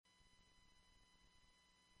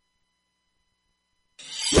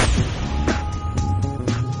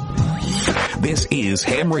This is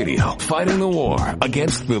Ham Radio, fighting the war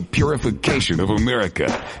against the purification of America.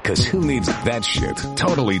 Cause who needs that shit?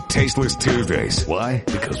 Totally tasteless Tuesdays. Why?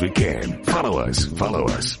 Because we can. Follow us,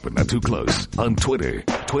 but not too close. On Twitter,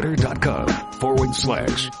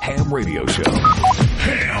 twitter.com/Ham Radio Show.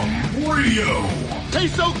 Ham Radio.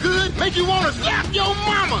 Tastes so good, make you want to slap your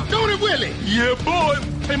mama. Don't it, Willie? Yeah, boy.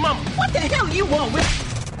 Hey, mama. What the hell you want with...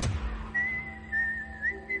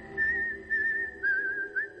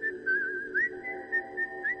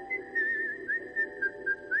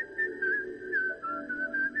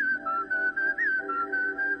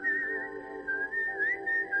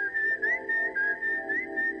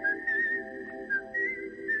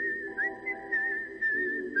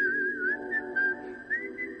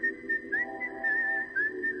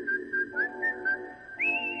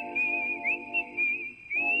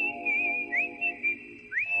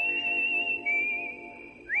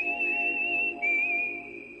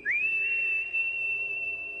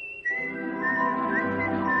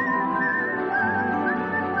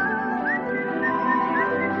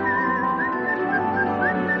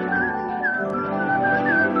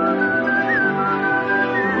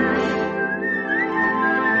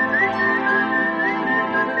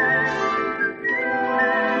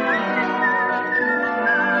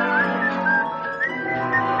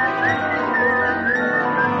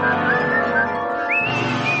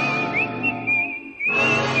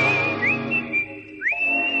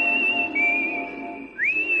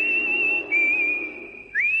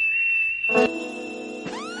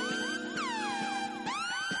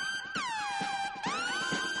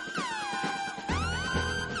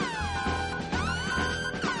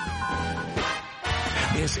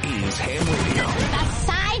 This is Ham Radio. The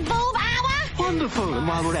side boob hour? Wonderful. And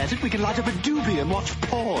while we're at it, we can light up a doobie and watch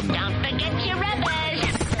porn. Don't forget your rubbish.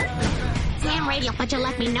 Ham Radio, but you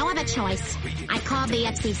left me no other choice. I called the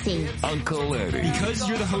FCC. Uncle Eddie. Because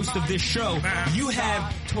you're the host of this show, you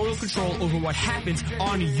have total control over what happens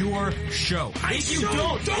on your show. If you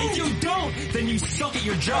don't, then you suck at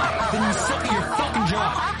your job. Then you suck at your fucking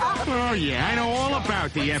job. Oh, yeah, I know all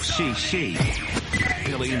about the FCC.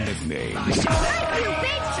 Billy nicknames. You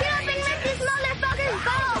big jumping, lick this motherfucker's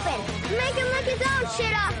butt open. Make him lick his own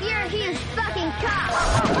shit off. You're a huge fucking cock.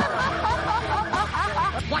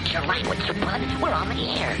 What's your language, you bud? We're on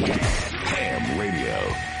the air. Ham Radio.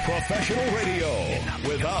 Professional radio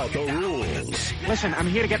without the rules. Listen, I'm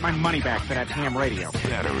here to get my money back for that ham radio.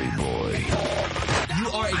 Battery Boy. You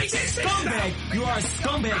are a scumbag. You are a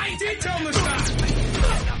scumbag. I did tell him to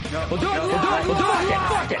stop. We'll do it.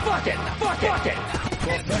 Fuck it.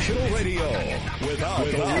 Professional radio without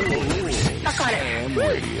the rules. Suck on it. Ham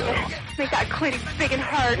Radio. Make that clit big and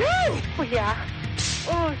hard. Woo! Oh, yeah.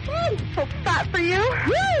 Oh, so fat for you.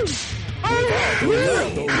 Woo!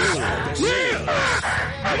 Without the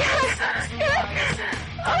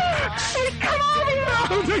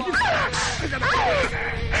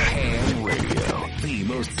Ham Radio. The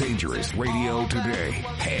most dangerous radio today.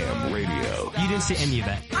 Ham Radio. You didn't say any of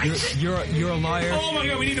that. You're a liar. Oh my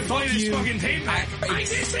god, we need to play this fucking tape back. I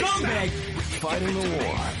did scumbag. Fighting the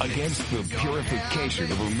war against the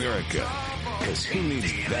purification of America. Cause who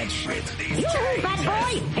needs that shit? Yoo-hoo, bad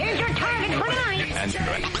boy. Here's your target for tonight.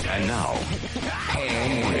 And now,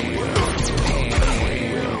 Ham Radio.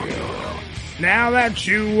 Now that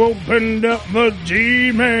you opened up the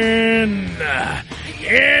demon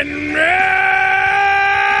in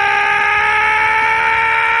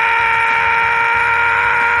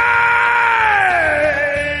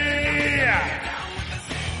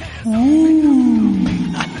yeah. Ooh,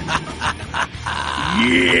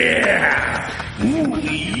 yeah.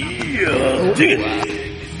 Dig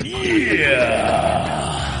it. Yeah.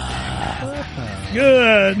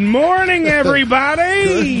 Good morning, everybody.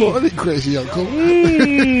 Good morning, crazy uncle.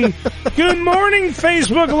 Good morning,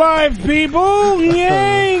 Facebook Live people.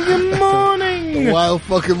 Yay, good morning. A wild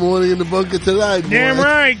fucking morning in the bunker tonight, boy. Damn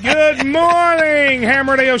right. Good morning,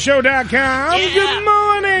 HamRadioShow.com. Yeah. Good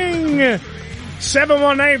morning.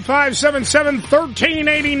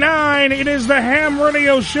 718-577-1389. It is the Ham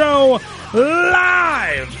Radio Show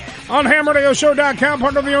live on HamRadioShow.com,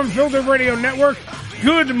 part of the Unfiltered Radio Network.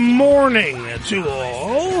 Good morning to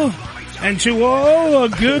all, and to all a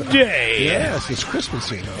good day. Yes, it's Christmas,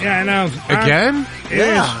 you know. Yeah, I know. Again?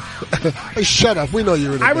 Yeah. Hey, shut up. We know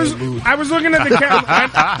you're in a bad mood. I was looking at the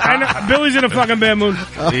I know Billy's in a fucking bad mood.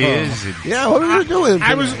 He is. Yeah, what are you doing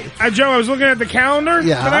tonight? Joe, I was looking at the calendar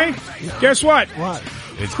tonight. Yeah. Guess what? What?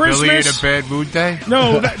 It's Christmas. Billy in a bad mood day?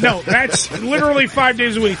 No, that's literally 5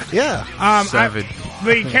 days a week. Yeah. 7.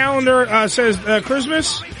 The calendar says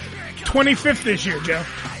Christmas 25th this year, Joe.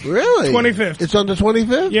 Really? 25th. It's on the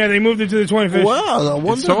 25th? Yeah, they moved it to the 25th. Wow.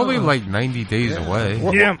 It's only like 90 days away.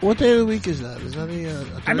 What day of the week is that? Is that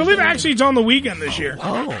a I believe actually it's on the weekend this year.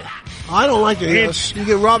 Oh. I don't like it. You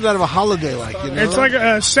get robbed out of a holiday like, you know? It's like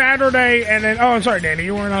a Saturday and then, I'm sorry, Danny,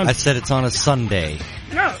 you weren't on. I said it's on a Sunday.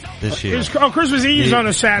 No. This year. Christmas Eve is on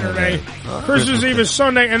a Saturday. Christmas Eve is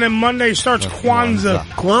Sunday, and then Monday starts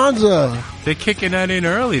Kwanzaa. They're kicking that in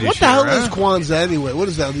early this year. What the hell is Kwanzaa anyway? What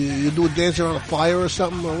is that? You do a dancing on a fire or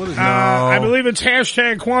something? Or what is that? I believe it's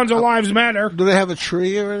hashtag Kwanzaa Lives Matter. Do they have a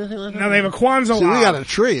tree or anything like that? No, they have a Kwanzaa See, we got a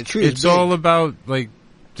tree. A tree It's all about, like,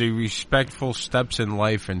 the respectful steps in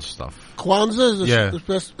life and stuff. Kwanzaa is Yeah. the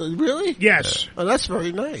best. Really? Yes. Oh, that's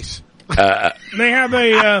very nice. They have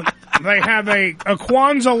a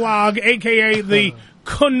Kwanzaa log, aka the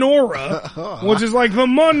Kenora, which is like the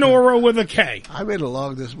menorah with a K. I made a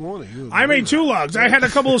log this morning. I made 2 logs. I had a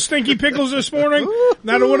couple of stinky pickles this morning.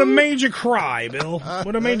 That would have made you cry, Bill.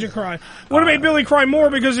 Would have made you cry. Would have made Billy cry more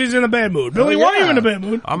because he's in a bad mood. Billy, why are you in a bad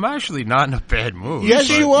mood? I'm actually not in a bad mood. Yes,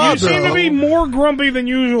 you are, You seem to be more grumpy than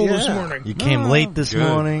usual this morning. You came late this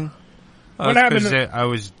morning. What happened? I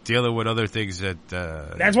was dealing with other things that...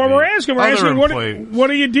 That's why we're asking. We're asking, what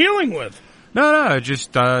are you dealing with? No,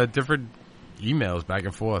 just different emails back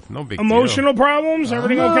and forth. No big Emotional problems?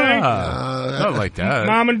 Everything okay? Not like that.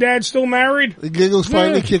 Mom and Dad still married? The Giggles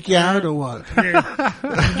finally kick you out or what?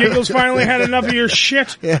 Giggles finally had enough of your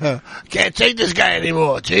shit? Yeah. Can't take this guy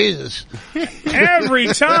anymore. Jesus. Every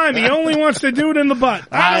time. He only wants to do it in the butt.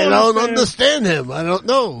 I don't understand him. I don't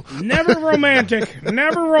know. Never romantic.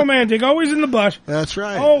 Never romantic. Always in the butt. That's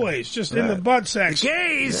right. Always. Just in the butt sex. The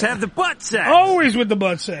gays have the butt sex. Always with the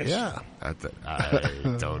butt sex. Yeah. I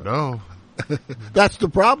don't know. That's the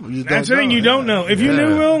problem. That's the thing you don't know. If you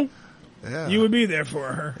knew, Will, Yeah. You would be there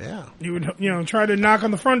for her. Yeah. You would, try to knock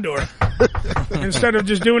on the front door instead of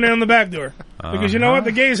just doing it on the back door. Because you know what?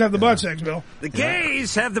 The gays have the butt sex, Bill. The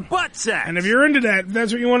gays have the butt sex. And if you're into that,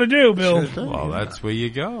 that's what you want to do, Bill. Well, that's where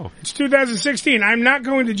you go. It's 2016. I'm not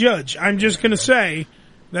going to judge. I'm just going to say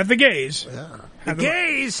that the gays... The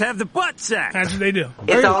gays have the butt sex. That's what they do.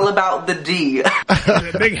 It's all about the D.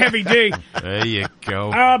 The big heavy D. There you go.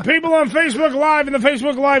 People on Facebook Live in the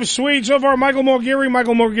Facebook Live suite. So far, Michael Morgiri,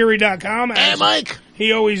 MichaelMorgiri.com. Hey, Mike.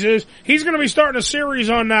 He always is. He's going to be starting a series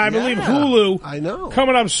on, I believe, Hulu. I know.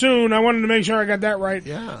 Coming up soon. I wanted to make sure I got that right.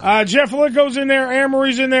 Yeah. Jeff Licko's in there.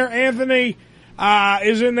 Anne-Marie's in there. Anthony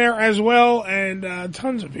is in there as well. And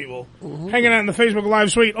tons of people hanging out in the Facebook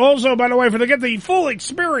Live suite. Also, by the way, to get the full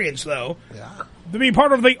experience, though, to be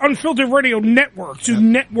part of the Unfiltered Radio Network, to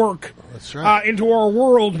network into our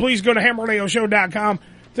world, please go to HamRadioShow.com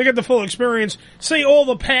to get the full experience. See all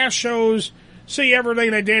the past shows. See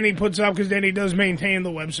everything that Danny puts up, because Danny does maintain the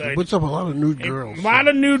website. He puts up a lot of nude girls. A lot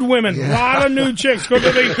of nude women. A lot of nude chicks. Go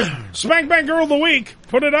to the Spank Bank Girl of the Week.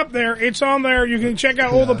 Put it up there. It's on there. You can check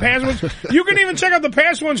out all the past ones. You can even check out the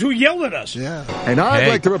past ones who yelled at us. Yeah. And I'd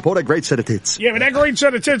like to report a great set of tits. Yeah, but that great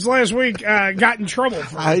set of tits last week got in trouble.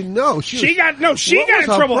 I know. She got in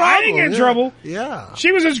trouble. I didn't get in trouble. Yeah.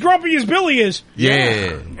 She was as grumpy as Billy is.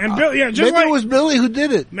 Yeah. And Billy, just maybe like it was Billy who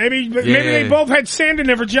did it. Maybe they both had sand in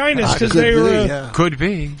their vaginas because they were. Could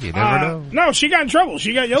be. You never know. No, she got in trouble.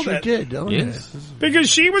 She got yelled at. She did, don't you? Because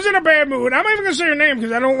she was in a bad mood. I'm not even going to say her name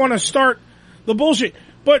because I don't want to start the bullshit.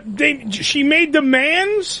 But she made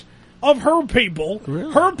demands of her people.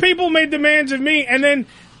 Really? Her people made demands of me, and then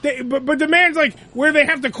but demands like where they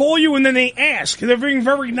have to call you and then they ask. They're being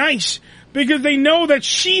very nice because they know that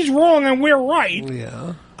she's wrong and we're right.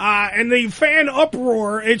 Yeah. And the fan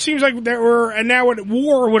uproar, it seems like we're now at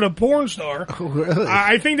war with a porn star. Oh, really?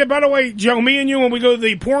 I think that, by the way, Joe, me and you, when we go to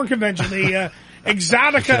the porn convention, the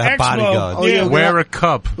Exotica Expo. Oh, yeah, wear a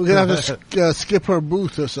cup. We're going to have to skip her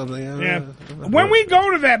booth or something. Yeah. When we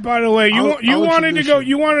go to that, by the way, you wanted to go.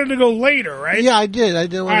 You wanted to go later, right? Yeah, I did.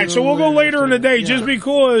 All right, so we'll go later in the day, just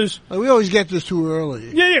because. We always get this too early.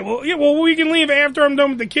 Yeah. Well, we can leave after I'm done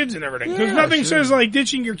with the kids and everything, because nothing says like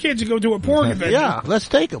ditching your kids to go to a porn convention. Yeah, let's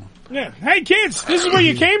take them. Yeah. Hey, kids, this is where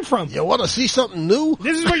you came from. You want to see something new?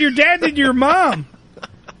 This is what your dad did to your mom.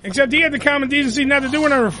 Except he had the common decency not to do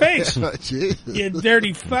it on her face. You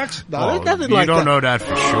dirty fucks. No, you don't know that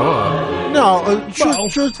for sure. No,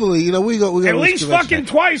 truthfully, we go at least fucking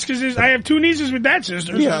twice, because I have two nieces with that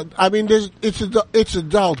sister. Yeah, I mean, it's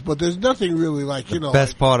adult, but there's nothing really like,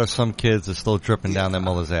 Best part of some kids is still dripping down their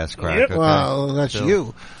mother's ass crack. Yep. Okay? Well, that's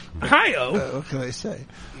you. Hi-oh. What can I say?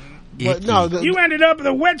 But no, you ended up with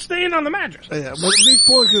a wet stain on the mattress. Yeah, but these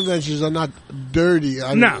porn conventions are not dirty.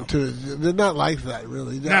 No. They're not like that,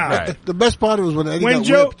 really. No. The best part was when Eddie got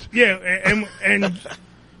Joe, whipped. yeah, and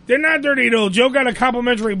They're not dirty at all. Joe got a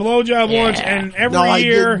complimentary blowjob once, and every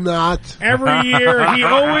year, I did not. Every year,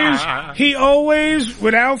 he always,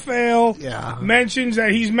 without fail, mentions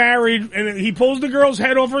that he's married, and he pulls the girl's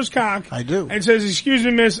head off his cock. I do. And says, "Excuse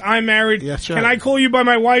me, miss, I'm married. Yes, Can I call you by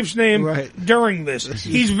my wife's name during this?"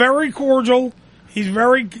 He's very cordial. He's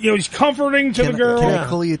very, he's comforting to the girl. Can I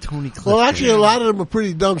call you Tony Clifton? Well, actually, a lot of them are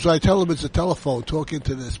pretty dumb, so I tell them it's a telephone. Talk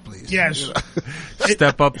into this, please. Yes.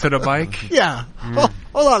 Step up to the mic? Yeah.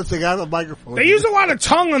 Hold on a second. I have a microphone. They use a lot of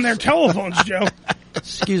tongue on their telephones, Joe.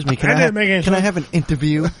 Excuse me, can I have an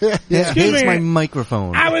interview? Here's my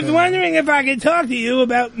microphone. I was wondering if I could talk to you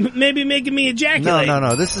about maybe making me ejaculate.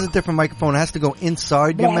 No. This is a different microphone. It has to go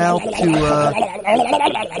inside your mouth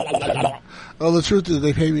to... Well, the truth is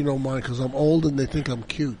they pay me no mind because I'm old and they think I'm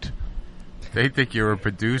cute. They think you're a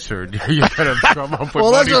producer. You gotta come up with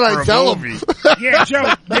well, that's money what for I tell a movie. them. Yeah,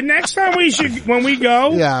 Joe. The next time when we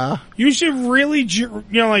go, you should really,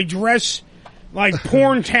 dress like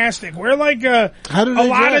porn-tastic. Wear like a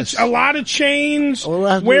lot of chains.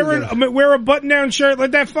 Wear a button-down shirt.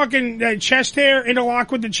 Let that fucking chest hair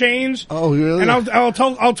interlock with the chains. Oh, really? And I'll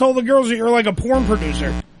tell the girls that you're like a porn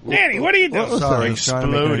producer. Danny, what are you doing? Sorry,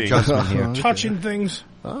 exploding. Touching things.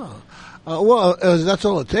 Oh. Well, that's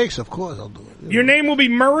all it takes, of course. I'll do it. Your name will be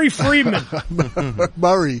Murray Freeman.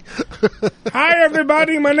 Murray. Hi,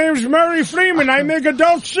 everybody. My name's Murray Freeman. I make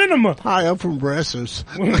adult cinema. Hi, I'm from Brassers.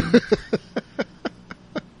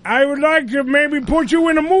 I would like to maybe put you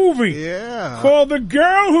in a movie called The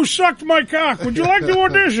Girl Who Sucked My Cock. Would you like to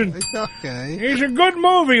audition? Okay. It's a good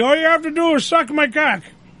movie. All you have to do is suck my cock.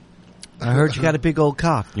 I heard you got a big old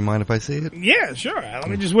cock. You mind if I see it? Yeah, sure. Let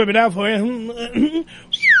me just whip it out for you.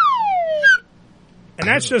 And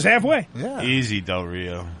that's just halfway. Yeah. Easy, Del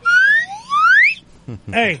Rio.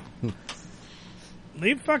 Hey,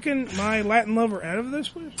 leave fucking my Latin lover out of this,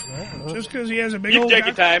 please. Just because he has a big old take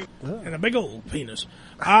your time. And a big old penis.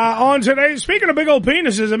 On today, speaking of big old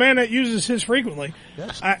penises, a man that uses his frequently.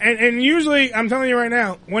 Yes. And usually, I'm telling you right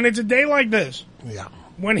now, when it's a day like this,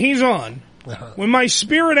 when he's on, when my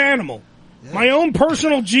spirit animal, my own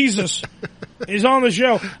personal Jesus, is on the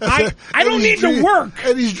show, I don't need to work.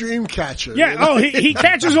 And he's dream catcher. Yeah, he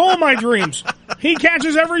catches all my dreams. He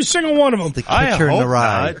catches every single one of them. The catcher in the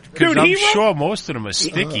ride. Dude, I'm sure most of them are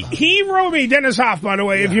sticky. He wrote me, Dennis Hoff, by the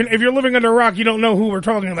way. If you're living under a rock, you don't know who we're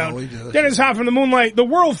talking about. Dennis Hoff from the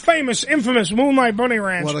world famous, infamous Moonlight Bunny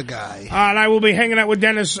Ranch. What a guy. And I will be hanging out with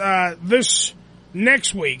Dennis this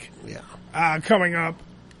next week. Coming up.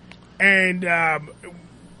 And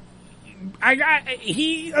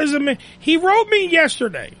he wrote me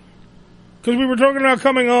yesterday because we were talking about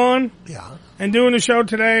coming on and doing the show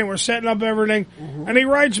today, and we're setting up everything. And he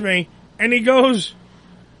writes me and he goes,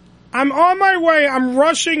 "I'm on my way. I'm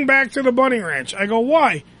rushing back to the Bunny Ranch." I go,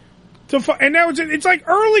 "Why?" And now it's like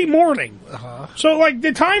early morning, so like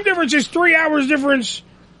the time difference is 3 hours difference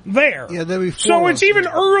there. So it's even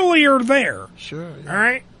earlier there. Sure. All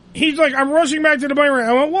right. He's like, "I'm rushing back to the Bunny Ranch."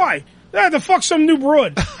 I went, "Why?" To fuck some new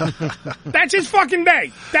broad. That's his fucking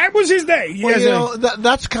day. That was his day. Well,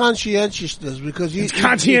 that's conscientiousness because he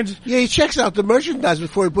checks out the merchandise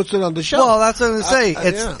before he puts it on the shelf. Well, that's what I'm saying.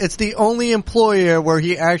 It's the only employer where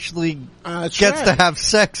he actually gets to have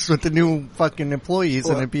sex with the new fucking employees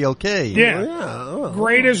and it'd be okay. Yeah.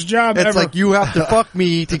 Greatest job ever. It's like you have to fuck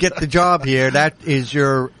me to get the job here. That is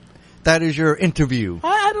your interview.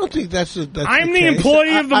 I don't think that's I'm the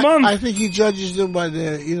employee of the month. I think he judges them by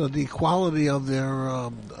the quality of their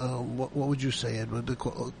what would you say, Edward? The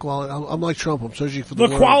quality. I'm like Trump. I'm searching for the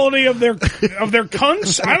quality of their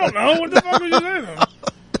cunts. I don't know what the fuck would you say.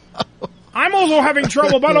 I'm also having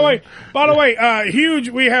trouble. By the way, huge.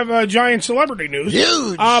 We have giant celebrity news.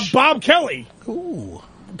 Huge. Bob Kelly. Ooh.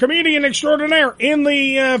 Comedian extraordinaire in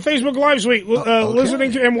the Facebook Live suite,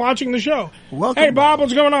 listening to and watching the show. Welcome, hey, Bob,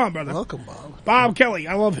 what's going on, brother? Welcome, Bob. Bob Kelly,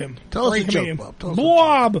 I love him. Tell us a joke, Bob.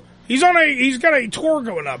 Bob, he's got a tour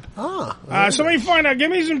going up. Somebody find out. Give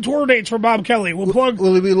me some tour dates for Bob Kelly. We'll plug.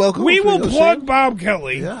 Will he be local? We will plug Bob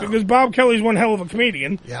Kelly because Bob Kelly's one hell of a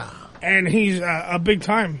comedian. Yeah, and he's a big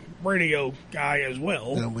time radio guy as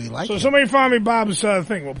well. And we like so him. somebody find me Bob's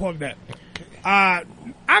thing. We'll plug that.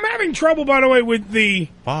 I'm having trouble, by the way, with the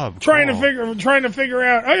trying to figure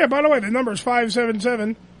out. Oh yeah, by the way, the number is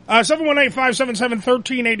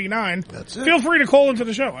 718-577-1389. That's it. Feel free to call into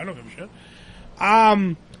the show. I don't give a shit.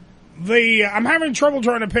 I'm having trouble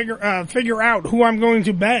trying to figure out who I'm going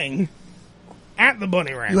to bang at the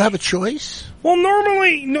Bunny Ranch. You have a choice? Well,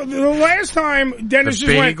 normally, the last time Dennis just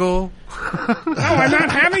bagel? No, I'm not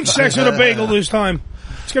having sex with a bagel this time.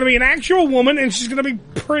 It's going to be an actual woman, and she's going to be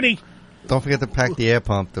pretty. Don't forget to pack the air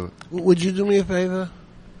pump. Would you do me a favor?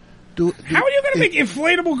 How are you going to make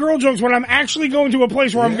inflatable girl jokes when I'm actually going to a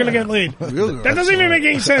place where I'm going to get laid? That doesn't even make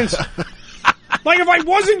any sense. Like, if I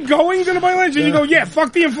wasn't going to the Bunny Ranch, and you go, yeah,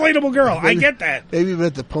 fuck the inflatable girl. I get that. Maybe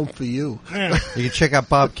meant to pump for you. Yeah. You can check out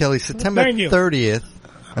Bob Kelly September 30th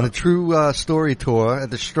on a True Story Tour at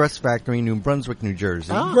the Stress Factory in New Brunswick, New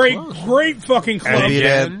Jersey. Great fucking club.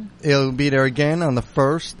 He'll be there again on the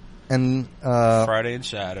 1st and Friday and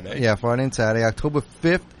Saturday. Yeah, Friday and Saturday. October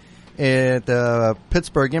 5th at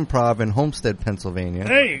Pittsburgh Improv in Homestead, Pennsylvania.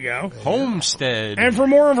 There you go. Homestead. And for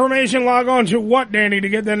more information, log on to what, Danny, to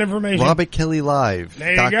get that information? RobertKellyLive.com.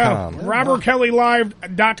 There you go.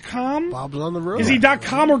 RobertKellyLive.com. Bob's on the road. Is he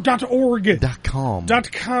 .com or .org? .com.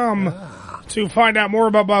 .com. To find out more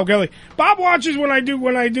about Bob Kelly. Bob watches when I do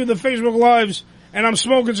the Facebook Lives, and I'm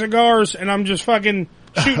smoking cigars, and I'm just fucking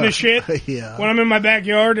shooting the shit when I'm in my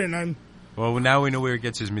backyard, and I'm... Well, now we know where he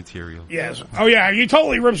gets his material. Yes. Oh, yeah, he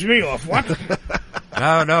totally rips me off. What?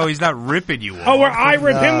 No, he's not ripping you off. Oh, where I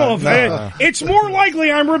rip him off. No. It's more likely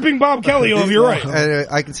I'm ripping Bob Kelly off. You're right.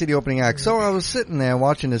 I can see the opening act. So I was sitting there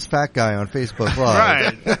watching this fat guy on Facebook Live.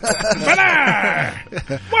 Right.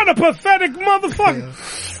 What a pathetic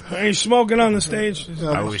motherfucker. And he's smoking on the stage.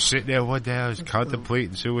 I was sitting there one day, I was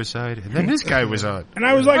contemplating suicide, and then this guy was on. And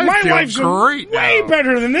I was like, my life's great way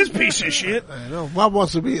better than this piece of shit. I know. Bob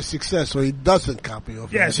wants to be a success, so he doesn't copy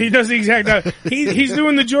off. Yes, he does the exact... he's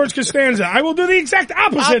doing the George Costanza. I will do the exact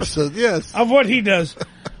opposite of what he does.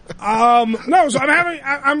 No, so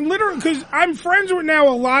I'm literally... Because I'm friends with now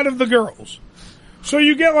a lot of the girls. So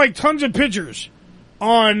you get like tons of pictures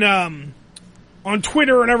on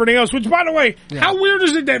Twitter and everything else, which, by the way, how weird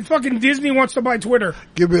is it that fucking Disney wants to buy Twitter?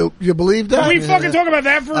 You believe that? Can we fucking talk about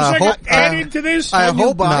that for a second? Added to this? I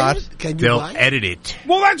hope not. They'll edit it.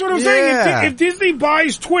 Well, that's what I'm saying. If Disney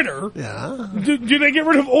buys Twitter, do they get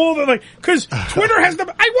rid of all the, like, because Twitter has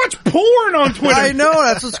the, I watch porn on Twitter. I know,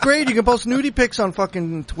 that's what's great. You can post nudie pics on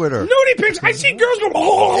fucking Twitter. Nudie pics? I see girls go,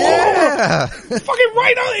 fucking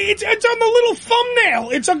right on, it's on the little thumbnail.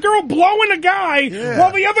 It's a girl blowing a guy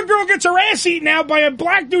while the other girl gets her ass eaten out by a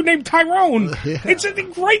black dude named Tyrone. It's a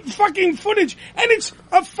great fucking footage, and it's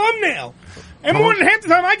a thumbnail. And more than half the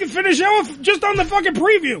time, I can finish it off just on the fucking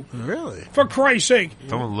preview. Really? For Christ's sake.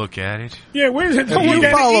 Don't look at it. Yeah, where's it? Don't look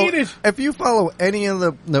at it, eat it. If you follow any of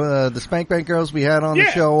the Spank Bank girls we had on the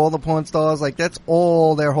show, all the porn stars, like, that's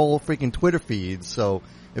all their whole freaking Twitter feeds. So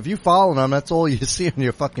if you follow them, that's all you see on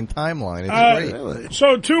your fucking timeline. It's great. Really?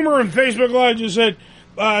 So Toomer and Facebook Live just said,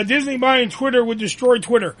 Disney buying Twitter would destroy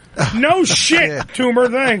Twitter. No shit,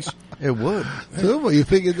 Toomer, thanks. It would. Toomer, you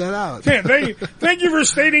figured that out. Yeah, thank you for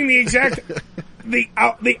stating the exact, the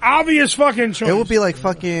obvious fucking choice. It would be like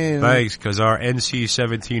fucking... Thanks, because our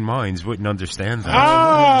NC-17 minds wouldn't understand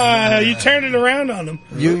that. You turned it around on them.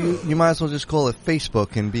 You might as well just call it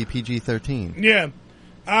Facebook and be PG-13. Yeah.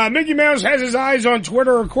 Mickey Mouse has his eyes on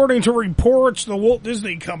Twitter, according to reports. The Walt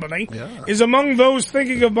Disney Company is among those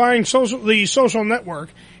thinking of buying the social network.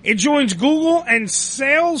 It joins Google and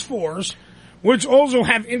Salesforce, which also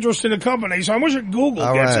have interest in the company. So I'm wishing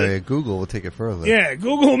Google gets it. Google will take it further. Yeah,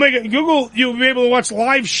 Google will make it. Google, you'll be able to watch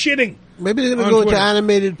live shitting. Maybe they're going to go into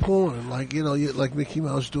animated porn, like, like Mickey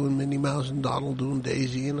Mouse doing Minnie Mouse and Donald doing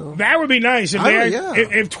Daisy, That would be nice.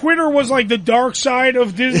 If Twitter was like the dark side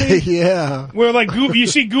of Disney. Where like you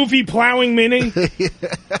see Goofy plowing Minnie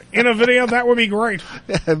in a video, that would be great.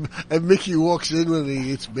 And Mickey walks in when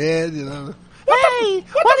it's bad, What the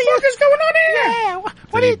fuck is going on here? Yeah,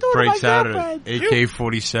 what are you doing? Breaks out an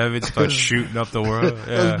AK-47, starts shooting up the world.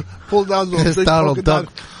 Yeah. Pull down those big Donald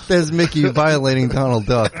Duck. There's Mickey violating Donald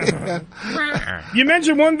Duck. You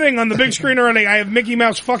mentioned one thing on the big screen already. I have Mickey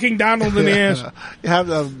Mouse fucking Donald in the ass. You have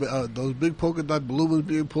those big polka dot balloons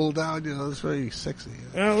being pulled down. It's very sexy.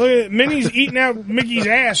 Look at Minnie's eating out Mickey's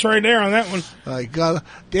ass right there on that one. My God,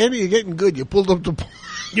 Danny, you're getting good. You pulled up the.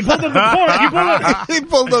 You pulled up the porn. He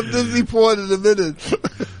pulled up Disney porn in a minute.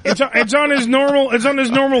 It's on his normal. It's on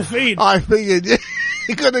his normal feed. I figured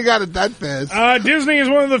he couldn't have got it that fast. Disney is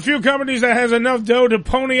one of the few companies that has enough dough to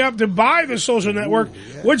pony up to buy the social network,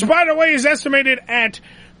 which, by the way, is estimated at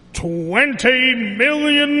 $20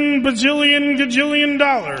 million bajillion gajillion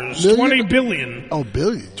dollars. $20 billion. Oh,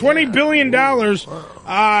 billion. $20 billion,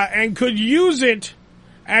 and could use it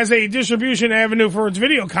as a distribution avenue for its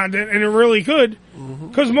video content, and it really could.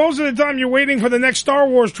 Because most of the time you're waiting for the next Star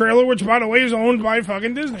Wars trailer, which, by the way, is owned by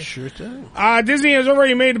fucking Disney. Sure thing. Disney has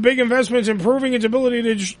already made big investments improving its ability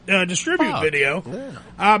to distribute video. Yeah.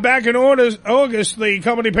 Back in August, the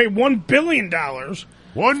company paid $1 billion. $1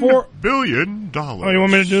 billion. Oh, you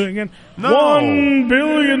want me to do it again? No. $1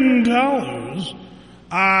 billion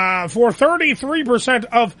for 33%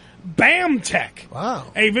 of BAMTech.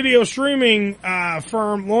 Wow. A video streaming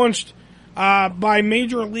firm launched by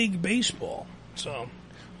Major League Baseball. So,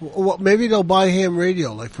 well, maybe they'll buy ham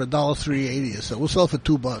radio like for $1.380 or so. We'll sell it for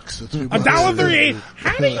 $2. $1.38.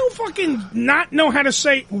 How do you fucking not know how to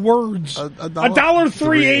say words?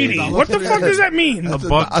 $1.380. What the fuck does that mean?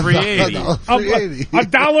 $1.380.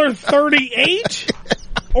 $1.38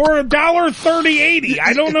 or $1.3080.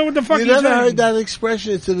 I don't know what the fuck you you're never saying. heard that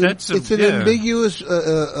expression. It's an ambiguous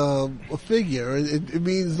figure. It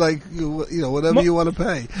means like whatever you want to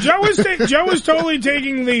pay. Joe is totally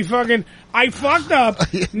taking the fucking I fucked up.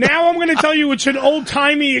 Now I'm going to tell you it's an old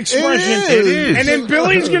timey expression. It is. And then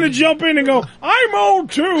Billy's going to jump in and go, I'm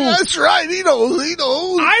old too. That's right. He knows.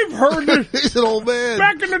 I've heard it. He's an old man.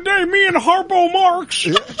 Back in the day, me and Harpo Marx,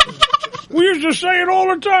 we used to say it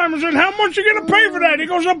all the time. I said, how much you going to pay for that? He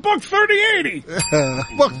goes, $1.3080.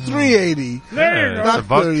 $1.380. There you go. Not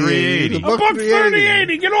 $1.380.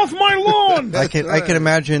 $1.3080. Get off my lawn. I can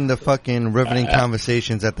imagine the fucking riveting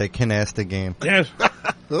conversations at the canasta game. Yes.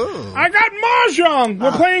 I got Mahjong.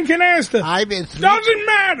 We're playing canasta. I'm in Doesn't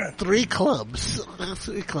matter. 3 clubs.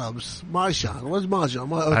 3 clubs. Mahjong. What's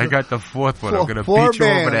Mahjong? I got the 4th one. I'm going to beat you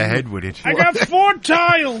over the head with it. I got 4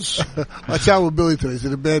 tiles. Watch out with Billy today. He's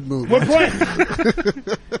in a bad mood. We're playing.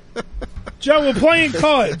 Joe, we're playing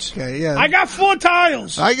cards. Okay, yeah. I got 4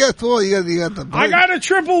 tiles. I got 4. You got the. I got a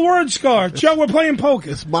triple word scar. Joe, we're playing poker.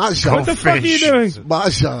 It's Mahjong. What the fuck are you doing?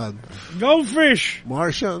 Mahjong. Go fish.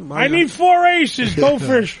 Mahjong. I need 4 aces. Go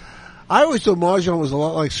fish. I always thought Mahjong was a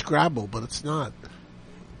lot like Scrabble, but it's not.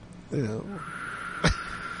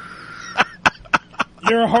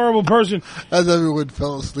 You're a horrible person. As everyone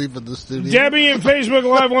fell asleep in the studio. Debbie in Facebook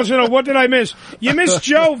Live wants to know, what did I miss? You missed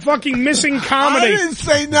Joe fucking missing comedy. I didn't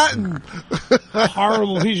say nothing.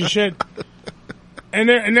 Horrible piece of shit. And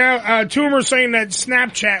now Toomer's saying that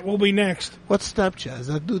Snapchat will be next. What's Snapchat? Is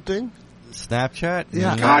that a new thing? Snapchat?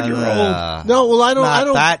 Yeah. God, you're old. No, well, I don't. Not I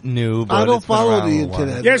don't. that new. But I don't it's been follow around the a while.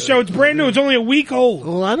 internet. Yes, Joe, it's brand new. It's only a week old.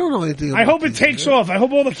 Well, I don't know anything. I hope it takes off. I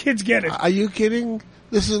hope all the kids get it. Are you kidding?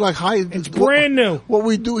 This is like high. It's brand new. What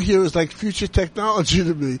we do here is like future technology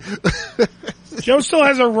to me. Joe still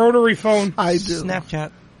has a rotary phone. I do.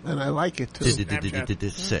 Snapchat. And I like it too.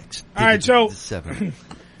 6. All right, so 7.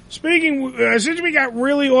 Speaking, since we got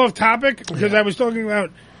really off topic, because I was talking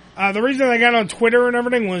about the reason I got on Twitter and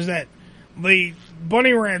everything was that the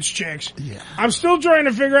Bunny Ranch chicks. Yeah. I'm still trying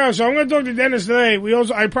to figure out, so I'm going to talk to Dennis today.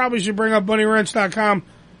 I probably should bring up bunnyranch.com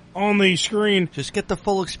on the screen. Just get the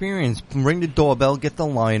full experience. Ring the doorbell, get the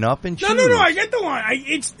line up, and choose. No, I get the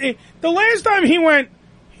line. The last time he went,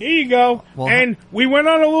 here you go, and we went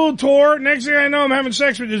on a little tour. Next thing I know, I'm having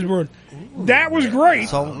sex with this bird. That was great,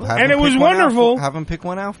 So and it was wonderful. Have him pick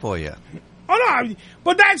one out for you. Oh no,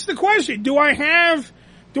 but that's the question. Do I have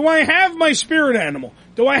my spirit animal?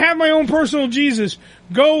 Do I have my own personal Jesus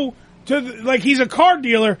go to like he's a car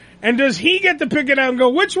dealer, and does he get to pick it out and go,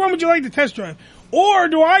 which one would you like to test drive? Or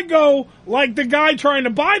do I go like the guy trying to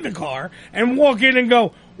buy the car and walk in and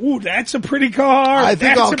go, ooh, that's a pretty car. I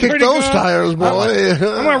think I'll kick those tires, boy. I'm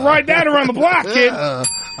going to ride that around the block, kid.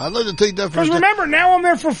 I'd like to take that for Because remember, now I'm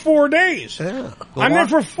there for 4 days. Yeah. I'm there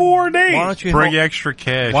for 4 days. Why don't you bring extra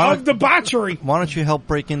cash? Of debauchery. Why don't you help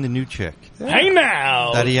break in the new chick? Hey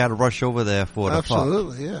now. That he had to rush over there for the fuck.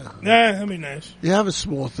 Absolutely, yeah. Yeah, that'd be nice. You have a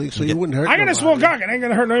small thing, so you wouldn't hurt I got a small cock. It ain't going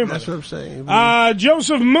to hurt nobody. That's what I'm saying.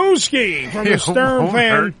 Joseph Mooski from the Stern won't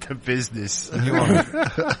fan. hurt the business.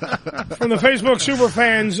 From the Facebook super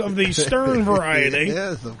fans of the Stern variety.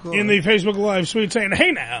 Yes, of course. In the Facebook Live suite saying,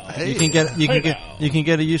 hey now. You can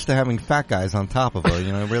get used to having fat guys on top of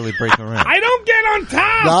her, really break her in. I don't get on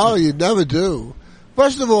top. No, you never do.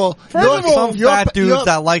 First of all, some fat dudes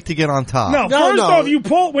that like to get on top. No,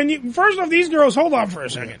 first off, these girls, hold on for a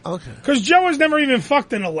second. Okay. Because Joe has never even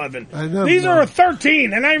fucked an 11. These are a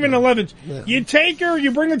 13, and not even 11s. Yeah. You take her,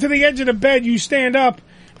 you bring her to the edge of the bed, you stand up,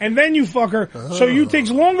 and then you fuck her. So it takes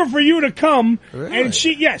longer for you to come. Really?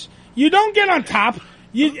 And you don't get on top.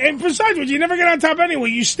 And besides, you never get on top anyway.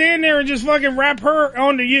 You stand there and just fucking wrap her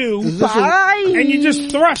onto you, and you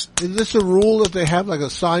just thrust. Is this a rule that they have, like a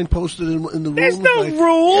sign posted in the room? There's no like,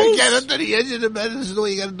 rules. Get up to the edge of the bed. This is the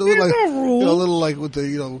way you got to do it. There's Like, no rules. a little like with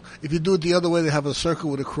the, if you do it the other way, they have a circle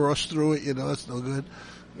with a cross through it. That's no good.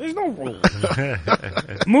 There's no rules.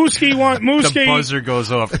 Mooski. The buzzer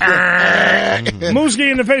goes off.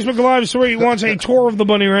 Mooski in the Facebook Live suite wants a tour of the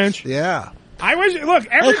Bunny Ranch. Yeah. Look,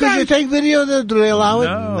 every time. Could you take video? Do they allow it?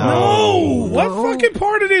 No. What fucking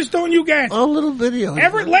part of this don't you get? A little video.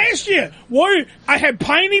 Last year, I had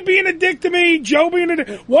Piney being a dick to me, Joe being a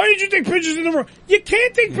dick. Why did you take pictures in the room? You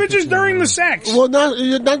can't take pictures during the sex. Well,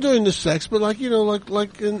 not during the sex, but like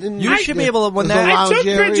in you should be able to when that. I took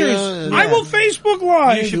pictures. I will Facebook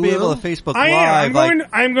Live. You should be able to Facebook Live.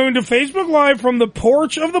 I'm going to Facebook Live from the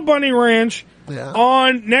porch of the Bunny Ranch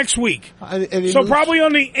on next week. So probably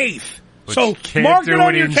on the 8th. But so mark it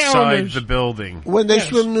on your calendars. The building. When they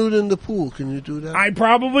swim nude in the pool, can you do that? I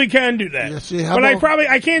probably can do that. Yeah, see, but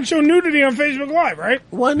I can't show nudity on Facebook Live, right?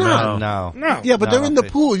 Why not? No. Yeah, but they're in the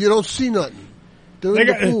pool. You don't see nothing. They're in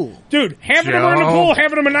the pool. Dude, half of them are in the pool,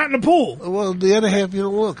 half of them are not in the pool. Well, the other half you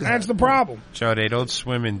don't look at. That's the problem. Joe, they don't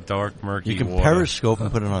swim in dark, murky water. You can Periscope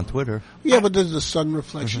and put it on Twitter. Yeah, but there's the sun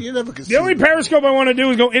reflection. You never can see the only Periscope I want to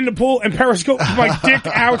do is go in the pool and Periscope my dick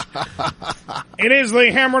out. It is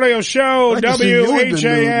the Ham Radio Show,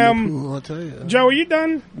 WHAM. I'll tell you. Joe, are you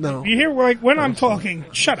done? No. You hear, when I'm talking,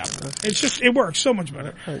 shut up. It works so much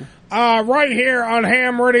better. Right here on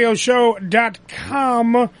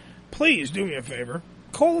HamRadioShow.com. Please do me a favor.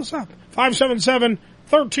 Call us up.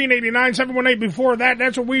 577-1389, 718 before that.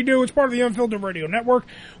 That's what we do. It's part of the Unfiltered Radio Network.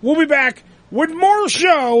 We'll be back with more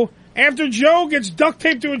show after Joe gets duct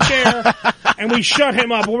taped to a chair and we shut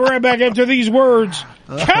him up. We'll be right back after these words.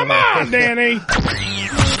 Come on, Danny.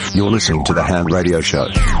 You're listening to the Ham Radio Show.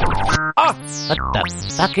 Oh, what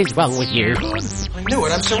the fuck is wrong with you? I knew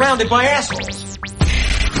it. I'm surrounded by assholes.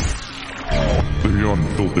 The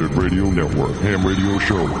Unfiltered Radio Network,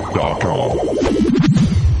 HamRadioShow.com.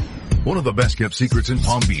 One of the best-kept secrets in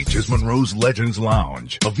Palm Beach is Monroe's Legends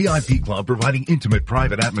Lounge, a VIP club providing intimate,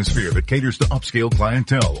 private atmosphere that caters to upscale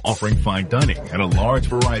clientele, offering fine dining and a large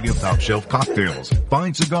variety of top-shelf cocktails,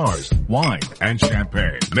 fine cigars, wine, and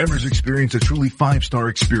champagne. Members experience a truly 5-star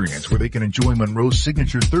experience where they can enjoy Monroe's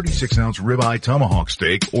signature 36-ounce ribeye tomahawk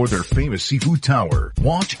steak or their famous seafood tower.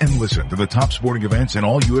 Watch and listen to the top sporting events and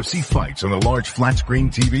all UFC fights on the large flat-screen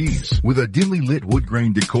TVs. With a dimly lit wood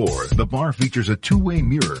grain decor, the bar features a two-way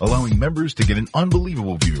mirror, allowing members to get an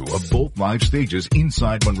unbelievable view of both live stages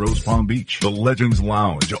inside Monroe's Palm Beach. The Legends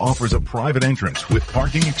Lounge offers a private entrance with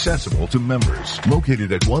parking accessible to members.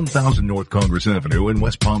 Located at 1000 North Congress Avenue in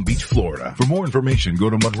West Palm Beach, Florida. For more information, go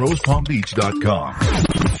to monroespalmbeach.com.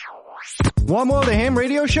 Want more of the Ham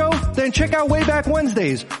Radio Show? Then check out Way Back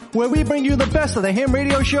Wednesdays, where we bring you the best of the Ham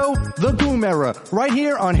Radio Show, The Boom Era, right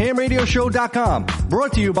here on HamRadioShow.com.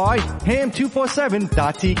 Brought to you by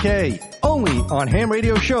Ham247.tk. Only on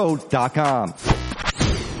HamRadioShow.com.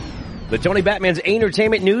 The Tony Batman's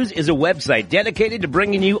Entertainment News is a website dedicated to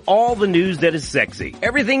bringing you all the news that is sexy.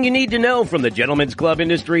 Everything you need to know from the gentleman's club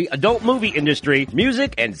industry, adult movie industry,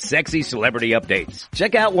 music, and sexy celebrity updates.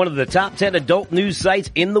 Check out one of the top 10 adult news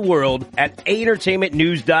sites in the world at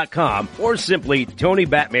entertainmentnews.com or simply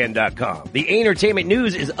TonyBatman.com. The Entertainment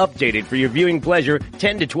News is updated for your viewing pleasure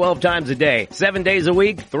 10 to 12 times a day, 7 days a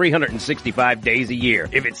week, 365 days a year.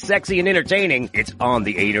 If it's sexy and entertaining, it's on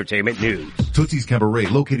the Entertainment News. Tootsie's Cabaret,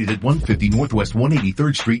 located at 150 Northwest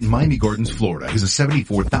 183rd Street in Miami Gardens, Florida, is a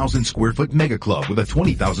 74,000 square foot mega club with a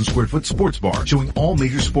 20,000 square foot sports bar showing all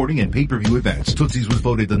major sporting and pay-per-view events. Tootsie's was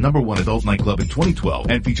voted the #1 adult nightclub in 2012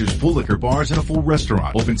 and features full liquor bars and a full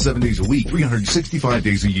restaurant. Open 7 days a week, 365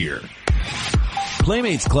 days a year.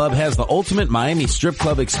 Playmates Club has the ultimate Miami strip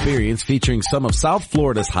club experience featuring some of South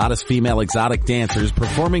Florida's hottest female exotic dancers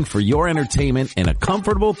performing for your entertainment in a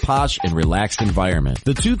comfortable, posh, and relaxed environment.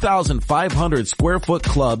 The 2,500 square foot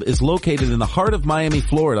club is located in the heart of Miami,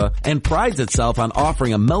 Florida, and prides itself on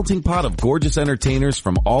offering a melting pot of gorgeous entertainers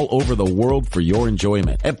from all over the world for your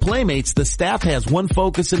enjoyment. At Playmates, the staff has one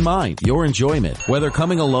focus in mind, your enjoyment. Whether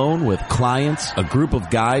coming alone with clients, a group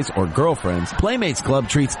of guys, or girlfriends, Playmates Club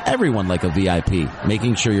treats everyone like a VIP,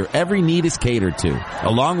 making sure your every need is catered to.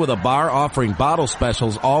 Along with a bar offering bottle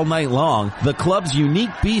specials all night long, the club's unique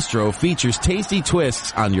bistro features tasty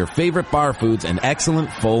twists on your favorite bar foods and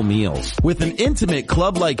excellent full meals. With an intimate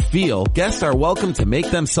club-like feel, guests are welcome to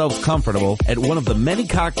make themselves comfortable at one of the many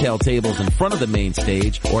cocktail tables in front of the main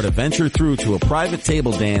stage, or to venture through to a private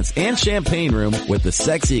table dance and champagne room with the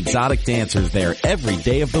sexy exotic dancers there every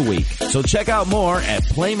day of the week. So check out more at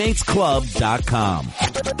PlaymatesClub.com.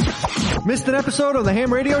 Missed an episode of the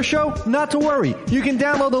Ham Radio Show? Not to worry. You can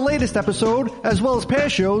download the latest episode as well as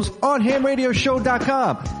past shows on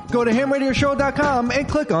HamRadioShow.com. Go to HamRadioShow.com and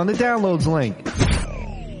click on the downloads link.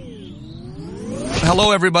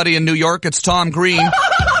 Hello, everybody in New York. It's Tom Green.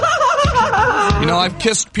 You know, I've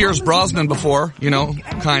kissed Pierce Brosnan before, you know,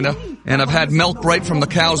 kinda. And I've had milk right from the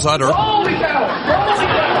cow's udder. Holy cow!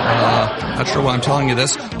 Not sure why I'm telling you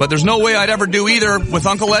this, but there's no way I'd ever do either with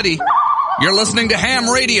Uncle Eddie. You're listening to Ham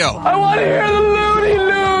Radio. I want to hear the Looney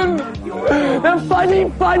Loon. The funny,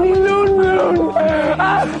 funny Loon Loon.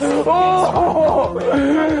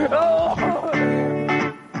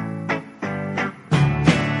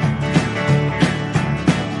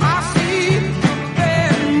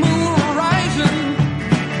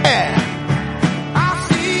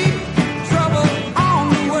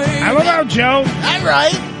 I love how Joe. All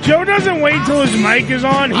right. Joe doesn't wait till his mic is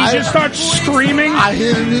on. He just starts screaming. I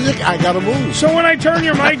hear the music. I gotta move. So when I turn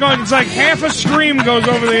your mic on, it's like half a scream goes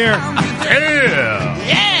over the air.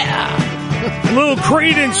 Yeah. A little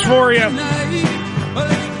credence for you.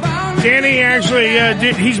 Danny actually,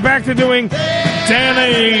 he's back to doing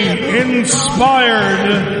Danny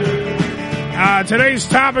Inspired. Today's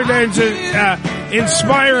topic that's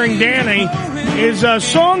inspiring Danny is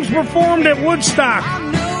songs performed at Woodstock.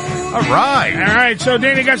 All right. So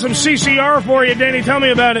Danny got some CCR for you. Danny, tell me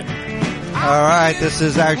about it. All right, this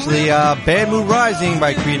is actually Bad Mood Rising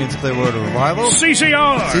by Creedence Clearwater Revival.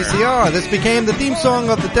 CCR. This became the theme song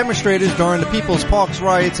of the demonstrators during the People's Parks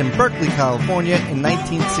riots in Berkeley, California in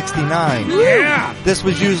 1969. Yeah. This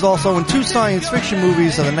was used also in two science fiction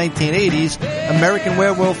movies of the 1980s, American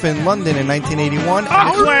Werewolf in London in 1981.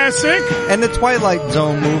 Classic. And the Twilight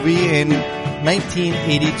Zone movie in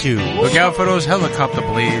 1982. Look out for those helicopter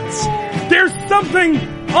blades. There's something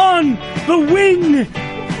on the wing.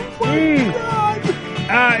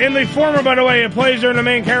 In the former, by the way, it plays during the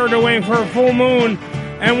main character waiting for a full moon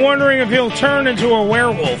and wondering if he'll turn into a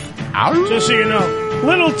werewolf. Just so you know.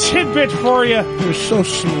 Little tidbit for you. You're so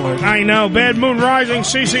smart. I know. Bad Moon Rising,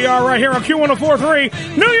 CCR, right here on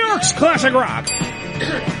Q104.3, New York's Classic Rock.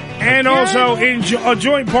 And also in a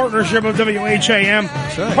joint partnership of WHAM,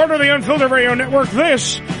 part of the Unfiltered Radio Network.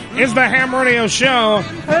 This is the Ham Radio Show.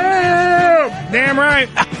 Damn right.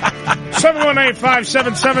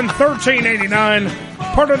 718-577-1389.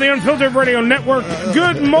 Part of the Unfiltered Radio Network.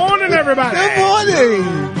 Good morning, everybody. Good morning.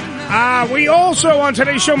 We also, on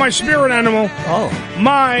today's show, my spirit animal.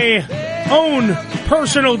 My own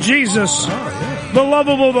personal Jesus. The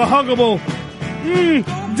lovable, the huggable.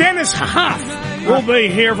 Dennis Hoff will be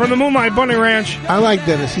here from the Moonlight Bunny Ranch. I like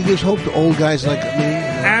Dennis. He gives hope to old guys like me.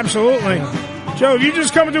 Absolutely. Joe, if you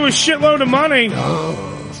just come into a shitload of money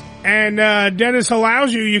and Dennis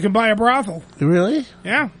allows you, you can buy a brothel. Really?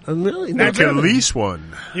 Yeah. Really? You can lease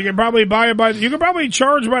one. You can probably buy it you can probably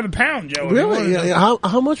charge by the pound, Joe. Really? Yeah.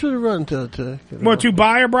 How much would it run to to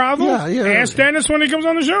buy a brothel? Yeah. Ask Dennis when he comes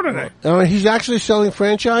on the show today. He's actually selling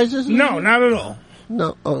franchises? No, not at all.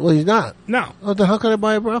 No. Oh, well, he's not. No. Oh, then how can I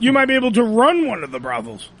buy a brothel? You might be able to run one of the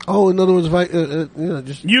brothels. Oh, in other words, if I,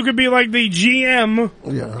 You could be like the GM.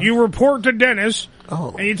 Yeah. You report to Dennis.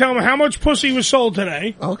 Oh. And you tell him how much pussy was sold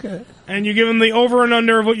today. Okay. And you give him the over and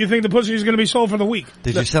under of what you think the pussy is going to be sold for the week.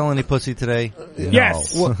 Did you sell any pussy today?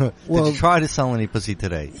 Yes. No. Did you try to sell any pussy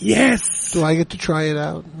today? Yes. Do I get to try it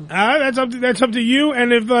out? That's up to you.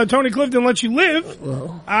 And if Tony Clifton lets you live,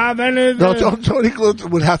 then Tony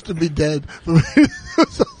Clifton would have to be dead.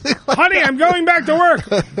 Honey, I'm going back to work.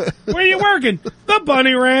 Where are you working? The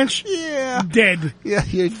Bunny Ranch. Yeah. Dead. Yeah,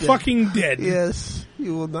 you're dead. Fucking dead. Yes.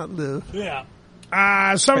 You will not live. Yeah.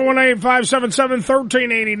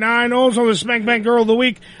 718-577-1389. Also the Spank Bank Girl of the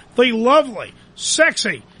Week. The lovely,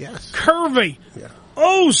 sexy, curvy,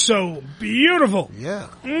 oh so beautiful. Yeah.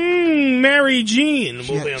 Maryjean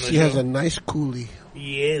will be on the show. She has a nice coolie.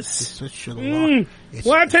 Yes. It's such a lot.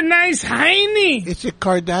 What a nice hiney. It's a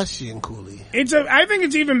Kardashian coolie. I think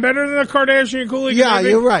it's even better than a Kardashian coolie. Yeah,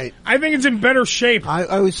 you're right. I think it's in better shape.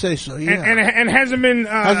 I would say so, yeah. And hasn't been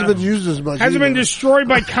used as much. Hasn't been destroyed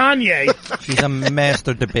by Kanye. She's a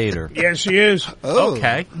master debater. Yes, she is. Oh.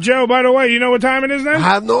 Okay. Joe, by the way, you know what time it is then? I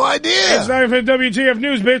have no idea. It's time for WTF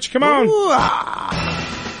News, bitch. Come on.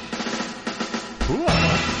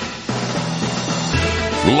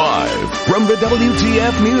 Live from the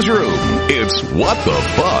WTF newsroom, it's What the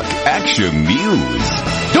Fuck Action News.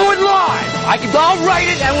 Do it live! I'll write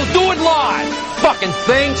it and we'll do it live! Fucking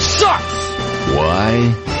thing sucks!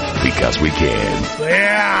 Why? Because we can.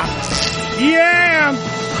 Yeah.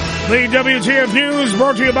 The WTF News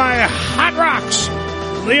brought to you by Hot Rocks,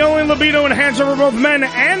 the only libido enhancer for both men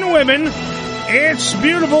and women. It's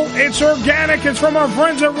beautiful. It's organic. It's from our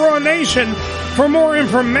friends at Raw Nation. For more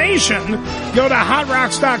information, go to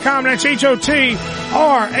hotrocks.com. That's HOTRAWKS.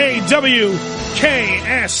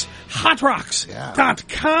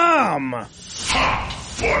 Hotrocks.com. Hot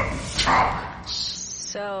Fun Topics.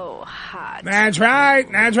 So hot. That's right.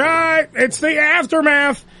 It's the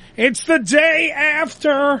aftermath. It's the day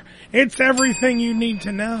after. It's everything you need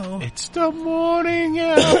to know. It's the morning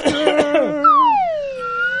after.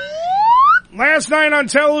 Last night on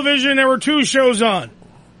television, there were two shows on.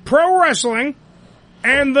 pro wrestling,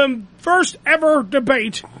 and the first ever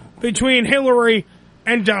debate between Hillary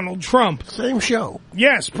and Donald Trump. Same show.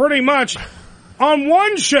 Yes, pretty much. On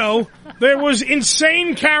one show, there was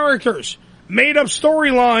insane characters, made-up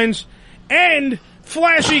storylines, and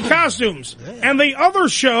flashy costumes. And the other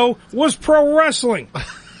show was pro wrestling.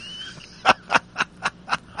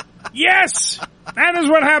 Yes! That is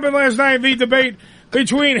what happened last night, the debate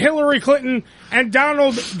between Hillary Clinton and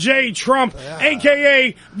Donald J. Trump,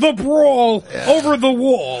 a.k.a. the brawl over the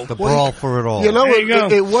wall. The brawl for it all. You know,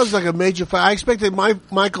 it was like a major fight. I expected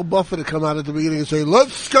Michael Buffer to come out at the beginning and say,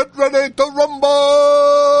 "Let's get ready to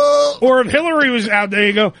rumble." Or if Hillary was out there,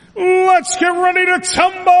 you go, "Let's get ready to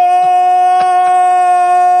tumble."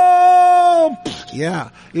 Yeah.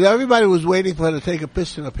 You know, everybody was waiting for her to take a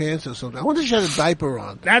piss in her pants or something. I wonder if she had a diaper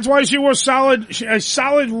on. That's why she wore a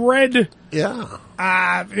solid red, yeah,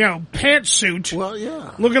 pantsuit. Well,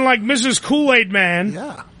 yeah. Looking like Mrs. Kool-Aid Man.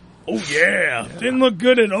 Yeah. Oh, yeah. Didn't look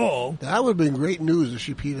good at all. That would have been great news if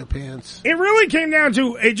she peed her pants. It really came down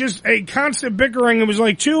to just a constant bickering. It was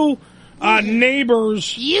like two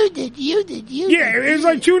neighbors. You did. Yeah, it was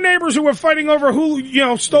like two neighbors who were fighting over who,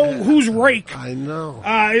 stole whose rake. I know.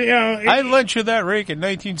 I lent you that rake in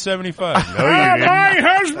 1975. No, you didn't. My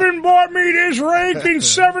husband bought me this rake in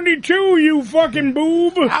 72, you fucking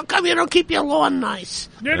boob. How come you don't keep your lawn nice?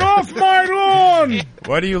 Get off my lawn.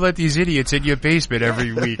 Why do you let these idiots in your basement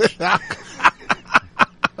every week?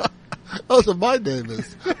 Those are my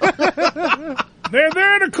neighbors. They're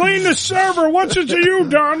there to clean the server. What's it to you,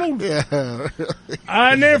 Donald? Yeah.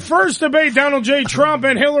 In their first debate, Donald J. Trump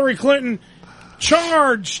and Hillary Clinton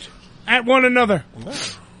charged at one another.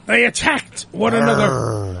 They attacked one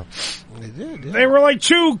another. They did, yeah. They were like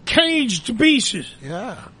two caged beasts.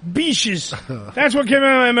 Yeah. Beasts. That's what came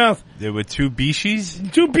out of my mouth. There were two beasties?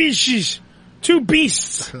 Two beasts. Two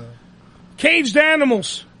beasts. Caged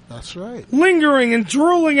animals. That's right. Lingering and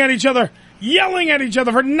drooling at each other. Yelling at each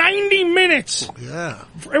other for 90 minutes. Yeah.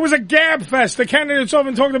 It was a gab fest. The candidates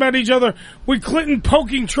often talked about each other, with Clinton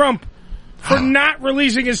poking Trump for not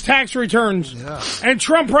releasing his tax returns. Yeah. And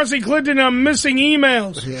Trump pressing Clinton on missing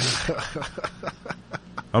emails. Yeah.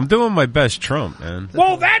 I'm doing my best Trump, man.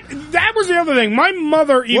 Well, that was the other thing. My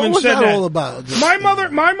mother even said that. What was that all about?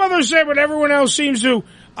 My mother said what everyone else seems to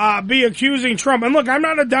be accusing Trump. And look, I'm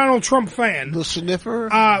not a Donald Trump fan. The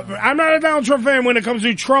sniffer? I'm not a Donald Trump fan when it comes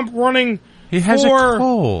to Trump running. He has a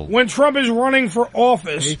cold. When Trump is running for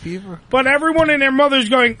office. Hay fever? But everyone and their mother's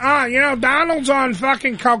going, Donald's on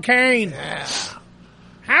fucking cocaine. Yeah.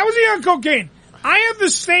 How is he on cocaine? I have the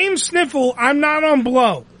same sniffle. I'm not on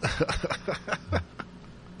blow.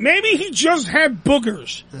 Maybe he just had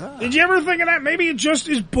boogers. Yeah. Did you ever think of that? Maybe it just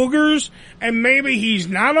is boogers, and maybe he's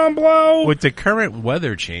not on blow. With the current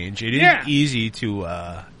weather change, it is easy to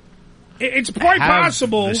it's quite have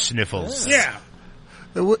possible. The sniffles. Yeah.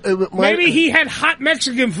 Maybe he had hot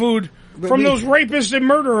Mexican food from those rapists and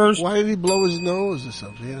murderers. Why did he blow his nose or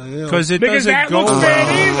something? Because because that go looks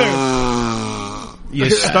bad either. You're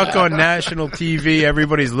stuck on national TV.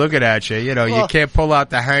 Everybody's looking at you. You can't pull out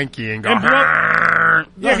the hanky and go.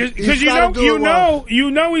 Yeah, because you know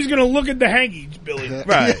he's going to look at the hanky, Billy.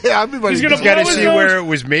 Right. Yeah, everybody's got to see where it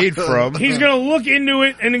was made from. He's going to look into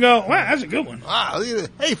it and go, wow, that's a good one. Wow,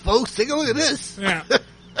 hey, folks, take a look at this. Yeah.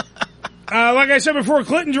 Like I said before,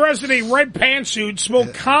 Clinton dressed in a red pantsuit,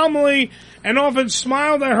 spoke calmly, and often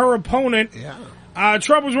smiled at her opponent. Yeah.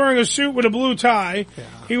 Trump was wearing a suit with a blue tie. Yeah.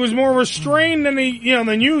 He was more restrained than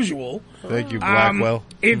usual. Thank you, Blackwell.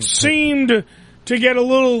 It seemed to get a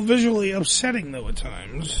little visually upsetting, though, at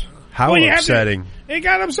times. How upsetting? It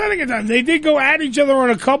got upsetting at times. They did go at each other on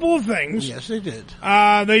a couple of things. Yes, they did.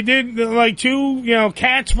 They did, like, two,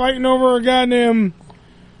 cats fighting over a goddamn,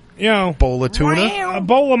 bowl of tuna? A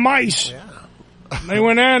bowl of mice. Yeah. They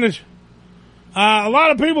went at it. A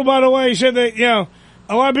lot of people, by the way, said that,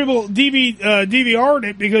 a lot of people DVR'd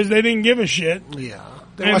it because they didn't give a shit. Yeah.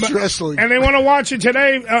 They watch wrestling. And they want to watch it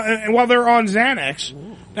today while they're on Xanax.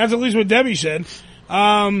 Ooh. That's at least what Debbie said.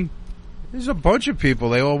 There's a bunch of people.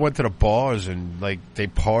 They all went to the bars and, they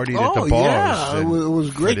partied at the bars. Yeah. It was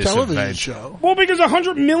a great television show. Well, because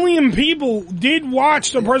 100 million people did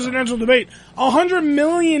watch the presidential debate. 100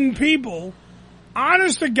 million people,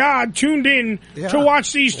 honest to God, tuned in to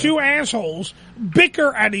watch these two assholes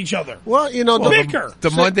bicker at each other. Well, bicker. The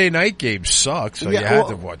Monday night game sucked, so you had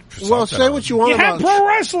to watch. Well, say what you want about pro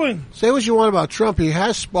wrestling. Say what you want about Trump. He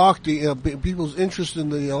has sparked the people's interest in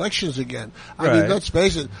the elections again. I mean, let's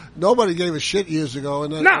face it. Nobody gave a shit years ago.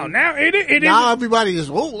 And now it is. Now everybody is.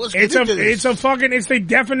 Let's get into this. It's the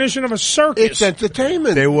definition of a circus. It's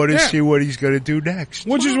entertainment. They want to see what he's going to do next.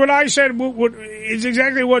 Which is what I said. Is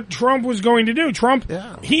exactly what Trump was going to do. Trump.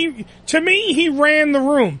 Yeah. To me, he ran the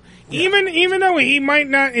room. Yeah. Even though he might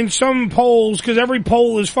not in some polls, because every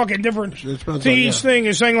poll is fucking different. Each thing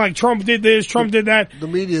is saying like Trump did this, Trump did that. The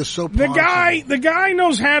media is so The guy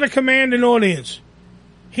knows how to command an audience.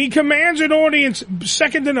 He commands an audience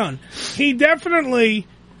second to none. He definitely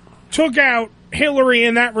took out Hillary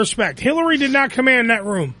in that respect. Hillary did not command that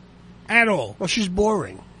room at all. Well, she's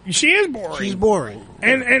boring. She is boring. She's boring.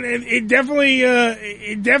 And it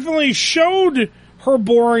definitely showed her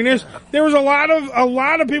boringness. There was a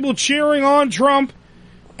lot of people cheering on Trump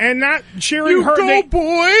and not cheering her.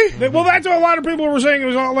 Boy! Well, that's what a lot of people were saying. It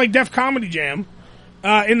was all like Def Comedy Jam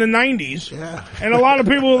in the 90s. Yeah. And a lot of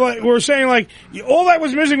people were saying like all that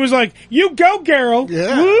was missing was like, you go, girl.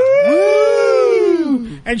 Yeah.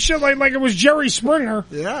 Woo! And shit like it was Jerry Springer.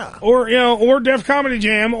 Yeah. Or Def Comedy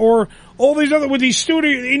Jam or all these other with these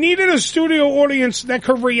studio. He needed a studio audience that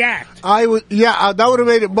could react. That would have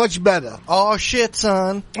made it much better. Oh shit,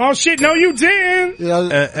 son. Oh shit, no you didn't.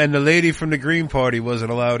 And the lady from the Green Party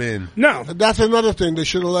wasn't allowed in. No. That's another thing. They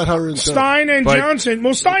should have let her in. Stein and Johnson.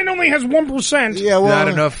 Well, Stein only has 1%. Yeah, well, not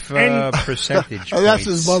enough percentage. That's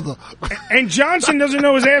his mother. And Johnson doesn't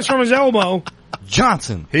know his ass from his elbow.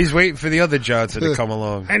 Johnson. He's waiting for the other Johnson to come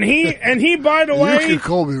along. And he, by the way, you can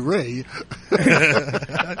call me Ray.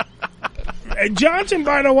 Johnson,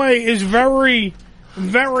 by the way, is very,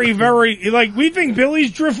 very, very like we think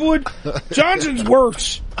Billy's Driftwood. Johnson's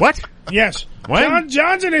worse. What? Yes. What?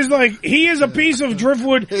 Johnson is like he is a piece of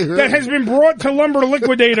driftwood that has been brought to Lumber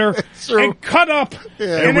Liquidator and cut up.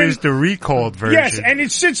 Yeah. It was the recalled version. Yes, and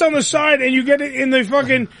it sits on the side, and you get it in the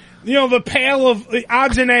fucking. The pail of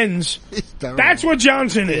odds and ends. That's what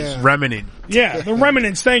Johnson is. Yeah. Remnant. Yeah, the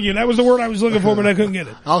remnants. Thank you. That was the word I was looking for, but I couldn't get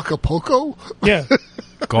it. Acapulco? Yeah.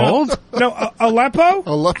 Gold? No, Aleppo?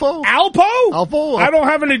 Aleppo? Alpo? I don't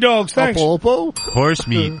have any dogs, thanks. Alpo? Horse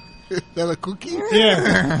meat. Is that a cookie?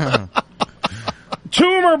 Yeah.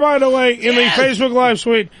 Tumor, by the way, in the Facebook Live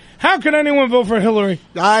suite. How can anyone vote for Hillary?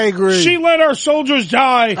 I agree. She let our soldiers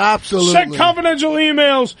die. Absolutely. Sent confidential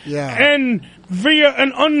emails. Yeah. And via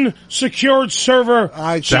an unsecured server.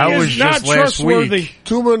 That was just last week.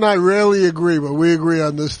 Tuma and I rarely agree, but we agree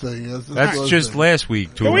on this thing. That's just last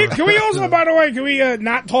week, Tuma. Can we also, by the way,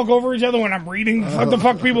 not talk over each other when I'm reading what the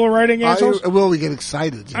fuck people are writing, assholes? We get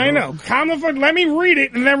excited. I know. Calm the fuck. Let me read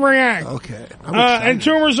it and then react. Okay. And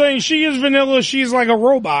Toomer saying she is vanilla, she's like a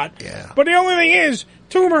robot. Yeah. But the only thing is,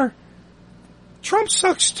 Toomer, Trump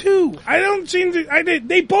sucks too.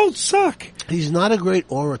 They both suck. He's not a great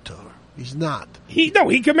orator. He's not. He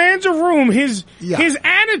commands a room. His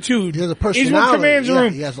attitude is what commands a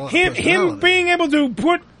room. He has a lot of him being able to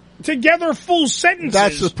put together full sentences.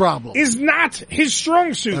 That's the problem. Is not his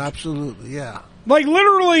strong suit. Absolutely, yeah. Like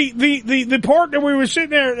literally the part that we were sitting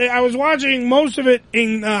there, I was watching most of it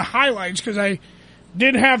in highlights because I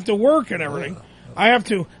did have to work and everything. I have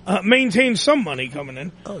to maintain some money coming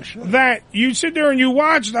in. Oh, sure. That you sit there and you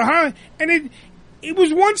watch the highlight, and it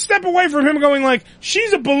was one step away from him going like,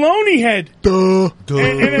 she's a baloney head. Duh.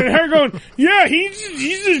 And then her going, yeah,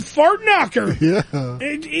 he's a fart knocker. Yeah.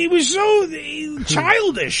 He was so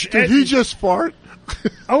childish. Did he just fart?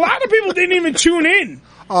 A lot of people didn't even tune in.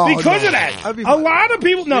 Because of that. A lot of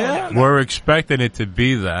people, We're expecting it to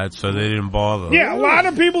be that, so they didn't bother. Yeah, a lot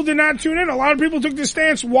of people did not tune in. A lot of people took the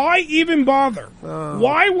stance, why even bother?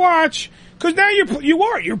 Why watch? Because now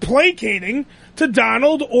you're placating to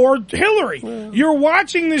Donald or Hillary. You're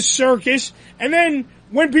watching this circus, and then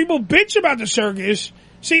when people bitch about the circus,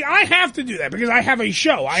 see, I have to do that because I have a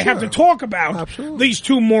show. I have to talk about these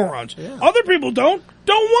two morons. Yeah. Other people don't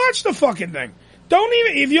watch the fucking thing.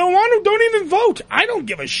 If you don't want to, don't even vote. I don't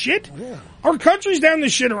give a shit. Yeah. Our country's down the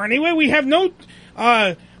shitter anyway. We have no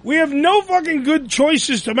fucking good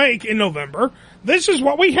choices to make in November. This is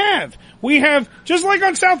what we have. We have, just like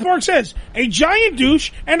on South Park says, a giant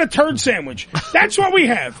douche and a turd sandwich. That's what we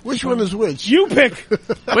have. Which one is which? You pick.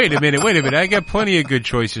 Wait a minute. I got plenty of good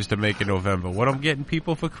choices to make in November. What I'm getting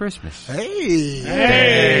people for Christmas. Hey.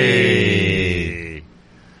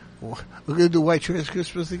 We're going to do White Trash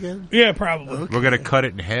Christmas again? Yeah, probably. Okay. We're going to cut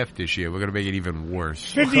it in half this year. We're going to make it even worse.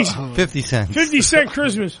 50 cents. 50 cent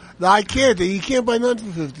Christmas. No, I can't. You can't buy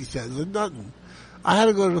nothing for 50 cents. There's nothing. I had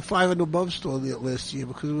to go to the 5 and above store last year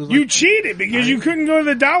because it was like, you cheated because you couldn't go to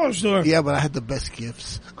the dollar store. Yeah, but I had the best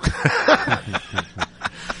gifts.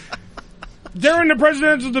 During the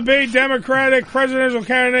presidential debate, Democratic presidential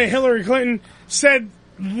candidate Hillary Clinton said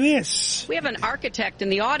this. We have an architect in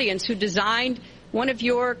the audience who designed one of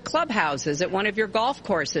your clubhouses at one of your golf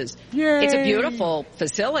courses. Yay. It's a beautiful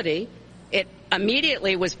facility. It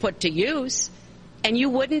immediately was put to use, and you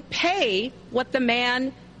wouldn't pay what the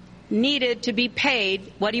man needed to be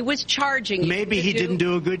paid what he was charging you. Maybe he didn't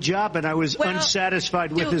do a good job, and I was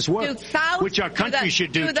unsatisfied with his work, which our country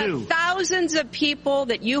should do, too. The thousands of people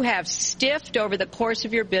that you have stiffed over the course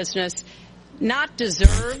of your business not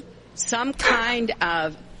deserve some kind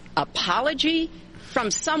of apology from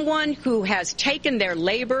someone who has taken their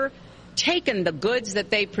labor, taken the goods that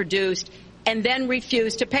they produced, and then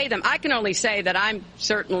refused to pay them. I can only say that I'm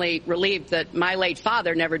certainly relieved that my late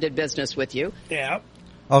father never did business with you. Yeah.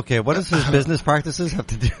 Okay, what does his business practices have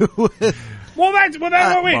to do with? Well,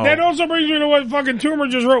 that also brings me to what fucking Toomer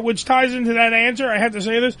just wrote, which ties into that answer. I have to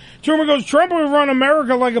say this. Toomer goes, Trump would run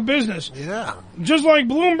America like a business. Yeah. Just like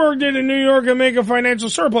Bloomberg did in New York and make a financial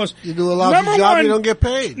surplus. You do a lousy job, you don't get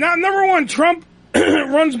paid. Now, number one, Trump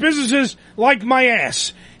runs businesses like my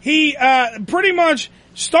ass. He pretty much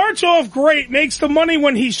starts off great, makes the money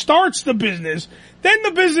when he starts the business. Then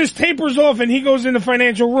the business tapers off and he goes into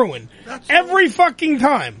financial ruin. Every fucking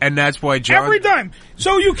time. And that's why John... Every time.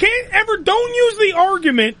 So you don't use the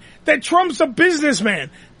argument that Trump's a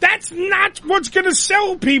businessman. That's not what's going to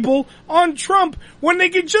sell people on Trump when they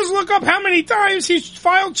can just look up how many times he's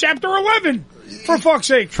filed Chapter 11. For fuck's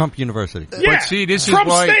sake. Trump University. Yeah. But see, this Trump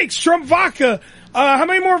is why... steaks, Trump vodka. How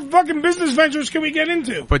many more fucking business ventures can we get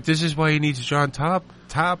into? But this is why he needs John Top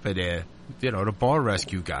of there. You know, the bar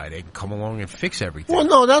rescue guy. They can come along and fix everything. Well,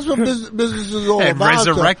 no, that's what business is all and about.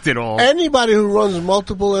 Resurrect it all. Anybody who runs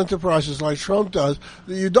multiple enterprises like Trump does,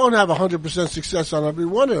 you don't have 100% success on every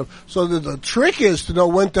one of them. So the trick is to know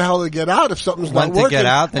when the hell to get out if something's not working, get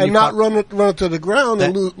out, and not run it to the ground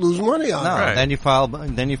and lose money on it. Right. Then you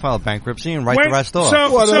file bankruptcy and write the rest off.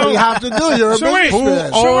 Then you have to do. You're a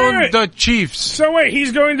businessman. Who owned the Chiefs? So wait,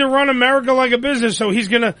 he's going to run America like a business, so he's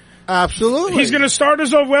going to... Absolutely. He's going to start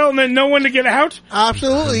us off well and then know when to get out?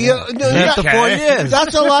 Absolutely. That's the point is.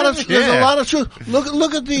 That's a lot of, there's a lot of truth.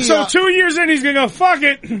 Look at the... So 2 years in, he's going to go, fuck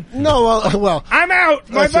it. No, well... I'm out.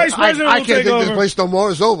 My vice president will take over. I can't take this place no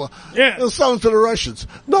more. It's over. Yeah. They'll sell it to the Russians.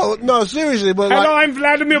 No, seriously. But hello, I'm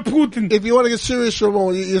Vladimir Putin. If you want to get serious for a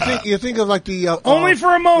moment, you think of like the... only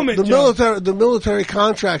for a moment, the military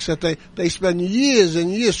contracts that they spend years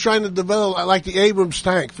and years trying to develop, like the Abrams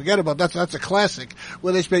tank. Forget about that. That's a classic.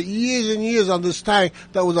 Where they spent years and years on this tank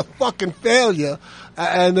that was a fucking failure,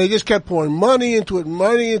 and they just kept pouring money into it.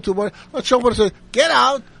 Well, Trump would have said, get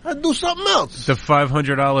out and do something else. The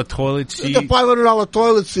 $500 toilet seat. The $500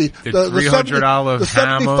 toilet seat. The $300 the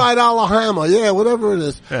 $75 hammer. Yeah, whatever it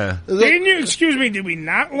is. Yeah. Did we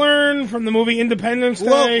not learn from the movie Independence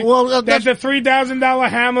Day that the $3,000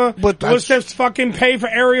 hammer was to fucking pay for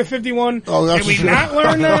Area 51? Did we not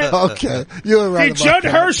learn that? Okay. You're right. Did Judd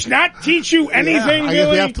Hirsch not teach you anything, I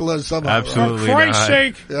guess we have to learn something. Absolutely for Christ's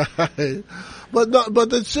sake. Yeah.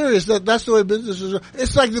 But it's serious. That's the way business is.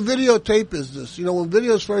 It's like the videotape business. You know, when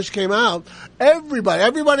videos first came out,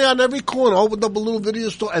 everybody on every corner opened up a little video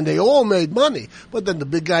store, and they all made money. But then the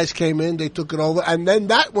big guys came in, they took it over, and then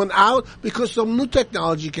that went out because some new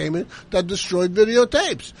technology came in that destroyed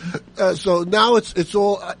videotapes. So now it's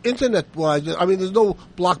all internet-wise. I mean, there's no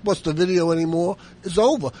Blockbuster video anymore. It's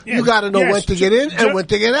over. Yeah, you got to know when to get in and when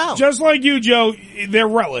to get out. Just like you, Joe, they're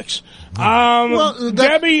relics.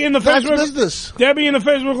 Debbie in the Facebook business. Debbie in the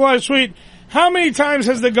Facebook Live tweet, how many times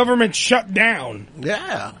has the government shut down?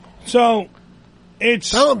 Yeah. So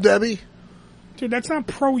it's tell him, Debbie. Dude, that's not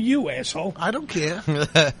pro you, asshole. I don't care.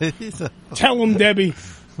 Tell him, Debbie.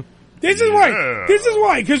 This is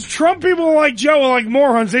why. Because Trump people like Joe are like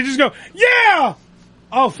morons. They just go, yeah.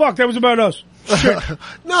 Oh fuck, that was about us. Shit.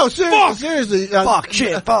 No, seriously. Fuck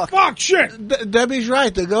shit. Debbie's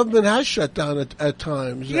right. The government has shut down at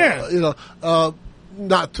times. Yeah.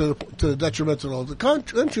 Not to the detriment of all the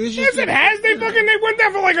countries. Yes, it has. They went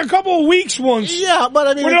there for like a couple of weeks once. Yeah, but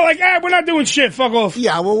I mean, they're like, we're not doing shit. Fuck off.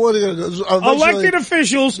 Yeah, well, what are they going to do? Elected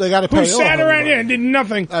officials they got to pay who sat around here and did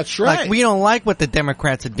nothing. That's right. Like, we don't like what the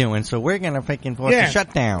Democrats are doing, so we're going to fucking force a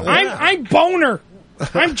shutdown. Yeah. I'm Boner.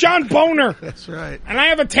 I'm John Boner. That's right. And I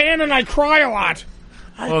have a tan and I cry a lot.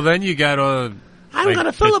 Well, then you got I'm going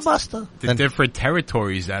to filibuster. The different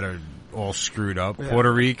territories that are all screwed up. Yeah.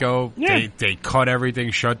 Puerto Rico, they cut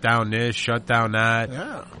everything, shut down this, shut down that.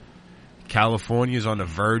 Yeah. California's on the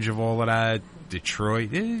verge of all of that. Detroit.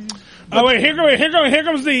 Oh wait, here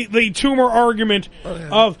comes the tumor argument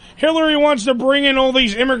of Hillary wants to bring in all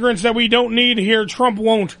these immigrants that we don't need here. Trump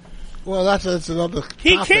won't. Well, that's another topic.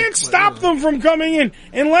 He can't stop them from coming in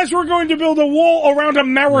unless we're going to build a wall around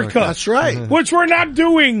America. That's right. Which we're not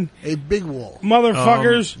doing. A big wall.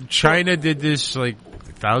 Motherfuckers. China did this like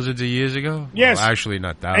thousands of years ago? Yes. Well, actually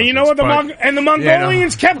not thousands. And you know what? The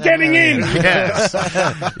Mongolians kept getting in. Yes.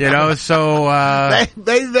 So...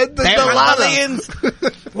 they Mongolians.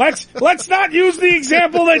 Let's not use the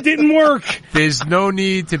example that didn't work. There's no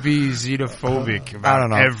need to be xenophobic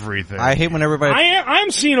about everything. I hate when everybody... I'm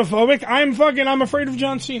xenophobic. I'm afraid of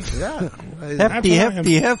John Cena. Yeah.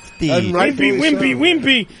 Hefty.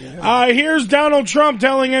 Wimpy. Here's Donald Trump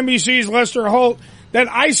telling NBC's Lester Holt that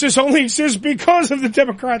ISIS only exists because of the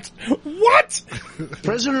Democrats. What?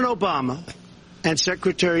 President Obama and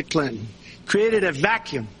Secretary Clinton created a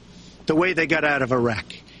vacuum the way they got out of Iraq.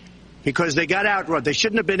 Because they got out, they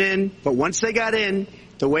shouldn't have been in, but once they got in,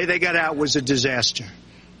 the way they got out was a disaster.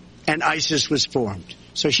 And ISIS was formed.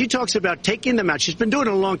 So she talks about taking them out. She's been doing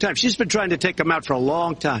it a long time. She's been trying to take them out for a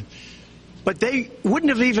long time. But they wouldn't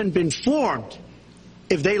have even been formed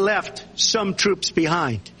if they left some troops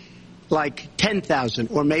behind, like 10,000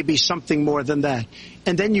 or maybe something more than that.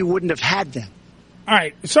 And then you wouldn't have had them. All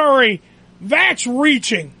right, sorry. That's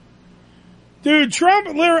reaching. Dude, Trump,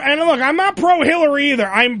 and look, I'm not pro-Hillary either.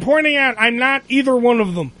 I'm pointing out I'm not either one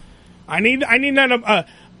of them. I need that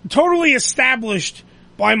totally established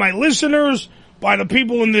by my listeners, by the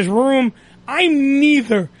people in this room. I'm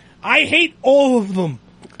neither. I hate all of them.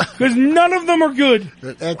 Because none of them are good.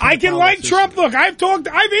 I can like Trump. Look, I've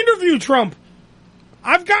interviewed Trump.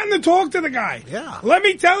 I've gotten to talk to the guy. Yeah. Let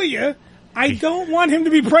me tell you, I don't want him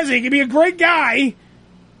to be president. He can be a great guy.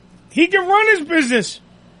 He can run his business.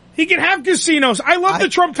 He can have casinos. I love the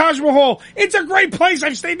Trump Taj Mahal. It's a great place.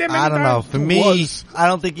 I've stayed there many times. I don't know. For me, I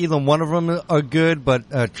don't think either one of them are good,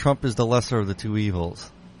 but Trump is the lesser of the two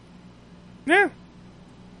evils. Yeah.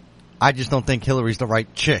 I just don't think Hillary's the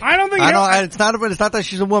right chick. I don't think it's not that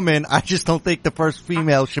she's a woman. I just don't think the first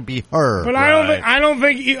female should be her. But I don't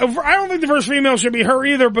think the first female should be her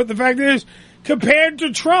either. But the fact is, compared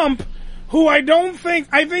to Trump, who I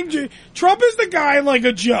think Trump is the guy like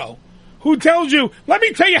a Joe who tells you, let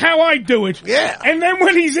me tell you how I do it. Yeah. And then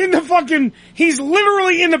when he's he's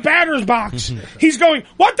literally in the batter's box. He's going,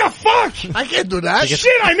 what the fuck? I can't do that.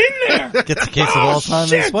 Shit, I'm in there. Gets the case of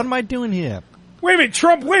Alzheimer's. What am I doing here? Wait a minute,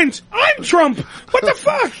 Trump wins. I'm Trump. What the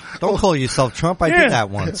fuck? Don't call yourself Trump. I did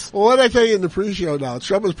that once. Well, what did I tell you in the pre-show now?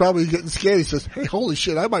 Trump is probably getting scared. He says, hey, holy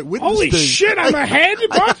shit, I might win this thing. Holy shit, I'm ahead?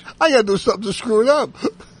 What? I gotta do something to screw it up.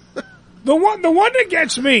 The one that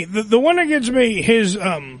gets me, the one that gets me, his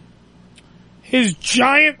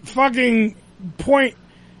giant fucking point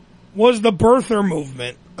was the birther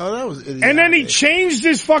movement. Oh, that was idiotic. And then he changed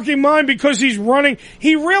his fucking mind because he's running.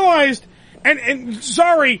 He realized, and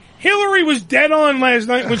sorry, Hillary was dead on last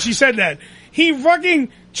night when she said that. He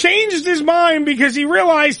fucking changed his mind because he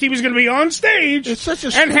realized he was going to be on stage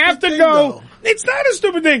and have to go. Though. It's not a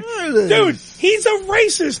stupid thing. Dude, he's a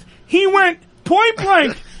racist. He went point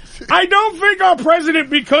blank. I don't think our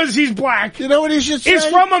president, because he's black, you know what he should say? Is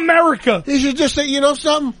from America. He should just say, you know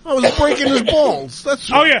something? I was breaking his balls.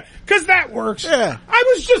 That's Oh yeah, because that works. Yeah. I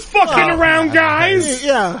was just fucking around, guys.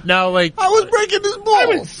 Yeah. No, like I was breaking his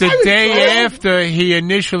balls. The day after he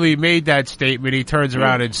initially made that statement, he turns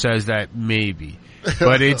around and says that maybe.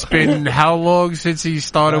 But it's been how long since he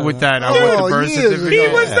started with that? The birth certificate? He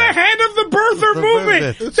was the head of the birther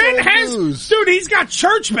movement. Then dude, he's got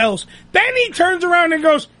church bells. Then he turns around and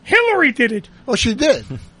goes, Hillary did it. Well, she did.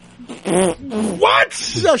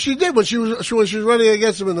 What? No, she did when she was running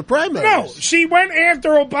against him in the primaries. No, she went after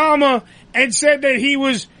Obama and said that he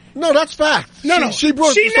was. No, that's fact. She never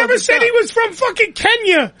said he was from fucking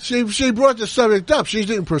Kenya. She brought the subject up. She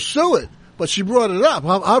didn't pursue it. But she brought it up.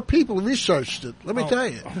 Our people researched it. Let me tell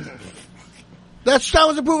you. That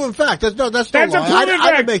was a proven fact. That's no lie. I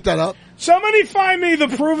didn't make that up. Somebody find me the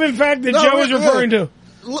proven fact that Joe is referring to.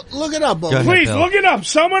 Look it up, Bo. Please, look it up.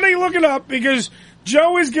 Somebody look it up because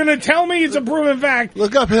Joe is going to tell me it's a proven fact.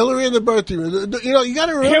 Look up Hillary and the birther movement. You know, you got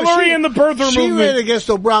to remember. Hillary and the birther movement. She ran against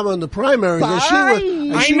Obama in the primaries.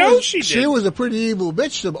 She was a pretty evil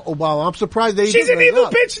bitch to Obama. I'm surprised she's an evil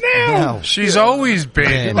bitch now. No, she's always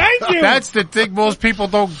been. Thank you. That's the thing most people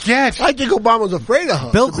don't get. I think Obama's afraid of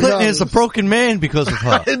her. Bill Clinton is a broken man because of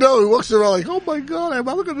her. I know. He walks around like, oh my God, I'm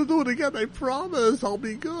not going to do it again. I promise I'll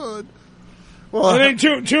be good. Well, and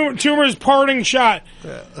then Toomer's parting shot.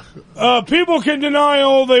 People can deny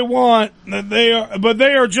all they want that but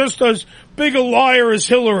they are just as big a liar as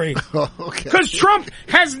Hillary. Because Trump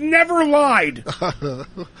has never lied.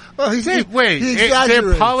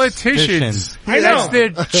 They're politicians. I know. That's their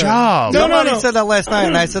job. Somebody said that last night,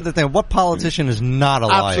 and I said the thing. What politician is not a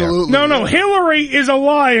liar? Absolutely. No. Hillary is a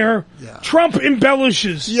liar. Yeah. Trump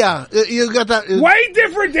embellishes. Yeah, you got that. Way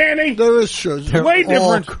different, Danny. There is true. Way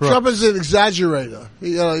different. Trump is an exaggerator.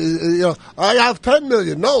 You know, I have $10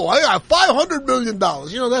 million. No, I have $500 million.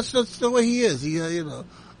 You know, that's the way he is.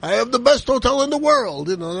 I have the best hotel in the world.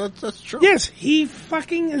 You know, that's true. Yes, he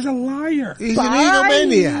fucking is a liar. He's an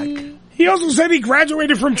egomaniac. He also said he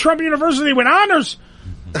graduated from Trump University with honors.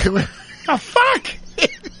 The fuck?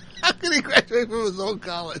 How can he graduate from his own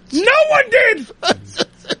college? No one did!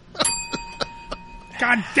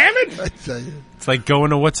 God damn it! I tell you. It's like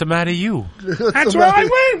going to What's the Matter You? That's where I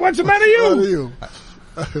went. What's the matter you?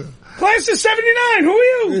 Class of 79. Who are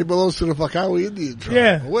you? He belongs to the fuck Howie Indian tribe.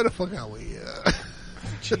 Yeah. Where the fuck are we?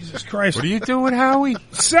 Jesus Christ. What are you doing, Howie?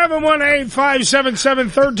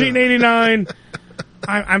 718-577-1389.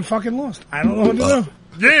 I'm fucking lost. I don't know what to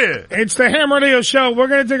do. Yeah. It's the Ham Radio Show. We're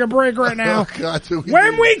going to take a break right now. Oh, God,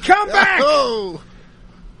 when we come back,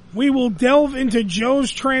 we will delve into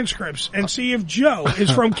Joe's transcripts and see if Joe is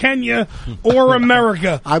from Kenya or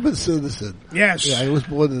America. I'm a citizen. Yes. Yeah, I was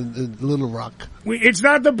born in Little Rock. It's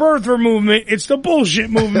not the birther movement. It's the bullshit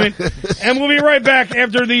movement. And we'll be right back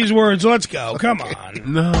after these words. Let's go. Come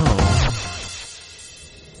on. No.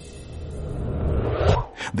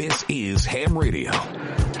 This is Ham Radio.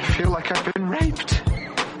 I feel like I've been raped.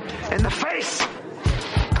 In the face.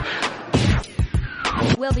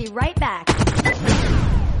 We'll be right back.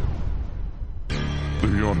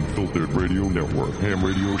 The Unfiltered Radio Network,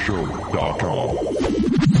 HamRadioShow.com.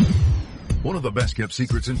 One of the best kept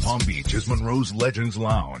secrets in Palm Beach is Monroe's Legends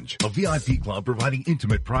Lounge, a VIP club providing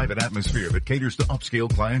intimate private atmosphere that caters to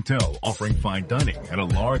upscale clientele, offering fine dining and a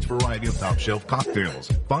large variety of top shelf cocktails,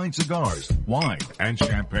 fine cigars, wine, and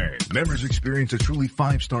champagne. Members experience a truly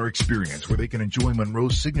 5-star experience where they can enjoy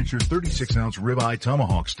Monroe's signature 36-ounce ribeye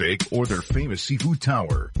tomahawk steak or their famous seafood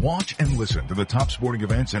tower. Watch and listen to the top sporting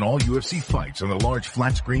events and all UFC fights on the large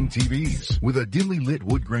flat screen TVs. With a dimly lit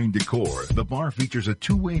wood grain decor, the bar features a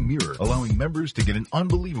two-way mirror allowing members to get an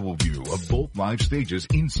unbelievable view of both live stages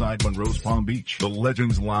inside Monroe's Palm Beach. The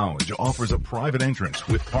Legends Lounge offers a private entrance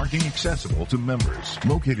with parking accessible to members.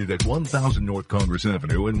 Located at 1000 North Congress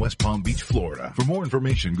Avenue in West Palm Beach, Florida. For more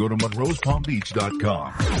information, go to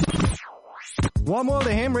monroespalmbeach.com. Want more of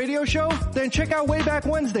the Ham Radio Show? Then check out Way Back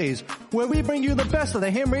Wednesdays, where we bring you the best of the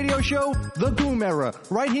Ham Radio Show, The Goom Era,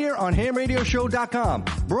 right here on HamRadioShow.com.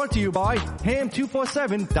 Brought to you by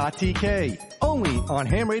Ham247.tk. Only on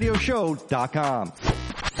HamRadioShow.com.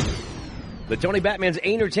 The Tony Batman's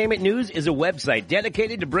Entertainment News is a website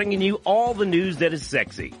dedicated to bringing you all the news that is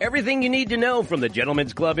sexy. Everything you need to know from the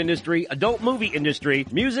gentlemen's club industry, adult movie industry,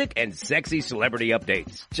 music, and sexy celebrity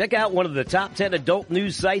updates. Check out one of the top 10 adult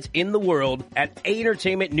news sites in the world at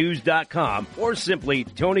entertainmentnews.com or simply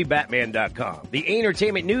TonyBatman.com. The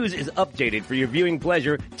Entertainment News is updated for your viewing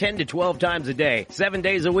pleasure 10 to 12 times a day, 7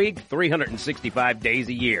 days a week, 365 days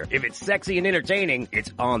a year. If it's sexy and entertaining,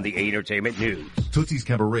 it's on the Entertainment News. Tootsie's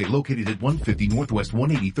Cabaret, located at 150 Northwest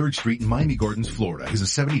 183rd Street in Miami Gardens, Florida, is a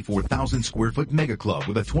 74,000 square foot mega club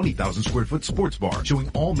with a 20,000 square foot sports bar showing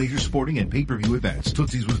all major sporting and pay-per-view events.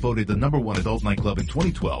 Tootsie's was voted the #1 adult nightclub in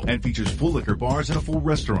 2012 and features full liquor bars and a full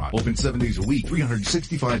restaurant. Open 7 days a week,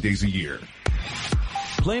 365 days a year.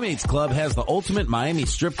 Playmates Club has the ultimate Miami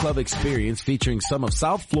strip club experience featuring some of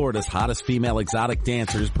South Florida's hottest female exotic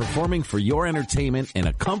dancers performing for your entertainment in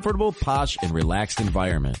a comfortable, posh, and relaxed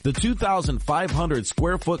environment. The 2,500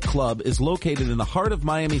 square foot club is located in the heart of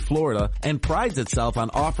Miami, Florida, and prides itself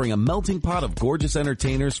on offering a melting pot of gorgeous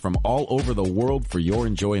entertainers from all over the world for your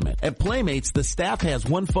enjoyment. At Playmates, the staff has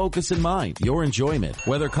one focus in mind, your enjoyment.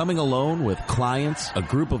 Whether coming alone with clients, a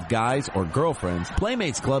group of guys, or girlfriends,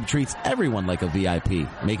 Playmates Club treats everyone like a VIP,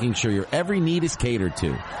 making sure your every need is catered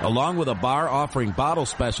to. Along with a bar offering bottle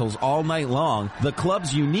specials all night long, the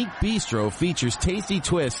club's unique bistro features tasty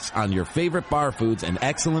twists on your favorite bar foods and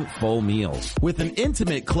excellent full meals. With an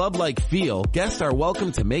intimate club-like feel, guests are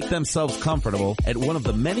welcome to make themselves comfortable at one of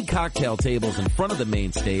the many cocktail tables in front of the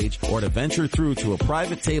main stage, or to venture through to a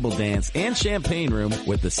private table dance and champagne room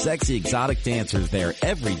with the sexy exotic dancers there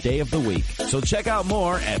every day of the week. So check out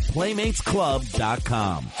more at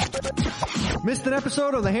PlaymatesClub.com. Missed an episode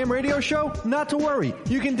of the Ham Radio Show? Not to worry.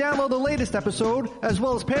 You can download the latest episode as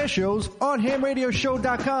well as past shows on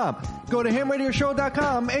HamRadioShow.com. Go to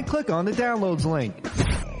HamRadioShow.com and click on the downloads link.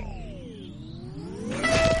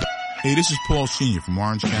 Hey, this is Paul Sr. from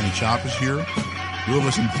Orange County Choppers here. You're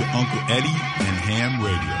listening to Uncle Eddie and Ham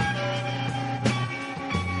Radio.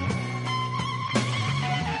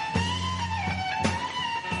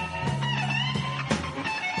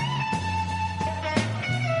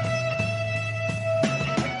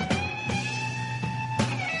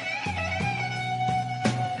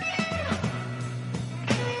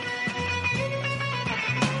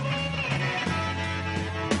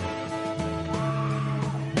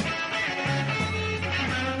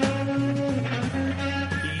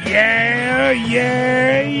 Yeah.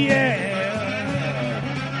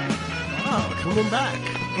 Coming back.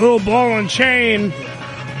 Little ball and chain.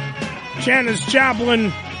 Janis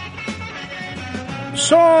Joplin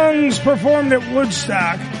songs performed at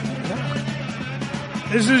Woodstock.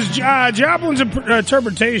 This is Joplin's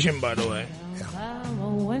interpretation, by the way,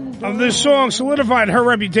 of this song solidified her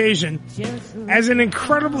reputation as an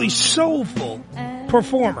incredibly soulful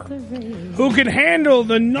performer who could handle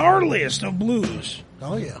the gnarliest of blues.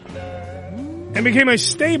 Oh, yeah. And became a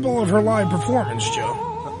staple of her live performance, Joe.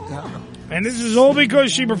 And this is all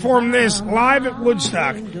because she performed this live at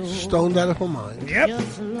Woodstock. Stoned out of her mind. Yep,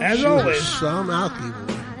 as always. Some alky.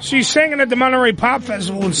 She sang it at the Monterey Pop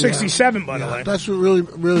Festival in '67, by the way. That's what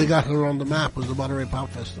really got her on the map, was the Monterey Pop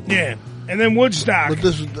Festival. Yeah, and then Woodstock. But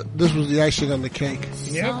this was the icing on the cake.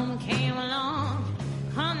 Yep.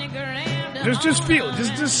 Just feel it.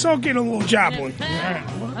 Just soak in a little Joplin.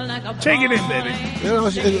 Right. Take it in, baby. You know,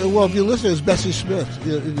 well, if you listen, it's Bessie Smith. If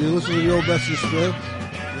you listen to the old Bessie Smith,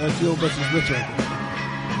 that's the old Bessie Smith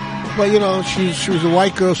record. But, you know, she was a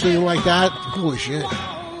white girl singing like that. Holy shit.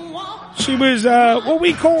 She was, what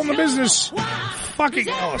we call in the business, fucking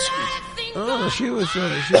awesome. Oh, she was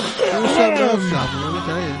something else, Joplin, let me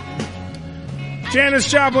tell you. Janis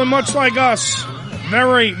Joplin, much like us,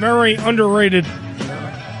 very, very underrated.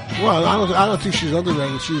 Well, I don't think she's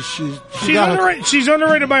underrated. She's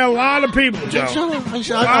underrated by a lot of people, Joe.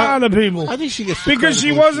 A lot of people. I think she gets because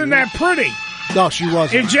she wasn't that pretty. No, she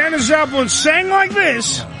wasn't. If Janis Joplin sang like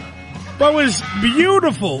this, but was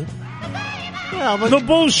beautiful, but the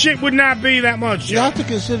bullshit would not be that much. You have to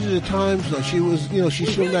consider the times, though. She was,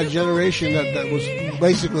 she's from that generation that was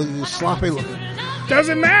basically sloppy looking.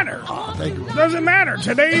 Doesn't matter. Oh, thank you. Doesn't matter.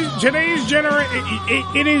 Today's generation,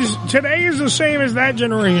 today is the same as that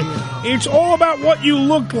generation. It's all about what you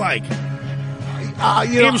look like.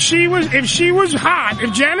 If she was hot,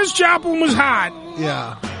 if Janis Joplin was hot,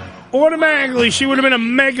 automatically she would have been a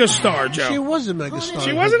megastar, Joe. She was a megastar.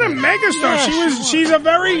 She wasn't a megastar. She's a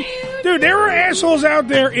very, dude, there are assholes out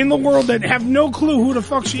there in the world that have no clue who the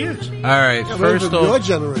fuck she is. All right, first off, your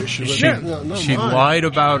generation. She lied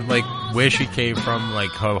about like where she came from,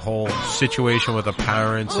 like her whole situation with her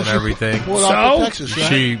parents and everything. So Texas,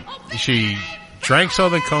 right? She drank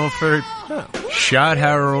Southern Comfort, shot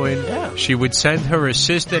heroin. She would send her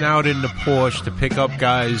assistant out in the Porsche to pick up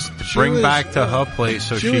guys to bring back to her place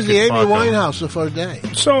so she was could the Amy fuck them. Winehouse of her day.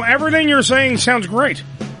 So everything you're saying sounds great.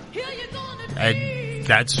 And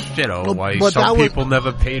that's, why some people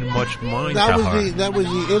never paid much mind to her. That was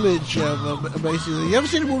the image of, basically. You ever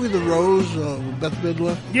seen the movie The Rose, with Bette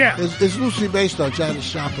Midler? Yeah. It's loosely based on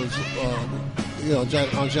Janis Joplin's, on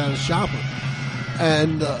Janis Joplin.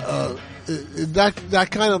 And,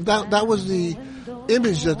 that was the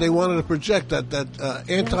image that they wanted to project, that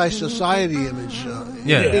anti-society image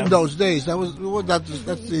in those days. That's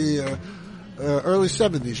the early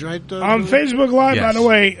 70s, right? On Facebook Live, by the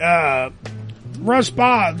way, Russ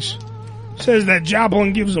Boggs says that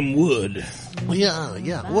Joplin gives him wood.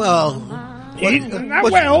 Yeah. Well,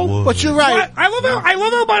 but you're right. I love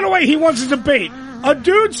how, by the way, he wants a debate. A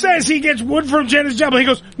dude says he gets wood from Janis Joplin. He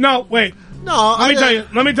goes, no, wait. No,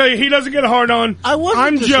 let me tell you, he doesn't get a hard on.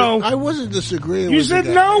 I'm Joe. I wasn't disagreeing you with said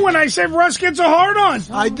you. No when I said Russ gets a hard on.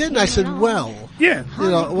 I didn't. I said, well. Yeah.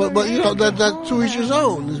 That to each his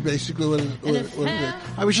own is basically what it is.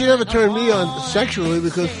 I mean, she never turned me on sexually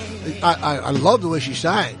because I love the way she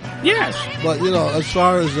sang. Yes. But, as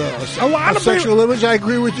far as a sexual image, I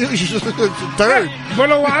agree with you. She's a third. Yeah, but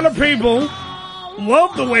a lot of people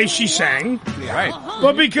love the way she sang. Right.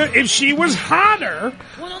 But because if she was hotter,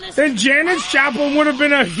 then Janis Joplin would have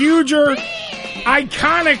been a huger,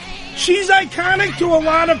 iconic. She's iconic to a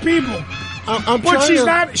lot of people.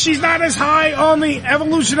 But she's not as high on the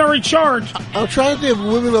evolutionary chart. I'm trying to think of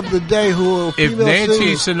women of the day who are if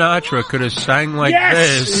Nancy Sinatra could have sang like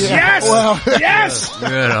this. Yes.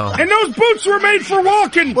 And those boots were made for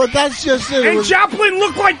walking. But that's just it. And Joplin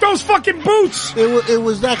looked like those fucking boots. It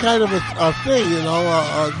was that kind of a thing,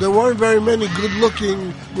 There weren't very many good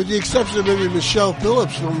looking, with the exception of maybe Michelle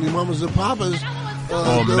Phillips from the Mamas and Papas.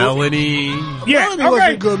 Melanie. Yeah, Melanie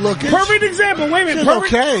wasn't good looking. Perfect example. Wait a minute.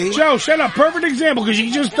 Okay. Joe, shut up. Perfect example, because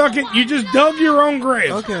you just dug your own grave.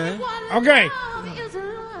 Okay.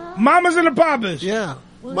 Mamas and the Papas. Yeah.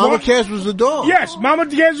 Mama Cass was the dog. Yes, Mama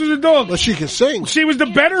Cass was the dog. But she can sing. She was the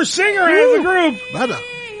better singer out of the group. Better.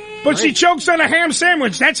 But she chokes on a ham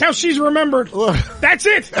sandwich. That's how she's remembered. That's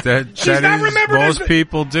it. She's not remembered. Most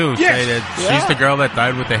people do say that she's the girl that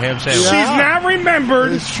died with the ham sandwich. She's not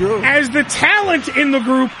remembered as the talent in the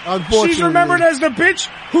group. She's remembered as the bitch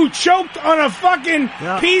who choked on a fucking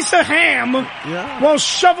piece of ham while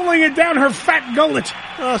shoveling it down her fat gullet.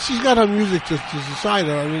 She's got her music to decide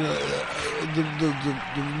her. I mean,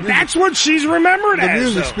 that's what she's remembered as. The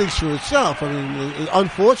music speaks for itself. I mean,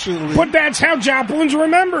 unfortunately. But that's how Joplin's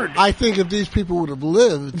remembered. hard. I think if these people would have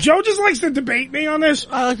lived... Joe just likes to debate me on this.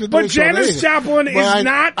 I like to but debate Janis Joplin is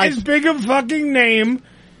not as big a fucking name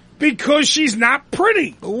because she's not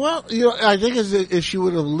pretty. Well, I think if she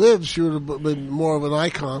would have lived, she would have been more of an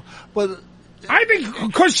icon. But I think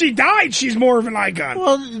because she died, she's more of an icon.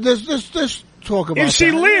 Well, there's talk about if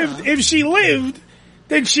she lived,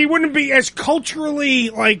 then she wouldn't be as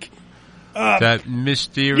culturally that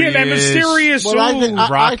mysterious,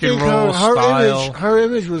 rock and roll style. Her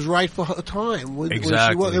image was right for her time.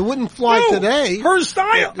 Exactly. It wouldn't fly today. Her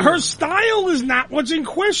style is not what's in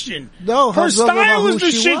question. No, her style is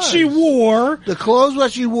the shit she wore. The clothes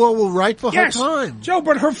that she wore were right for her time. Joe,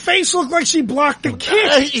 but her face looked like she blocked a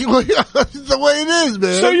kick. That's the way it is,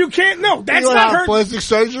 man. So you can't. No, that's not her plastic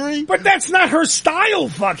surgery. But that's not her style,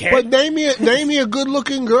 fuckhead. But name me a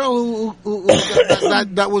good-looking girl who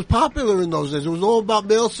that was popular in those days. It was all about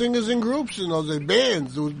male singers and groups in those days,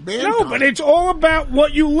 bands. It was band time. But it's all about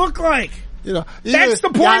what you look like. That's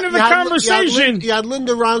the point of the conversation. You had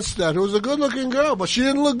Linda Ronstadt, who was a good-looking girl, but she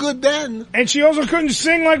didn't look good then. And she also couldn't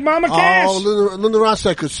sing like Mama Cass. Oh, Linda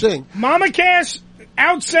Ronstadt could sing. Mama Cass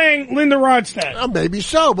outsang Linda Ronstadt. Maybe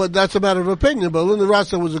so, but that's a matter of opinion. But Linda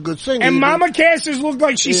Ronstadt was a good singer. And Mama Cass looked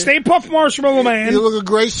like she Stay Puft Marshmallow Man. You look at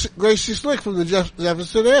Gracie Slick from the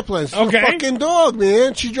Jefferson Airplane. She's a fucking dog,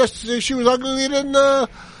 man. She was uglier than,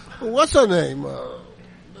 what's her name?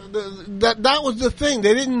 That was the thing.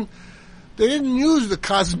 They didn't use the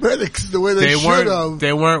cosmetics the way they should have.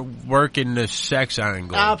 They weren't working the sex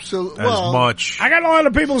angle. Absolutely. As much. I got a lot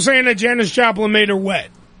of people saying that Janis Joplin made her wet.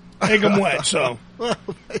 Make them wet, so.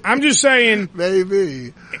 I'm just saying.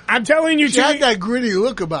 Maybe. I'm telling you. She had that gritty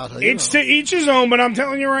look about her. It's to each his own, but I'm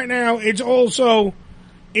telling you right now, it's also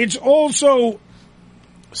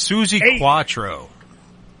Susie Quattro.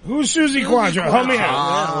 Who's Susie Quattro? Help me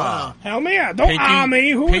out. Help me out. Don't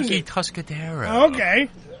me. Who is Pinky it? Tuscadero.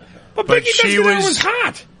 Okay. But Pinky Tuscadero was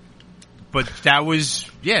hot. But that was,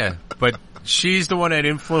 but she's the one that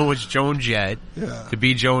influenced Joan Jett to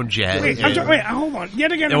be Joan Jett. Wait, hold on.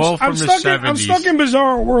 Yet again, I'm stuck in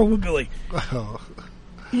Bizarro World with Billy.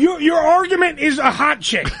 Your argument is a hot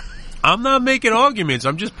chick. I'm not making arguments.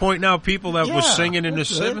 I'm just pointing out people that were singing in the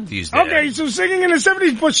 70s. Okay, so singing in the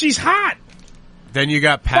 70s, but she's hot. Then you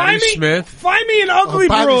got Patti Smith. Find me an ugly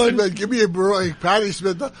broad. Smith. Give me a broad. Patti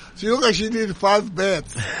Smith. She looked like she needed 5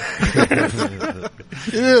 baths.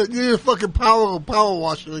 you need a fucking power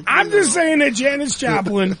washer. I'm just saying that Janis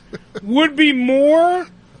Joplin would be more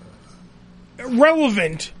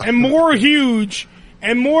relevant and more huge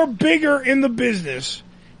and more bigger in the business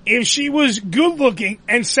if she was good looking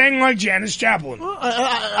and sang like Janis Joplin. Well,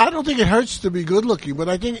 I don't think it hurts to be good looking, but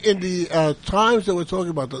I think in the times that we're talking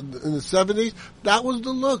about, in the 70s, that was the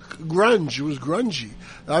look. Grunge. It was grungy.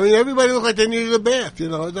 I mean, everybody looked like they needed a bath,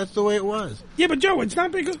 that's the way it was. Yeah, but Joe, it's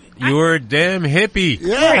not because... You were a damn hippie.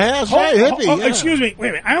 Yeah, hippie. Excuse me, wait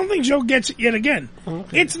a minute. I don't think Joe gets it yet again.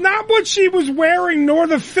 Okay. It's not what she was wearing nor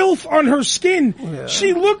the filth on her skin. Yeah.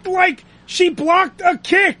 She looked like she blocked a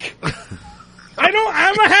kick. I don't know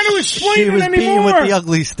how to explain it anymore. She was beating with the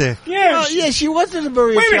ugly stick. Yeah, she wasn't a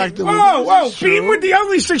very attractive woman. Whoa, beating with the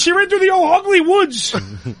ugly stick. She ran through the old ugly woods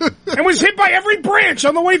and was hit by every branch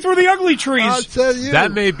on the way through the ugly trees. I'll tell you.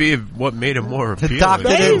 That may be what made him more appealing. The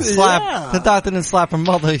doctor didn't slap her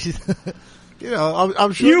mother.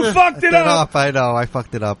 I'm sure you fucked it up. I know, I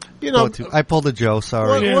fucked it up. I pulled a Joe.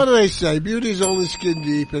 Sorry. What do they say? Beauty's only skin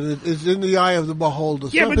deep, and it's in the eye of the beholder.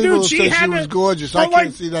 Yeah, Some but people dude, say she was gorgeous. I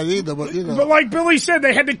can't see that either, but But like Billy said,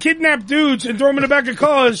 they had to kidnap dudes and throw them in the back of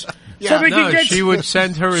cars. So they could get. She would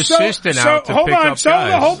send her assistant out to pick up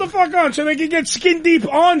guys. Hold the fuck on, so they could get skin deep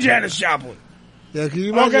on Janis Joplin. Yeah, can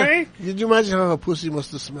you imagine? Okay. Could you imagine how her pussy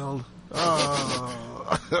must have smelled? Oh.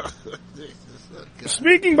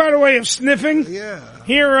 Speaking, by the way, of sniffing,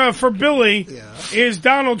 here for Billy is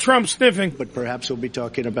Donald Trump sniffing. But perhaps we'll be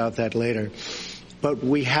talking about that later. But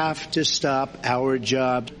we have to stop our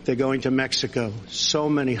job. They're going to Mexico. So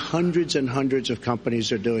many, hundreds and hundreds of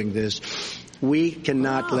companies are doing this. We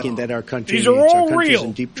cannot let that our country These needs. are all Our country's real.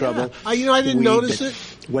 in deep trouble. I didn't notice it.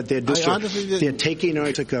 What they're doing, they're taking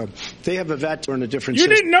Mexico. They have a vet in a different You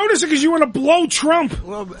system. didn't notice it because you want to blow Trump.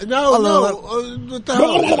 Well, no. What the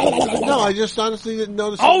hell? No, I just honestly didn't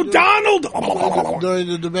notice it. Oh, Donald! During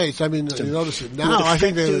the debates. I mean, you notice it now. I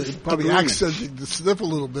think they're probably accenting the sniff a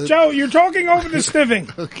little bit. Joe, you're talking over the sniffing.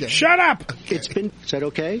 Okay. Shut up. It's been said,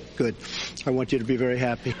 okay? Good. I want you to be very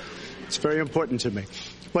happy. It's very important to me.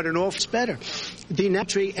 But in all, it's better. The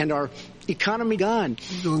country and our economy gone.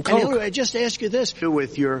 And Hillary, I just ask you this.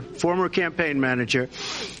 With your former campaign manager,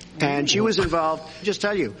 and she was involved. Just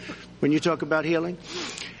tell you, when you talk about healing,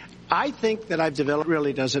 I think that I've developed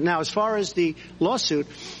really doesn't. Now, as far as the lawsuit,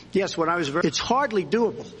 yes, when I was it's hardly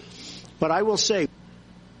doable. But I will say.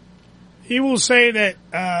 He will say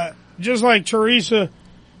that, just like Teresa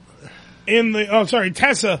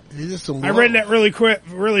Tessa. I read that really quick,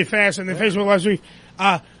 really fast in the Facebook last week.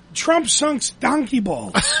 Trump sunks donkey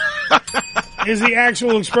balls is the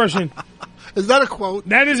actual expression. Is that a quote?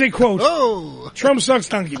 That is a quote. Oh. Trump sucks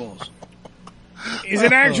donkey balls. Is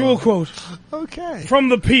an actual quote. Okay. From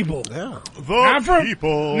the people. Yeah.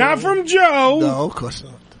 People. Not from Joe. No, of course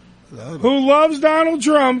not. No. Who loves Donald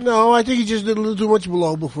Trump. No, I think he just did a little too much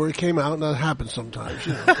blow before he came out, and that happens sometimes.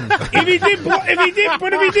 You know. if he did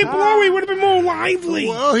blow, he would have been more lively.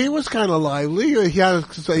 Well, he was kind of lively. He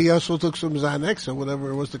also took some Xanax or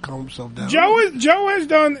whatever it was to calm himself down. Joe has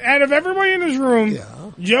done, out of everybody in this room,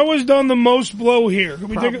 Joe has done the most blow here.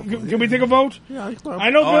 Can we take a vote? Yeah,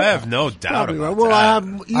 I know. I have no doubt about well,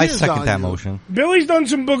 that. I second that motion. Billy's done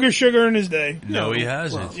some booger sugar in his day. No, he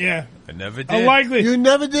hasn't. Well, yeah. I never did. Likely. You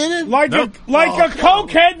never did it? Like a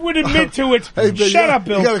cokehead would admit to it. Hey, Shut up,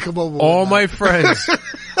 Bill. You gotta come over. All my friends.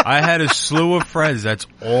 I had a slew of friends. That's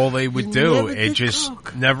all they would do. It just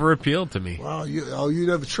never appealed to me. Well, you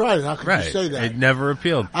never tried it. How could you say that? It never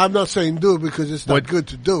appealed. I'm not saying do it because it's not good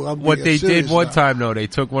to do. What they did one time, though, they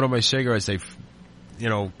took one of my cigarettes. They,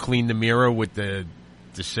 cleaned the mirror with the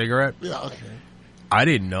cigarette. Yeah, okay. I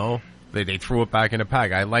didn't know. They threw it back in the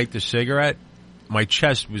pack. I light the cigarette. My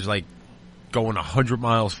chest was like going 100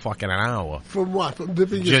 miles fucking an hour. From what? From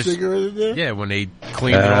dipping your cigarette in there? Yeah, when they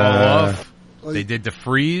cleaned it all off, they did the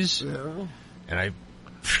freeze, and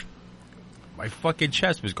my fucking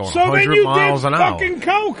chest was going 100 miles an hour. Fucking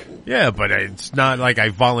coke. Yeah, but it's not like I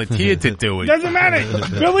volunteered to do it. Doesn't matter.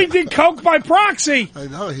 Billy did coke by proxy. I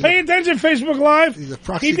know. Pay attention, Facebook Live. He's a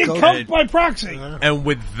proxy. He did coke by proxy. And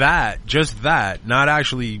with that, just that, not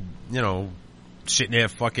actually, sitting there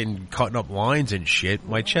fucking cutting up lines and shit.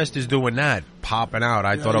 My chest is doing that, popping out.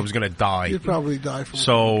 I thought I was going to die. You'd probably die from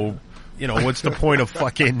So, what's the point of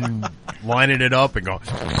fucking lining it up and going,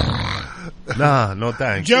 nah, no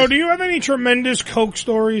thanks. Joe, do you have any tremendous coke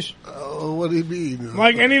stories? What do you mean?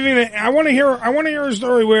 Like anything that, I want to hear a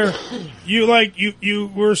story where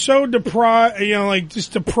you were so deprived,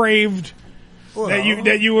 just depraved. Well,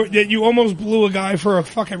 that you almost blew a guy for a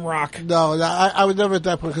fucking rock. No, I was never at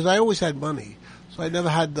that point because I always had money, so I never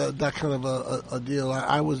had that kind of a deal.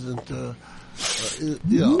 I wasn't,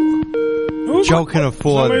 Joe can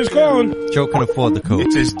afford. Somebody's calling. Joe can afford the coke.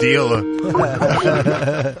 It's his dealer.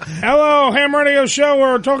 Hello, Ham Radio Show.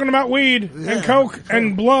 We're talking about weed and coke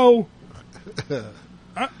and blow.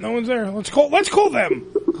 No one's there. Let's call them.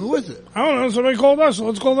 Who is it? I don't know. Somebody called us, so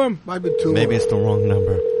let's call them. Might be two. Maybe it's the wrong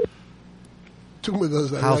number. Two of those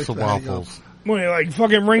House of Waffles. What, like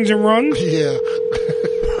fucking rings and runs? Yeah.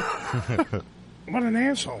 What an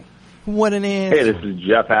asshole. What an asshole. Hey, this is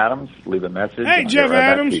Jeff Adams. Leave a message. Hey, Jeff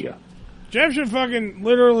Adams. Jeff should fucking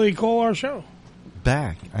literally call our show.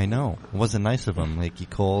 Back. I know. It wasn't nice of him. Like, he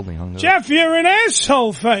called and he hung up. Jeff, you're an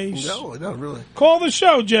asshole face. No, not really. Call the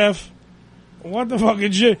show, Jeff. What the fuck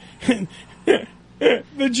is shit?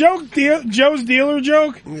 The joke, Joe's dealer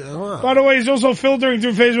joke, by the way, is also filtering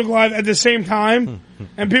through Facebook Live at the same time.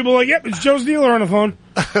 And people are like, yep, it's Joe's dealer on the phone.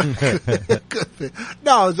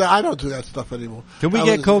 No, I don't do that stuff anymore. Can we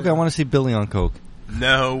get coke? I want to see Billy on coke.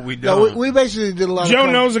 No, we don't. No, we basically did a lot of Joe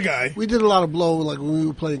knows a guy. We did a lot of blow, like when we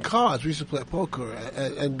were playing cards. We used to play poker.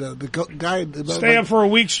 And the guy... Stay up for a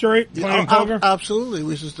week straight playing poker? Absolutely.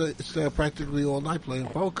 We used to stay up practically all night playing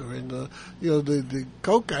poker. And, the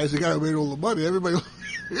coke guy is the guy who made all the money. Everybody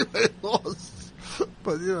lost.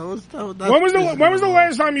 But, when was the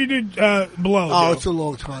last time you did blow? Oh, Joe? It's a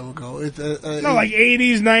long time ago. Like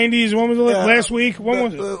 80s, 90s. When was the last week? When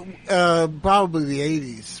was it? Probably the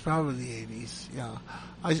 80s. Yeah.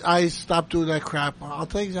 I stopped doing that crap. I'll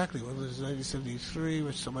tell you exactly when it was 1973.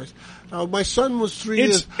 My son was 3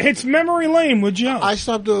 years. It's memory lane with Joe. I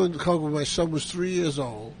stopped doing coke when my son was 3 years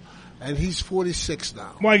old, and he's 46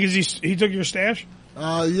 now. Why? Because he took your stash?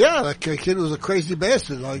 Yeah, that kid was a crazy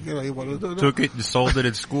bastard. He wanted to took it and sold it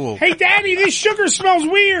at school. Hey, Daddy, this sugar smells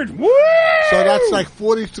weird. Woo! So that's like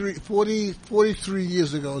 43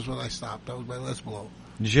 years ago is when I stopped. That was my last blow.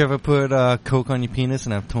 Did you ever put coke on your penis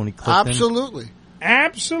and have Tony Clifton? Absolutely.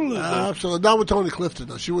 Not with Tony Clifton,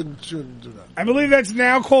 though. She wouldn't do that. I believe that's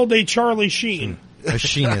now called a Charlie Sheen. A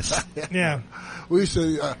Sheenist. Yeah. We used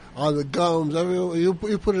to, on the gums, everywhere. You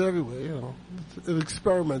put it everywhere, It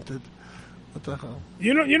experimented. What the hell?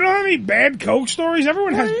 You don't have any bad coke stories?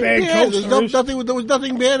 Everyone has bad coke stories. There was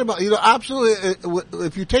nothing bad about it. Absolutely.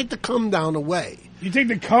 If you take the cum down away. You take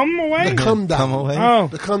the cum away? The cum down. Cum away? Oh.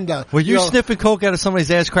 The cum down. Were you sniffing coke out of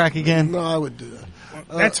somebody's ass crack again? No, I would do that.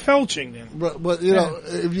 That's felching, then. But you know,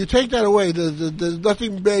 if you take that away, there's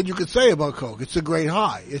nothing bad you could say about coke. It's a great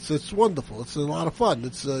high. It's wonderful. It's a lot of fun.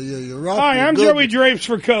 It's you're up. Hi, I'm Joey Drapes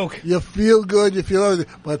for coke. You feel good. You feel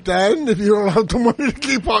everything. But then, if you don't have the money to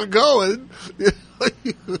keep on going, you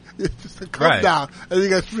just come down, and you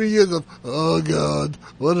got 3 years of oh God,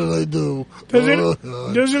 what did I do?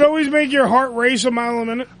 Does it always make your heart race a mile a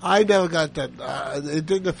minute? I never got that. It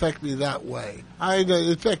didn't affect me that way.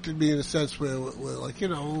 It affected me in a sense where like, you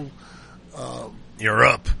know, you're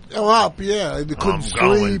up. Oh, up, yeah. You couldn't sleep.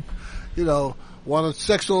 Going. You know, wanted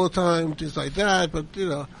sex all the time, things like that. But you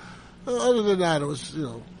know, other than that, it was, you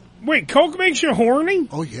know. Wait, coke makes you horny?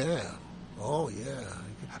 Oh yeah,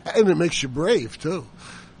 and it makes you brave too.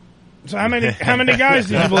 So how many guys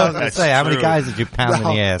did you blow? Let's say, how many guys did you pound in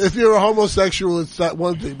the ass? If you're a homosexual, it's that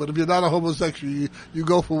one thing. But if you're not a homosexual, you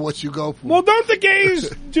go for what you go for. Well, don't the gays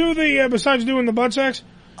do besides doing the butt sex?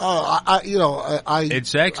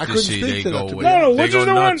 It's ecstasy they go with. No, which is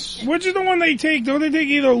the one they take? Don't they take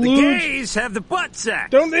either lubes? The gays have the butt sex.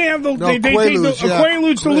 Don't they have they take the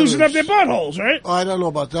Quaaludes to loosen up their buttholes, right? Oh, I don't know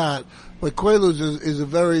about that, but Quaaludes is a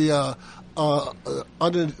very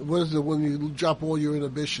what is it when you drop all your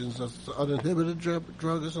inhibitions? That's uninhibited drug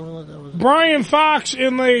or something like that. Brian Fox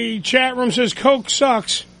in the chat room says coke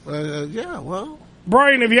sucks. Yeah, well,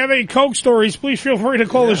 Brian, if you have any coke stories, please feel free to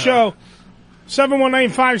call the show.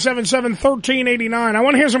 718-577-1389. I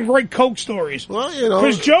want to hear some great coke stories. Well, you know,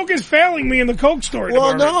 because Joke is failing me in the coke story.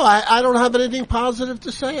 Well, department. no, I don't have anything positive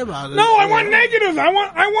to say about it. No, I want negative. I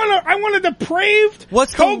want a depraved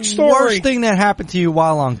What's coke the story. worst thing that happened to you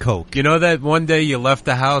while on coke? You know that one day you left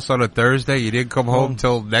the house on a Thursday, you didn't come home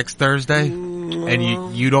till next Thursday,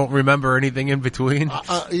 and you don't remember anything in between.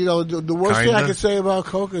 You know, the worst thing I can say about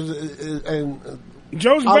coke is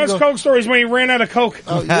Joe's best coke story is when he ran out of coke.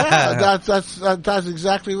 Yeah, that's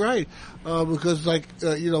exactly right. Because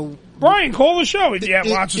you know, Brian, call the show if you have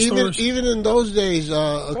lots of stories. Even in those days,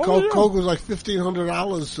 coke was like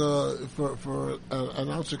 $1,500 for an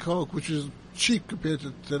ounce of coke, which is cheap compared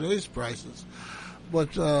to today's prices.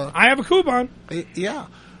 But I have a coupon. Yeah,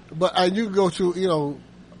 but you can go to, you know,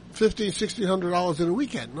 $1,500-$1,600 in a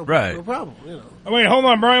weekend. No problem. You know. Wait, hold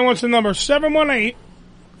on. Brian wants the number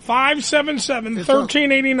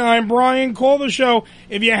 718-577-1389. Brian, call the show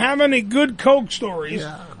if you have any good coke stories.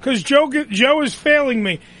 Because Joe is failing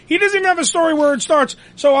me. He doesn't even have a story where it starts.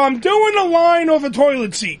 So I'm doing a line off a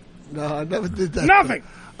toilet seat. No, I never did that. Nothing.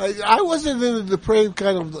 I wasn't in the depraved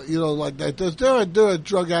kind of, you know, like that. There are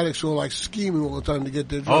drug addicts who are like scheming all the time to get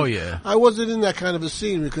their drugs. Oh, yeah. I wasn't in that kind of a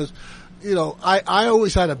scene because, you know, I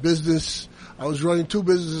always had a business. I was running 2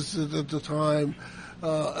 businesses at the time.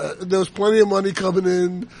 There was plenty of money coming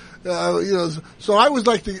in. You know, so I was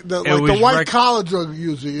like the white collar drug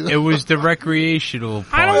user. You know? It was the recreational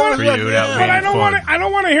part for you. But I don't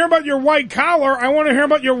want to hear about your white collar. I want to hear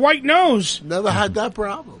about your white nose. Never had that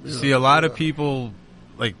problem. See, a lot of people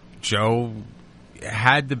like Joe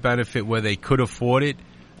had the benefit where they could afford it.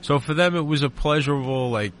 So for them, it was a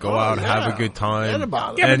pleasurable, go out, have a good time, and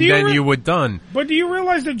then you were done. But do you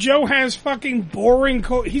realize that Joe has fucking boring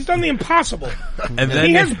coke? He's done the impossible. And then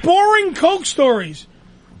he has boring coke stories.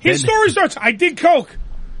 His story starts, I did coke,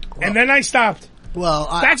 and then I stopped. Well,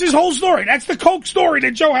 that's his whole story. That's the coke story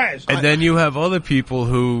that Joe has. And then you have other people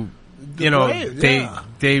who, they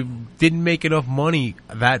didn't make enough money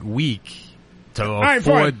that week to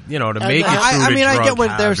afford, to make it through I get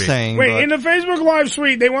what they're saying. Wait, in the Facebook Live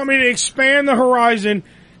suite, they want me to expand the horizon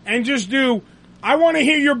and just do, I want to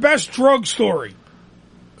hear your best drug story.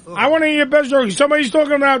 I want to hear your best drug. Somebody's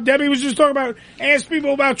talking about, Debbie was just talking about, ask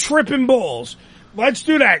people about tripping balls. Let's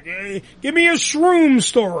do that. Give me a shroom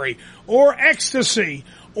story, or ecstasy,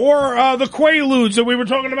 or the Quaaludes that we were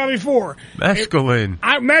talking about before. Mescaline.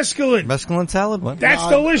 Mescaline. Mescaline salad? What? That's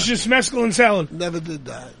delicious, mescaline salad. Never did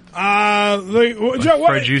that. My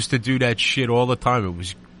friends used to do that shit all the time.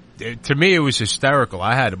 To me, it was hysterical.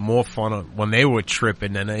 I had more fun when they were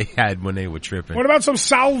tripping than they had when they were tripping. What about some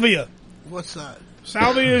salvia? What's that?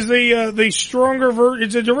 Salvia is the stronger version.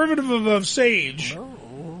 It's a derivative of sage. Oh.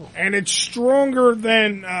 And it's stronger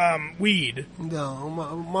than weed.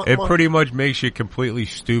 No, it pretty much makes you completely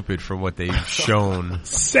stupid from what they've shown.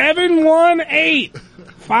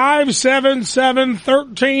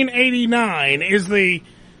 718-577-1389 is the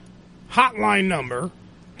hotline number.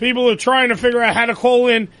 People are trying to figure out how to call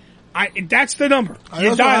in. That's the number. I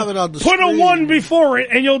also have it on the Put screen. a 1 before it,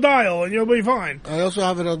 and you'll dial, and you'll be fine. I also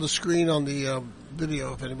have it on the screen on the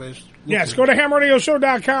video if anybody's... Yes, go to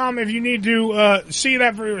HamRadioShow.com if you need to see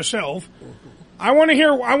that for yourself. I want to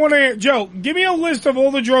hear, Joe, give me a list of all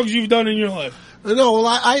the drugs you've done in your life. No, well,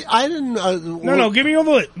 I didn't. No, give me all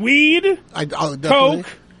the weed, coke.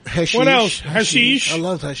 Hashish. What else? Hashish. I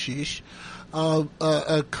love hashish.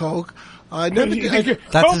 Coke. I never That's his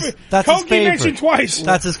Coke he favorite. mentioned twice.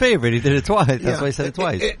 That's his favorite. He did it twice. That's why he said it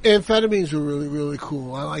twice. Amphetamines were really, really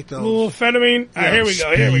cool. I like those. Little amphetamine. Here we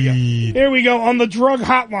go. Here we go on the drug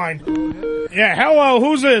hotline. Yeah, hello.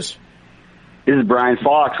 Who's this? This is Brian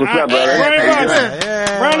Fox. What's up, brother? Brian Fox.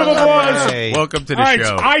 Round of applause. Hey. Welcome to the All right,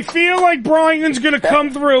 show. I feel like Brian's going to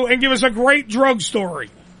come through and give us a great drug story.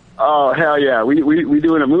 Oh, hell yeah. We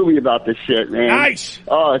doing a movie about this shit, man. Nice.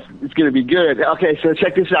 Oh, it's going to be good. Okay, so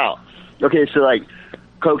check this out. Okay, so like,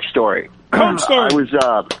 Coke story. Coke story.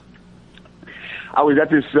 I was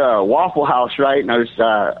at this Waffle House, right? And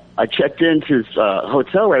I checked into this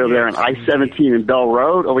hotel right over there on I-17 in Bell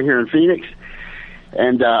Road over here in Phoenix.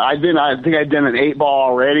 And I think I'd done an 8-ball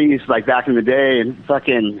already. It's like back in the day, and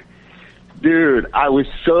fucking, dude, I was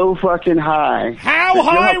so fucking high. How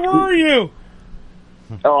high were you?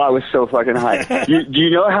 Oh, I was so fucking high.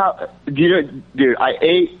 Dude, I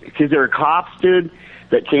ate, because there were cops, dude,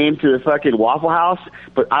 that came to the fucking Waffle House,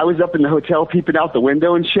 but I was up in the hotel peeping out the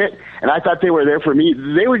window and shit, and I thought they were there for me.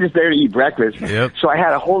 They were just there to eat breakfast. Yep. So I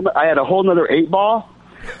had a whole nother 8-ball,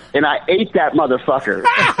 and I ate that motherfucker.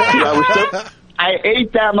 Dude, I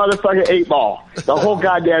ate that motherfucking 8-ball. The whole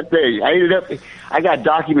goddamn thing. I got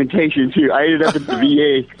documentation too. I ended up at the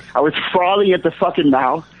VA. I was frothing at the fucking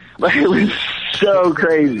mouth. Like, it was so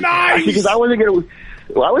crazy. Nice! Because I wasn't gonna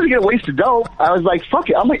waste the dope. I was like, fuck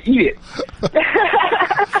it, I'm gonna eat it.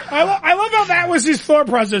 I love how that was his thought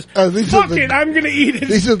process. Fuck it, I'm gonna eat it.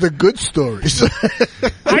 These are the good stories. These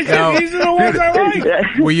are the ones I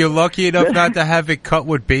like. Were you lucky enough not to have it cut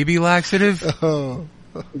with baby laxative?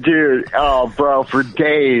 Dude, bro, for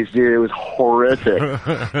days, dude, it was horrific.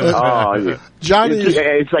 Johnny,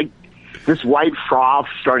 it's like this white froth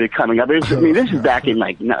started coming up. This is back in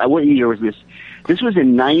like, what year was this? This was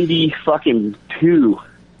in 92.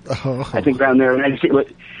 I think around there.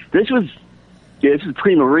 This was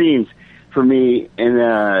pre-Marines for me, and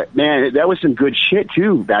man, that was some good shit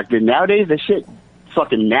too back then. Nowadays, that shit,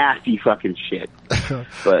 fucking nasty fucking shit.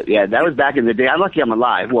 But yeah, that was back in the day. I'm lucky I'm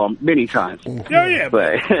alive. Well, many times. Yeah.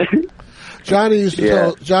 But Johnny used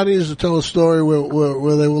to tell a story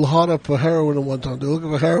where they were hard up for heroin at one time. They're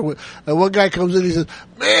looking for heroin, and one guy comes in. He says,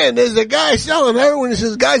 "Man, there's a guy selling heroin." He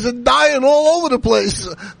says, "Guys are dying all over the place."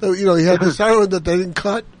 You know, he had this heroin that they didn't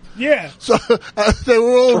cut. Yeah. So they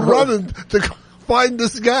were all running to find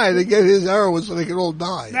this guy to get his heroin so they could all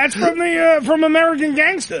die. That's from the from American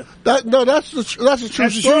Gangster. That's a true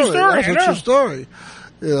story. That's a true story.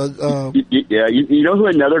 You know who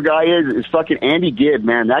another guy is? Is fucking Andy Gibb,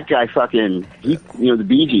 man. That guy fucking, the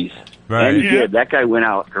Bee Gees. Right. Andy Gibb, that guy went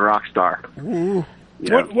out a rock star.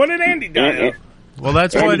 What did Andy die? Well,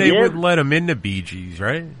 that's why they wouldn't let him in the Bee Gees,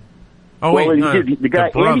 right? Oh, well, wait, the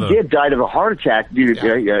guy Andy Gibb died of a heart attack due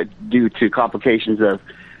to complications of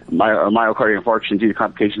myocardial infarction due to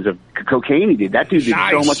complications of cocaine he did. That dude did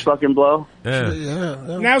so much fucking blow.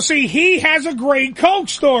 Yeah. Now, see, he has a great Coke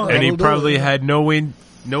story. And he probably had no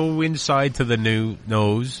inside to the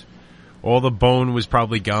nose. All the bone was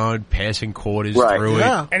probably gone, passing quarters through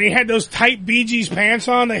it. And he had those tight Bee Gees pants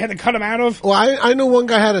on they had to cut him out of. Well, I know one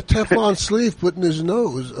guy had a Teflon sleeve put in his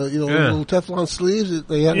nose. Little Teflon sleeves.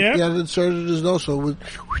 He had it inserted in his nose, so it would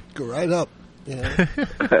go right up. Yeah.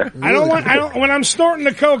 When I'm snorting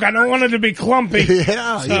the Coke, I don't want it to be clumpy.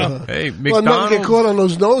 Yeah. Hey, McDonald's. Well, not get caught on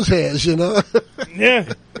those nose hairs, Yeah.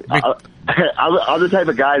 I'm the type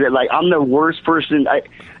of guy that, like, I'm the worst person.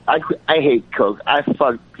 I hate Coke. I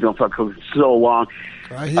don't fuck Coke so long.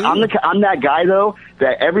 I'm that guy though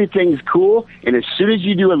that everything's cool, and as soon as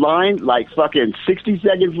you do a line, like fucking 60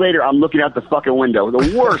 seconds later, I'm looking out the fucking window.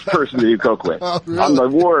 The worst person to do Coke with. Oh, really? I'm the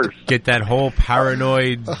worst. Get that whole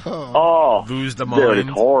paranoid. Lose the mind. Dude, it's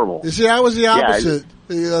horrible. You see, I was the opposite.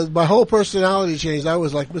 My whole personality changed. I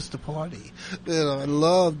was like Mr. Party. I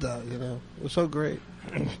loved that. It was so great.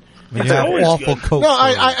 Awful Coke. No,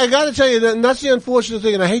 I got to tell you that, and that's the unfortunate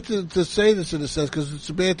thing, and I hate to say this in a sense because it's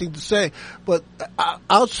a bad thing to say, but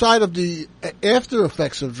outside of the after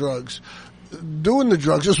effects of drugs, doing the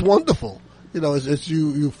drugs is wonderful. It's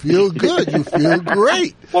you feel good, you feel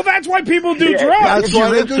great. Well, that's why people do drugs. That's why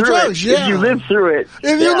they do drugs. If you live through it.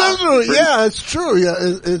 If you live through it, it's true. Yeah,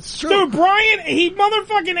 it's true. Dude, Brian, he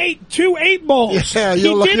motherfucking ate 2 8-balls. Yeah,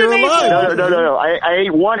 you're lucky you're alive. No. I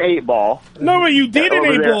ate 1 8-ball. No, but you did an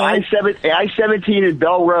 8-ball. I-17 in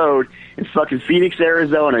Bell Road in fucking Phoenix,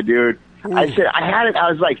 Arizona, dude. I said I had it.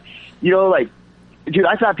 I was like, dude,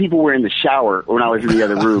 I thought people were in the shower when I was in the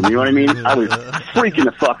other room. You know what I mean? I was freaking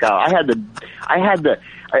the fuck out.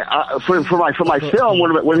 For my film,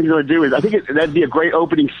 what he's going to do is, I think that'd be a great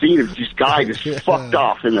opening scene of just guy just fucked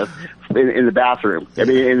off in the bathroom. I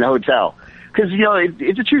mean, in the hotel. Because, you know,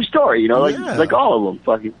 it's a true story, you know, like all of them.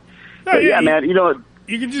 Fucking. No, man, you know.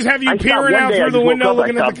 You can just have you peering out through the window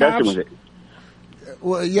looking at the cops.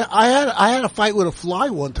 Well, yeah, I had a fight with a fly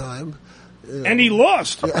one time. And he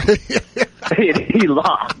lost. He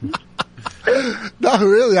lost. No,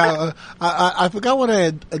 really. I forgot what I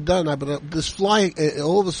had done, but this fly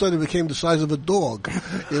all of a sudden became the size of a dog.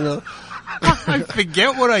 You know. I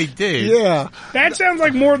forget what I did. Yeah. That sounds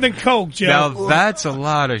like more than coke, Joe. Now that's a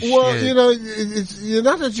lot of shit. Well, you know, you're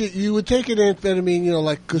not that you would take an amphetamine, you know,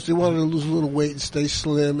 like because they wanted to lose a little weight and stay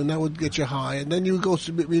slim, and that would get you high. And then you would go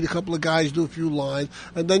meet a couple of guys, do a few lines,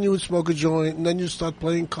 and then you would smoke a joint, and then you start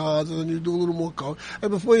playing cards, and then you do a little more coke,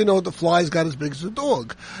 and before you know it, the fly's got as big as a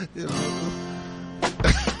dog. You know.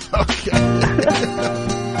 Okay.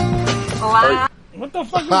 Wow. What the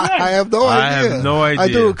fuck is that? I have no idea. I have no idea. I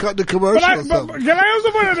do the commercial. But can I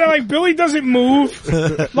also point out that, like, Billy doesn't move?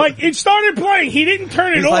 Like, it started playing. He didn't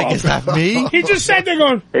turn it off. Like, is that me? He just sat there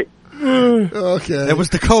going, okay. It was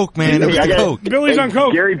the coke, man. It was the coke. Billy's on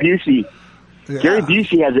coke. Gary Busey. Yeah. Gary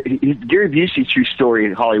Busey's true story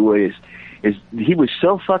in Hollywood is he was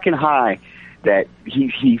so fucking high that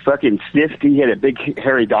he fucking sniffed. He had a big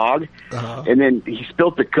hairy dog, and then he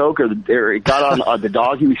spilt the coke or it got on the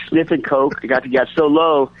dog. He was sniffing coke. It got so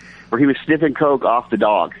low where he was sniffing coke off the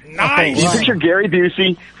dog. Nice. Can you picture Gary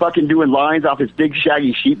Busey fucking doing lines off his big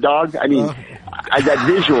shaggy sheepdog? I mean, that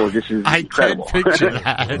visual just is incredible. I can't picture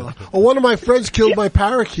that. One of my friends killed my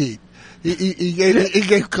parakeet. He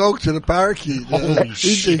gave coke to the parakeet. Holy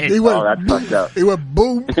shit! He went, that's fucked up. He went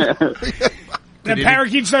boom. The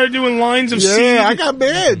parakeet started doing lines of seed. Yeah, I got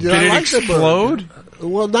mad. Did it explode?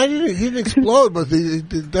 Well, he didn't explode, but he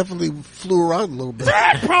definitely flew around a little bit.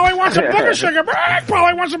 Probably wants some booger sugar.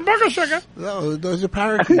 Probably wants some booger sugar. No, there's a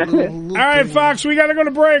parakeet. All right, Fox, we got to go to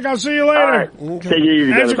break. I'll see you later. All right. Okay. Take it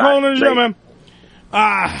easy. Thanks for calling in the show, man.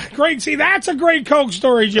 Great. See, that's a great coke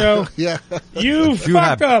story, Joe. Yeah. You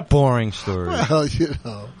fucked up. Boring story. Well, you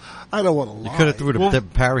know, I don't want to lie. You could have threw the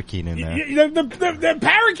parakeet in there. The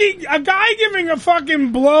parakeet, a guy giving a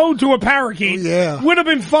fucking blow to a parakeet would have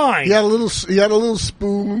been fine. He had a little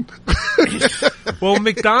spoon. Well,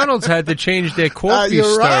 McDonald's had to change their coffee you're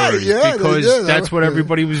story right. Yeah, because that's what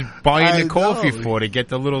everybody was buying the coffee for, to get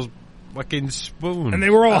the little fucking spoon. And they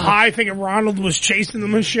were all high thinking Ronald was chasing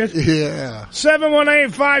them and shit. Yeah.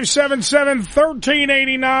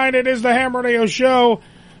 718-577-1389. It is the Ham Radio Show.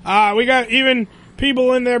 We got even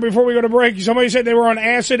people in there before we go to break. Somebody said they were on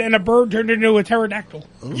acid and a bird turned into a pterodactyl.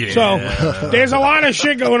 Yeah. So there's a lot of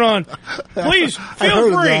shit going on. Please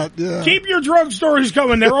feel free. Keep your drug stories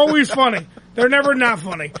coming. They're always funny. They're never not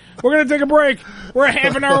funny. We're going to take a break. We're a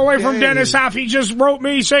half an hour away from Dennis Hoff. He just wrote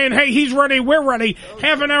me saying, hey, he's ready. We're ready.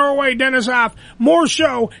 Half an hour away, Dennis Hoff. More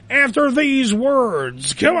show after these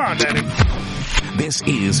words. Come on, Denny. This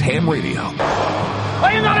is Ham Radio.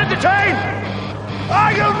 Are you not entertained?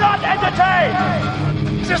 Are you not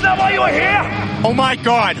entertained? Is this not why you are here? Oh my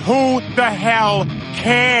God, who the hell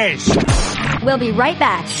cares? We'll be right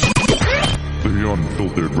back. The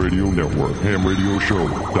Unfiltered Radio Network,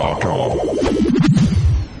 HamRadioShow.com.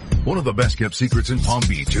 One of the best kept secrets in Palm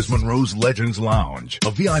Beach is Monroe's Legends Lounge,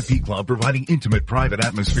 a VIP club providing intimate private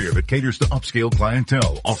atmosphere that caters to upscale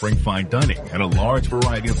clientele, offering fine dining and a large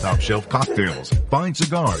variety of top shelf cocktails, fine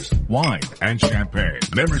cigars, wine, and champagne.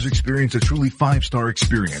 Members experience a truly 5-star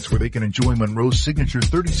experience where they can enjoy Monroe's signature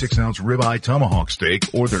 36-ounce ribeye tomahawk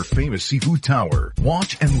steak or their famous seafood tower.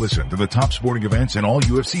 Watch and listen to the top sporting events and all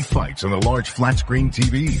UFC fights on the large flat screen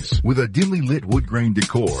TVs. With a dimly lit wood grain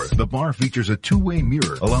decor, the bar features a two-way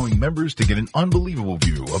mirror allowing members to get an unbelievable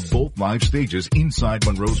view of both live stages inside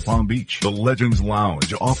Monroe's Palm Beach. The Legends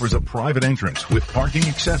Lounge offers a private entrance with parking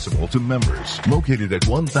accessible to members. Located at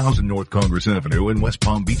 1000 North Congress Avenue in West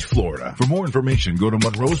Palm Beach, Florida. For more information, go to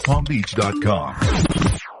monroespalmbeach.com.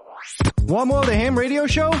 Want more of the Ham Radio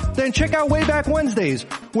Show? Then check out Way Back Wednesdays,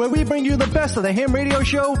 where we bring you the best of the Ham Radio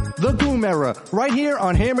Show, The Goom Era, right here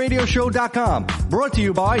on HamRadioShow.com. Brought to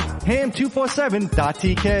you by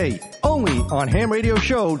Ham247.tk. Only on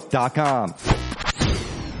HamRadioShow.com.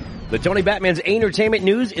 The Tony Batman's Entertainment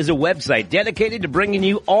News is a website dedicated to bringing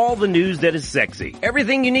you all the news that is sexy.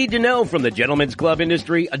 Everything you need to know from the gentlemen's club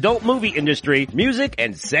industry, adult movie industry, music,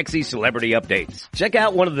 and sexy celebrity updates. Check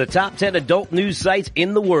out one of the top 10 adult news sites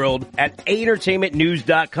in the world at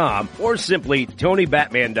entertainmentnews.com or simply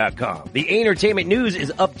TonyBatman.com. The Entertainment News is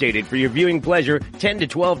updated for your viewing pleasure 10 to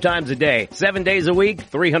 12 times a day, 7 days a week,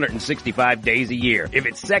 365 days a year. If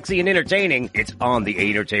it's sexy and entertaining, it's on the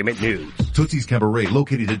Entertainment News. Tootsie's Cabaret,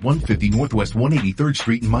 located at 150 Northwest 183rd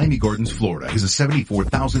Street in Miami Gardens, Florida, is a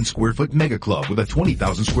 74,000 square foot mega club with a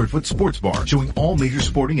 20,000 square foot sports bar showing all major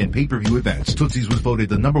sporting and pay-per-view events. Tootsie's was voted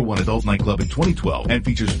the #1 adult nightclub in 2012 and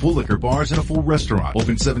features full liquor bars and a full restaurant.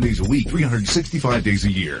 Open 7 days a week, 365 days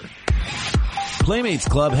a year. Playmates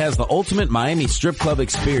Club has the ultimate Miami strip club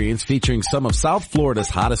experience featuring some of South Florida's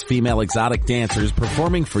hottest female exotic dancers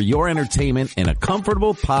performing for your entertainment in a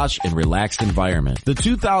comfortable, posh, and relaxed environment. The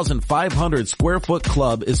 2,500 square foot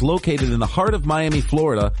club is located in the heart of Miami,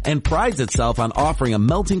 Florida, and prides itself on offering a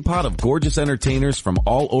melting pot of gorgeous entertainers from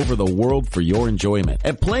all over the world for your enjoyment.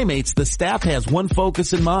 At Playmates, the staff has one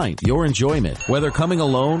focus in mind, your enjoyment. Whether coming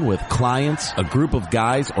alone with clients, a group of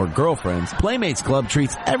guys, or girlfriends, Playmates Club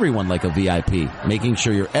treats everyone like a VIP, making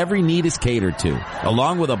sure your every need is catered to.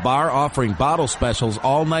 Along with a bar offering bottle specials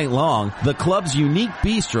all night long, the club's unique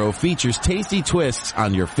bistro features tasty twists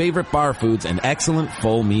on your favorite bar foods and excellent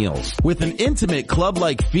full meals. With an intimate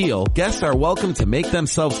club-like feel, guests are welcome to make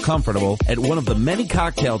themselves comfortable at one of the many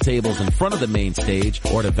cocktail tables in front of the main stage,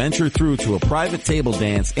 or to venture through to a private table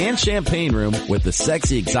dance and champagne room with the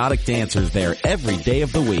sexy exotic dancers there every day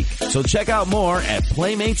of the week. So check out more at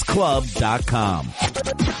PlaymatesClub.com.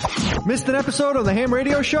 Missed an episode of the Ham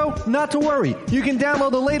Radio Show? Not to worry. You can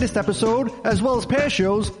download the latest episode as well as past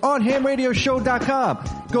shows on HamRadioShow.com.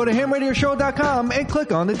 Go to HamRadioShow.com and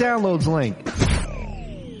click on the downloads link.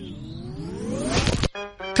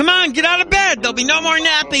 Come on, get out of bed. There'll be no more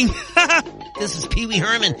napping. This is Pee Wee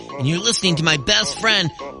Herman, and you're listening to my best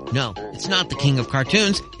friend. No, it's not the king of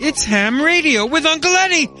cartoons. It's Ham Radio with Uncle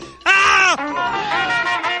Eddie. Ah!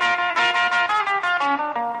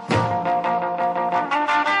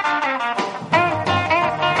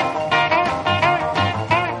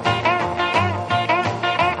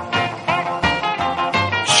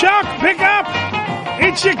 Pick up!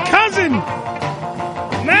 It's your cousin!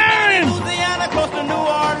 Man!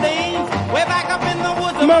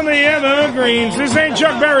 Among the evergreens. This ain't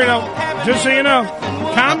Chuck Berry, though. Just so you know.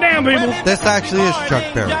 Calm down, people. This actually is Chuck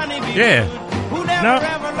Berry. Yeah. No,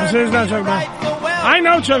 this is not Chuck Berry. I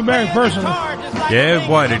know Chuck Berry personally. Yeah,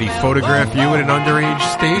 what? Did he photograph you in an underage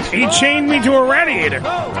state? He chained me to a radiator.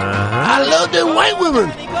 I love the white women.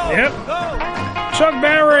 Yep. Chuck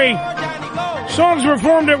Berry. Songs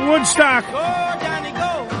performed at Woodstock.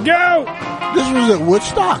 Go! This was at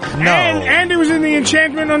Woodstock? No. And it was in the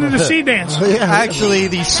Enchantment Under the Sea dance. Actually,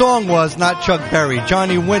 the song was not Chuck Berry.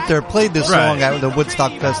 Johnny Winter played this song at the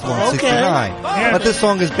Woodstock Festival in 69. Yeah. But this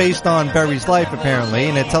song is based on Berry's life, apparently,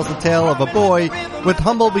 and it tells the tale of a boy with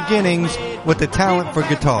humble beginnings with the talent for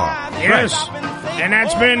guitar. Yes. And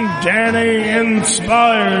that's been Danny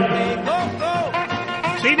inspired.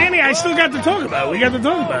 See, Danny, I still got to talk about it. We got to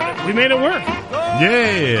talk about it. We made it work.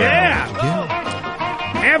 Yeah.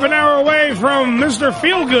 Half an hour away from Mr.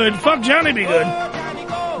 Feelgood, fuck Johnny Be Good.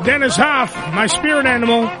 Dennis Hoff, my spirit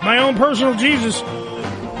animal, my own personal Jesus,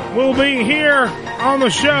 will be here on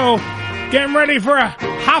the show, getting ready for a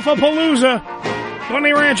Hoffapalooza,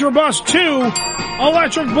 Bunny Ranch Bus 2,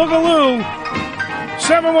 Electric Boogaloo,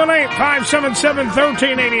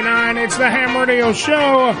 718-577-1389. It's the Ham Radio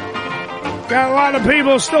Show. Got a lot of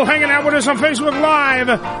people still hanging out with us on Facebook Live,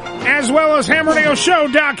 as well as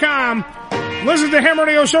HamRadioShow.com. Listen to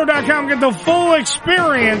HamRadioShow.com. Get the full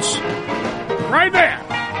experience right there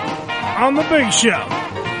on the big show.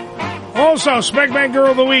 Also, SPANK BANK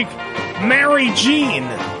Girl of the Week,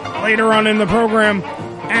 Maryjean, later on in the program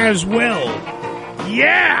as well.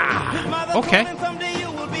 Yeah! Okay.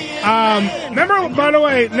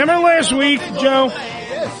 Remember last week, Joe?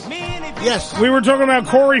 Yes. We were talking about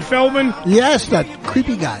Corey Feldman? Yes, that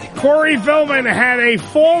creepy guy. Corey Feldman had a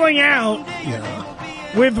falling out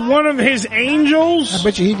with one of his angels. I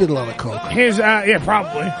bet you he did a lot of coke. Yeah,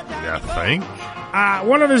 probably. Yeah, think.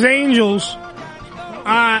 One of his angels,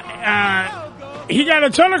 he got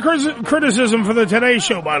a ton of criticism for the Today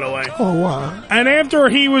Show, by the way. Oh, wow. And after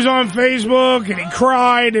he was on Facebook and he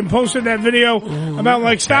cried and posted that video about,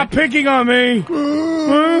 like, stop picking on me.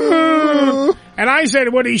 And I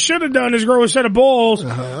said what he should have done is grow a set of balls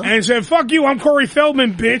and said, fuck you, I'm Corey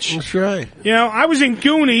Feldman, bitch. That's right. You know, I was in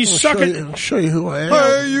Goonies, I'll show you who I am.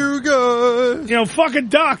 Hey, you guys. You know, fuck a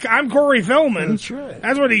duck, I'm Corey Feldman. That's right.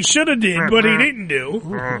 That's what he should have did, but he didn't do.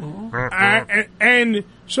 And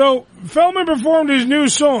so Feldman performed his new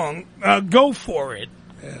song, Go For It.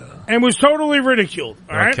 And was totally ridiculed.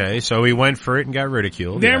 All right? Okay, so he went for it and got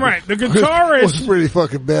ridiculed. Damn right. The guitarist was pretty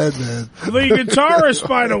fucking bad, man. The guitarist,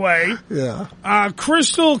 by the way, yeah,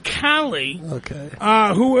 Crystal Cali,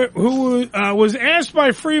 who was asked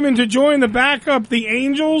by Freeman to join the backup, the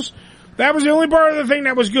Angels. That was the only part of the thing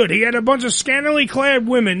that was good. He had a bunch of scantily clad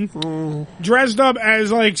women dressed up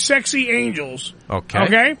as like sexy angels.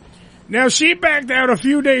 Okay. Now, she backed out a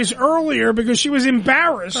few days earlier because she was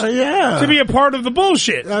embarrassed to be a part of the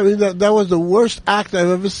bullshit. I mean, that was the worst act I've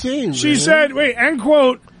ever seen. She said, end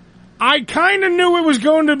quote, I kind of knew it was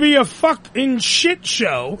going to be a fucking shit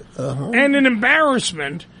show and an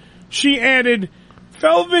embarrassment. She added,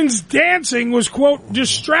 Feldman's dancing was, quote,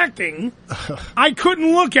 distracting. I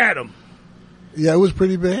couldn't look at him. Yeah, it was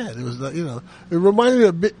pretty bad. It was, it reminded me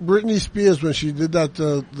of Britney Spears when she did that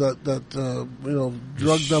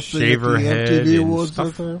drugged up thing at the MTV Awards.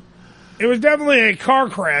 It was definitely a car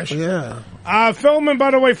crash. Yeah. Feldman,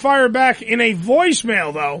 by the way, fired back in a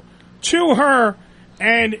voicemail, though, to her,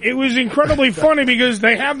 and it was incredibly funny because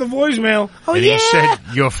they have the voicemail. Oh, and he said,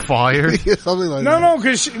 you're fired? Something like that. No,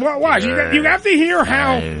 because, watch, you have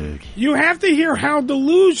to hear how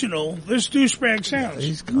delusional this douchebag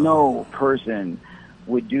sounds. No person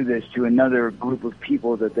would do this to another group of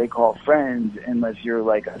people that they call friends unless you're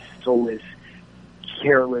like a soulless,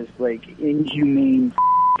 careless, like inhumane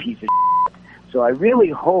piece of shit. So I really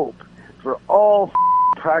hope for all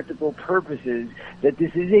practical purposes that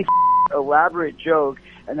this is a elaborate joke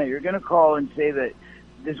and that you're going to call and say that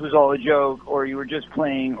this was all a joke or you were just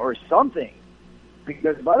playing or something.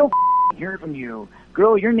 Because if I don't hear from you,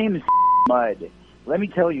 girl, your name is Mud. Let me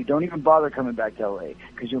tell you, don't even bother coming back to LA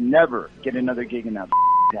because you'll never get another gig in that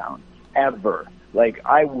town. Ever. Like,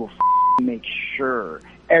 I will make sure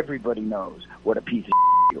everybody knows what a piece of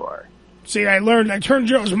you are. See, I turned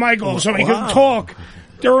Joe's mic off so he could talk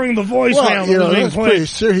during the voicemail. Well, that's pretty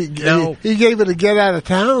serious. He gave it a get out of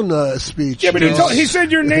town speech. Yeah, but he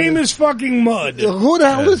said your name is fucking Mud. Who the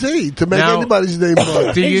hell is he to make anybody's name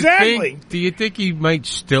Mud? Do you think he might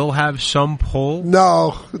still have some pull?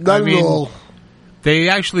 No, not at all. They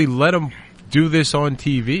actually let him do this on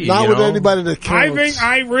TV. Not with anybody that counts.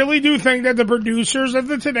 I really do think that the producers of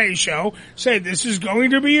the Today Show said this is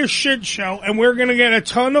going to be a shit show and we're going to get a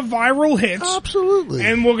ton of viral hits. Absolutely.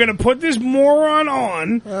 And we're going to put this moron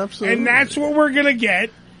on. Absolutely. And that's what we're going to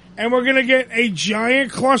get. And we're going to get a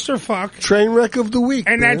giant clusterfuck. Train wreck of the week.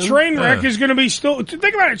 And that train wreck is going to be still...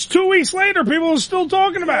 Think about it. It's 2 weeks later. People are still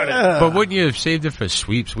talking about it. But wouldn't you have saved it for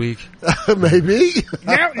sweeps week? Maybe.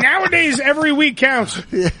 Nowadays, every week counts.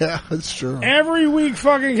 Yeah, that's true. Every week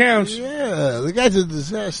fucking counts. Yeah, the guy's a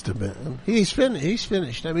disaster, man. He's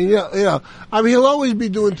finished. I mean, he'll always be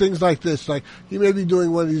doing things like this. Like, he may be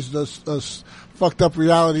doing one of these... fucked up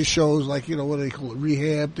reality shows like, what do they call it,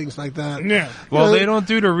 rehab, things like that. Yeah. Well, they don't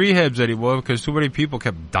do the rehabs anymore because too many people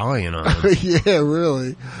kept dying on them. Yeah,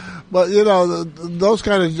 really. But, those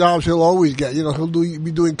kind of jobs he'll always get. He'll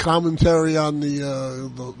be doing commentary on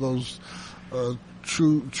those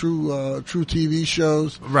true TV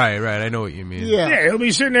shows. Right. I know what you mean. Yeah, he'll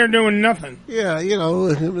be sitting there doing nothing. Yeah,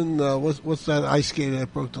 him and, what's that ice skater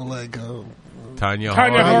that broke the leg? Tanya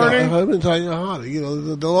Harding. Him and Tanya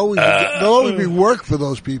Harding. They'll always be work for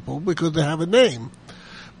those people because they have a name.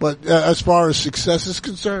 But as far as success is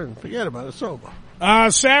concerned, forget about it. It's over.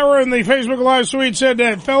 Sarah in the Facebook Live suite said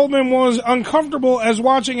that Feldman was uncomfortable as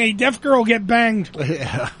watching a deaf girl get banged.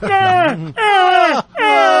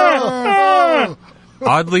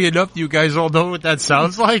 Oddly enough, you guys all know what that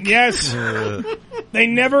sounds like? Yes. They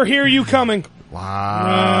never hear you coming.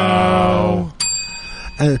 Wow. No.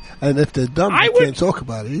 And if they're dumb, they can't talk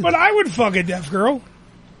about it either. But I would fuck a deaf girl.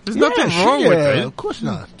 There's nothing wrong with it. Of course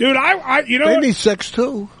not. Dude, they need sex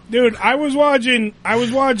too. Dude, I was watching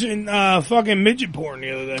fucking midget porn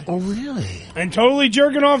the other day. Oh, really? And totally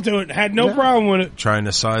jerking off to it. Had no problem with it. Trying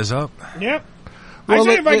to size up. Yep. Well, I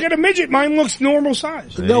say if I get a midget, mine looks normal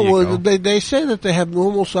size. They say that they have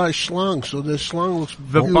normal size schlong, so their schlong looks...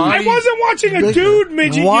 I wasn't watching a dude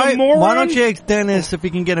midget, you moron. Why don't you ask Dennis if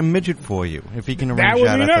he can get a midget for you? If he can arrange that.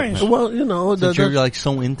 That would be nice. Well, since you're like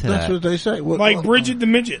so into that's that. what they say. Like Bridget the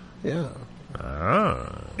midget. Yeah.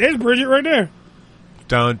 There's Bridget right there.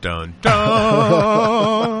 Dun, dun,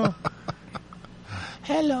 dun.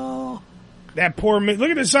 Hello. That poor midget. Look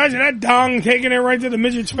at the size of that dong taking it right to the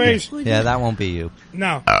midget's face. Yeah, that won't be you.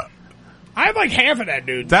 No. I have like half of that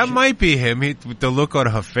dude. That might be him. With the look on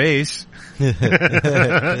her face.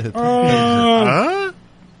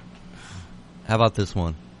 How about this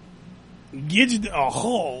one?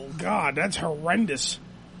 Oh, God, that's horrendous.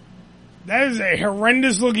 That is a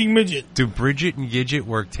horrendous-looking midget. Do Bridget and Gidget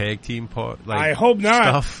work tag team part? Like, I hope not.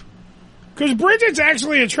 Stuff? Because Bridget's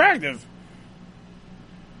actually attractive.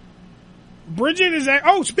 Bridget is...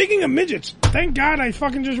 speaking of midgets, thank God I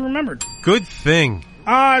fucking just remembered. Good thing.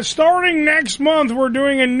 Starting next month, we're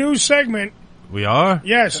doing a new segment. We are?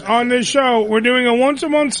 Yes, on this show. We're doing a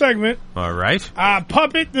once-a-month segment. All right.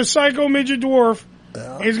 Puppet, the Psycho Midget Dwarf,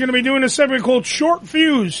 is going to be doing a segment called Short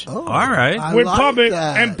Fuse. Oh, all right. With Puppet.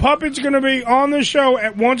 And Puppet's going to be on the show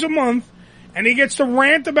at once a month. And he gets to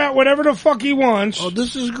rant about whatever the fuck he wants. Oh,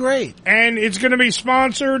 this is great. And it's going to be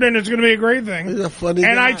sponsored, and it's going to be a great thing. He's a funny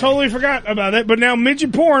and guy. I totally forgot about it, but now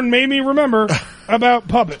midget porn made me remember about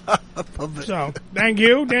Puppet. So, thank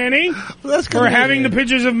you, Danny, for having the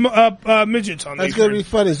pictures of midgets on That's going to be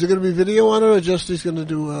funny. Is there going to be video on it, or just he's going to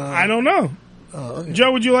do... I don't know. Oh, okay.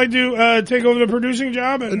 Joe, would you like to take over the producing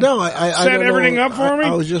job and I set everything up for me?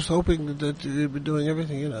 I was just hoping that you'd be doing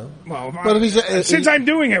everything, you know. Well, but if he's, since I'm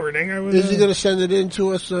doing everything, I would. Is he going to send it in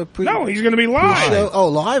to us? No, he's going to be live. Oh,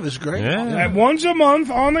 live is great. Yeah. Once a month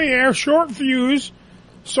on the air, short fuse,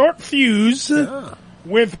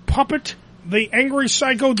 with Puppet, the angry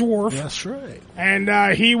psycho dwarf. That's right.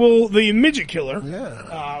 And he will, the midget killer.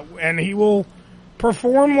 Yeah. And he will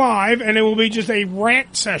perform live, and it will be just a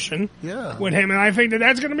rant session Yeah. with him, and I think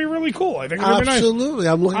that's going to be really cool. I think it'll be nice. Absolutely.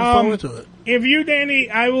 I'm looking forward to it. If you, Danny,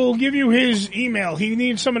 I will give you his email. He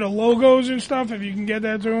needs some of the logos and stuff. If you can get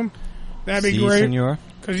that to him, that'd be great. Senor.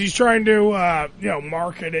 Because he's trying to,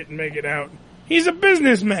 market it and make it out. He's a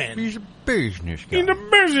businessman. He's a business guy. He's a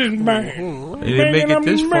businessman. He didn't make it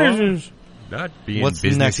this far. Business. Not being What's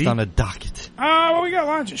businessy. next on the docket? Well, we got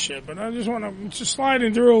lots of shit, but I just want to just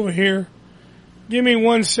sliding through over here. Give me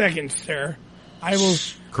 1 second, sir. I will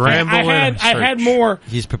scramble. I had more.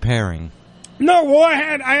 He's preparing. No, well,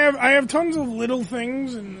 I have tons of little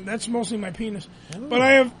things, and that's mostly my penis. But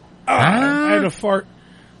I have. I had a fart.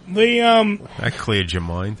 That cleared your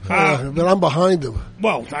mind. But I'm behind him.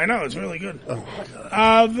 Well, I know it's really good. Oh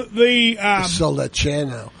my God. Sell that chair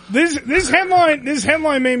now. This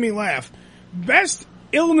headline made me laugh. Best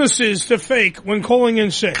illnesses to fake when calling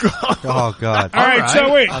in sick. Oh God! All right,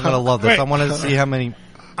 so wait. I'm gonna love this. Wait. I want to see how many.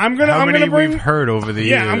 How many we've heard over the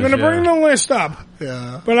years. Yeah, I'm gonna bring the list up.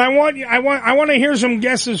 Yeah. But I want to hear some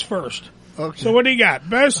guesses first. Okay. So what do you got?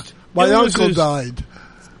 Best My illnesses. uncle died.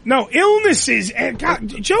 No, illnesses. And God,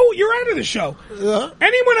 Joe, you're out of the show. Yeah.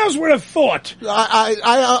 Anyone else would have thought.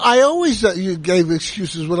 I always you gave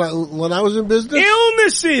excuses when I was in business.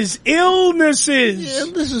 Illnesses.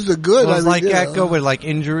 Illnesses are good. Well, like echo with like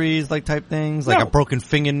injuries, like type things, like a broken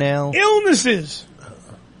fingernail. Illnesses.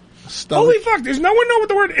 Holy fuck! Does no one know what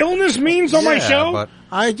the word illness means on my show? But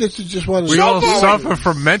I just want to. We all suffer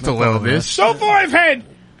from mental illness. So far, I've had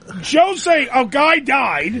Joe say a guy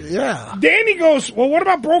died. Yeah. Danny goes, well, what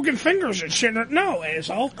about broken fingers and shit? No,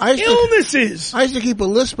 asshole. Illnesses. I used to keep a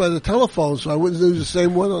list by the telephone so I wouldn't lose the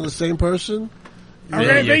same one on the same person.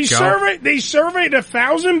 Okay, they surveyed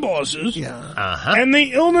 1,000 bosses. Yeah. And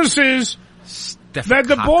the illnesses that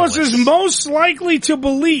the boss is most likely to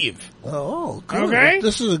believe. Oh, good. Okay?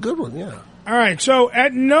 This is a good one, yeah. All right, so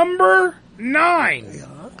at number 9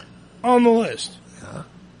 on the list. Yeah.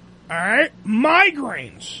 All right,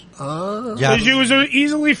 migraines. Yeah. Because was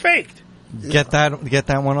easily faked. Get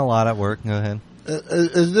that one a lot at work. Go ahead.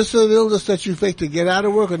 Is this an illness that you fake to get out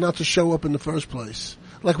of work or not to show up in the first place?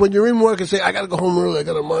 Like when you're in work and say, I got to go home early, I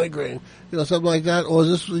got a migraine. You know, something like that? Or is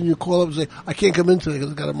this when you call up and say, I can't come in today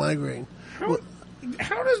because I got a migraine?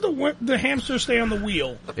 How does the hamster stay on the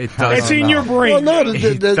wheel? It does. It's in your brain. Well, no,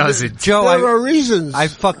 It doesn't. Joe, there are reasons. I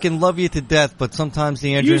fucking love you to death, but sometimes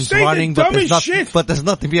the engine's say the running, but dumbest there's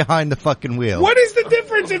nothing behind the fucking wheel. What is the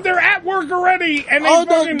difference if they're at work already and they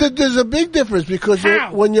no, there's a big difference because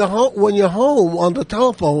when you're home on the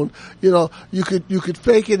telephone, you know, you could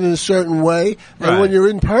fake it in a certain way, and when you're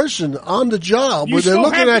in person on the job, when they're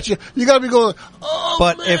looking at you, you got to be going. Oh,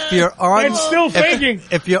 but man. if you're on, it's still faking.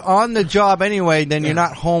 If you're on the job anyway, then you're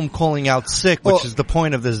not home calling out sick, which is the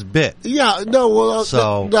point of this bit. Yeah, no, well,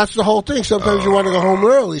 that's the whole thing. Sometimes you want to go home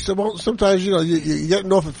early. Sometimes, you know, you're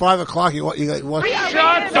getting off at 5 o'clock. You want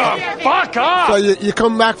Shut the fuck up! So you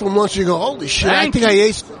come back from lunch and you go, holy shit, I think I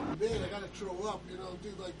ate something bad. I got to throw up, you know,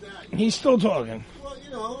 things like that. He's still talking. Well,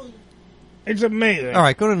 you know. It's amazing. All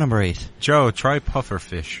right, go to number 8. Joe, try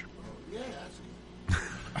pufferfish.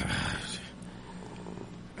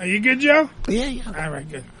 Are you good, Joe? Yeah. All right,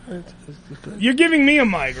 good. You're giving me a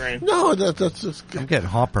migraine. No, that's just good. I'm getting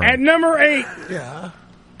heartburn. At number 8, Yeah.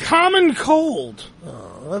 common cold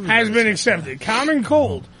has been accepted. Common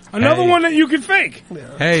cold. Another one that you could fake.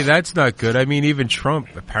 Hey, that's not good. I mean, even Trump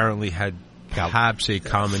apparently had perhaps a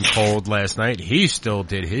common cold last night. He still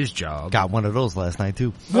did his job. Got one of those last night,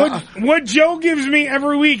 too. What Joe gives me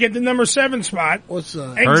every week at the number 7 spot. What's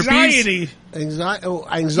anxiety. Anxiety.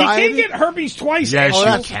 You can't get herpes twice. Yes,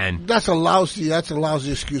 Ashley. you can. That's a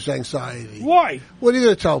lousy excuse, anxiety. Why? What are you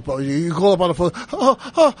going to tell people? You call up on the phone, I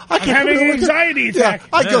can't. I'm having an anxiety attack.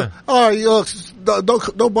 I go,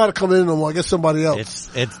 don't bother coming in no more. Get somebody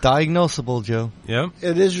else. It's diagnosable, Joe. Yep.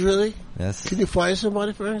 It is really? Yes. Can you fire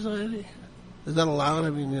somebody for anxiety? Is that allowed?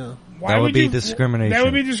 I mean, Why that would be discrimination. That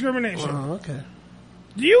would be discrimination. Oh, okay.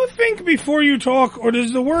 Do you think before you talk, or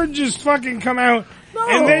does the word just fucking come out, No.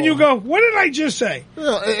 and then you go, what did I just say?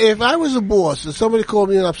 If I was a boss and somebody called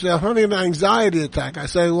me up and said, I'm having an anxiety attack, I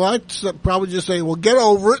say, well, I'd probably just say, well, get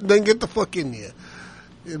over it and then get the fuck in here.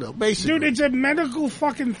 Basically. Dude, it's a medical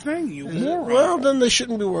fucking thing, you moron. Well, then they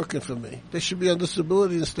shouldn't be working for me. They should be on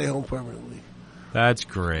disability and stay home permanently. That's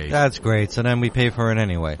great. That's great. So then we pay for it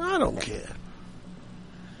anyway. I don't care.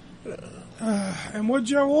 And what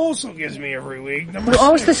Joe also gives me every week. Number You're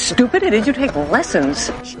always 6. this stupid. Did you take lessons?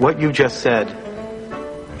 What you just said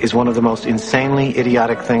is one of the most insanely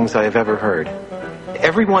idiotic things I have ever heard.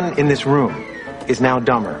 Everyone in this room is now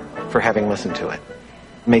dumber for having listened to it.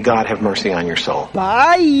 May God have mercy on your soul.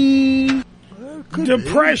 Bye.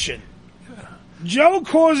 Depression. Joe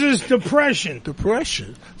causes depression.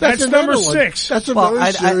 That's number 6. That's a Well,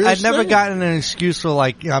 very serious I'd never thing. gotten an excuse for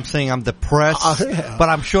I'm saying I'm depressed, but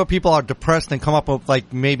I'm sure people are depressed and come up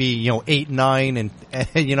with maybe 8, 9, and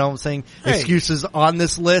you know what I'm saying, excuses on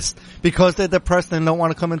this list because they're depressed and don't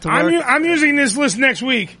want to come into work. I'm using this list next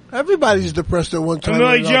week. Everybody's depressed at one time. I'm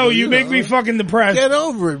like, Joe, you make me fucking depressed. Get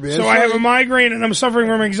over it, man. So I have a migraine and I'm suffering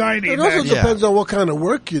from anxiety. It also depends on what kind of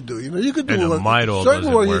work you do. You could do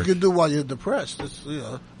certain work you could do while you're depressed,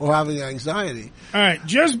 or having anxiety. All right,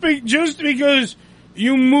 just because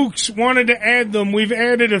you mooks wanted to add them, we've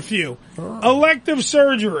added a few. Elective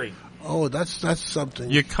surgery. Oh, that's something.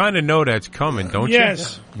 You kind of know that's coming, don't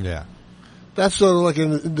Yes. you? Yeah. That's sort of like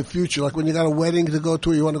in the future, like when you got a wedding to go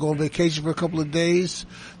to, you want to go on vacation for a couple of days,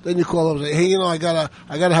 then you call up and say, hey, I gotta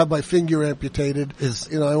have my finger amputated.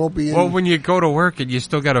 I won't be in. Well, when you go to work and you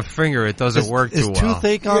still got a finger, it doesn't work too well. Is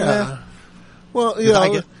toothache on there? Well, you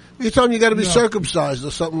tell them you got to be circumcised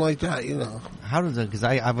or something like that, How does it? Because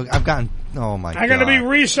I've gotten. Oh my god! I got to be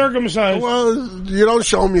recircumcised. Well, you don't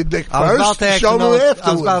show them your dick first. I was about to ask, show them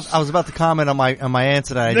afterwards. I was about to comment on my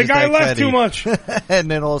answer that I the just guy asked left Eddie. too much, and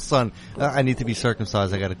then all of a sudden I need to be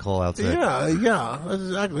circumcised. I got to call out sick. Yeah,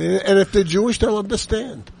 exactly. And if they're Jewish, they'll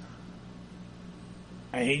understand.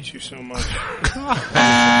 I hate you so much.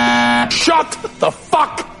 Shut the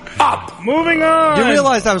fuck up. Moving on. You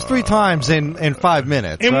realize that was 3 times in 5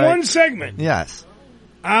 minutes, in right? one segment. Yes.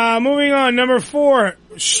 Moving on. Number 4,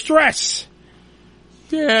 stress.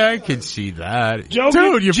 Yeah, I can see that. Joe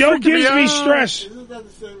gives me stress.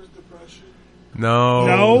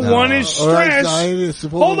 No, one is stress.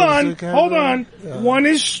 Hold on. Yeah. One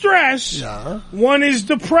is stress. Yeah. One is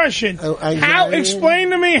depression.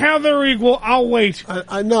 Explain to me how they're equal. I'll wait.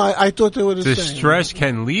 I know. I thought they were the The same. stress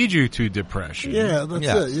can lead you to depression. Yeah, that's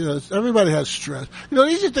it. Everybody has stress.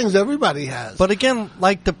 These are things everybody has. But again,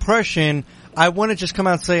 like depression, I wouldn't just come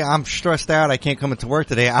out and say I'm stressed out. I can't come into work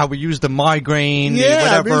today. I would use the migraine,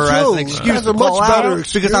 whatever, as an excuse That's to a much call better out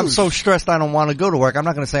excuse. because I'm so stressed I don't want to go to work. I'm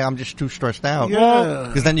not going to say I'm just too stressed out. Yeah.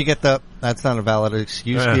 Because then you get that's not a valid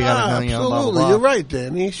excuse. Yeah. You gotta, Absolutely, blah, blah, blah. you're right,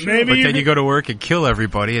 Danny. Sure. But then you go to work and kill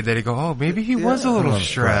everybody, and then you go, oh, maybe he was a little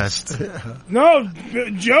stressed. No,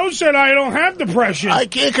 Joe said I don't have depression. I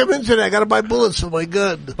can't come in today. I got to buy bullets for my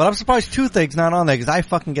gun. But I'm surprised toothache's not on there because I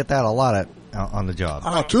fucking get that a lot on the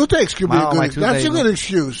job. Toothaches could be a good. That's a good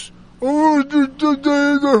excuse. Oh,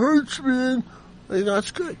 that hurts, man.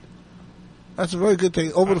 That's good. That's a very good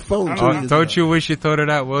thing. Over the phone, too. Don't you wish you thought of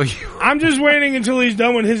that, will you? I'm just waiting until he's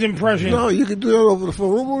done with his impression. No, you can do that over the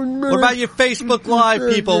phone. What about your Facebook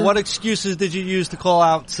Live people? What excuses did you use to call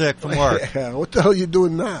out sick from work? Yeah, what the hell are you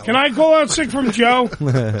doing now? Can I call out sick from Joe?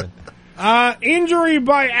 Injury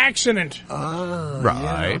by accident.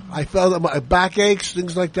 Right. Yeah. I felt my back aches,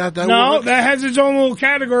 things like that. That has its own little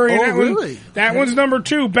category. Oh, really? That one's number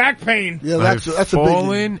 2, back pain. Yeah, that's a big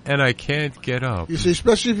fallen and I can't get up. You see,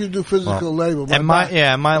 especially if you do physical labor. In my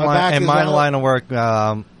line of work,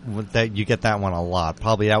 that you get that one a lot.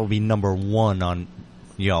 Probably that would be number 1 on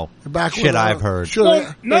shit I've heard.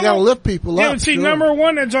 Sure, they got to lift people up. Yeah, see, number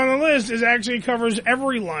 1 that's on the list actually covers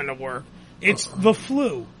every line of work. It's the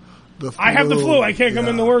flu. I have the flu. I can't come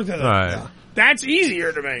into work today. Right. That's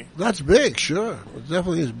easier to me. That's big, sure. It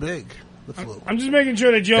definitely is big. The flu. I'm just making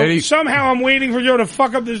sure that Joe. Somehow I'm waiting for Joe to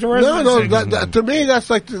fuck up this rest. No. To me, that's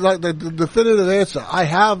like the definitive answer. I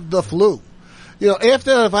have the flu.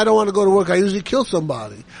 After that, if I don't want to go to work, I usually kill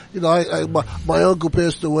somebody. My uncle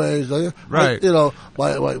passed away. Right.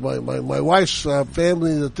 My wife's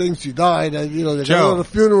family, the things she died. They go to a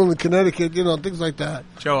funeral in Connecticut. Things like that.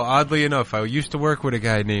 Joe, oddly enough, I used to work with a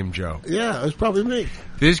guy named Joe. Yeah, it was probably me.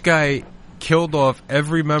 This guy killed off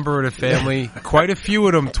every member of the family, quite a few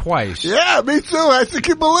of them twice. Yeah, me too. I had to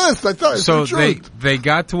keep a list. I thought so they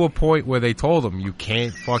got to a point where they told him, you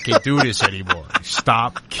can't fucking do this anymore.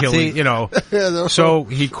 Stop killing, So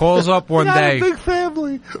he calls up one day. A big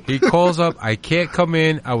family. He calls up, I can't come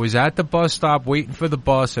in. I was at the bus stop waiting for the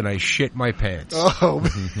bus and I shit my pants. Oh,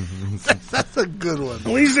 that's a good one. At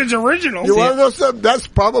least it's original. You want to know something? That's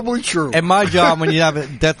probably true. At my job, when you have a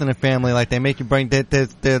death in the family, like they make you bring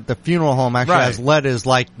the funeral home actually has letters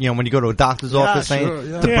like, when you go to a doctor's office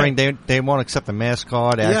bring, they won't accept a mask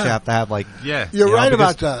card. They actually have to have You're right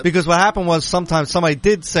about that. Because what happened was sometimes somebody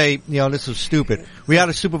did say, this was stupid. We had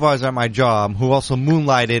a supervisor at my job who also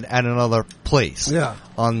moonlighted at another place. Yeah.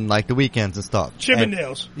 On like the weekends and stuff.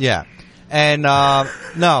 Chippendales. And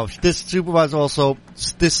no, this supervisor also,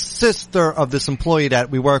 this sister of this employee that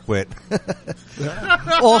we work with,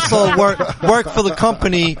 also worked for the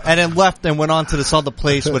company and then left and went on to this other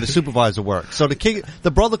place where the supervisor worked. So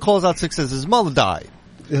the brother calls out sick, says his mother died.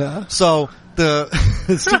 Yeah. So the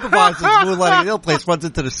supervisor who letting the other place runs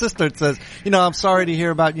into the sister and says, I'm sorry to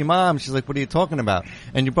hear about your mom. She's like, what are you talking about?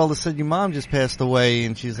 And your brother said, your mom just passed away.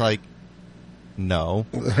 And she's like, no.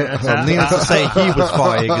 So needless to say, he was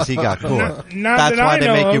fired because he got caught. That's why they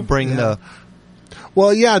make you bring the...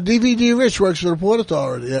 Well, yeah, DVD Rich works for the Port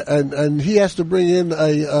Authority, and he has to bring in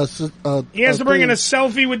he has to bring in a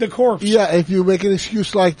selfie with the corpse. Yeah, if you make an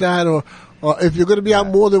excuse like that, or if you're going to be out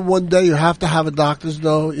more than one day, you have to have a doctor's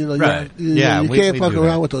note. Right. You can't fuck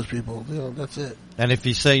around with those people. That's it. And if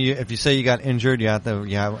you say you got injured, you have to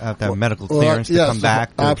have medical clearance to come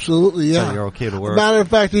back. Absolutely, yeah. So you're okay to work. Matter of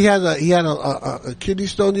fact, he had a kidney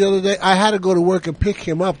stone the other day. I had to go to work and pick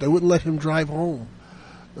him up. They wouldn't let him drive home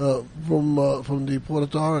from the Port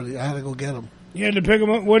Authority. I had to go get him. You had to pick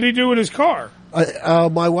him up. What did he do with his car?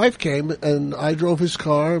 My wife came and I drove his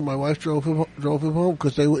car, and my wife drove him home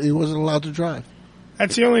because he wasn't allowed to drive.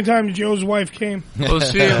 That's the only time Joe's wife came. Well,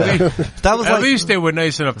 see, at least they were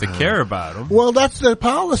nice enough to care about him. Well, that's their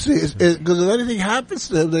policy, because if anything happens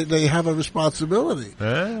to them, they have a responsibility.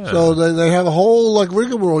 So they have a whole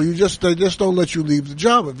rigmarole. They just don't let you leave the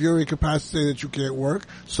job. If you're incapacitated that you can't work,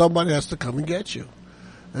 somebody has to come and get you.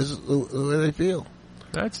 That's the way they feel.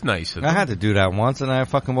 That's nice of them. I had to do that once, and I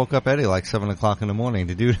fucking woke up Eddie like 7 o'clock in the morning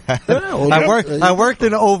to do that. Yeah, I worked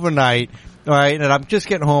in overnight. All right, and I'm just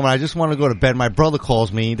getting home, and I just want to go to bed. My brother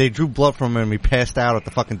calls me. They drew blood from him, and we passed out at the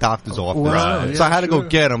fucking doctor's office. Right. So I had to go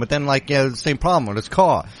get him, but then, the same problem with his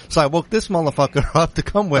car. So I woke this motherfucker up to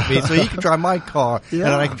come with me so he could drive my car, and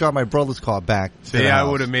then I could drive my brother's car back. See, I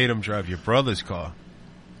would have made him drive your brother's car.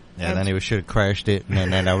 Yeah, and then he should have crashed it,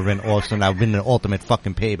 and then that would have been awesome. That would have been an ultimate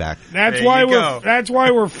fucking payback. That's why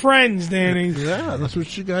we're friends, Danny. Yeah, that's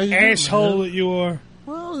what you guys asshole that you are.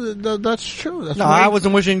 Well, that's true. I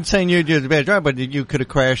wasn't saying you're a bad driver, but you could have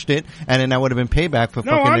crashed it, and then that would have been payback for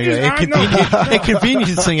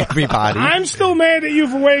inconveniencing everybody. I'm still mad at you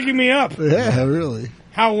for waking me up. Yeah, really.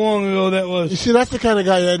 How long ago that was? You see, that's the kind of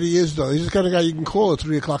guy Eddie is, though. He's the kind of guy you can call at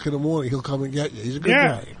 3 o'clock in the morning. He'll come and get you. He's a good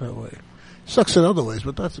guy that way. Sucks in other ways,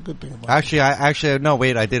 but that's a good thing about it. Actually,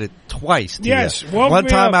 I did it twice. Yes. One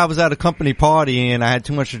time I was at a company party and I had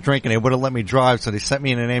too much to drink and they wouldn't let me drive, so they sent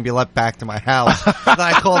me in an ambulance back to my house. And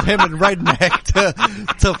I called him and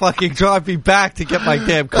Redneck to fucking drive me back to get my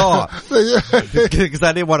damn car. Because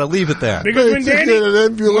I didn't want to leave it there. Because when Danny,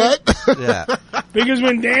 because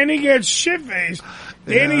when Danny gets shit-faced,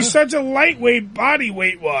 Danny's such a lightweight body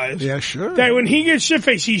weight-wise. Yeah, sure. That when he gets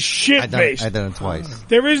shit-faced, he's shit-faced. I done it twice.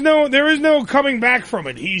 There is no coming back from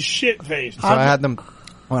it. He's shit-faced. So I had them,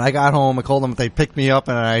 when I got home, I called them if they picked me up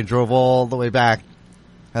and I drove all the way back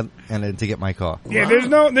and then to get my car. Yeah, there's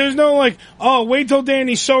no wait till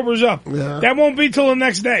Danny sobers up. Yeah. That won't be till the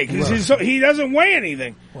next day because he doesn't weigh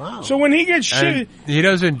anything. Wow. So when he gets shit, he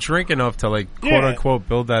doesn't drink enough to quote unquote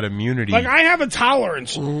build that immunity. I have a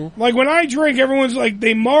tolerance. Mm-hmm. When I drink, everyone's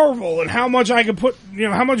they marvel at how much I can put,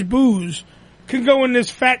 how much booze can go in this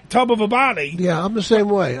fat tub of a body. Yeah, I'm the same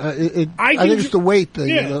way. I think it's the weight thing.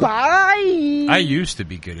 Yeah. Bye. I used to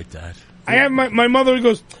be good at that. I have my mother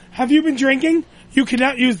goes, "Have you been drinking? You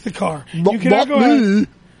cannot use the car. You cannot go out."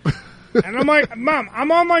 And I'm like, Mom,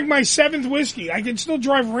 I'm on like my 7th whiskey. I can still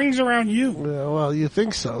drive rings around you. Yeah, well, you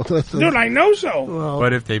think so. Dude, I know so. Well,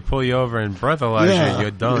 But if they pull you over and breathalyze you,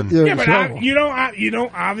 you're done. Yeah, but you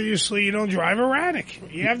don't obviously you don't drive erratic.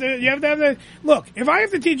 You have to have the look. If I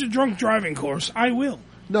have to teach a drunk driving course, I will.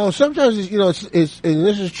 No, sometimes it's and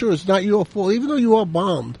this is true. It's not your fault, even though you are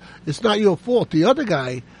bombed. It's not your fault. The other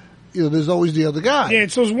guy, there's always the other guy. Yeah,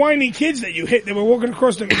 it's those whiny kids that you hit. They were walking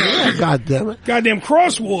across the God damn it, goddamn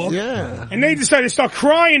crosswalk. Yeah, and they decided to start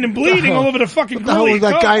crying and bleeding all over the fucking. What the hell was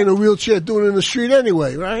that guy in a wheelchair doing in the street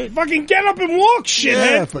anyway? Right? Fucking get up and walk,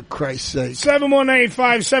 shithead. Yeah, for Christ's sake.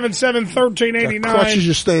 718-577-1389. Crutches,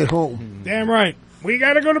 you stay at home. Damn right. We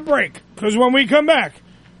got to go to break because when we come back,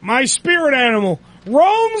 my spirit animal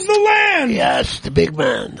roams the land. Yes, the big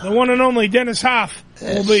man. The one and only Dennis Hoff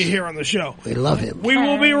will be here on the show. We love him. We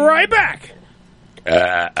will be right back.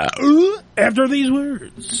 After these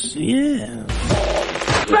words. Yeah.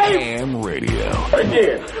 Ham Radio.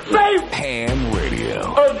 Again. Say Ham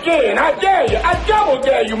Radio. again. I dare you. I double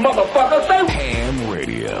dare you, motherfucker. Say Ham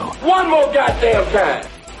Radio. one more goddamn time.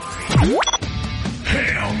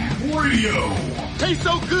 Ham Radio. Tastes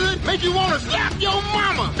so good, make you want to slap your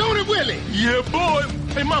mama. Don't it, Willie? Yeah, boy.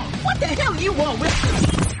 Hey, mama. What the hell you want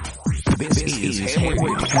with This is Ham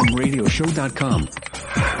Radio. HamRadioShow.com.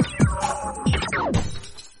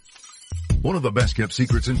 One of the best kept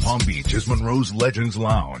secrets in Palm Beach is Monroe's Legends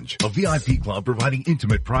Lounge, a VIP club providing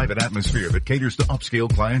intimate private atmosphere that caters to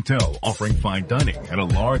upscale clientele, offering fine dining and a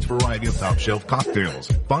large variety of top shelf cocktails,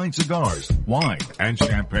 fine cigars, wine, and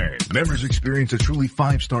champagne. Members experience a truly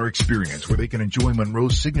 5-star experience where they can enjoy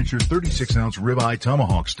Monroe's signature 36-ounce ribeye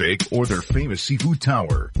tomahawk steak or their famous seafood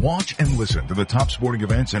tower. Watch and listen to the top sporting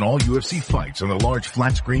events and all UFC fights on the large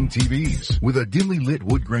flat screen TVs. With a dimly lit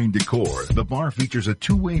wood grain decor, the bar features a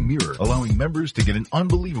 2-way mirror allowing members to get an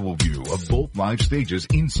unbelievable view of both live stages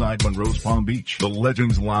inside Monroe's Palm Beach. The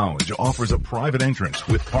Legends Lounge offers a private entrance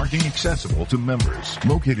with parking accessible to members.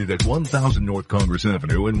 Located at 1000 North Congress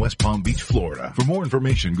Avenue in West Palm Beach, Florida. For more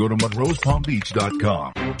information, go to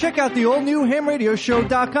monroespalmbeach.com. Check out the all-new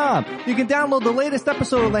HamRadioShow.com. You can download the latest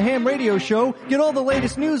episode of the Ham Radio Show, get all the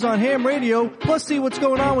latest news on Ham Radio, plus see what's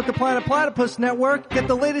going on with the Planet Platypus Network, get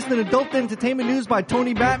the latest in adult entertainment news by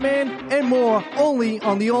Tony Batman, and more, only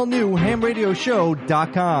on the all-new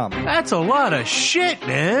HamRadioShow.com. That's a lot of shit,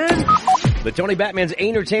 man. The Tony Batman's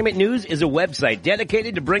Entertainment News is a website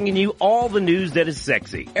dedicated to bringing you all the news that is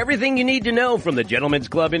sexy. Everything you need to know from the gentlemen's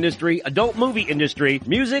club industry, adult movie industry,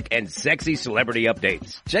 music, and sexy celebrity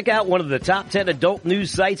updates. Check out one of the top 10 adult news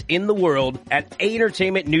sites in the world at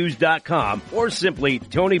entertainmentnews.com or simply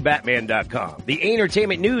TonyBatman.com. The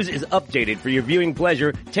Entertainment News is updated for your viewing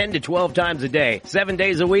pleasure 10 to 12 times a day, 7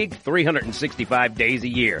 days a week, 365 days a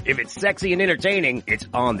year. If it's sexy and entertaining, it's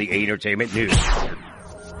on the Entertainment News.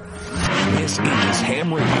 This is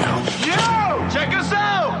Ham Radio. Yo, check us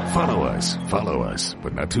out. Follow us,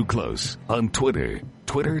 but not too close, on Twitter.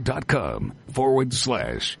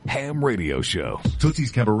 Twitter.com/Ham Radio Show.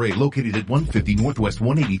 Tootsie's Cabaret, located at 150 Northwest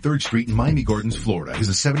 183rd Street in Miami Gardens, Florida, is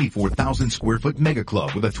a 74,000 square foot mega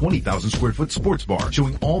club with a 20,000 square foot sports bar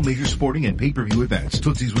showing all major sporting and pay-per-view events.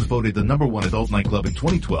 Tootsie's was voted the #1 adult nightclub in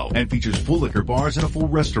 2012 and features full liquor bars and a full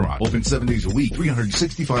restaurant. Open 7 days a week,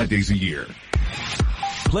 365 days a year.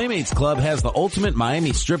 Playmates Club has the ultimate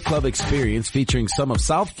Miami strip club experience featuring some of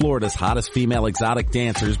South Florida's hottest female exotic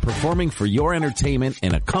dancers performing for your entertainment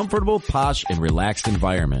in a comfortable, posh, and relaxed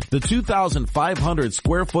environment. The 2,500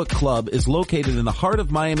 square foot club is located in the heart of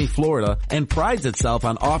Miami, Florida, and prides itself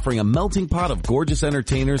on offering a melting pot of gorgeous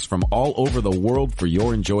entertainers from all over the world for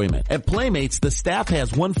your enjoyment. At Playmates, the staff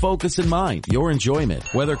has one focus in mind, your enjoyment.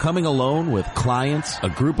 Whether coming alone with clients, a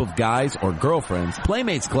group of guys, or girlfriends,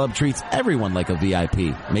 Playmates Club treats everyone like a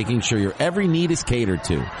VIP, making sure your every need is catered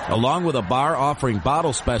to. Along with a bar offering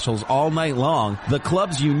bottle specials all night long, the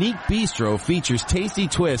club's unique bistro features tasty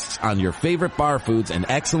twists on your favorite bar foods and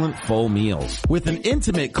excellent full meals. With an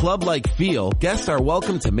intimate club-like feel, guests are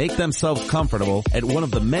welcome to make themselves comfortable at one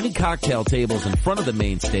of the many cocktail tables in front of the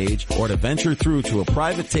main stage, or to venture through to a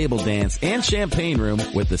private table dance and champagne room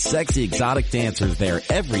with the sexy exotic dancers there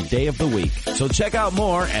every day of the week. So check out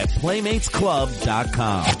more at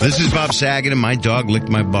PlaymatesClub.com. This is Bob Saget, and my dog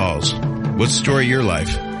licked my balls. What's the story of your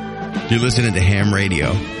life? You're listening to Ham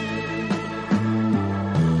Radio.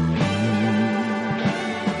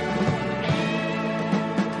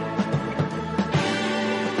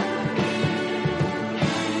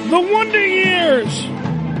 The Wonder Years.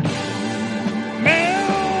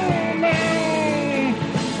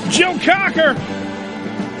 Joe Cocker.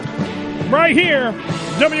 Right here.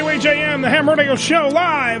 WHAM, the Ham Radio Show,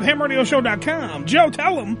 live, HamRadioShow.com. Joe,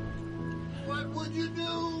 tell them. What would you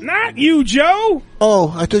do Not you, Joe.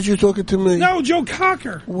 Oh, I thought you were talking to me. No, Joe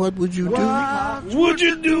Cocker. What would you do? What would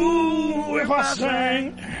you do if I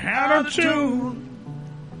sang out of tune?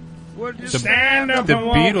 Stand up The and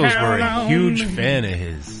walk Beatles were a down. huge fan of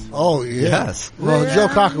his. Oh, yeah. Yes. Well, Joe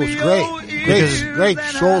Cocker was great. Great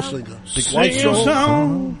soul singer. White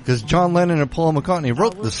soul. Because John Lennon and Paul McCartney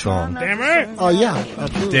wrote this song. Damn right. Oh, yeah.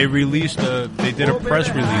 Absolutely. They released they did a press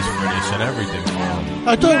release for this and everything.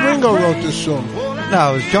 I thought Ringo wrote this song.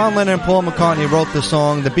 No, it was John Lennon and Paul McCartney wrote the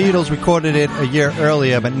song. The Beatles recorded it a year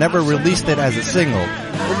earlier, but never released it as a single.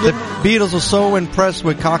 The Beatles were so impressed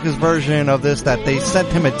with Cocker's version of this that they sent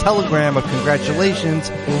him a telegram of congratulations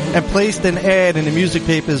and placed an ad in the music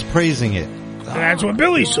papers praising it. That's what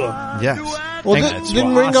Billy saw. Yes. Well,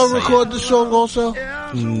 didn't Ringo record the song also?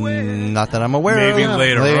 Not that I'm aware Maybe of.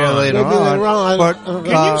 later Maybe on. later on. But,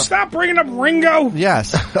 Can you stop bringing up Ringo?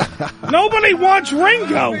 Yes. Nobody wants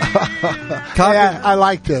Ringo. Yeah, I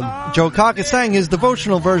liked him. Joe Cocker sang his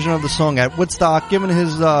devotional version of the song at Woodstock, giving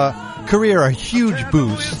his career a huge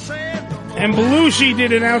boost. And Belushi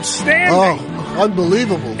did an outstanding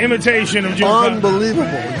unbelievable imitation of Joe Cocker.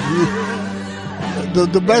 Unbelievable.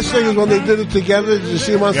 The best thing is when they did it together. Did you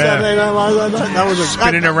see him on Saturday Night Live? That was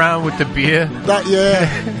spinning around with the beer. That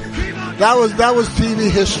was TV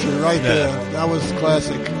history right there. That was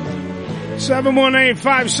classic.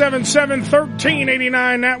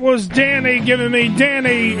 718-577-1389. That was Danny giving me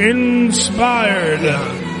Danny Inspired.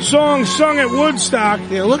 Song sung at Woodstock.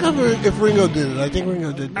 Yeah, look up if Ringo did it. I think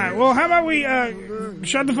Ringo did it. All right, well, how about we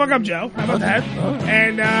shut the fuck up, Joe? How about that?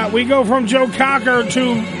 And we go from Joe Cocker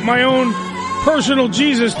to my own personal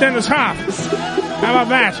Jesus, Dennis Hoff. How about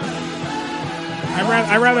that?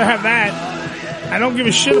 I'd rather have that. I don't give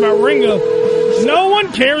a shit about Ringo. No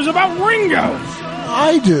one cares about Ringo.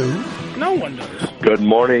 I do. No one does. Good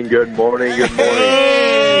morning, good morning, good morning.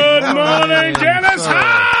 Good morning, Dennis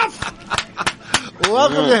Hoff!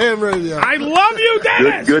 Welcome to Ham Radio. I love you,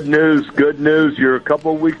 Dennis! Good news. You're a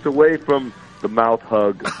couple of weeks away from the Mouth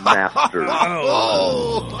Hug Masters.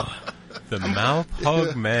 The Mouth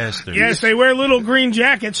Hug Masters. Yes, they wear little green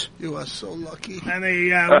jackets. You are so lucky. And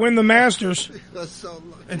they win the Masters. You are so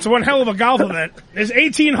lucky. It's one hell of a golf event. There's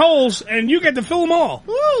 18 holes, and you get to fill them all.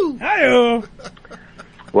 Woo! Hi-yo.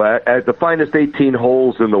 Well, at the finest 18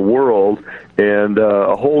 holes in the world, and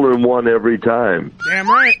a hole-in-one every time. Damn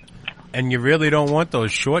right. And you really don't want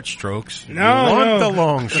those short strokes. No, you want the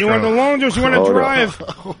long strokes. You want the long strokes, you want to drive.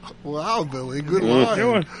 No. Wow, Billy, good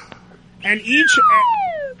line. And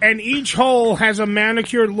each hole has a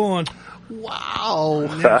manicured lawn. Wow.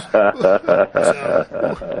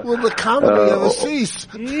 Will the comedy ever cease?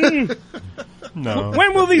 No.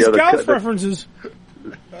 When will these golf references?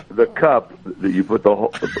 The cup that you put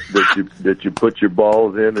that you put your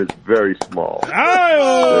balls in is very small.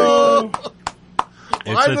 Oh.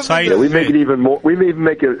 It's a tight. Yeah, we make it even more. We even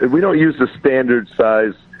make it. We don't use the standard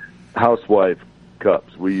size housewife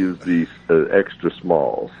cups. We use these extra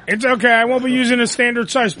smalls. It's okay. I won't be using a standard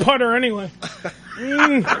size putter anyway.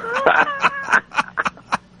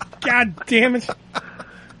 God damn it.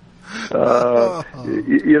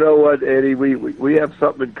 You know what, Eddie? We have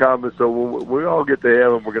something in common. So when we all get to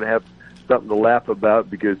heaven, we're going to have something to laugh about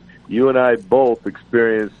because you and I both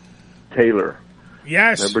experienced Taylor.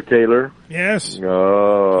 Yes. Remember Taylor? Yes.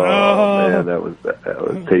 Oh. Man, that was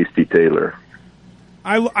tasty Taylor.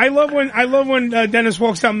 I love when Dennis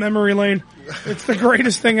walks down memory lane. It's the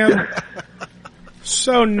greatest thing ever.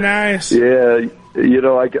 So nice. Yeah, you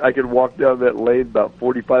know, I can walk down that lane about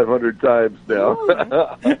 4,500 times now.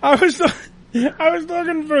 I was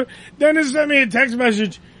looking for. Dennis sent me a text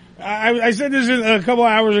message. I said this a couple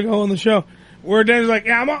hours ago on the show, where Dennis was like,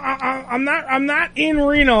 "Yeah, I'm not in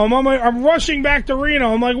Reno. I'm rushing back to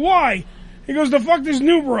Reno." I'm like, "Why?" He goes, "To fuck this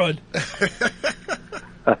new broad."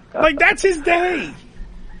 Like that's his day.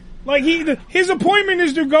 Like his appointment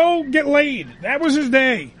is to go get laid. That was his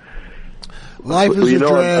day. Life is a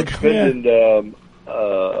drag. I'm spending,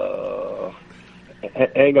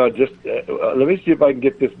 hang on, just let me see if I can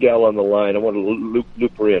get this gal on the line. I want to loop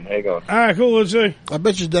her in. Hang on. All right, cool. Let's see. I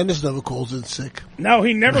bet you Dennis never calls in sick. No,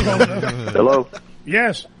 he never calls in. Hello?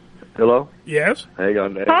 Yes. Hello? Yes. Hang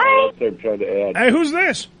on. Hi. I'm trying to add. Hey, who's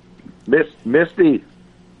this? Misty.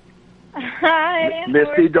 Hi.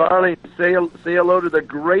 Misty, darling, say hello to the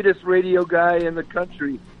greatest radio guy in the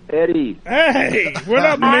country, Eddie. Hey, what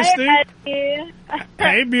up, Misty? Hi, Eddie.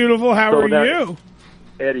 Hey, beautiful. How are you?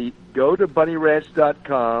 Eddie, go to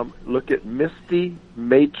BunnyRanch.com. Look at Misty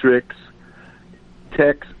Matrix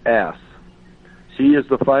Tex Ass. She is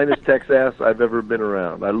the finest Tex Ass I've ever been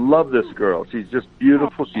around. I love this girl. She's just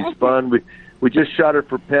beautiful. She's fun. We just shot her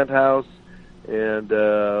for Penthouse, and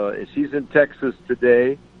she's in Texas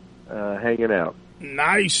today. hanging out.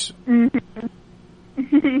 Nice. Yeah.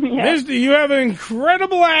 Misty, you have an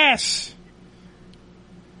incredible ass.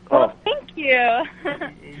 Well, thank you.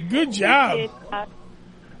 Good job.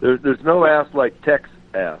 There's no ass like Tex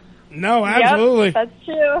ass. No, absolutely. Yep, that's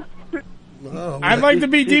true. I'd like to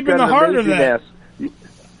be deep in the heart of that. Ass.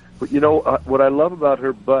 You know what I love about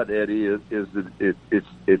her butt, Eddie, is that it's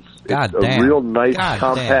a real nice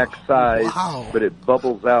compact size, but it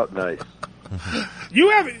bubbles out nice. You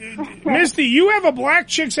have, Misty, you have a black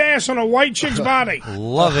chick's ass on a white chick's body.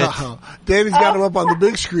 Love it. Danny's got him up on the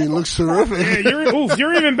big screen. Looks terrific. Yeah,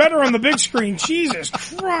 you're even better on the big screen. Jesus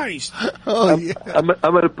Christ. I'm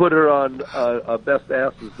going to put her on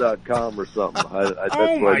bestasses.com or something.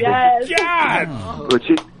 Oh my God. But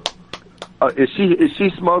is she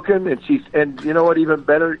smoking? And you know what? Even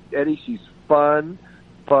better, Eddie. She's fun.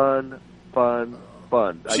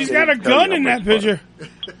 She's got a gun in that picture.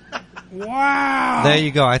 Wow. There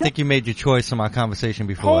you go. I think you made your choice in my conversation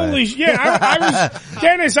before. Holy I was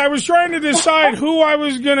Dennis, I was trying to decide who I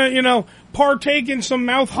was gonna, partake in some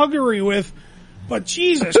mouth huggery with, but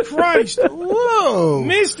Jesus Christ. Whoa.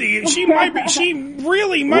 Misty, she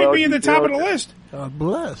really might be at the top of the list. God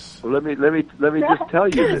bless. Well, let me just tell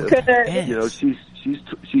you this. She's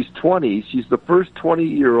 20. She's the first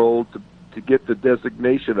 20-year-old to get the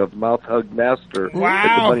designation of mouth hug master at the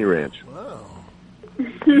Bunny Ranch. Wow.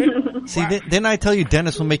 See, didn't I tell you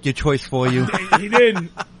Dennis will make your choice for you? He did.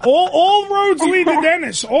 All roads lead to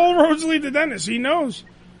Dennis. All roads lead to Dennis. He knows.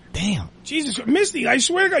 Damn. Jesus. Misty, I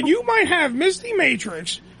swear to God, you might have Misty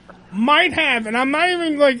Matrix. Might have, and I'm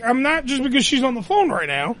not just because she's on the phone right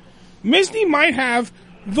now. Misty might have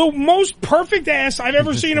the most perfect ass I've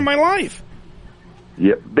ever seen in my life.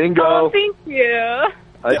 Yep. Bingo. Oh, thank you.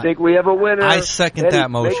 I think we have a winner. I second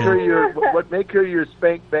that motion. Make her your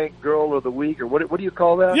Spank Bank Girl of the Week, or what do you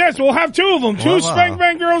call that? Yes, we'll have two of them. Two Spank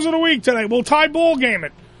Bank Girls of the Week today. We'll tie ball game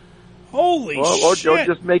it. Holy shit. Or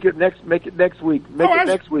just make it next week. Make it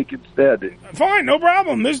next week instead. Fine, no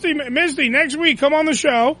problem. Misty, next week, come on the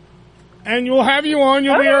show, and we'll have you on.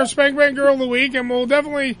 You'll be our Spank Bank Girl of the Week, and we'll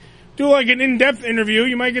definitely do like an in-depth interview.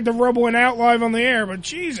 You might get to rub one out live on the air, but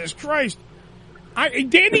Jesus Christ.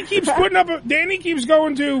 Danny keeps Danny keeps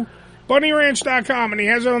going to BunnyRanch.com, and he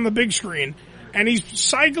has it on the big screen, and he's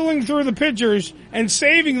cycling through the pictures and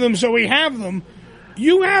saving them so we have them.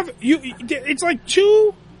 It's like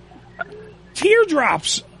two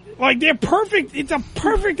teardrops. Like, they're perfect. It's a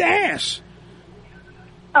perfect ass.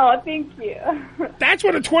 Oh, thank you. That's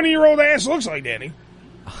what a 20-year-old ass looks like, Danny.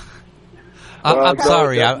 I'm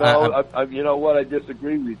sorry. You know what? I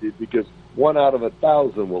disagree with you because 1 out of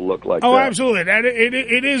 1,000 will look like that. Oh, absolutely.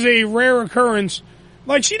 It is a rare occurrence.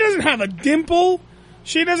 Like, she doesn't have a dimple.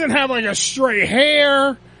 She doesn't have, like, a stray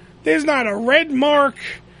hair. There's not a red mark.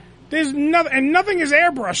 There's nothing, and nothing is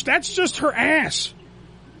airbrushed. That's just her ass.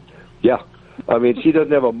 Yeah. I mean, she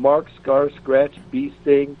doesn't have a mark, scar, scratch, bee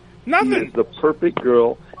sting. Nothing. She is the perfect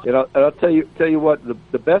girl. And I'll tell you what,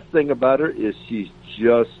 the best thing about her is she's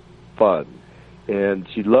just fun. And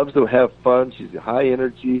she loves to have fun. She's high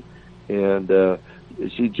energy. And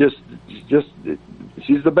she's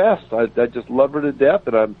the best. I just love her to death,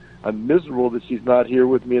 and I'm miserable that she's not here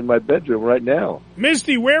with me in my bedroom right now.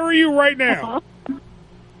 Misty, where are you right now?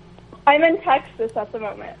 I'm in Texas at the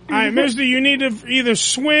moment. All right, Misty, you need to either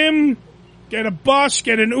swim, get a bus,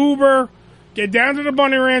 get an Uber, get down to the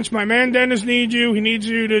Bunny Ranch. My man Dennis needs you. He needs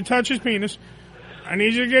you to touch his penis. I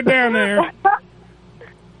need you to get down there.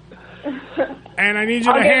 And I need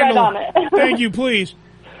you to handle it. Thank you, please.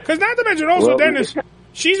 Because not to mention also, Dennis,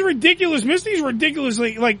 she's ridiculous. Misty's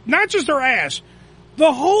ridiculously, like, not just her ass,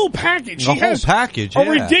 the whole package. She has a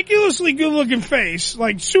ridiculously good-looking face,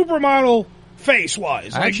 like supermodel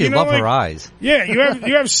face-wise. I actually love her eyes. Yeah,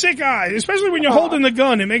 you have sick eyes, especially when you're holding the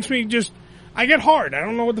gun. It makes me I get hard. I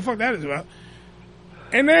don't know what the fuck that is about.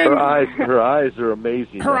 And then her eyes are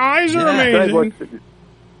amazing. Her eyes are amazing.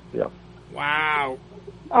 Yeah. Wow.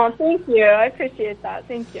 Oh, thank you. I appreciate that.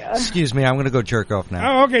 Thank you. Excuse me, I'm going to go jerk off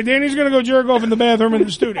now. Oh, okay. Danny's going to go jerk off in the bathroom in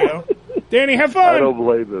the studio. Danny, have fun. I don't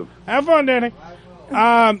blame him. Have fun, Danny.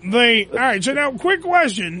 All right, so now, quick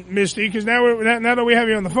question, Misty, because now that we have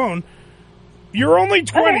you on the phone, you're only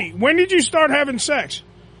 20. Okay. When did you start having sex?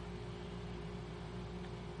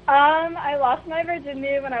 I lost my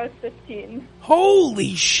virginity when I was 15.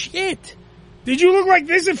 Holy shit. Did you look like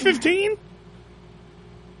this at 15?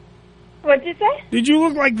 What'd you say? Did you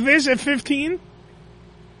look like this at 15?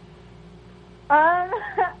 I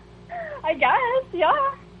guess,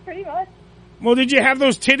 yeah, pretty much. Well, did you have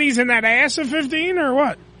those titties and that ass at 15 or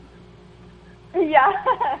what?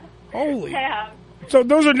 Yeah. Holy. I have. So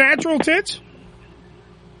those are natural tits?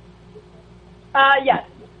 Yes.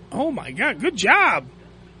 Oh my God! Good job.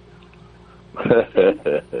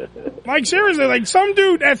 Like seriously, like some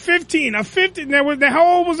dude at 15, how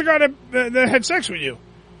old was the guy that had sex with you?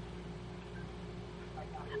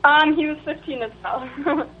 He was 15 as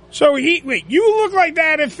well. So you look like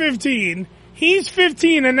that at 15. He's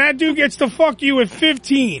 15, and that dude gets to fuck you at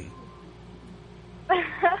 15.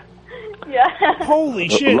 Yeah. Holy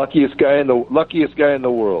shit! Luckiest guy in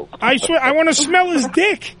the world. I swear, I want to smell his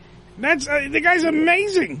dick. That's the guy's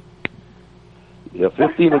amazing. Yeah,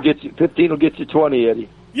 15 will get you 20, Eddie.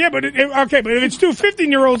 Yeah, but but if it's two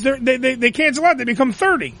 15-year-olds, they cancel out. They become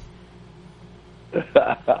 30.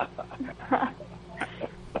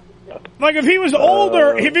 Like if he was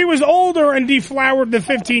older and deflowered the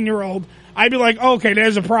 15-year-old, I'd be like, okay,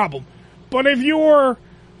 there's a problem. But if you're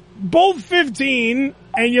both 15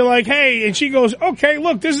 and you're like, hey, and she goes, okay,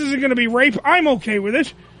 look, this isn't going to be rape. I'm okay with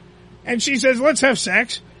it. And she says, let's have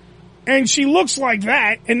sex. And she looks like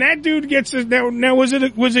that, and that dude gets it. Now, was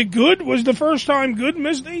it good? Was the first time good,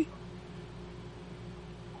 Misty?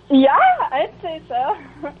 Yeah, I'd say so.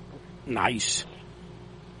 Nice.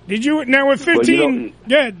 Did you at 15?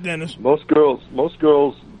 Yeah, Dennis. Most girls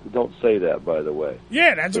don't say that, by the way.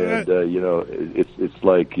 Yeah, that's and it's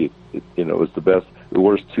like it's the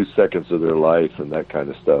worst 2 seconds of their life and that kind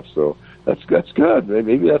of stuff. So that's good.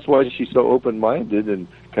 Maybe that's why she's so open-minded and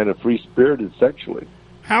kind of free-spirited sexually.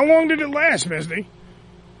 How long did it last, Misty?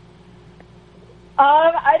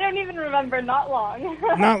 I don't even remember. Not long.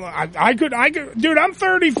 Not long. I could. Dude, I'm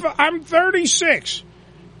 30. I'm 36.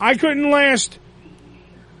 I couldn't last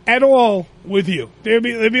at all with you. There'd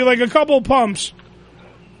be like a couple pumps,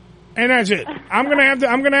 and that's it. I'm gonna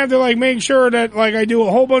have to like make sure that like I do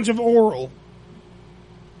a whole bunch of oral.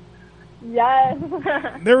 Yes.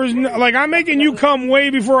 There is I'm making you come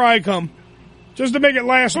way before I come, just to make it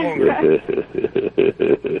last longer.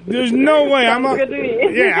 There's no way. I'm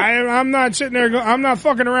not sitting there. I'm not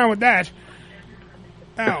fucking around with that.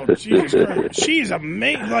 Oh, Jesus Christ. She's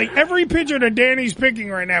amazing. Like, every picture that Danny's picking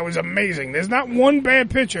right now is amazing. There's not one bad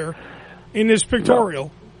picture in this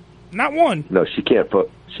pictorial. No. Not one. No, she can't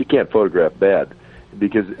photograph bad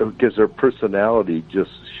because her personality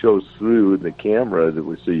just shows through in the camera that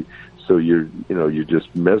we see. So you're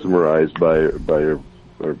just mesmerized by her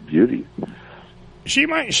beauty. She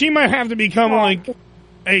might have to become like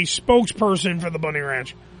a spokesperson for the Bunny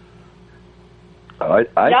Ranch. I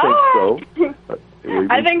think so.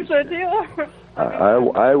 I think so too.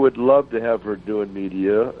 I would love to have her doing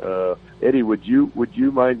media. Eddie, would you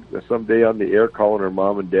mind someday on the air calling her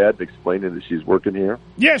mom and dad and explaining that she's working here?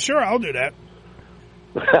 Yeah, sure, I'll do that.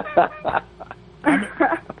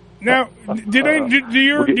 Now, do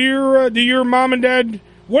your mom and dad?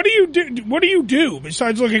 What do you do? What do you do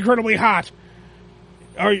besides look incredibly hot?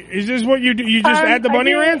 Is this what you do? You just at the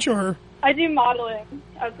Bunny Ranch, or? I do modeling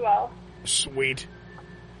as well. Sweet.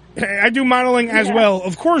 I do modeling as well.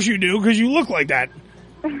 Of course you do, because you look like that.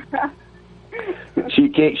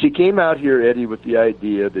 She came out here, Eddie, with the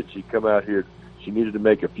idea that she'd come out here. She needed to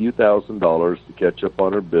make a few $1,000s to catch up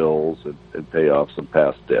on her bills and pay off some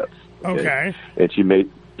past debts. Okay. And she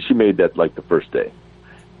made that like the first day,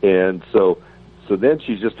 and so then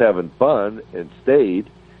she's just having fun and stayed,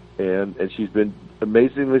 and she's been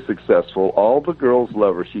amazingly successful. All the girls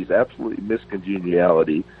love her. She's absolutely Miss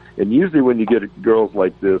Congeniality. And usually when you get girls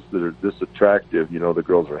like this that are this attractive, the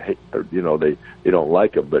girls they don't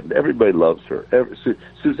like them, but everybody loves her.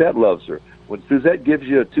 Suzette loves her. When Suzette gives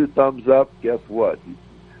you a 2 thumbs up, guess what?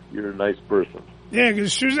 You're a nice person. Yeah,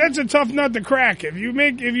 because Suzette's a tough nut to crack. If you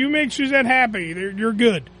make Suzette happy, you're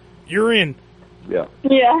good. You're in. Yeah.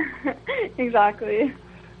 Yeah, exactly.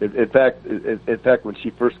 In fact, when she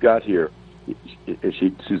first got here,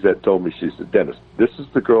 Suzette told me, she said, "Dennis, this is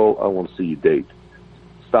the girl I want to see you date.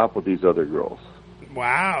 Stop with these other girls."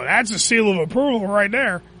 Wow, that's a seal of approval right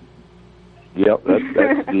there. Yep,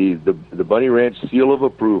 that's the Bunny Ranch seal of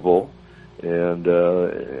approval, and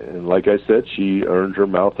like I said, she earned her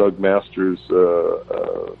Mouth Hug Master's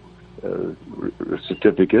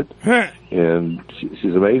certificate, and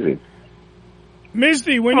she's amazing.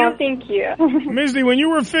 Misty, thank you. Misty, when you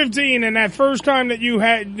were 15 and that first time that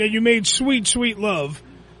you made sweet, sweet love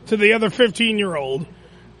to the other 15-year-old,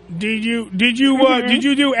 did you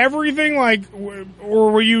do everything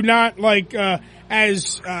or were you not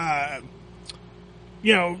as an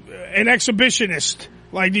exhibitionist?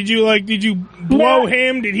 Did you blow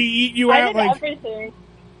him? Did he eat you out? Everything.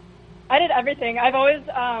 I did everything. I've always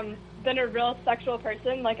been a real sexual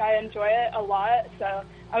person. I enjoy it a lot, so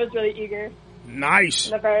I was really eager.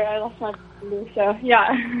 Nice. I lost my so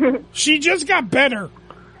yeah. She just got better.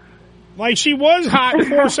 She was hot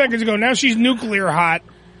 4 seconds ago. Now she's nuclear hot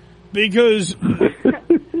because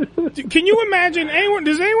Can you imagine anyone?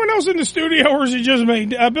 Does anyone else in the studio, or is it just me,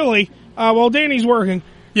 Billy? While Danny's working.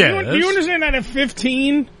 Yeah. Do you understand that at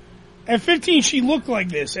 15? At 15, she looked like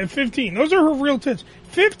this. At 15, those are her real tits.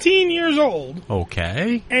 15 years old.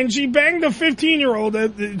 Okay. And she banged a 15-year-old.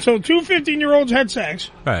 So two 15-year-olds had sex.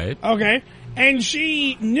 Right. Okay. And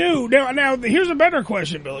she knew. Now, here's a better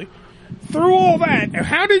question, Billy. Through all that,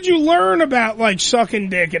 how did you learn about, like, sucking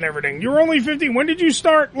dick and everything? You were only 15. When did you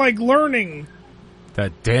start, like, learning?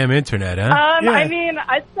 That damn internet, huh? Yeah. I mean,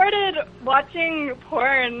 I started watching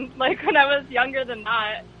porn, like, when I was younger than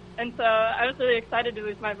that. And so I was really excited to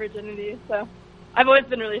lose my virginity. So I've always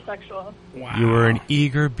been really sexual. Wow. You were an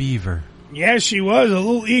eager beaver. Yes, she was. A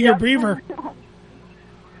little eager beaver.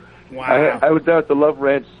 Wow. I was down at the Love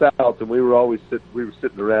Ranch South, and we were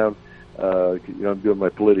sitting around, I'm doing my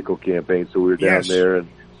political campaign, so we were down there and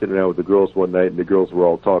sitting around with the girls one night, and the girls were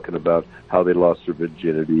all talking about how they lost their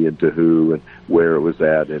virginity and to who and where it was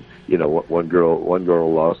at. And, one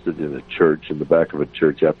girl lost it in a church, in the back of a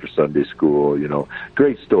church after Sunday school,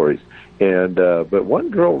 great stories. And, but one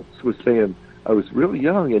girl was saying, I was really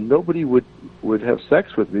young and nobody would have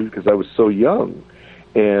sex with me because I was so young.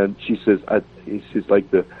 And she says, she's like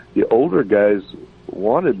the older guys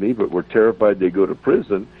wanted me but were terrified they'd go to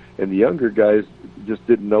prison, and the younger guys just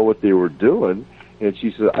didn't know what they were doing. And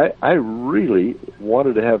she said, I really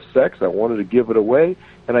wanted to have sex. I wanted to give it away,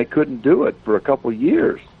 and I couldn't do it for a couple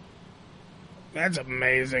years. That's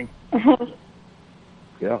amazing.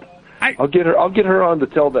 Yeah. I'll get her on to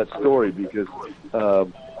tell that story because,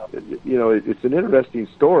 it's an interesting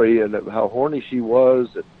story, and how horny she was,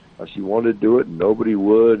 and how she wanted to do it, and nobody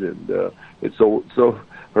would. And so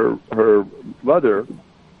her mother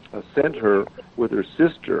sent her with her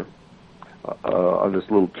sister on this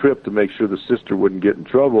little trip to make sure the sister wouldn't get in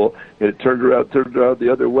trouble, and it turned out the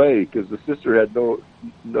other way because the sister had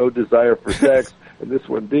no desire for sex, and this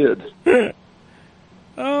one did.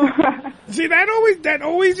 See, that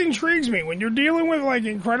always intrigues me when you're dealing with like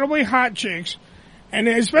incredibly hot chicks, and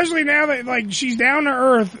especially now that like she's down to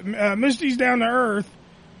earth, Misty's down to earth.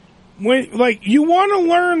 When like you want to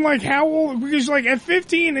learn like how old, because like at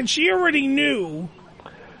 15, and she already knew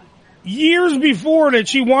years before that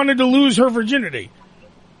she wanted to lose her virginity.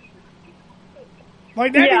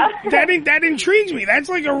 Like that, that intrigues me. That's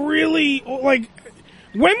like a really like.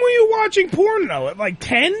 When were you watching porn though? At like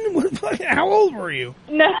 10? How old were you?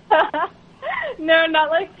 No, not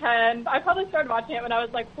like 10. I probably started watching it when I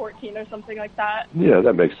was like 14 or something like that. Yeah,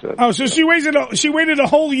 that makes sense. Oh, so she waited a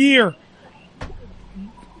whole year.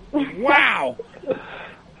 Wow.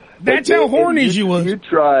 That's how horny she was. You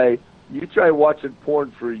try watching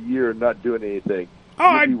porn for a year and not doing anything.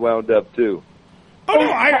 You'd be wound up too. Oh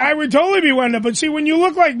no, I would totally be wound up. But see, when you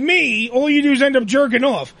look like me, all you do is end up jerking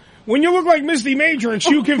off. When you look like Misty Matrix,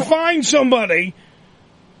 you can find somebody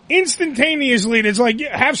instantaneously that's like,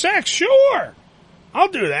 yeah, have sex, sure. I'll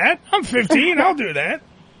do that. I'm 15, I'll do that.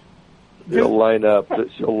 She'll line up.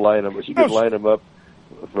 She can line them up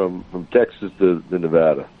from Texas to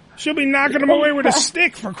Nevada. She'll be knocking them away with a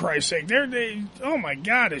stick, for Christ's sake. Oh my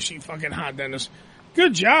God, is she fucking hot, Dennis?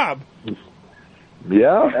 Good job.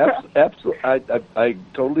 Yeah, absolutely. I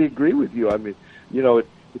totally agree with you. I mean,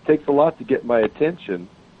 it takes a lot to get my attention.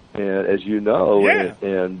 And as you know,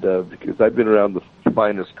 and because I've been around the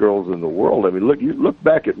finest girls in the world. I mean, look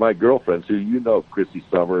back at my girlfriends who Chrissy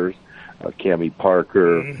Summers, Cammie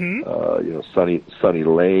Parker, Sunny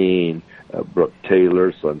Lane, Brooke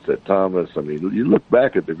Taylor, Sunset Thomas. I mean, you look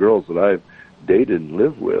back at the girls that I've dated and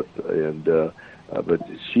lived with, and but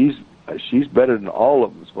she's better than all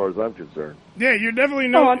of them as far as I'm concerned. Yeah, you're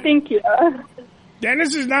definitely Oh, thank you.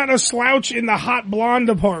 Dennis is not a slouch in the hot blonde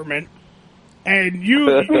department. And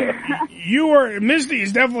you are, Misty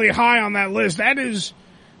is definitely high on that list. That is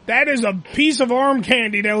a piece of arm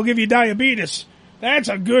candy that will give you diabetes. That's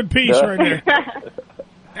a good piece right there.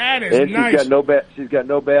 That is and nice. She's got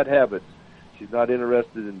no bad habits. She's not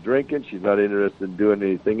interested in drinking. She's not interested in doing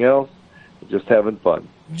anything else. Just having fun.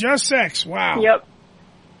 Just sex. Wow. Yep.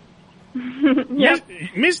 Yep.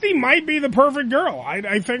 Misty might be the perfect girl.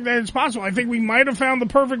 I think that it's possible. I think we might have found the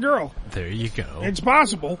perfect girl. There you go. It's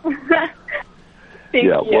possible. Thank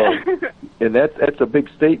you. Well, and that's a big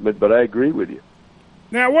statement, but I agree with you.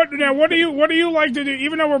 Now what do you like to do?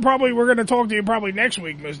 Even though we're going to talk to you probably next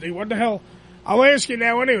week, Misty. What the hell? I'll ask you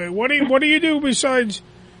now anyway. What do you do besides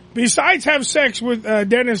have sex with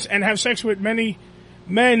Dennis and have sex with many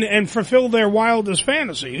men and fulfill their wildest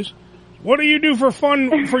fantasies? What do you do for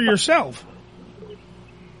fun for yourself?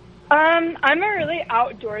 I'm a really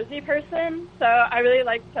outdoorsy person, so I really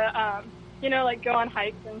like to like go on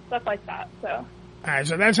hikes and stuff like that. So. All right,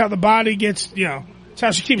 so that's how the body gets, That's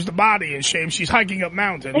how she keeps the body in shape. She's hiking up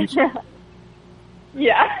mountains.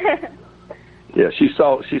 Yeah. Yeah, she's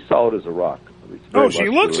solid as a rock. I mean, Oh, she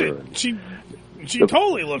looks it. She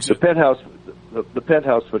totally looks it. The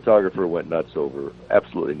penthouse photographer went nuts over her.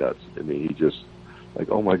 Absolutely nuts. I mean, he just like,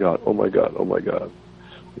 oh my god.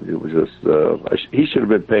 It was just he should have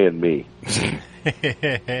been paying me.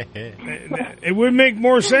 It would make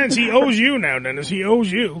more sense. He owes you now, Dennis. He owes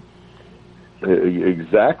you.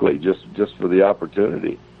 Exactly, just for the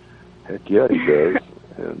opportunity. Heck yeah, he does.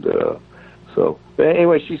 And so, but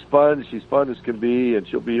anyway, she's fun. She's fun as can be, and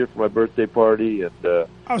she'll be here for my birthday party. And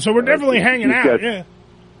so we're definitely hanging out. Yeah.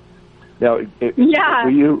 Now, were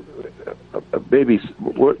you, baby?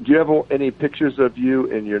 Do you have any pictures of you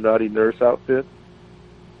in your naughty nurse outfit?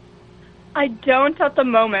 I don't at the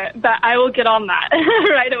moment, but I will get on that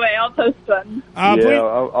right away. I'll post them. I'll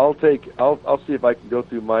see if I can go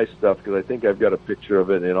through my stuff because I think I've got a picture of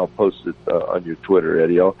it, and I'll post it on your Twitter,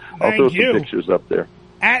 Eddie. I'll throw some pictures up there.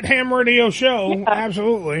 At HamRadio Show,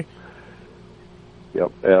 absolutely.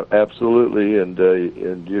 Yep, absolutely, and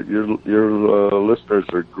your listeners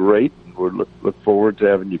are great. We look forward to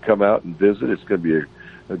having you come out and visit. It's going to be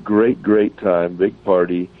a great time, big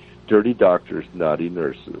party. Dirty doctors, naughty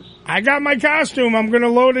nurses. I got my costume. I'm going to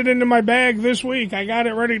load it into my bag this week. I got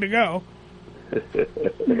it ready to go.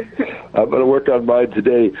 I'm going to work on mine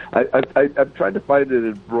today. I'm trying to find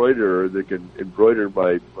an embroiderer that can embroider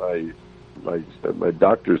my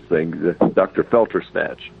doctor's thing, Dr.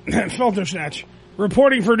 Feltersnatch. Feltersnatch.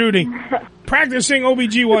 Reporting for duty. Practicing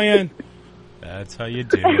OBGYN. That's how you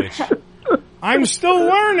do it. I'm still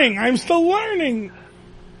learning.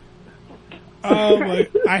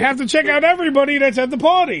 I have to check out everybody that's at the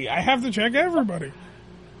party. I have to check everybody.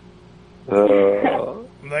 By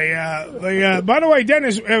the way,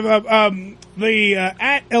 Dennis,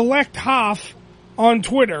 at Elect Hoff on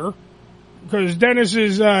Twitter, because Dennis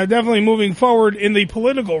is definitely moving forward in the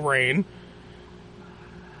political reign.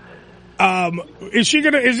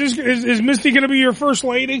 Is Misty gonna be your first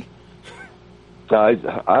lady?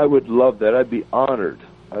 I would love that. I'd be honored.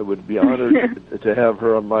 I would be honored to have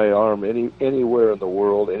her on my arm anywhere in the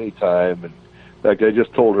world, anytime. And in fact, I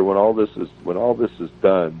just told her when all this is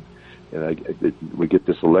done, and we get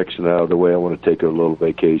this election out of the way, I want to take a little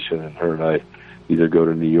vacation, and her and I either go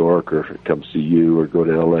to New York or come see you, or go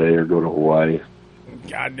to L.A. or go to Hawaii.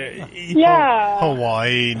 God,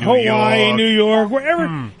 Hawaii, New York,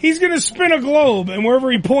 wherever he's going to spin a globe, and wherever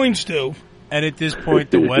he points to. And at this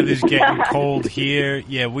point, the weather's getting cold here.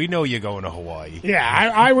 Yeah, we know you're going to Hawaii.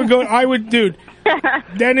 Yeah, I would go. Dude.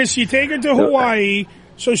 Dennis, you take her to Hawaii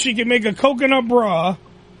so she can make a coconut bra,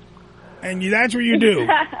 and that's what you do.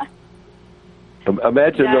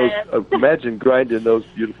 Imagine grinding those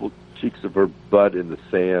beautiful cheeks of her butt in the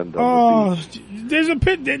sand. On the beach. There's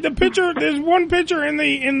one picture in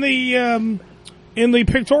the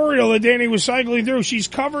pictorial that Danny was cycling through. She's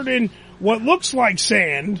covered in what looks like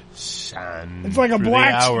sand. It's like a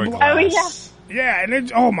black. Oh yeah. Yeah, and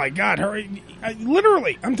it's, oh my God,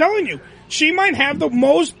 literally, I'm telling you, she might have the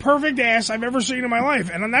most perfect ass I've ever seen in my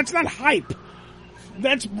life, and that's not hype.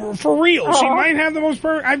 That's for real. Aww. She might have the most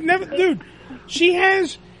perfect. Dude, she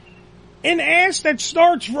has an ass that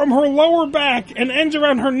starts from her lower back and ends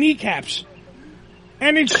around her kneecaps.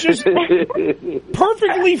 And it's just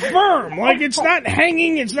perfectly firm. Like, it's not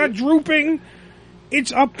hanging, it's not drooping.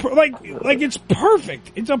 It's it's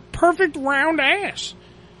perfect. It's a perfect round ass.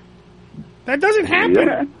 That doesn't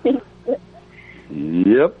happen.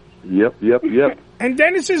 Yep. And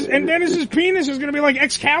Dennis's penis is going to be like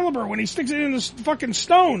Excalibur when he sticks it in this fucking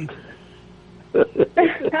stone.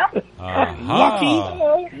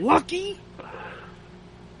 Lucky.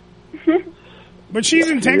 But she's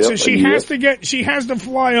in Texas. She has to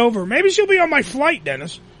fly over. Maybe she'll be on my flight,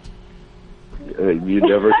 Dennis. You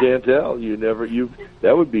never can tell.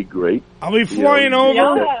 That would be great. I'll be flying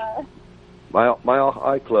over. Yeah. Mile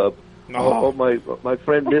High Club. Oh, my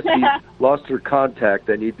friend Misty lost her contact.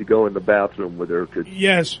 I need to go in the bathroom with her.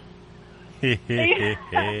 Yes. I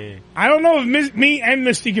don't know if me and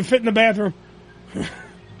Misty can fit in the bathroom.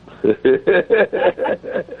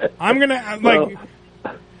 I'm gonna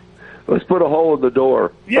let's put a hole in the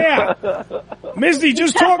door. Yeah, Misty,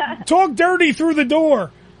 just talk dirty through the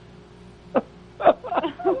door.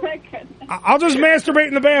 Oh my goodness! I'll just masturbate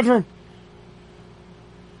in the bathroom.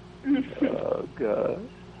 Oh God!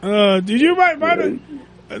 Did you buy the?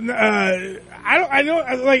 I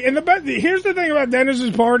don't like. Here's the thing about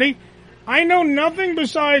Dennis's party. I know nothing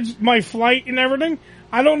besides my flight and everything.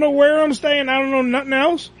 I don't know where I'm staying. I don't know nothing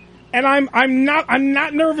else, and I'm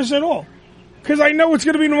not nervous at all because I know it's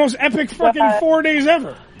going to be the most epic fucking 4 days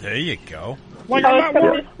ever. There you go. Like, Oh, it's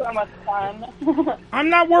going to be so much fun. I'm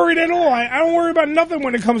not worried at all. I don't worry about nothing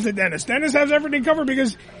when it comes to Dennis. Dennis has everything covered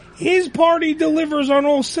because his party delivers on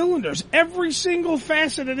all cylinders. Every single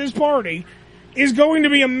facet of his party is going to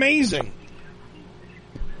be amazing.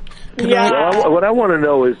 Well, what I want to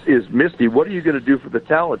know is, Misty, what are you going to do for the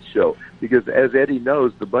talent show? Because as Eddie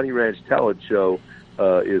knows, the Bunny Ranch talent show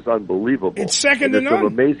is unbelievable. It's second to none. Some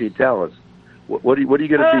amazing talents. What are you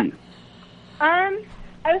going to be?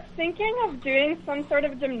 I was thinking of doing some sort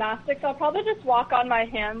of gymnastics. I'll probably just walk on my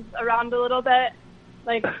hands around a little bit,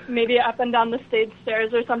 like maybe up and down the stage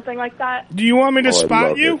stairs or something like that. Do you want me to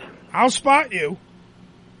spot you? I'll spot you.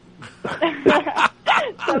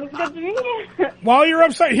 Sounds good to me. While you're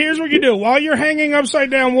here's what you do. While you're hanging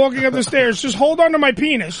upside down, walking up the stairs, just hold on to my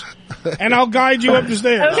penis, and I'll guide you up the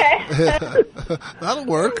stairs. Okay. That'll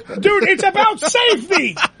work. Dude, it's about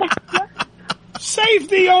safety.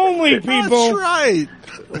 Safety only, people. That's right.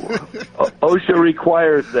 OSHA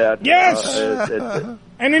requires that. Yes.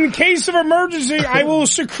 And in case of emergency, I will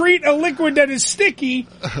secrete a liquid that is sticky,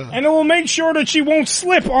 and it will make sure that she won't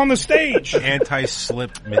slip on the stage.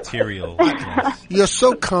 Anti-slip material. You're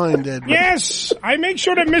so kind, Ed. Yes, I make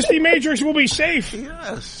sure that Misty Matrix will be safe.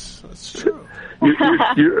 Yes, that's true.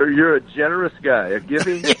 You're a generous guy, a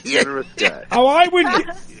giving, generous guy. Oh, I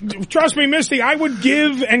would, trust me, Misty, I would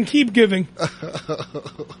give and keep giving.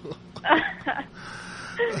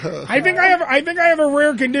 I think I have a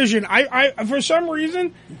rare condition. I for some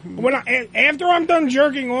reason, after I'm done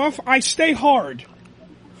jerking off, I stay hard.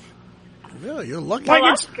 Really, you're lucky. Like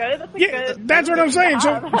that's good. That's good. That's what I'm saying.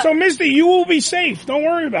 So Misty, you will be safe. Don't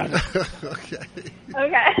worry about it.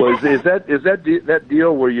 Okay. Well, is that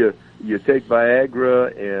deal where you take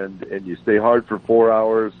Viagra and you stay hard for 4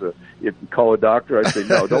 hours? If you call a doctor, I say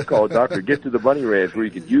no. Don't call a doctor. Get to the Bunny Ranch where you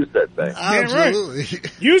can use that thing. Absolutely.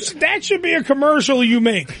 Right. That should be a commercial you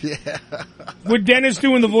make. Yeah. With Dennis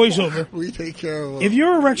doing the voiceover. We take care of it. If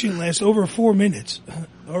your erection lasts over 4 minutes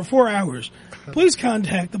or 4 hours, please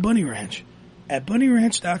contact the Bunny Ranch at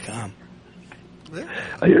bunnyranch.com.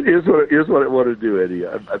 Here's what I want to do, Eddie.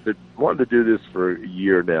 I've been wanting to do this for a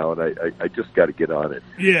year now, and I just got to get on it.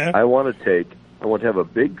 Yeah. I want to have a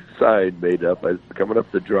big sign made up coming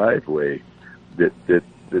up the driveway that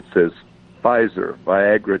says Pfizer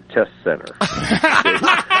Viagra Test Center.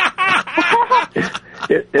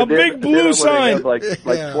 A big blue sign. Have like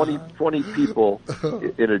 20 people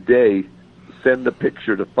in a day send the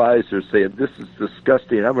picture to Pfizer saying, this is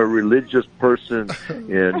disgusting. I'm a religious person,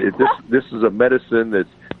 and this is a medicine that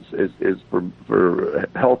is for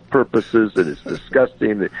health purposes, and it's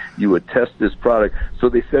disgusting that you would test this product. So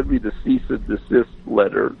they sent me the cease and desist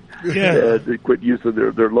letter. Yeah. They quit using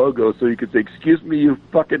their logo, so you could say, excuse me, you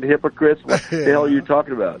fucking hypocrites, what the hell are you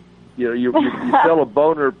talking about? You know, you sell a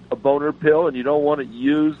boner pill, and you don't want it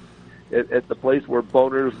used at the place where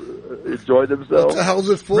boners enjoy themselves. What the hell's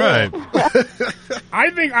it for? Right.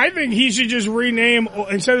 I think he should just rename,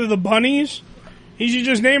 instead of the bunnies, he should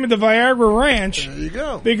just name it the Viagra Ranch. There you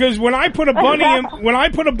go. Because when I put a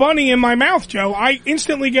bunny in my mouth, Joe, I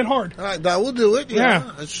instantly get hard. All right, that will do it.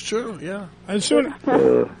 Yeah. That's true. Yeah. As soon.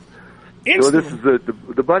 So this is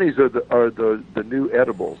the bunnies are the new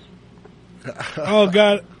edibles. Oh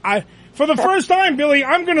God! For the first time, Billy,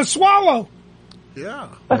 I'm going to swallow. Yeah.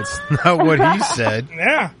 That's not what he said.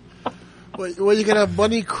 Yeah. Well, you can have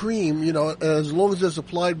bunny cream, as long as it's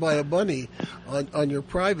applied by a bunny on your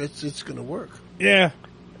privates, it's going to work. Yeah.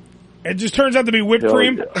 It just turns out to be whipped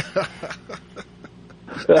cream. Yeah.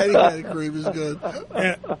 Any kind of cream is good.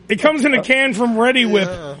 Yeah. It comes in a can from Ready Whip.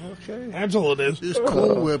 Yeah, okay. That's all it is. Just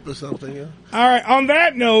Cool Whip or something, yeah. All right, on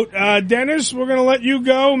that note, Dennis, we're going to let you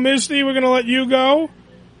go. Misty, we're going to let you go.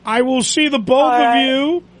 I will see the both of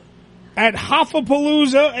you at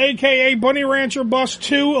Hoffapalooza, a.k.a. Bunny Rancher Bus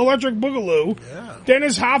 2 Electric Boogaloo. Yeah.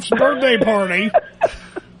 Dennis Hoff's birthday party.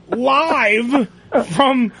 Live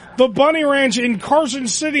from the Bunny Ranch in Carson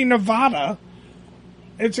City, Nevada.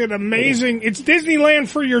 It's an amazing, it's Disneyland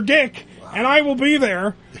for your dick, and I will be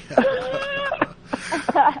there.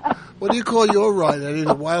 What do you call your ride, Eddie?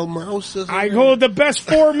 The Wild Mouse? I call it the best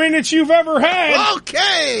 4 minutes you've ever had.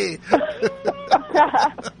 Okay!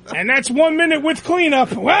 And that's 1 minute with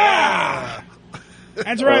cleanup. Wow!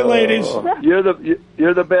 That's right, ladies. You're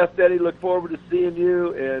the best, Eddie. Look forward to seeing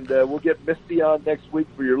you, and we'll get Misty on next week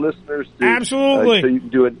for your listeners. Absolutely. So you can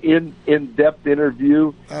do an in-depth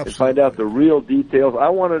interview and find out the real details. I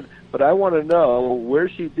want to know where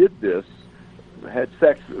she did this, had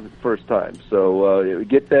sex for the first time. So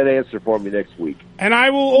get that answer for me next week. And I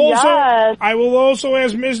will also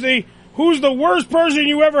ask Misty, who's the worst person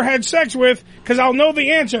you ever had sex with? Because I'll know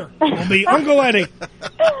the answer. It'll be Uncle Eddie.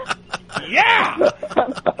 Yeah!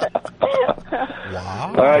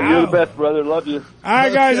 Wow. All right, you're the best, brother. Love you. All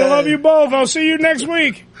right, guys, I love you both. I'll see you next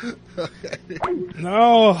week.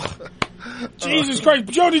 No. Jesus Christ.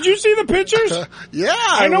 Joe, did you see the pictures? Yeah.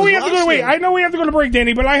 I know we have to go to wait. I know we have to go to break,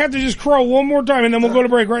 Danny, but I have to just crow one more time and then we'll go to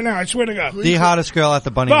break right now. I swear to God. The hottest girl at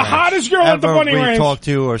the Bunny The Ranch. hottest girl at the Bunny Ranch. Talked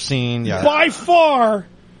to or seen, yeah. By far.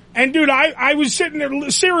 And dude, I was sitting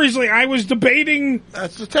there, seriously, I was debating.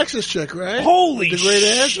 That's the Texas chick, right? Holy the great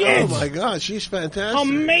ass. shit. Oh my God, she's fantastic.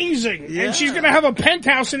 Amazing. Yeah. And she's gonna have a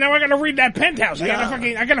penthouse, and now I gotta read that penthouse. Yeah.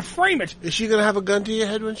 I gotta frame it. Is she gonna have a gun to your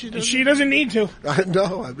head when she does She doesn't need to. I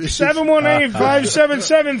know. I mean,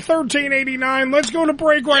 718-577-1389. Let's go to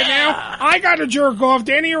break right now. I gotta jerk off.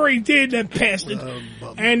 Danny already did, that bastard.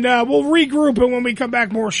 And we'll regroup it when we come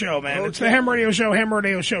back. More show, man. Okay. It's the Ham Radio Show,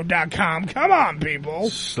 HamRadioShow.com. Come on, people.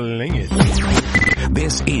 Sling it.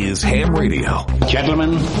 This is Ham Radio.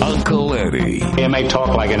 Gentlemen, Uncle Eddie. He may talk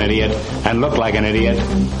like an idiot and look like an idiot,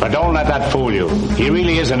 but don't let that fool you. He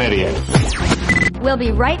really is an idiot. We'll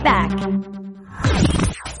be right back.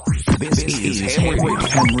 This is Ham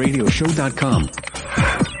Radio. HamRadioShow.com.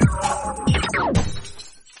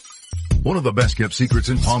 One of the best kept secrets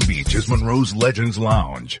in Palm Beach is Monroe's Legends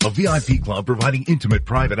Lounge, a VIP club providing intimate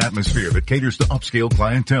private atmosphere that caters to upscale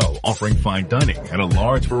clientele, offering fine dining and a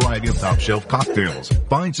large variety of top shelf cocktails,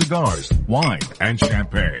 fine cigars, wine, and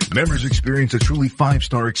champagne. Members experience a truly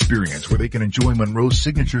 5-star experience where they can enjoy Monroe's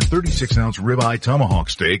signature 36-ounce ribeye tomahawk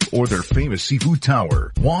steak or their famous seafood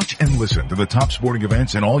tower. Watch and listen to the top sporting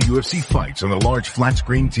events and all UFC fights on the large flat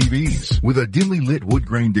screen TVs. With a dimly lit wood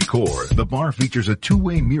grain decor, the bar features a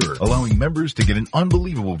two-way mirror allowing members to get an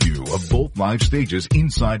unbelievable view of both live stages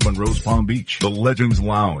inside Monroe's Palm Beach. The Legends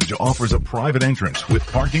Lounge offers a private entrance with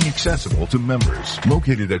parking accessible to members.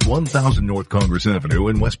 Located at 1000 North Congress Avenue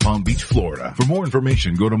in West Palm Beach, Florida. For more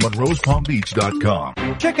information, go to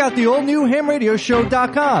monroespalmbeach.com. Check out the all-new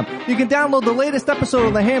HamRadioShow.com. You can download the latest episode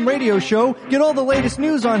of the Ham Radio Show, get all the latest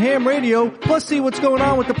news on Ham Radio, plus see what's going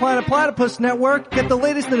on with the Planet Platypus Network, get the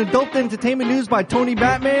latest in adult entertainment news by Tony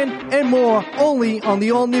Batman, and more, only on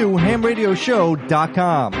the all-new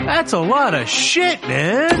HamRadioShow.com. That's a lot of shit,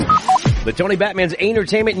 man. The Tony Batman's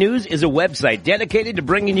Entertainment News is a website dedicated to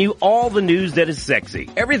bringing you all the news that is sexy.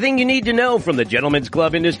 Everything you need to know from the gentlemen's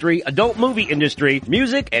club industry, adult movie industry,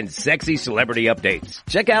 music, and sexy celebrity updates.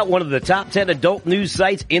 Check out one of the top 10 adult news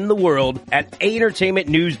sites in the world at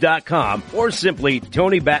entertainmentnews.com or simply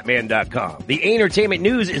TonyBatman.com. The Entertainment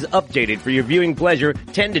News is updated for your viewing pleasure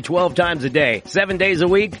 10 to 12 times a day, 7 days a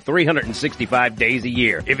week, 365 days a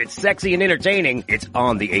year. If it's sexy and entertaining, it's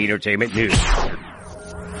on the Entertainment News.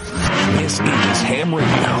 This is Ham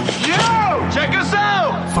Radio. Yo! Check us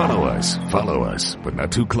out! Follow us, but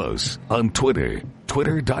not too close, on Twitter.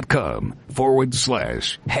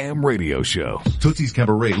 Twitter.com/Ham Radio Show. Tootsie's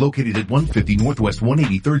Cabaret, located at 150 Northwest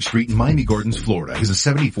 183rd Street in Miami Gardens, Florida, is a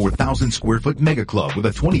 74,000 square foot mega club with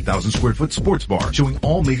a 20,000 square foot sports bar showing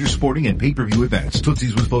all major sporting and pay-per-view events.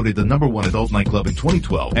 Tootsie's was voted the #1 adult nightclub in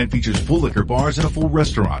 2012 and features full liquor bars and a full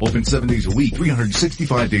restaurant. Open 7 days a week,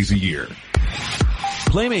 365 days a year.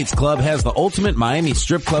 Playmates Club has the ultimate Miami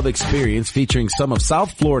strip club experience featuring some of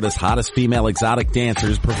South Florida's hottest female exotic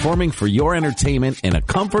dancers performing for your entertainment in a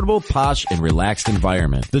comfortable, posh, and relaxed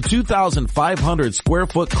environment. The 2,500 square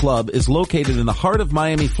foot club is located in the heart of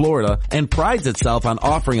Miami, Florida, and prides itself on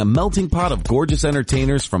offering a melting pot of gorgeous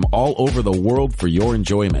entertainers from all over the world for your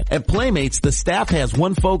enjoyment. At Playmates, the staff has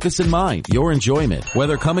one focus in mind, your enjoyment.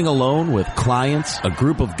 Whether coming alone with clients, a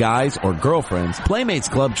group of guys, or girlfriends, Playmates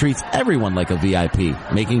Club treats everyone like a VIP,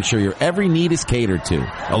 making sure your every need is catered to.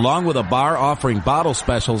 Along with a bar offering bottle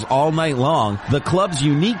specials all night long, the club's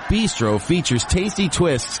unique bistro features tasty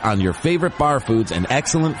twists on your favorite bar foods and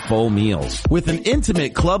excellent full meals. With an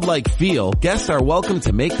intimate club-like feel, guests are welcome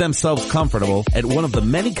to make themselves comfortable at one of the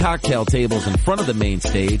many cocktail tables in front of the main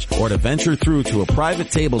stage, or to venture through to a private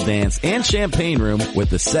table dance and champagne room with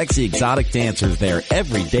the sexy exotic dancers there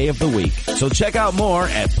every day of the week. So check out more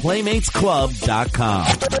at PlaymatesClub.com.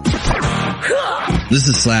 This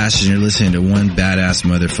is Slash, and you're listening to one badass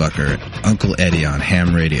motherfucker, Uncle Eddie on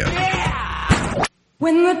Ham Radio.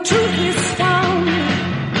 When the truth is found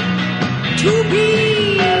to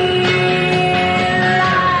be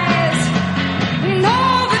lies, and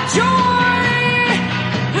all the joy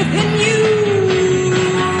within you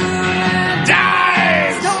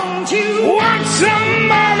dies. Don't you want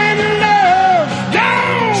somebody to love?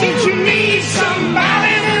 Don't you need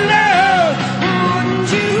somebody to love?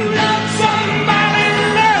 Wouldn't you love somebody to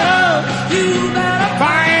love? You better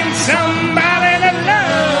find somebody to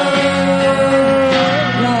love.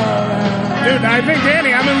 Dude, I think,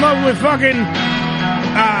 Danny, I'm in love with fucking,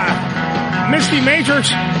 Misty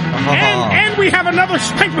Matrix. And we have another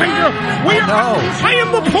Spank Bank Girl. I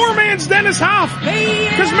am the poor man's Dennis Hoff.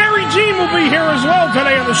 Because Maryjean will be here as well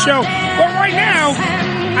today on the show. But right now,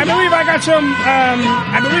 I believe I got some,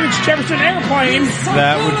 I believe it's Jefferson Airplane.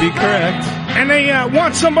 That would be correct. And they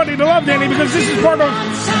want somebody to love Danny because this is part of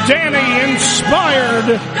Danny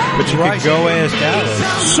Inspired. But you can go ask Alice.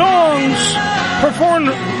 Songs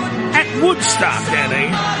performed at Woodstock,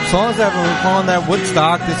 Danny. Songs that were performed at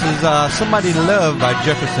Woodstock. This is Somebody to Love by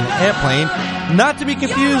Jefferson Airplane. Not to be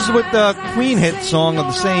confused with the Queen hit song of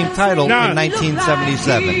the same title in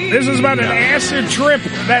 1977. This is about an acid trip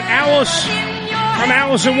that Alice from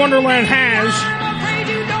Alice in Wonderland has.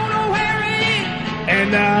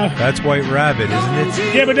 And that's White Rabbit, isn't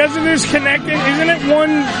it? Yeah, but doesn't this connect it? Isn't it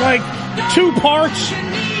one, like, 2 parts?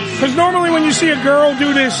 Because normally when you see a girl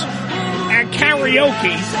do this at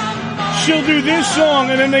karaoke, she'll do this song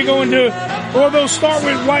and then they go into, or they'll start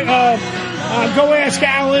with Go Ask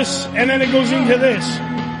Alice, and then it goes into this.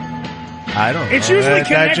 I don't know. It's usually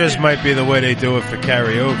connected. That just might be the way they do it for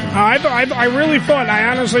karaoke. I really thought, I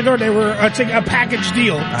honestly thought they were a package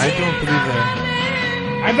deal. I don't believe that.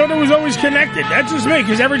 I thought it was always connected. That's just me,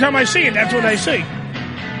 because every time I see it, that's what I see.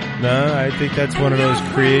 No, I think that's one of those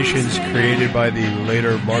creations created by the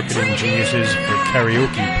later marketing geniuses for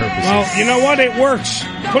karaoke purposes. Well, you know what? It works.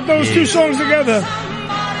 Put those 2 songs together.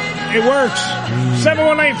 It works.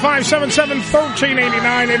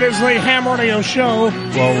 718-577-1389. It is the Ham Radio Show.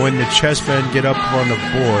 Well, when the chess men get up on the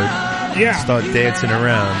board and start dancing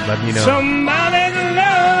around, let me know. Somebody to love.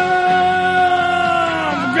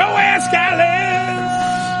 Go ask Alice.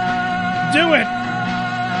 Do it.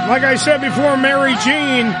 Like I said before,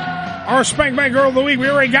 Maryjean, our Spank Bank Girl of the Week. We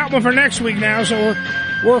already got one for next week now, so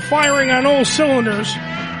we're firing on all cylinders.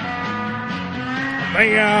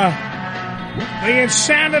 The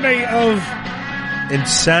insanity of...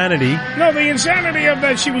 Insanity? No, the insanity of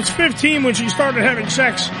that she was 15 when she started having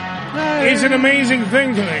sex is an amazing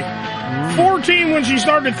thing to me. 14 when she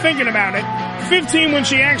started thinking about it. 15 when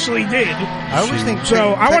she actually did. I always think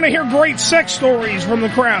so. I want to hear great sex stories from the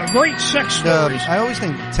crowd. Great sex stories. I always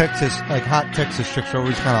think Texas, like hot Texas chicks, are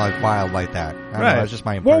always kind of like wild like that. I don't know, that's just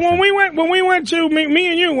my impression. Well, when we went to me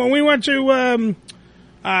and you, when we went to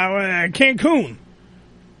Cancun,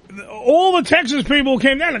 all the Texas people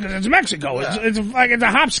came down because it's Mexico. Yeah. It's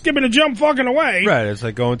a hop, skip, and a jump fucking away. Right. It's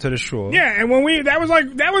like going to the shore. Yeah, and when that was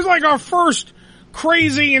like our first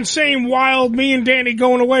crazy, insane, wild, me and Danny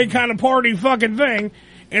going away kind of party fucking thing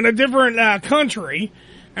in a different country.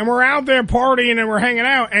 And we're out there partying and we're hanging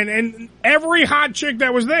out. And every hot chick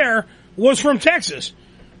that was there was from Texas.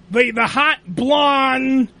 The hot,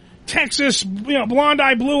 blonde, Texas,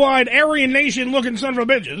 blonde-eyed, blue-eyed, Aryan Nation-looking son of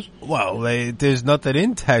a bitches. Well, there's nothing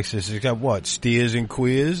in Texas. It's got what? Steers and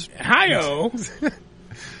queers? Hi-yo.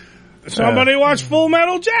 Somebody watch Full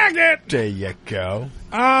Metal Jacket. There you go.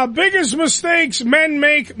 Biggest mistakes men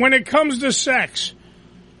make when it comes to sex.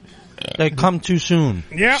 They come too soon.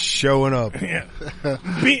 Yeah. Showing up. Yeah.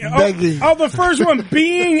 Begging. The first one,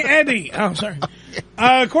 being Eddie. Oh, sorry.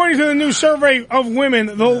 According to the new survey of women,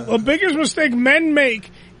 the biggest mistake men make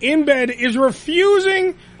in bed is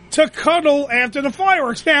refusing to cuddle after the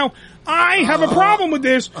fireworks. Now, I have a problem with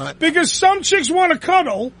this because some chicks want to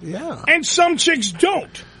cuddle and some chicks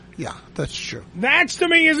don't. Yeah, that's true. That to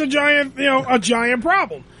me is a giant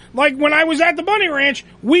problem. Like when I was at the Bunny Ranch,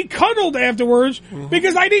 we cuddled afterwards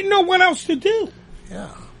because I didn't know what else to do.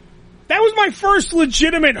 Yeah. That was my first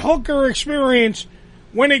legitimate hooker experience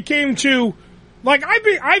when it came to, like,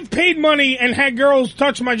 I've paid money and had girls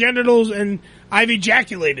touch my genitals and I've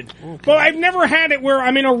ejaculated. Okay. But I've never had it where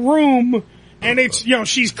I'm in a room and it's,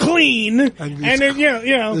 she's clean and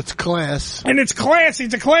it's class. And it's classy.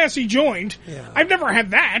 It's a classy joint. Yeah. I've never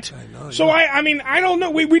had that. I know, so I mean, I don't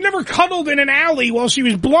know. We never cuddled in an alley while she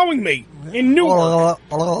was blowing me in Newark.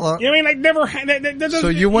 I mean, I never had that. So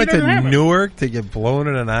you went to Newark to get blown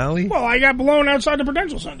in an alley? Well, I got blown outside the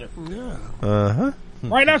Prudential Center. Yeah. Uh-huh.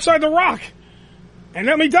 Right outside the Rock. And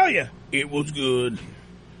let me tell you, it was good.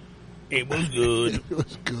 It was good. It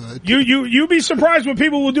was good. You'd be surprised what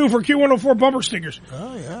people will do for Q104 bumper stickers.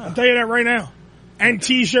 Oh, yeah. I'll tell you that right now. And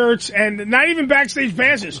T-shirts, and not even backstage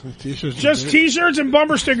passes. Just T-shirts and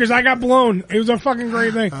bumper stickers. I got blown. It was a fucking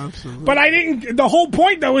great thing. Absolutely. But the whole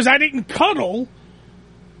point, though, is I didn't cuddle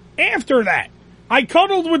after that. I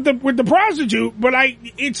cuddled with the prostitute, but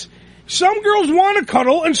some girls want to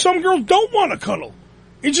cuddle, and some girls don't want to cuddle.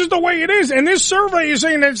 It's just the way it is. And this survey is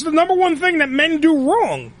saying that's the number one thing that men do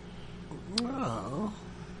wrong. Oh.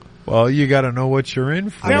 Well, you got to know what you're in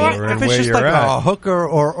for and if it's where just you're like at. a hooker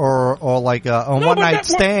or like a one-night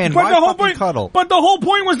stand, why fucking cuddle? But the whole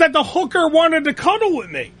point was that the hooker wanted to cuddle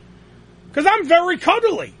with me. Because I'm very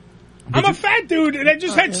cuddly. I'm a fat dude, and I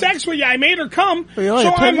just had sex with you. I made her come,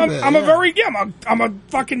 so I'm a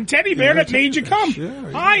fucking teddy bear that made you come.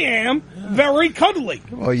 Sure, I am very cuddly.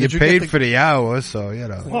 Well, you paid for the hour, so you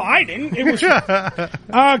know. Well, I didn't. It was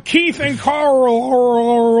Keith and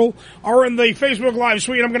Carl are in the Facebook Live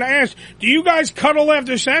suite. I'm going to ask: do you guys cuddle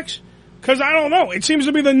after sex? Because I don't know. It seems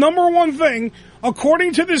to be the number one thing,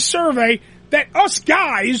 according to this survey, that us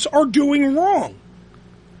guys are doing wrong.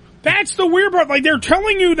 That's the weird part. Like, they're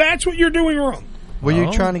telling you that's what you're doing wrong. Were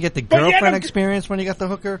you trying to get the girlfriend experience when you got the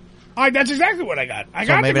hooker? That's exactly what I got. I so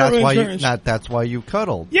got maybe the girlfriend experience. That's why you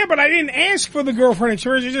cuddled. Yeah, but I didn't ask for the girlfriend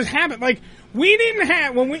experience. It just happened. Like, we didn't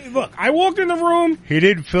have... Look, I walked in the room... He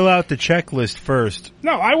didn't fill out the checklist first.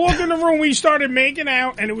 No, I walked in the room, we started making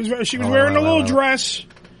out, and she was wearing a little dress.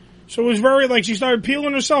 So it was very, like, she started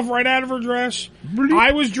peeling herself right out of her dress.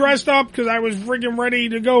 I was dressed up because I was friggin' ready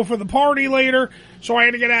to go for the party later. So I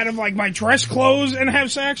had to get out of, like, my dress clothes and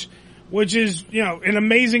have sex, which is, you know, an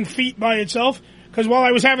amazing feat by itself. Because while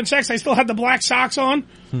I was having sex, I still had the black socks on.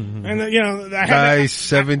 And, you know, I had nice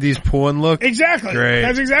 70s porn look. Exactly. Great.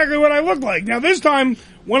 That's exactly what I looked like. Now, this time,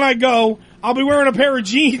 when I go, I'll be wearing a pair of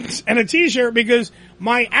jeans and a t-shirt because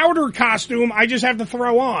my outer costume I just have to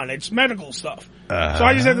throw on. It's medical stuff. So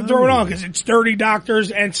I just have to throw it on because it's dirty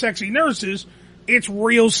doctors and sexy nurses. It's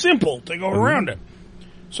real simple to go around it.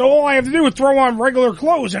 So all I have to do is throw on regular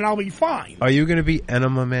clothes and I'll be fine. Are you going to be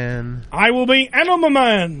Enema Man? I will be Enema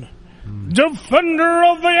Man. Defender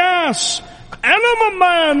of the ass.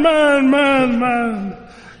 Enema Man.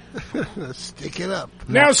 Stick it up.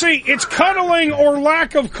 Now see, it's cuddling or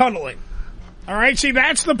lack of cuddling. Alright, see,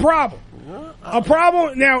 that's the problem. A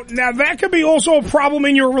problem, now that could be also a problem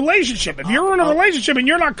in your relationship. If you're in a relationship and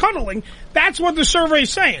you're not cuddling, that's what the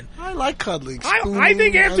survey's saying. I like cuddling. I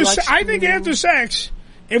think after sex,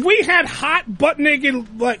 if we had hot, butt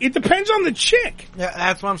naked, like, it depends on the chick. Yeah,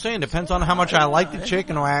 that's what I'm saying. Depends on how much I like the chick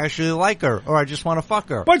and or I actually like her, or I just want to fuck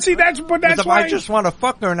her. But see, that's if why I just want to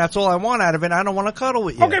fuck her and that's all I want out of it, I don't want to cuddle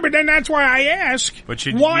with you. Okay, but then that's why I ask,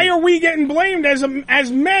 why are we getting blamed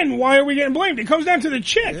as men? Why are we getting blamed? It comes down to the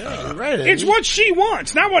chick. Yeah, right. It's what she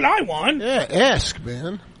wants, not what I want. Yeah, ask,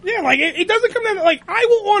 man. Yeah, like, it doesn't come down to, like, I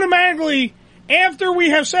will automatically, after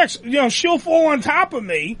we have sex, you know, she'll fall on top of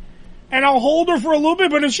me. And I'll hold her for a little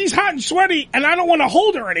bit, but if she's hot and sweaty and I don't want to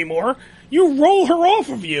hold her anymore, you roll her off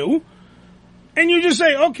of you, and you just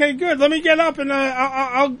say, "Okay, good. Let me get up and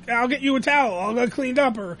I'll get you a towel. I'll get cleaned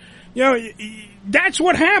up." Or, you know, that's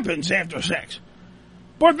what happens after sex.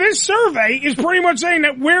 But this survey is pretty much saying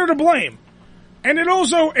that we're to blame, and it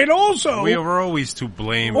also we are always to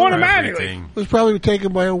blame automatically. For everything. It was probably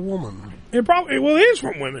taken by a woman. It is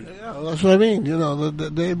from women. Yeah, that's what I mean. You know, who are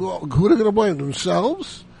they going to blame,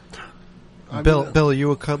 themselves? Bill, are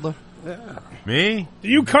you a cuddler? Yeah. Me? Do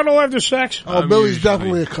you cuddle after sex? Oh, Billy's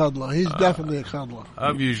definitely a cuddler. He's definitely a cuddler.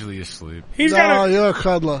 I'm usually asleep. You're a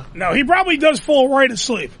cuddler. No, he probably does fall right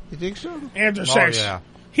asleep. You think so? After sex. Yeah.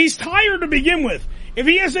 He's tired to begin with. If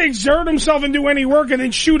he has to exert himself and do any work and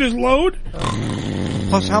then shoot his load.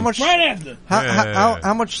 Plus, how much? Right after.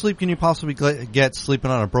 How much sleep can you possibly get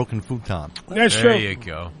sleeping on a broken futon? That's true. There you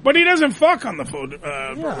go. But he doesn't fuck on the food.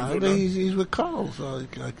 He's with cuddles,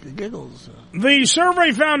 like giggles. The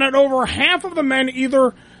survey found that over half of the men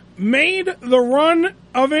either made the run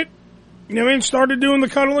of it, you know what I mean, started doing the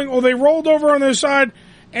cuddling, or they rolled over on their side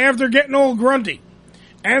after getting all grunty.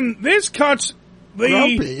 And this cuts the...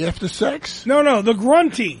 Grumpy after sex? No, the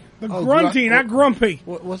grunty. The grunty, not grumpy.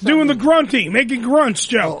 What's doing that the grunty, making grunts,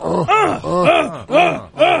 Joe. Like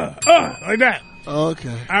that.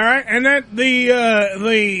 Okay. All right, and that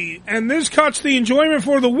and this cuts the enjoyment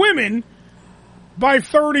for the women by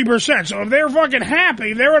 30%. So if they're fucking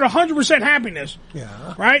happy, they're at 100% happiness.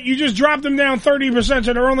 Yeah. Right? You just drop them down 30%,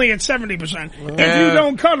 so they're only at 70%. If you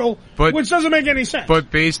don't cuddle, which doesn't make any sense.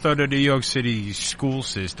 But based on the New York City school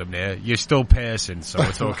system there, you're still passing, so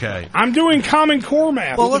it's okay. I'm doing Common Core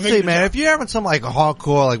math. Well, let's see, man. If you're having some like a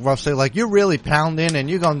hardcore, like rough say, like you're really pounding and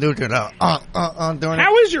you're gonna do it, doing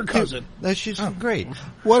How is your cousin? She's great.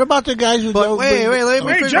 What about the guys who don't...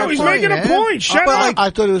 Wait, Joe, he's making a point. Shut up.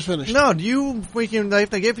 I thought it was finished. No, do you freaking,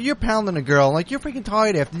 like, if you're pounding a girl, like, you're freaking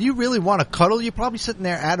tired after, do you really want to cuddle? You're probably sitting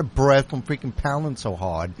there out of breath from freaking pounding so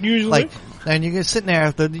hard. Usually. Like, and you're sitting there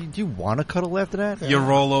after, do you want to cuddle after that? You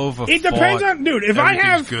roll over. It depends on, dude, if I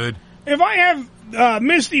have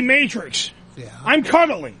Misty Matrix, I'm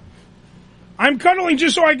cuddling. I'm cuddling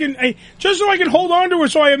just so I can hold on to her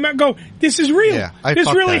so I go, this is real. Yeah,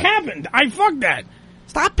 this really happened. I fucked that.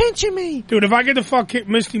 Stop pinching me. Dude, if I get to fuck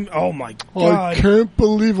Misty... Oh, my God. I can't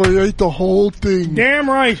believe I ate the whole thing. Damn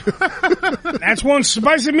right. That's one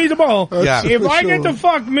spicy meatball. Yeah. If I get to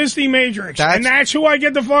fuck Misty Matrix, and that's who I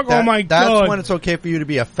get to fuck, oh, my God. That's when it's okay for you to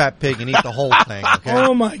be a fat pig and eat the whole thing, okay?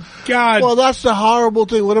 Oh, my God. Well, that's the horrible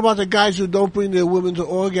thing. What about the guys who don't bring their women to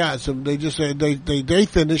orgasm? They just say they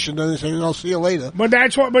finish and then they say, I'll see you later. But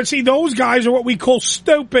that's what... But see, those guys are what we call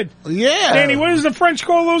stupid. Yeah. Danny, what does the French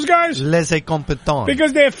call those guys? Les incompetents.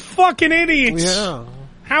 Because they're fucking idiots. Yeah.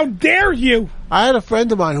 How dare you? I had a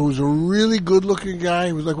friend of mine who was a really good-looking guy.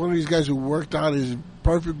 He was like one of these guys who worked out his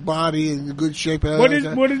perfect body and good shape. What did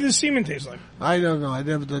the semen taste like? I don't know. I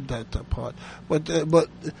never did that part. But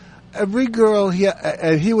every girl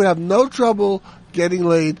and he would have no trouble getting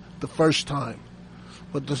laid the first time.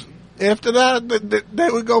 But after that, they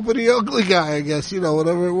would go for the ugly guy, I guess,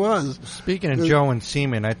 whatever it was. Speaking of Joe and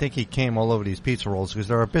semen, I think he came all over these pizza rolls because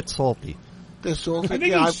they're a bit salty. They're salty? I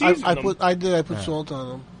think I put salt on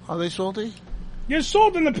them. Are they salty? There's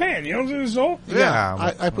salt in the pan. You don't see the salt?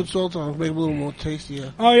 Yeah. I put salt on them to make them a little more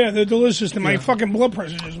tastier. Oh, yeah, they're delicious. My fucking blood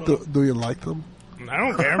pressure just went up. Do you like them? I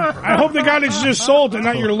don't care. I hope the God it's just salt and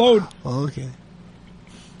not your load. Oh, okay.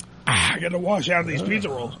 I got to wash out these pizza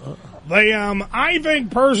rolls. I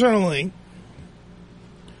think personally,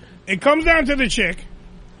 it comes down to the chick,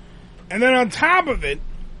 and then on top of it,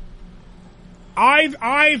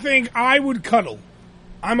 I think I would cuddle.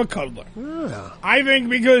 I'm a cuddler. Yeah. I think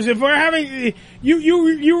because if we're having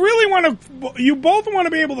you really want to, you both want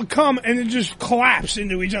to be able to come and then just collapse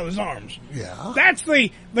into each other's arms. Yeah. That's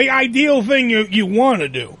the ideal thing you want to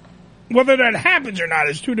do. Whether that happens or not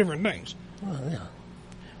is two different things. Oh, yeah.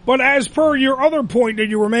 But as per your other point that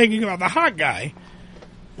you were making about the hot guy,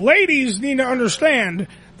 ladies need to understand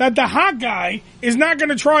that the hot guy is not going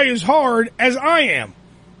to try as hard as I am.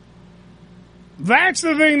 That's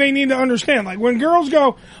the thing they need to understand. Like when girls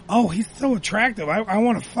go, "Oh, he's so attractive. I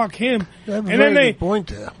want to fuck him," and then good point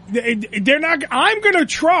there. They're not. I'm going to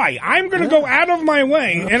try. I'm going to go out of my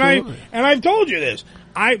way, Absolutely. and I've told you this.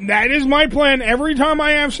 That is my plan every time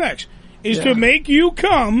I have sex is to make you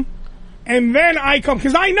come, and then I come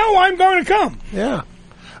because I know I'm going to come. Yeah.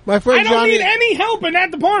 My friend I don't Johnny, need any help in that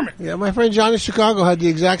department. Yeah, my friend Johnny Chicago had the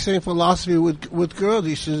exact same philosophy with girls.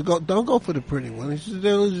 He says, don't go for the pretty one. He says,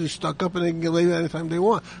 they're just stuck up and they can get laid anytime they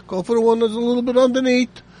want. Go for the one that's a little bit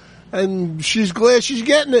underneath. And she's glad she's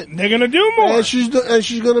getting it. They're going to do more. And she's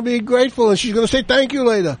going to be grateful and she's going to say thank you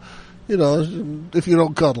later. If you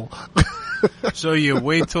don't cuddle. So you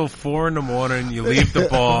wait till 4 a.m, you leave the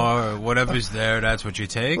bar, or whatever's there, that's what you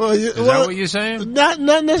take? Is that what you're saying? Not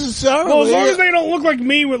necessarily. Well, as long as they don't look like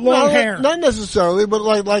me with long hair. Not necessarily, but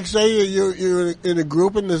like say you're in a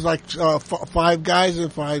group and there's like 5 guys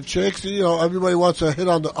and 5 chicks, and, everybody wants to hit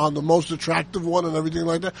on the most attractive one and everything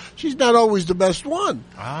like that. She's not always the best one.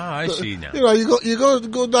 Ah, I see now. You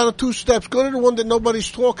go down 2 steps, go to the one that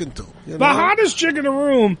nobody's talking to. The hottest chick in the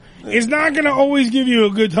room is not going to always give you a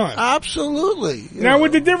good time. Absolutely. Now,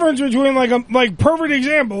 with the difference between like perfect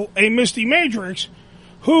example, a Misty Matrix,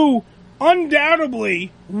 who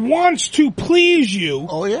undoubtedly wants to please you,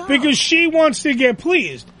 because she wants to get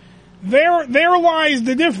pleased. There lies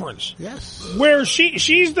the difference. Yes. Where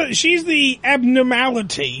she's the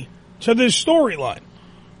abnormality to this storyline.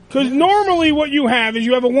 Because normally what you have is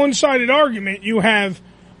you have a one-sided argument. You have,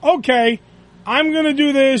 okay, I'm going to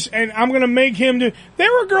do this, and I'm going to make him do...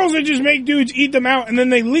 There are girls that just make dudes eat them out, and then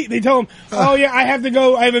they leave. They tell them, oh, yeah, I have to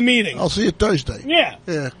go. I have a meeting. I'll see you Thursday. Yeah.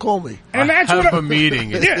 Yeah, call me. And that's I have a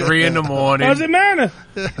meeting. It's 3 a.m. Doesn't matter.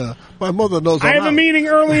 Yeah. My mother knows I have a meeting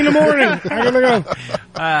early in the morning. I got to go.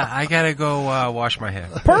 I got to go wash my hair.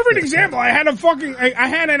 Perfect example. I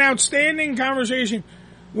had an outstanding conversation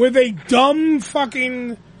with a dumb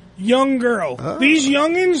fucking... young girl. Oh. These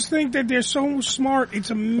youngins think that they're so smart.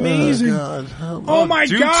 It's amazing. Oh my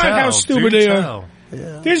God, how stupid they are.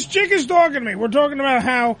 Yeah. This chick is talking to me. We're talking about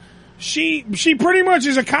how she pretty much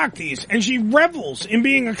is a cock tease, and she revels in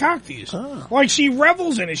being a cock tease. Oh. Like, she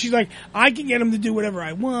revels in it. She's like, I can get him to do whatever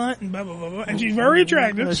I want, and blah, blah, blah, blah. And she's very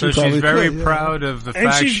attractive. So she's very proud of the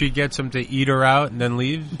fact she gets him to eat her out and then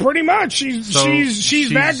leave? Pretty much. She's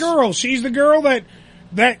that girl. She's the girl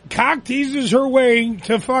that cock teases her way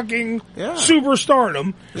to fucking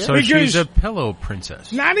superstardom. Yeah. So she's a pillow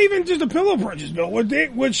princess. Not even just a pillow princess, Bill.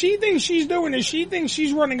 What she thinks she's doing is she thinks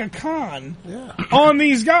she's running a con on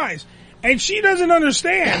these guys. And she doesn't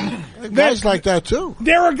understand. Guys like that, too.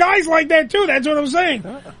 There are guys like that, too. That's what I'm saying.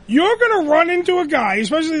 You're going to run into a guy,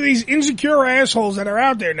 especially these insecure assholes that are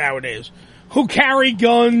out there nowadays, who carry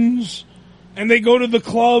guns... and they go to the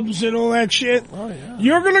clubs and all that shit. Oh, yeah.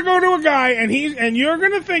 You're going to go to a guy and you're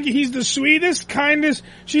going to think he's the sweetest, kindest.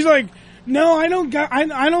 She's like, no, I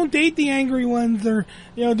don't date the angry ones or,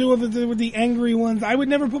 do with the angry ones. I would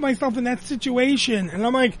never put myself in that situation. And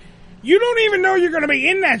I'm like, you don't even know you're going to be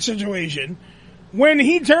in that situation when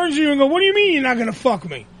he turns to you and goes, what do you mean you're not going to fuck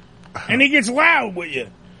me? And he gets loud with you.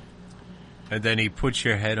 And then he puts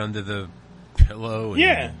your head under the pillow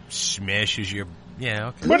and smashes your... Yeah,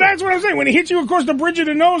 okay. But that's what I'm saying. When he hits you across the bridge of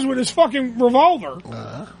the nose with his fucking revolver,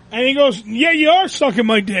 and he goes, yeah, you are sucking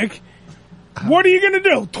my dick, what are you going to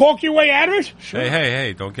do? Talk your way out of it? Sure.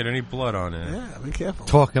 Hey, don't get any blood on it. Yeah, be careful.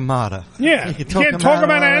 Talk him out of. Yeah, you can't talk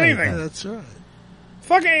about anything. Yeah, that's right.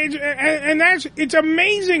 Fucking, and it's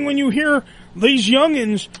amazing when you hear these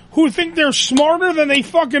youngins who think they're smarter than they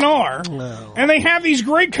fucking are, and they have these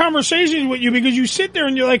great conversations with you because you sit there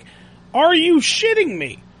and you're like, are you shitting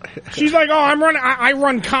me? She's like, I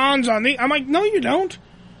run cons on the... I'm like, no, you don't.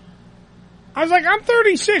 I was like, I'm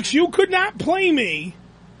 36. You could not play me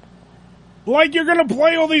like you're going to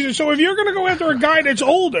play all these... So if you're going to go after a guy that's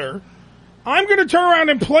older, I'm going to turn around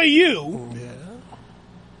and play you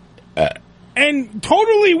and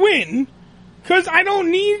totally win because I don't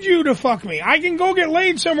need you to fuck me. I can go get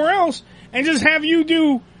laid somewhere else and just have you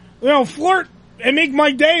do, flirt and make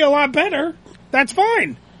my day a lot better. That's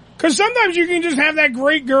fine. Because sometimes you can just have that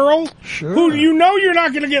great girl who you're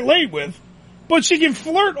not going to get laid with, but she can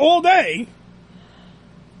flirt all day,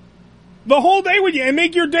 the whole day with you, and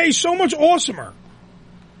make your day so much awesomer.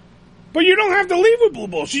 But you don't have to leave with blue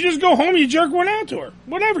balls. You just go home, you jerk one out to her.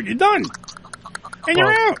 Whatever, you're done. And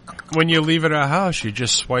you're out. When you leave at her house, you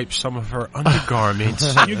just swipe some of her undergarments.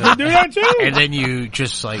 You can do that too. And then you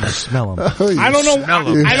just smell them. I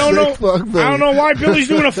don't know why Billy's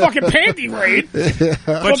doing a fucking panty raid.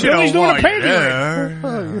 But Billy's doing a panty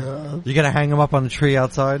raid. You gotta hang them up on the tree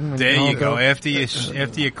outside. There you go. After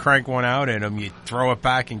you crank one out at him, you throw it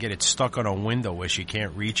back and get it stuck on a window where she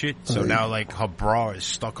can't reach it. So now, like, her bra is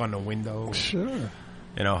stuck on the window. Sure.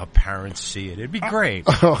 Her parents see it. It'd be great.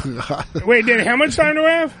 Wait, Danny, how much time do we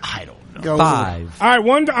have? I don't know. 5. All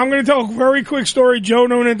right, I'm going to tell a very quick story. Joe,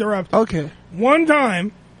 don't interrupt. Okay. One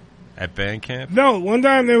time. At band camp? No, one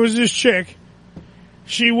time there was this chick.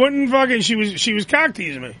 She wouldn't fucking, she was cock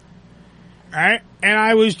teasing me. Right? And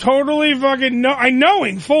I was totally fucking,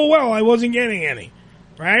 knowing full well I wasn't getting any.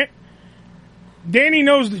 Right? Danny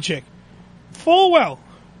knows the chick. Full well.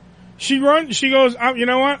 She goes, you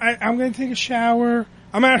know what? I'm going to take a shower.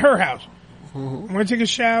 I'm at her house. I'm going to take a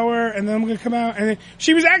shower, and then I'm going to come out. And then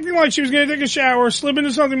she was acting like she was going to take a shower, slip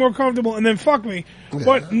into something more comfortable, and then fuck me. Yeah.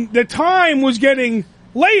 But the time was getting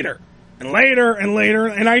later and later and later,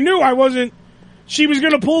 and I knew I wasn't... She was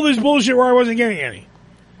going to pull this bullshit where I wasn't getting any.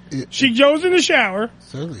 She goes in the shower,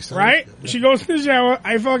 right? Yeah. She goes in the shower.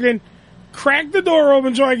 I fucking cracked the door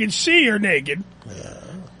open so I could see her naked. Yeah.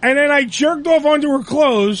 And then I jerked off onto her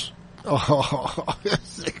clothes.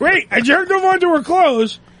 Wait, I jerked off onto her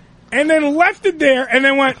clothes and then left it there and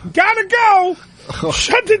then went, gotta go,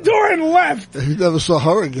 shut the door and left. You never saw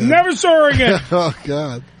her again. Never saw her again. Oh,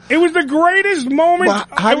 God. It was the greatest moment.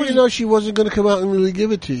 But how do you know she wasn't going to come out and really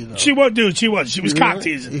give it to you, though? She was, dude, she was. She was cock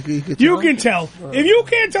teasing. You can tell. If you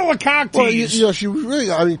can't tell a cock tease. Well, she was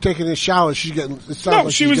really, taking a shower. She's getting,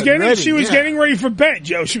 she was getting ready for bed,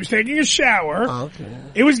 Joe. She was taking a shower. Oh, okay.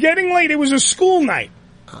 It was getting late. It was a school night.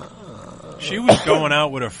 She was going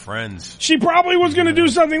out with her friends. She probably was going to do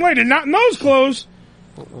something later. Not in those clothes.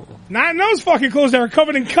 Not in those fucking clothes that are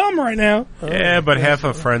covered in cum right now. Yeah, but half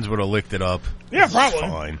her friends would have licked it up. Yeah, probably.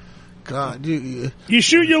 Fine. God, you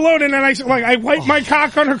shoot your load and then I wiped my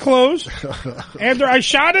cock on her clothes. After I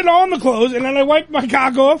shot it on the clothes and then I wiped my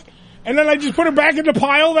cock off. And then I just put her back in the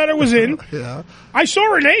pile that it was in. Yeah. I saw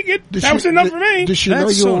her naked. That was enough for me. Did she know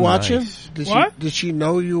you were watching? What? Did she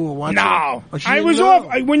know you were watching? No. I was off.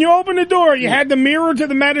 When you opened the door, you had the mirror to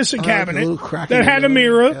the medicine cabinet that had a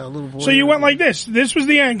mirror. So you went like this. This was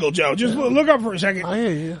the angle, Joe. Just look up for a second. I hear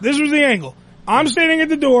you. This was the angle. I'm standing at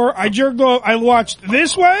the door. I jerked off. I watched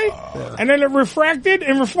this way, and then it refracted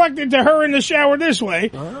and reflected to her in the shower this way.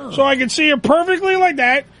 So I could see her perfectly like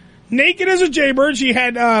that, naked as a jaybird. She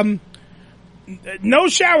had no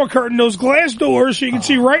shower curtain, those glass doors, so you can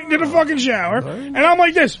see right into the fucking shower. And I'm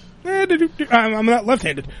like this. I'm not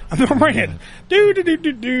left-handed. I'm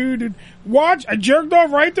right-handed. Watch. I jerked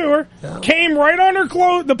off right to her. Yeah. Came right on her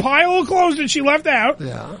clothes, the pile of clothes that she left out.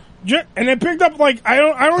 Yeah. And then picked up I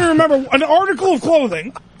don't even remember an article of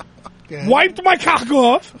clothing. Okay. Wiped my cock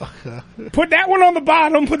off. Okay. Put that one on the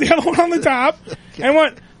bottom. Put the other one on the top. Okay. And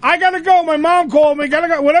went. I gotta go. My mom called me. Gotta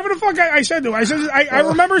go. Whatever the fuck I said to her. I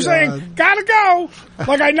remember saying, gotta go.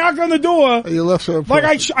 Like I knocked on the door. You left her. Like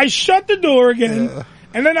I shut the door again. Yeah.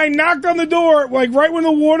 And then I knocked on the door, like right when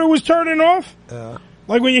the water was turning off. Yeah.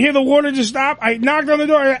 Like when you hear the water just stop, I knocked on the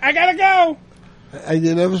door. I gotta go. And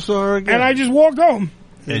you never saw her again? And I just walked home.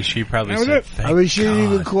 And she probably That was said, it. "Thank I mean, she didn't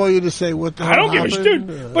even God." call you to say what the hell I don't give a happened?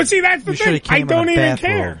 shit. But see, that's the You thing. should've I came don't in a even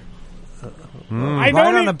bathrobe. care. Right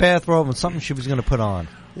on a bathrobe and something she was going to put on.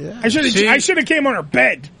 Yeah. I should have came on her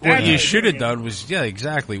bed. What That's you what should have done was,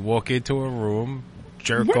 exactly, walk into a room,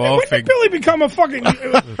 jerk When off. did Billy become a fucking...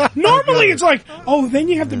 normally it's like, then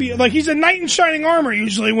you have to be... Like, he's a knight in shining armor,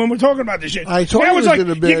 usually, when we're talking about this shit. I told Now you it's he was like,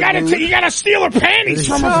 in a bad mood. you gotta steal her panties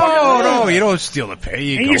from her No, fucking... you don't steal the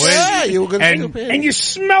pay. And You go in. you were going to steal and, panties. And you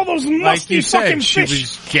smell those musty like you fucking said, she fish.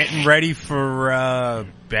 was getting ready for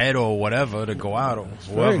bed or whatever to go out or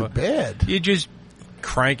very whatever. bad. You just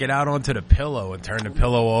crank it out onto the pillow and turn the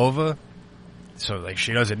pillow over. So, like,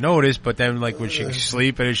 she doesn't notice, but then, like, when she's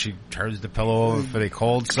sleeping, she turns the pillow over for the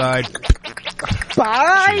cold side.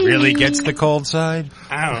 Bye. She really gets the cold side?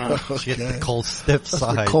 I don't know. She gets the cold stiff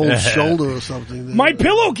side. The cold shoulder or something. My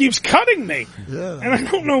pillow keeps cutting me. Yeah. And I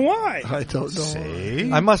don't know why. I don't know.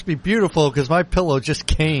 See? I must be beautiful because my pillow just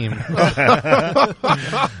came. How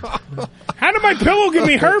did my pillow give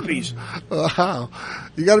me herpes? Wow.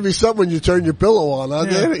 You got to be something when you turn your pillow on, huh,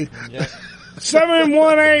 Danny?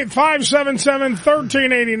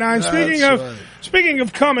 718-577-1389. Speaking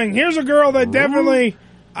of coming, here's a girl that definitely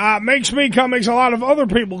makes me come, makes a lot of other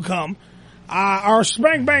people come. Our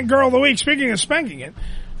Spank Bank Girl of the Week, speaking of spanking it,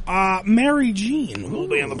 Maryjean will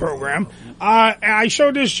be on the program. I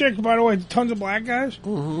showed this chick, by the way, tons of black guys.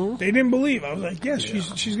 Mm-hmm. They didn't believe. I was like, yes,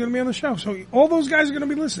 she's going to be on the show. So all those guys are going to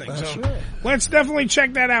be listening. That's so right. let's definitely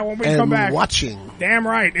check that out when we And come back. watching. Damn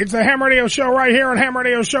right. It's the Ham Radio Show right here on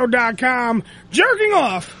HamRadioShow.com. Jerking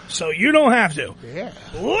off so you don't have to. Yeah.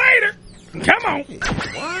 Later. Come on.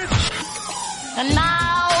 And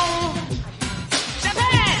now,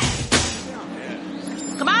 Japan!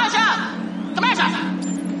 Commercial! Commercial!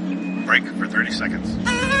 Break for 30 seconds.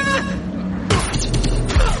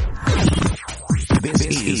 This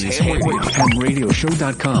is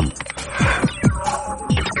HamRadioShow.com.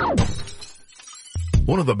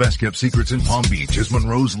 One of the best kept secrets in Palm Beach is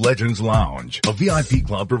Monroe's Legends Lounge, a VIP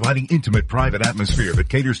club providing intimate private atmosphere that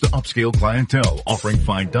caters to upscale clientele, offering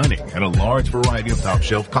fine dining and a large variety of top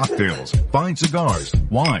shelf cocktails, fine cigars,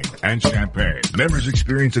 wine, and champagne. Members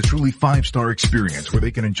experience a truly 5-star experience where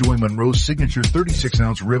they can enjoy Monroe's signature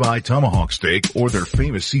 36-ounce ribeye tomahawk steak or their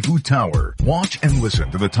famous seafood tower. Watch and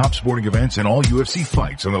listen to the top sporting events and all UFC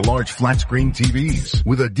fights on the large flat screen TVs.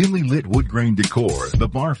 With a dimly lit wood grain decor, the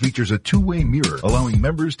bar features a two-way mirror allowing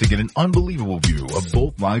members to get an unbelievable view of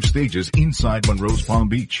both live stages inside Monroe's Palm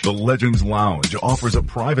Beach. The Legends Lounge offers a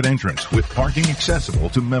private entrance with parking accessible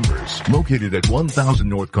to members. Located at 1000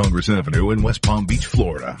 North Congress Avenue in West Palm Beach,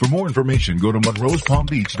 Florida. For more information, go to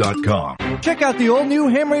monroespalmbeach.com. Check out the all-new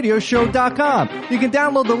HamRadioShow.com. You can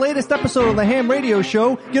download the latest episode of the Ham Radio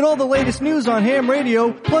Show, get all the latest news on Ham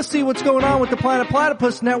Radio, plus see what's going on with the Planet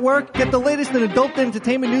Platypus Network, get the latest in adult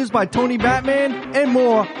entertainment news by Tony Batman, and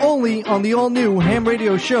more, only on the all-new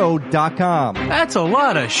HamRadioShow.com. That's a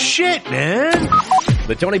lot of shit, man.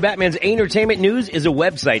 The Tony Batman's Entertainment News is a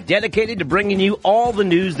website dedicated to bringing you all the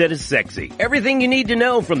news that is sexy. Everything you need to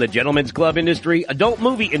know from the gentlemen's club industry, adult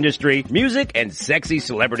movie industry, music, and sexy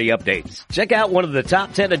celebrity updates. Check out one of the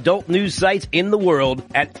top 10 adult news sites in the world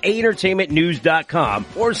at entertainmentnews.com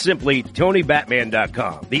or simply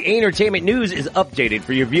TonyBatman.com. The Entertainment News is updated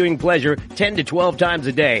for your viewing pleasure 10 to 12 times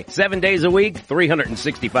a day, 7 days a week,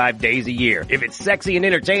 365 days a year. If it's sexy and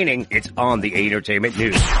entertaining, it's on the Entertainment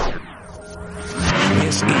News.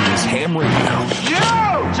 This is Ham Radio.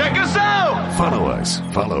 Yo! Check us out!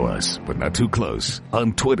 Follow us, but not too close,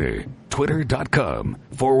 on Twitter.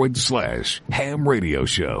 Twitter.com/Ham Radio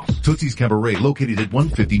Show. Tootsie's Cabaret, located at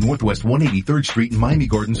 150 Northwest 183rd Street in Miami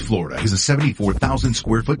Gardens, Florida, is a 74,000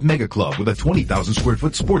 square foot mega club with a 20,000 square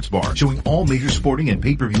foot sports bar showing all major sporting and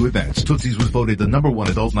pay-per-view events. Tootsie's was voted the #1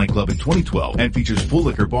 adult nightclub in 2012 and features full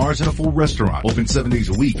liquor bars and a full restaurant. Open 7 days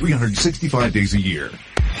a week, 365 days a year.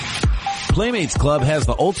 Playmates Club has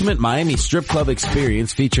the ultimate Miami strip club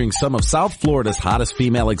experience featuring some of South Florida's hottest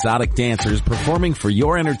female exotic dancers performing for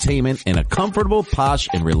your entertainment in a comfortable, posh,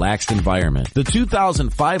 and relaxed environment. The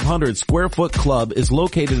 2,500 square foot club is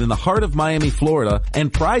located in the heart of Miami, Florida,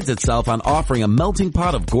 and prides itself on offering a melting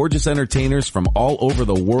pot of gorgeous entertainers from all over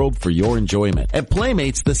the world for your enjoyment. At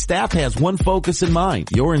Playmates, the staff has one focus in mind,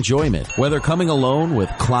 your enjoyment. Whether coming alone with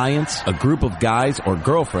clients, a group of guys, or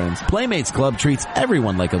girlfriends, Playmates Club treats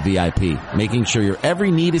everyone like a VIP. VIP, making sure your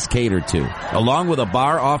every need is catered to. Along with a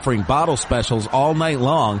bar offering bottle specials all night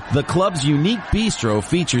long, the club's unique bistro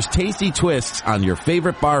features tasty twists on your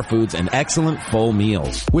favorite bar foods and excellent full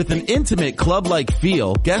meals. With an intimate club-like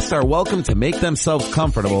feel, guests are welcome to make themselves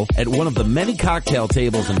comfortable at one of the many cocktail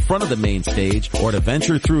tables in front of the main stage, or to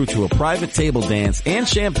venture through to a private table dance and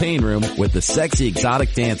champagne room with the sexy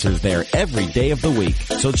exotic dancers there every day of the week.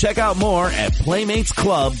 So check out more at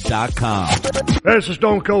PlaymatesClub.com. This is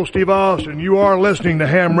Stone Cold Steve Austin. You are listening to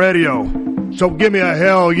Ham Radio. So give me a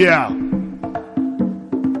hell yeah.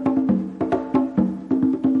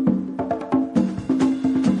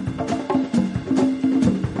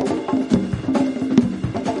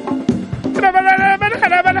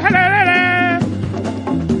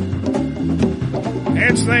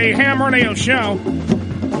 It's the Ham Radio Show.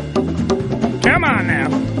 Come on now.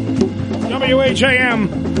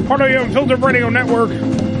 WHAM, part of the Unfiltered Radio Network.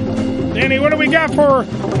 Danny, what do we got for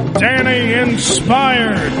Danny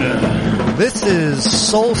Inspired? This is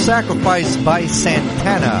Soul Sacrifice by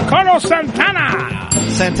Santana. Carlos Santana!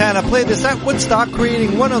 Santana played this at Woodstock,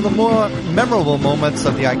 creating one of the more memorable moments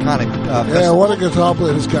of the iconic festival. What a guitar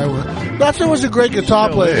player this guy was. That's why he was a great guitar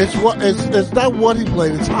player. It's not what he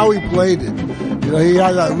played, it's how he played it. You know, he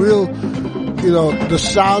had that real, you know, the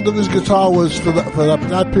sound of his guitar was, for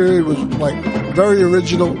that period, was like very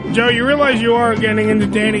original. Joe, you realize you are getting into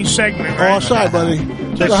Danny's segment, right? Oh, sorry, buddy.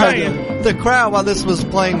 Just saying. The crowd, while this was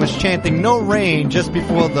playing, was chanting "No Rain" just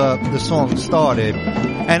before the song started,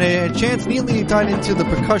 and a chant neatly tied into the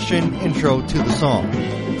percussion intro to the song.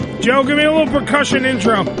 Joe, give me a little percussion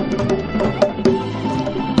intro. All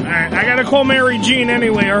right, I gotta call Maryjean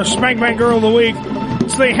anyway, our Spank Bank Girl of the Week.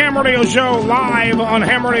 It's the Ham Radio Show live on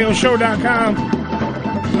HamRadioShow.com.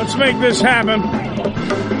 Let's make this happen.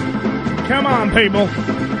 Come on, people.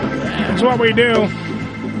 That's what we do.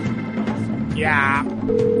 Yeah.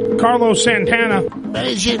 Carlos Santana.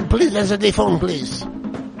 Maryjean, please answer the phone, please.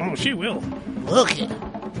 Oh, she will. Okay.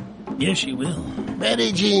 Yes, she will.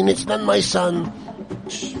 Maryjean, it's not my son.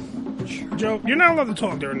 Joe, you're not allowed to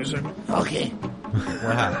talk during this segment. Okay.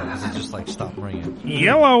 What happened? Is it just like stop ringing?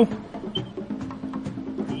 Yellow.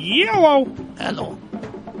 Hello.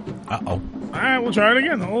 Uh-oh. All right, we'll try it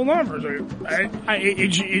again. Hold on for a second.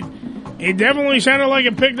 It definitely sounded like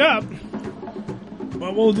it picked up.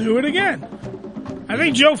 But we'll do it again. I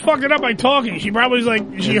think Joe fucked it up by talking. She probably was like,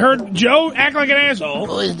 she heard Joe act like an asshole.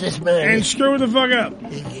 Who is this man? And screw the fuck up.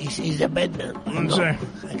 He's a bad man. Let's see.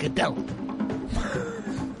 I can tell.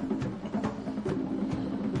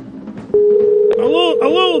 A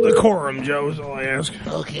little decorum, Joe, is all I ask.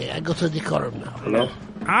 Okay, I go to decorum now. Hello?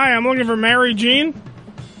 Hi, I'm looking for Maryjean.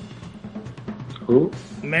 Who?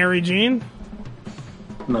 Maryjean?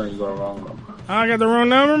 No, you got the wrong number. I got the wrong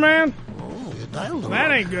number, man? Oh, you dialed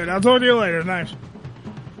That ain't good. I'll talk to you later. Thanks.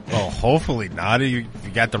 Well, hopefully not. You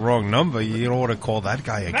got the wrong number. You don't want to call that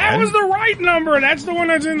guy again. That was the right number. That's the one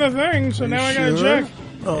that's in the thing. So now I gotta check.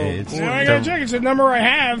 Oh, now I gotta check. It's the number I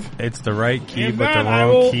have. It's the right key, If but not, the I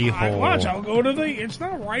wrong will, keyhole. Watch, I'll go to the... It's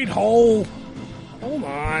not right hole. Hold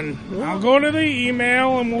on. I'll go to the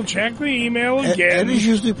email and we'll check the email again. Eddie's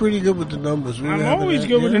usually pretty good with the numbers. I'm always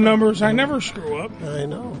good with the numbers. I never screw up. I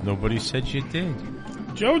know. Nobody said you did.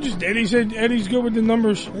 Joe just did. He said Eddie's good with the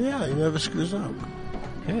numbers. Yeah, he never screws up.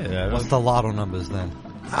 Yeah. What's the lotto numbers then?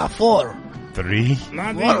 4. 3.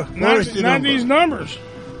 Not Where's these numbers.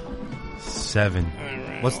 7.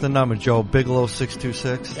 What's the number, Joe? Bigelow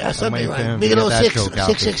 626? Yeah, something like Bigelow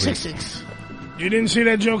 666. You didn't see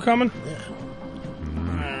that joke coming? Yeah.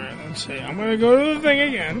 Alright, let's see. I'm going to go to the thing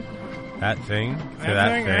again. That thing.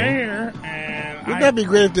 That thing right here. And Wouldn't that be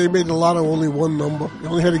great if they made the lotto only one number? You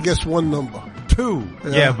only had to guess one number. 2.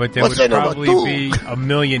 Yeah, but there What's would that number? probably be a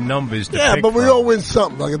million numbers to Yeah, pick but we from. all win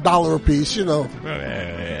something, like $1 a piece, you know.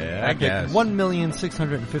 I guess.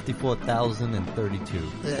 1,654,032.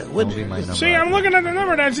 Yeah, That'll be my number. See, I'm looking at the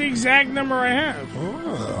number. That's the exact number I have.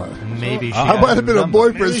 Maybe she I might have been a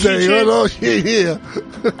boyfriend saying, "Oh no, she ain't here."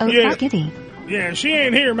 Yeah, she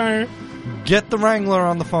ain't here, man. Get the Wrangler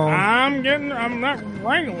on the phone. I'm not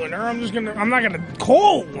wrangling her. I'm not gonna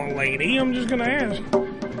call one lady. I'm just gonna ask.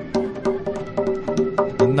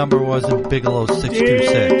 The number wasn't Bigelow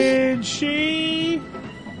 626. Did she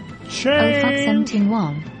change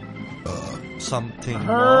Something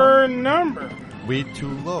her number? We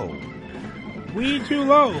too low. We too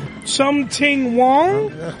low. Something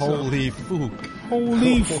wrong? Holy fook.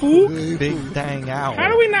 Holy fook. Big dang owl. How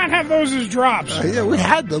do we not have those as drops? Yeah, we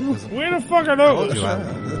had them. Where the fuck are those?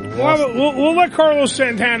 We'll let Carlos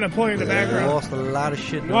Santana play in the background. Lost a lot of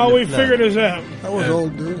shit while we figure this out. That was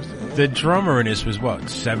old news. The drummer in this was what,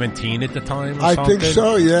 17 at the time? Or I something? think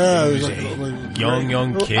so. Yeah, He was a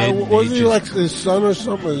young kid. Wasn't he like his son or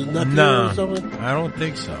something? His nephew or something? I don't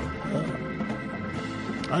think so.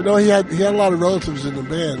 I know he had a lot of relatives in the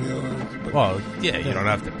band. You know. Well, yeah, you don't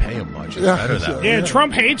have to pay him much. It's Yeah, better that way. Yeah,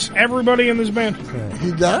 Trump hates everybody in this band.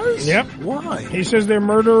 He does? Yep. Why? He says they're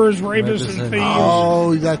murderers, rapists, and thieves.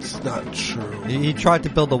 Oh, that's not true. He tried to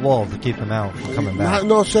build a wall to keep them out from coming back.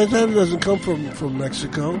 No, Santana doesn't come from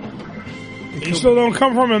Mexico. He still don't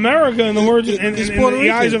come from America in the words in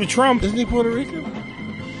the eyes of Trump. Isn't he Puerto Rican?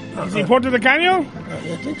 Is he Puerto Ricano?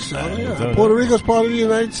 I think so. Yeah. Puerto Rico's part of the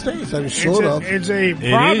United States. I mean, sort of. It's a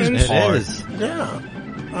province. It is. Yeah.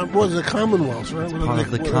 Was the Commonwealth, right? Part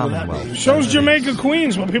of the Commonwealth. Shows Jamaica,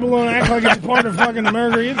 Queens, but people don't act like it's part of fucking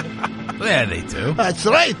America either. Yeah, they do. That's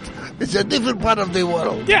right. It's a different part of the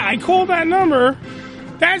world. Yeah, I called that number.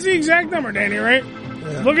 That's the exact number, Danny, right?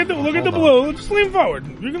 Yeah. Look at the blue. Just lean forward.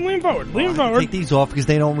 You can lean forward. Lean forward. Take these off because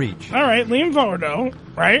they don't reach. All right, lean forward though.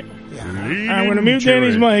 Right? Yeah. I'm going to mute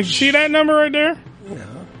Danny's mic. See that number right there?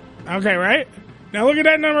 Yeah. Okay, right? Now look at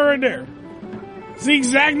that number right there. It's the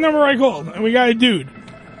exact number I called, and we got a dude.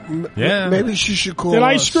 Yeah. Maybe she should call Did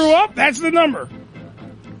I us. screw up? That's the number.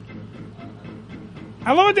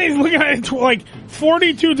 I love it. They looking at it like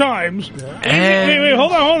 42 times. Yeah. Wait,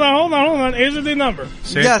 hold on. Is it the number?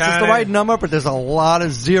 Yes, it's the right number, but there's a lot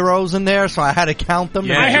of zeros in there, so I had to count them.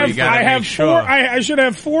 Yeah, I have sure. four. I should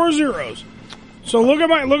have 4 zeros. So look at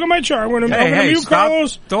my chart. I'm going to mute stop.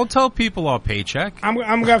 Carlos. Don't tell people our paycheck.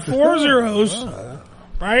 I'm got 4 zeros.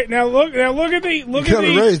 Right now, look at the You got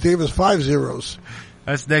a raise. They gave us 5 zeros.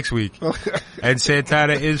 That's next week. And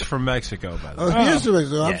Santana is from Mexico, by the way. He is from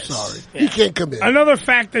Mexico. I'm Yes. sorry. Yeah. He can't come in. Another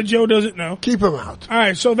fact that Joe doesn't know. Keep him out. All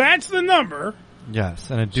right, so that's the number. Yes,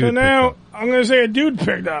 and a dude. So now I'm going to say a dude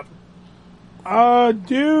picked up. A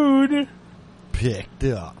dude picked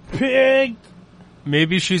up.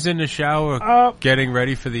 Maybe she's in the shower getting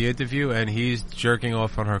ready for the interview, and he's jerking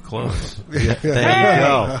off on her clothes. There you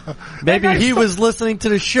go. Maybe he was listening to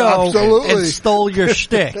the show and stole your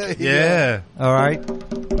shtick. Yeah. All right.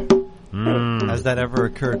 Has that ever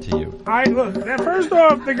occurred to you? First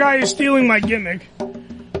off, the guy is stealing my gimmick.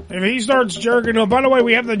 If he starts jerking off, by the way,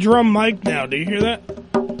 we have the drum mic now. Do you hear that?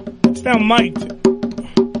 It's now mic'd.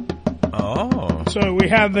 Oh. So we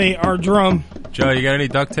have our drum. Joe, you got any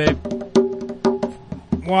duct tape?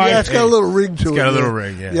 Why? Yeah, it's got a little ring to it. It's got a little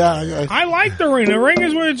ring, yeah. Yeah. I like the ring. The ring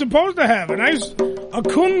is what it's supposed to have. A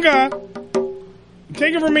kunga.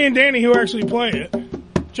 Take it from me and Danny, who actually play it.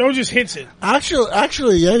 Joe just hits it.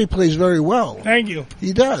 Actually, yeah, he plays very well. Thank you.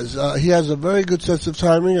 He does. He has a very good sense of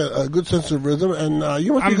timing, a good sense of rhythm, and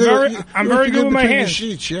you must be good. I'm very good with my between hands. the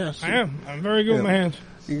sheets, yes. I am. I'm very good with my hands.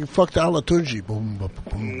 You can fuck the Alatunji. Boom, boom,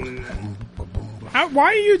 boom, boom. Why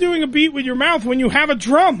are you doing a beat with your mouth when you have a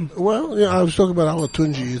drum? Well, yeah, I was talking about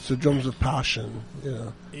Alatunji. It's the drums of passion.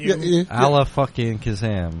 Yeah. Allah fucking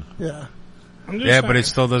Kazam. Yeah. Yeah, but it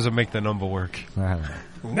still doesn't make the number work.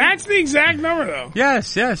 That's the exact number, though.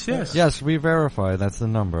 Yes. Yes, we verify. That's the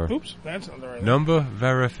number. Oops, that's not the right number.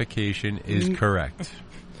 Verification is correct.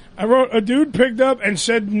 I wrote, a dude picked up and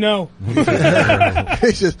said no. He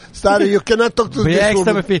says, Starter, you cannot talk to this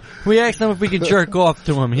woman. We asked him if we could jerk off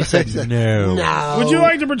to him. He said no. Would you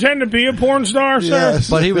like to pretend to be a porn star, sir?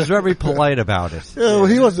 Yes. But he was very polite about it. Yeah, well,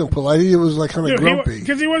 he wasn't polite. He was like kind of grumpy.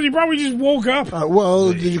 Because he probably just woke up.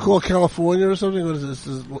 Well, did you call California or something? What is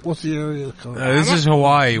this? What's the area code? This is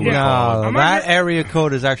Hawaii. No, that area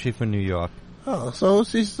code is actually for New York. Oh, so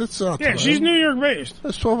that's yeah, she's New York based.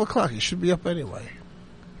 It's 12 o'clock. He should be up anyway.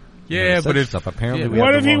 Yeah, but it's apparently.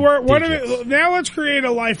 What if he work? Now let's create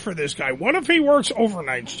a life for this guy. What if he works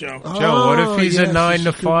overnights, Joe? Joe, what if he's a 9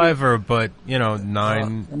 to 5er, but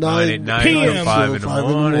 9 to 5 in the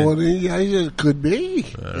morning? Yeah, it could be.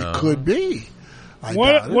 It could be.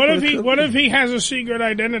 What if he has a secret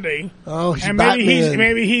identity? Oh, he's and Batman.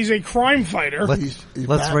 maybe he's a crime fighter.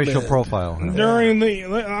 Let's racial profile. During the,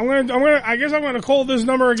 I guess I'm gonna call this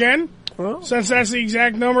number again. Since that's the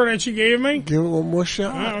exact number that she gave me. Give it one more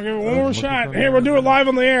shot. I'll give it one more shot. Here, we'll do it live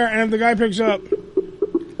on the air, and if the guy picks up.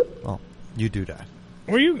 Oh, you do that.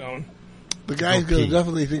 Where are you going? The guy's going to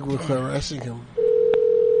definitely think we're harassing him.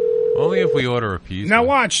 Only if we order a pizza. Now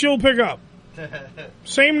watch, she'll pick up.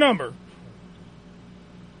 Same number.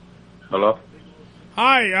 Hello?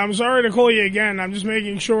 Hi, I'm sorry to call you again. I'm just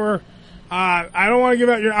making sure. I don't want to give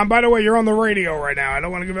out your... by the way, you're on the radio right now. I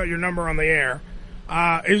don't want to give out your number on the air.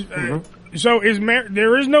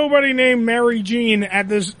 There is nobody named Maryjean at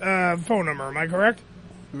this phone number, am I correct?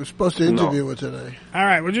 We were supposed to interview her today. All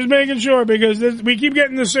right, we're just making sure because we keep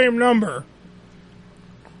getting the same number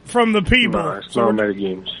from the people. No, it's not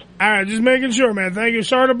Maryjean. All right, just making sure, man. Thank you.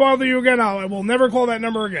 Sorry to bother you again. I will never call that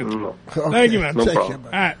number again. No. Thank you, man. No Take problem.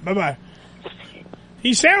 care. All right, bye-bye.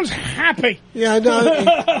 He sounds happy. Yeah,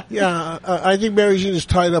 no, yeah. I think Maryjean is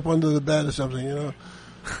tied up under the bed or something. You know,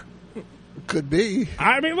 could be.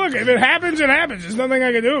 I mean, look, if it happens, it happens. There's nothing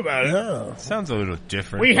I can do about it. Yeah. Sounds a little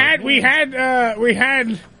different. We had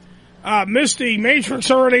Misty Matrix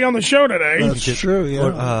already on the show today. That's true.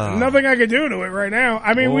 Yeah. Nothing I could do to it right now.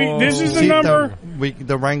 I mean, this is the number.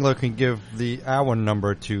 The Wrangler can give our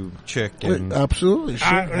number to Chick. And absolutely.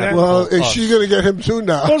 Is she going to get him too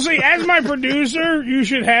now? Well, see, as my producer, you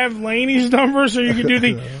should have Laney's number so you can do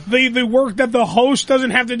the work that the host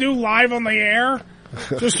doesn't have to do live on the air.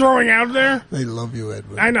 Just throwing out there. They love you,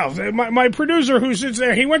 Edwin. I know. My producer who sits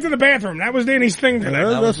there, he went to the bathroom. That was Danny's thing today.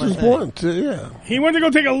 That's important, too, yeah. He went to go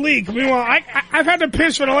take a leak. Meanwhile, I've had to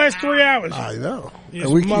piss for the last 3 hours. I know. Yes,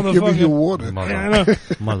 and we keep giving you water. Yeah, I know.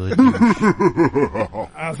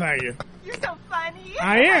 Oh, thank you. You're so funny.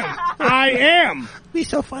 I am. Be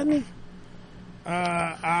so funny.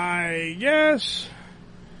 I guess.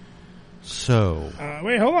 So.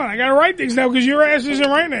 Wait, hold on. I gotta write things now because your ass isn't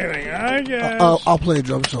writing anything. I guess. I'll play a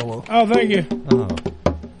drum solo. Oh, thank you. Oh.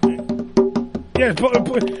 Yeah,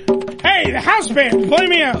 hey, the house band, play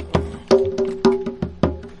me out.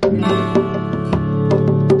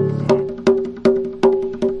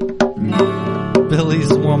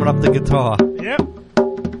 Billy's warming up the guitar. Yep.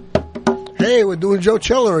 Hey, we're doing Joe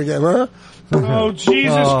Cello again, huh? Oh,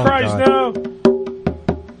 Jesus Christ, God. no.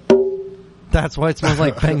 That's why it smells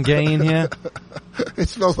like Ben Gay in here? It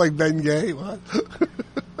smells like Ben Gay? What?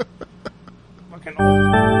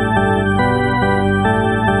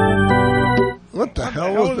 What the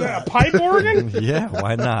hell was that? A pipe organ? Yeah,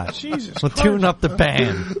 why not? Jesus We'll Christ. tune up the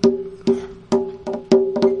band.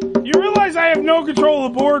 You realize I have no control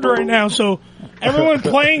of the board right now, so everyone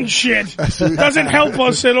playing shit doesn't help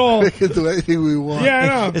us at all. We can do anything we want. Yeah, I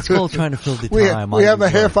know. It's called trying to fill the time. We have a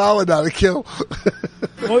half hour now to kill.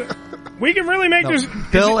 Well, we can really make this.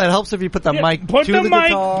 Bill, it helps if you put the mic Put to the the mic.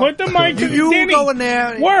 guitar. Put the mic to You Danny, go in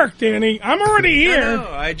there. Work, Danny. I'm already here. No,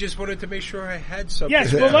 I just wanted to make sure I had something.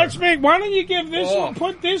 Yes, but let's make. Why don't you give this one?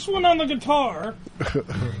 Put this one on the guitar.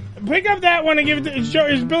 Pick up that one and give it to.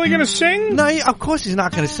 Is Billy going to sing? No, of course he's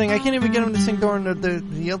not going to sing. I can't even get him to sing during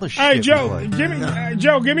the other shit. All right,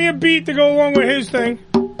 Joe. Give me a beat to go along with his thing.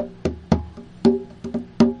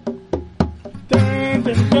 Dun,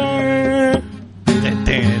 dun, dun. Dun,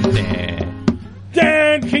 dun, dun.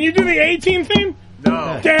 Dun. Can you do the A-Team theme?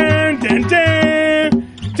 No. Dun, dun, dun.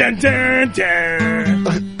 Dun, dun, dun.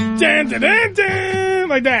 Dun, dun, dun, dun.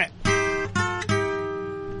 Like that.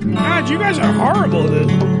 God, you guys are horrible at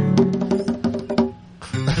this.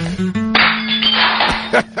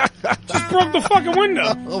 Just broke the fucking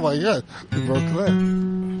window. Oh my God. You broke that.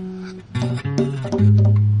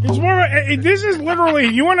 It's more this is literally,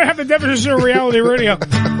 you want to have the definition of reality radio.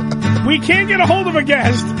 We can't get a hold of a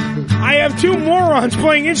guest. I have 2 morons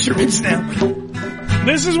playing instruments now.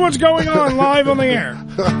 This is what's going on live on the air.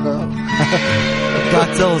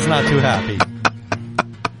 Godzilla's not too happy.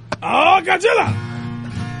 Oh, Godzilla!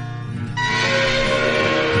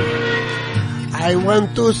 I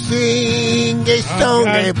want to sing a song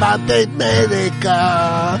about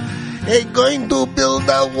America. They're going to build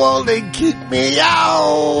a wall and keep me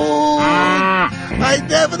out. I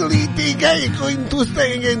definitely think I'm going to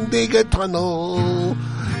stay and dig a tunnel.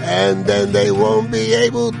 And then they won't be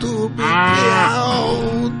able to beat me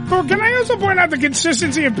out. Well, can I also point out the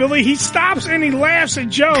consistency of Billy? He stops and he laughs at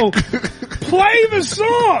Joe. Play the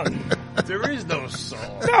song. There is no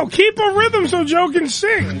song. No, keep a rhythm so Joe can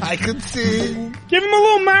sing. I can sing. Give him a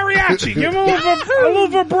little mariachi. Give him a little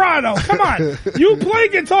vibrato. Come on. You play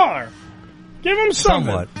guitar. Give him something.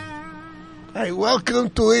 Somewhat. Hey, welcome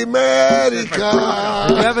to America.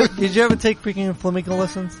 Did you ever take freaking flamenco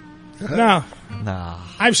lessons? No. Nah.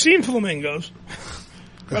 I've seen flamingos,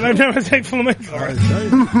 but I've never taken flamenco. All right,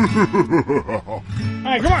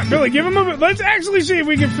 come on, Billy. Give him a. Let's actually see if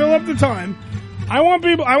we can fill up the time. I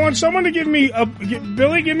want someone to give me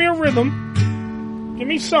Billy, give me a rhythm. Give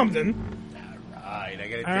me something. All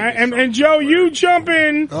right, and Joe, you jump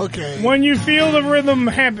in. Okay. When you feel the rhythm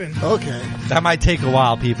happen. Okay. That might take a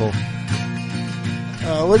while, people.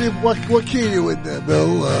 What key are you in there,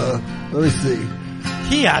 Bill? Let me see.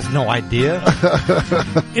 He has no idea.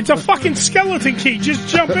 It's a fucking skeleton key. Just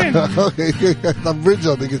jump in. Okay, the bridge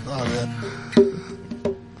on the guitar, man.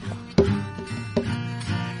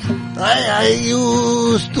 I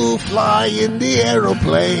used to fly in the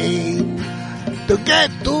aeroplane to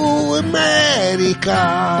get to America.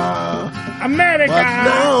 America. But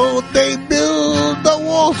now they build the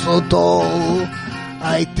wall so tall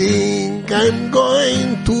I think I'm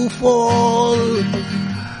going to fall.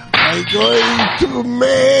 I'm going to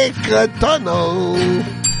make a tunnel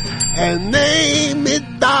and name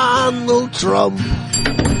it Donald Trump,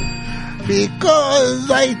 because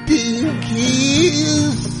I think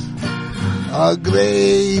he's a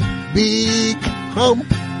great big hump.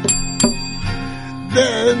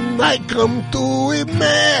 Then I come to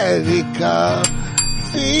America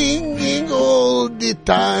singing all the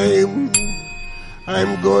time.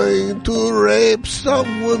 I'm going to rape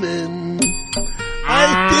some women.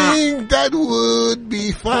 I think that would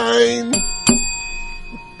be fine.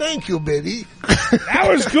 Thank you, Betty. That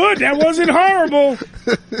was good. That wasn't horrible.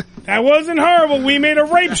 That wasn't horrible. We made a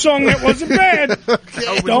rape song that wasn't bad.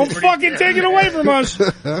 Don't fucking take it away from us.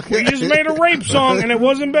 We just made a rape song and it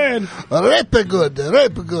wasn't bad. Rape good.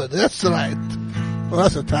 Rape good. That's right. Well,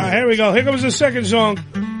 that's a time. Here we go. Here comes the second song.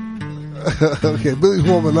 Okay, Billy's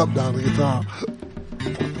warming up down the guitar.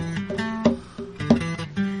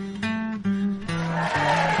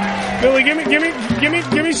 Billy,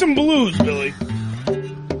 give me some blues, Billy.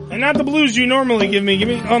 And not the blues you normally give me. Give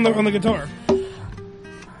me on the guitar.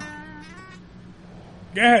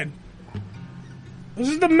 Go ahead. This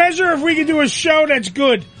is the measure if we can do a show that's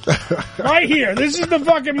good. Right here. This is the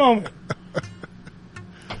fucking moment.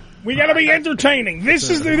 We gotta be entertaining. This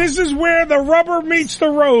is where the rubber meets the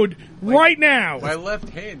road. Right now. My left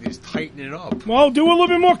hand is tightening up. Well, do a little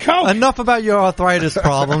bit more coke. Enough about your arthritis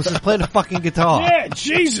problems. Just play the fucking guitar. Yeah,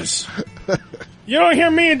 Jesus. You don't hear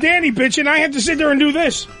me and Danny bitching. I have to sit there and do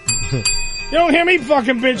this. You don't hear me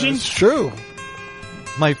fucking bitching. It's true.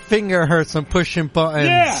 My finger hurts from pushing buttons.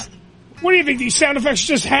 Yeah. What do you think? These sound effects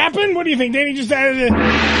just happen? What do you think? Danny just added it?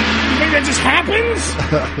 You think that just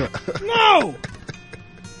happens? No.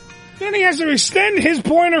 Danny has to extend his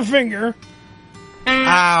pointer finger.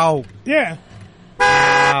 Ow. Yeah.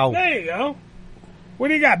 Ow. There you go. What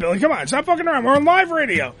do you got, Billy? Come on, stop fucking around. We're on live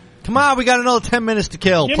radio. Come on, we got another 10 minutes to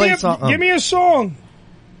kill. Play something. Give me a song.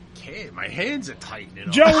 Can't. My hands are tightening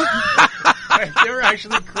up. Joe. They're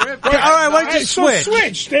actually cramped. All right, why don't you switch? So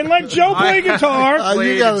switch. Then let Joe play guitar.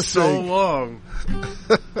 You gotta so sing. long.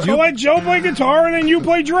 So let Joe play guitar and then you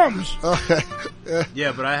play drums.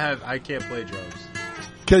 Yeah, but I can't play drums.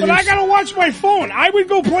 But I gotta watch my phone. I would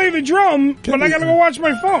go play the drum, but I gotta go watch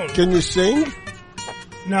my phone. Can you sing?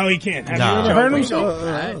 No, he can't. Have you ever heard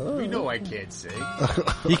him? We know I can't sing.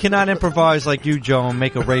 He cannot improvise like you, Joe, and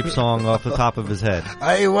make a rape song off the top of his head.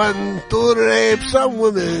 I want to rape some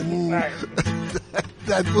women. Right.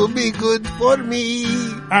 That will be good for me.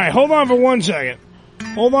 All right, hold on for 1 second.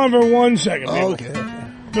 Hold on for 1 second. Okay.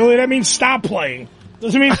 Billy, that means stop playing.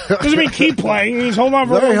 Doesn't mean keep playing. It means hold on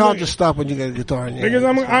for Very 1 hard second. to stop when you get a guitar in your Because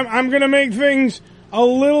hand. I'm going to make things a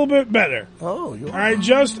little bit better. Oh, you are. All right,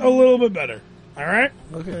 just a little bit better. All right?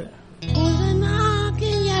 Okay. Who's a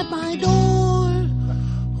knocking at my door?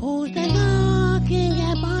 Who's that knocking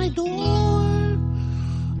at my door?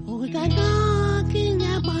 Who's that knocking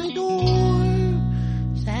at my door?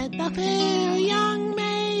 Said the fair young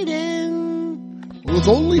maiden. It's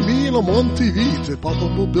only me and I'm on TV. Said Papa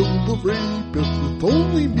will build a rapist. It's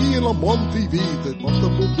only me and I'm on TV. Said Papa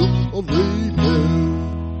will build a rapist.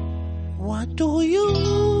 What do you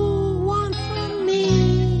want from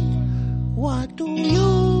me? What do you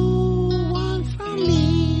want from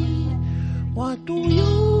me? What do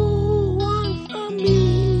you want from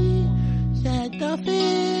me? Said the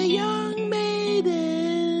fair young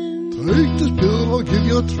maiden. Take this pill and I'll give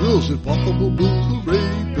you a thrill. Said Papa will build a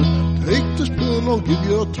rapist. Take this pill and I'll give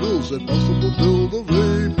you a thrill. Said Papa will build a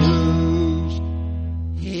rapist.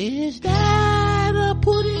 Is that a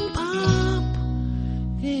pudding pop?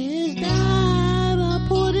 Is that a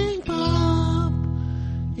pudding pop?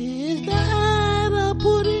 Is that a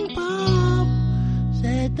pudding pop?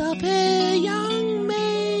 Said the fair young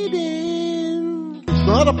maiden. It's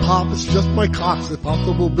not a pop, it's just my cock. Said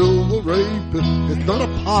Papa will build a rapist. It's not a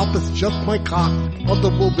pop, it's just my cock. Papa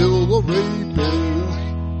will build a rapist.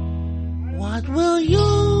 What will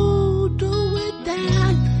you do with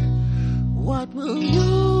that? What will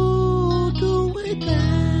you do with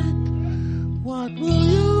that? What will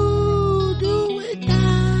you do with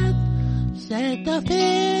that? Said the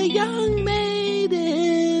fair young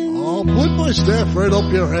maiden. I'll put my staff right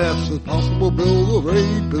up your ass. Said Papa will build a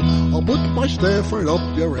rapist. I'll put my staff right up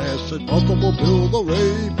your ass. Said Papa will build a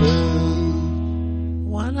rapist.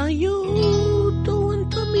 What are you doing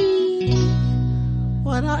to me?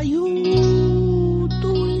 What are you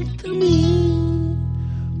doing to me?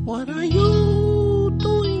 What are you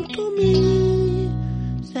doing to me?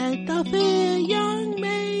 Said the fair young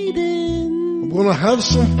maiden. I'm gonna have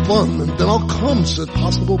some fun and then I'll come, said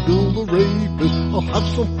Possible Bill the Rapist. I'll have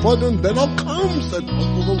some fun and then I'll come, said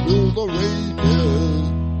Possible Bill the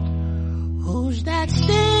Rapist. Who's that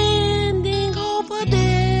standing over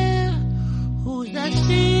there? Who's that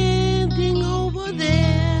standing over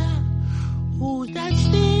there? Who's that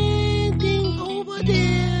standing over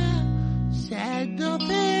there? Said the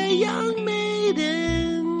fair young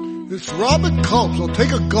maiden. It's Robert Culp, so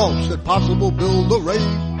take a gulp, said Possible Bill the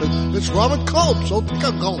Rapist. It's Robert Culp, so take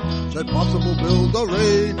a gulp, said Possible Bill the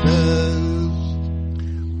Rapist.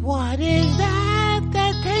 What is that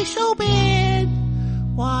tastes so bad?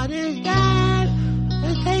 What is that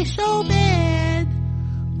tastes so bad?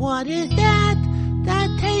 What is that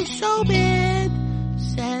tastes so bad?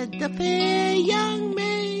 Said the fair young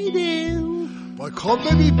maiden. My cum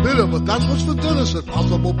may be bitter, but that's what's for dinner, said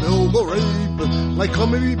Possible Bill the Rapist. My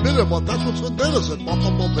cum may be bitter, but that's what's for dinner, said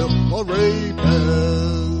Possible Bill the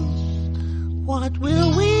Rapist. What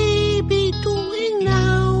will we be doing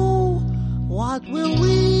now? What will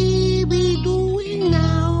we be doing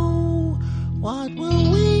now? What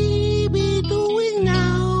will we be doing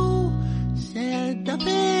now? Said the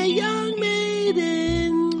fair young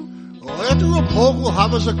maiden. Oh, after a poke, we'll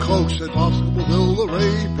have us a Coke, said Possible Bill the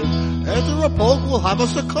Rapist. After a poke, we'll have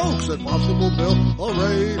us a Coke, said Possible Bill the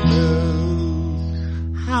Rapist.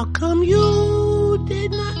 How come you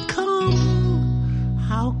did not come?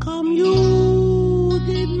 How come you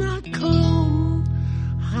did not come?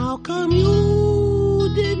 How come you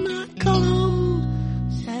did not come?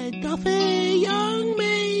 Said the fair young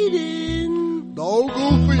maiden. No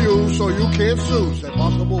goo for you, so you can't sue, said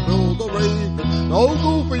Possible Bill the Rapist. No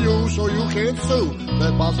goo for you, so you can't sue,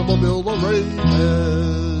 said Possible Bill the Rapist.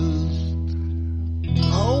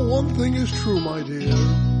 Oh, one thing is true, my dear.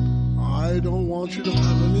 I don't want you to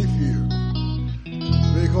have any fear,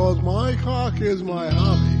 because my cock is my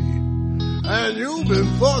hobby, and you've been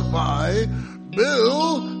fucked by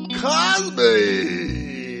Bill Cosby.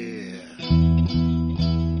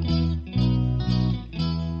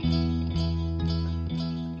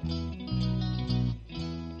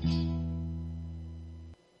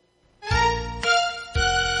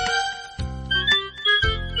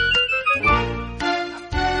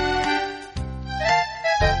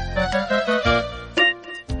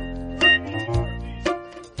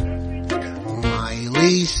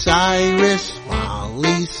 Miley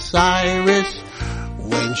Cyrus,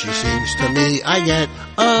 when she sings to me, I get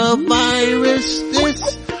a virus.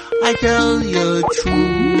 This, I tell you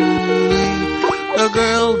truly, the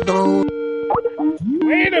girl don't.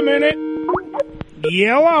 Wait a minute.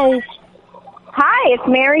 Yellow. Hi, it's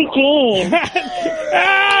Maryjean.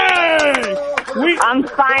 Hey! I'm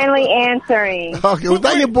finally answering. Okay, was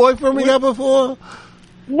that your boyfriend we got before?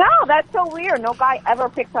 No, that's so weird. No guy ever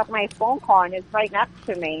picks up my phone call and is right next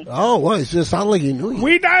to me. Oh, what? It just sounded like he knew you.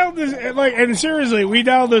 We dialed this, and seriously, we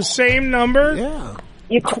dialed the same number. Yeah.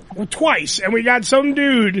 Twice, and we got some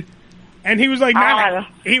dude, and he was like,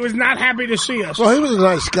 he was not happy to see us. Well, he was a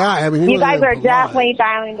nice guy. I mean, you guys are definitely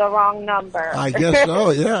dialing the wrong number. I guess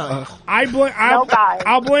so. Yeah.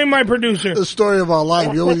 I'll blame my producer. The story of our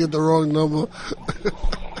life. You always get the wrong number.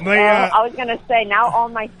 I was gonna say now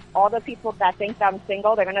all the people that think I'm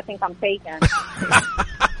single, they're gonna think I'm faking.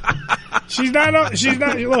 She's not. Look,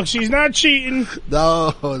 she's not cheating.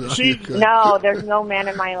 No, no, there's no man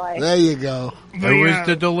in my life. There you go. It was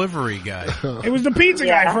the delivery guy. It was the pizza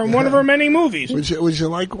guy from one of her many movies. Would you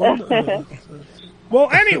like one? Well,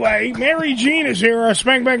 anyway, Maryjean is here, our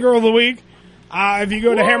Spank Bank Girl of the Week. If you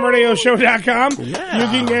go to HamRadioShow.com, you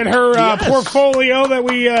can get her portfolio that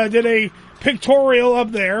we did a pictorial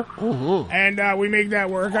up there, and we make that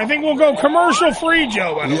work. I think we'll go commercial free,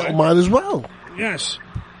 Joe, by the way. Might as well. Yes.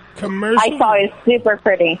 Commercial. I saw it. Super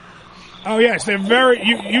pretty. Oh, yes. They're very,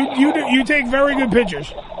 you take very good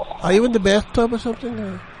pictures. Are you in the bathtub or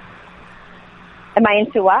something? Am I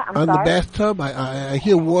into what? I'm sorry? In the bathtub? I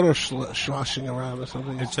hear water sloshing around or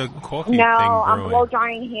something. It's a coffee thing. No, I'm brewing. blow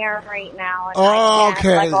drying hair right now. And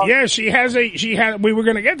okay. Yeah, we were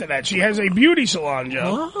going to get to that. She has a beauty salon,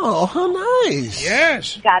 Joe. Oh, how nice.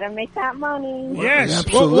 Yes. Gotta make that money. Yes.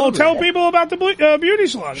 Absolutely. Well, tell people about the beauty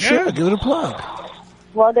salon. Sure, yeah? give it a plug.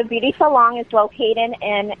 Well, the beauty salon is located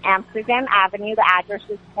in Amsterdam Avenue. The address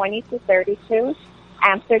is 2232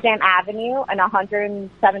 Amsterdam Avenue and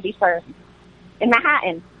 171st. In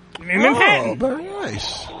Manhattan. Manhattan. Very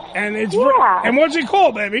nice. And and what's it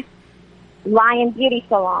called, baby? Lion Beauty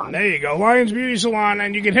Salon. There you go, Lion's Beauty Salon,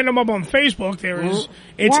 and you can hit them up on Facebook.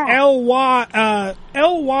 It's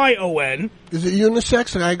LYON. Is it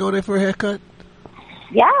unisex? Can I go there for a haircut?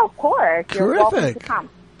 Yeah, of course. Terrific. You're welcome to come.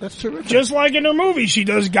 That's terrific. Just like in her movie, she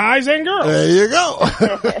does guys and girls. There you go.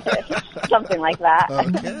 Something like that.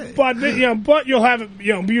 Okay. But you'll have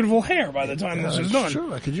beautiful hair by the time this is done.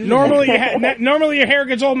 Sure, I could use normally, it. normally your hair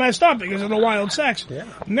gets all messed up because of the wild sex. Yeah.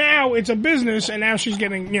 Now it's a business, and now she's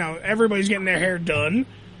getting, everybody's getting their hair done,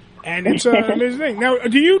 and it's a amazing thing. Now,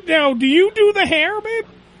 do you do the hair, babe?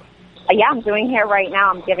 Yeah, I'm doing hair right now.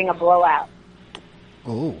 I'm giving a blowout.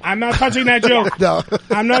 Oh. I'm not touching that joke. No.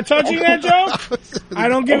 I'm not touching that joke. I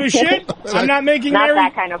don't give a shit. I'm not making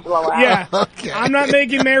that kind of blowout. Yeah. Okay. I'm not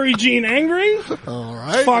making Maryjean angry. All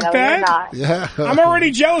right. Fuck No, that. you're not. Yeah. I'm already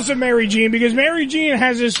jealous of Maryjean because Maryjean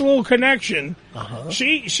has this little connection. Uh-huh.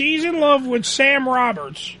 She's in love with Sam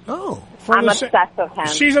Roberts. Oh. I'm obsessed with him.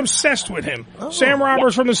 She's obsessed with him. Oh. Sam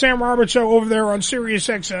Roberts from the Sam Roberts Show over there on Sirius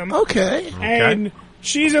XM. Okay. And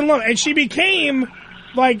she's in love. And she became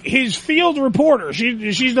like his field reporter.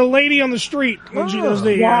 She's the lady on the street when she does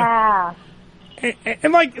the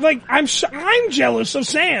and like I'm jealous of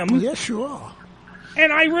Sam. Yes, you are.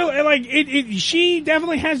 And I really like it. She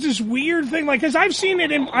definitely has this weird thing, like, because I've seen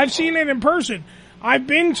it in person. I've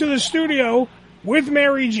been to the studio with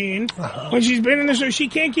Maryjean when she's been in the studio. She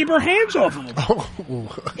can't keep her hands off of him.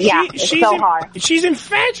 It's so hard. She's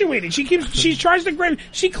infatuated. She tries to grab.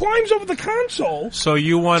 She climbs over the console. So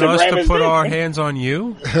you want us to put our hands on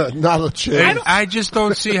you? Not a chance. I just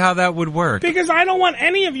don't see how that would work. Because I don't want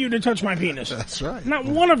any of you to touch my penis. That's right. Not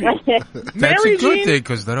one of you. That's a good thing,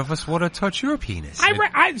 because none of us want to touch your penis.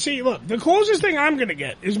 I see. Look, the closest thing I'm going to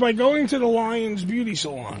get is by going to the Lion's Beauty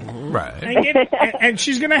Salon. Right. And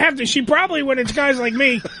she's going to have to. She probably, when it's guys like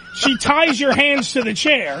me, she ties your hands to the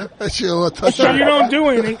chair so you don't do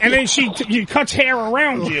anything, and then she cuts hair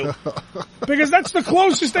around you. Because that's the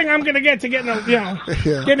closest thing I'm going to get to getting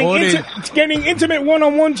intimate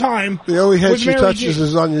one-on-one time. The only head with she Mary touches Jane.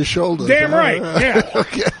 is on your shoulder. Damn right. Yeah.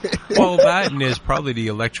 Okay. Well, that and there's probably the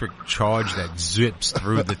electric charge that zips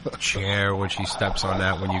through the chair when she steps on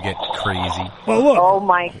that when you get crazy. Well, look. Oh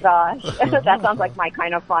my gosh, that sounds like my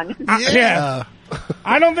kind of fun. Yeah.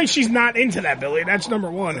 I don't think she's not into that, Billy. That's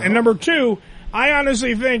number one. And number two, I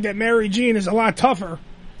honestly think that Maryjean is a lot tougher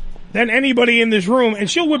than anybody in this room, and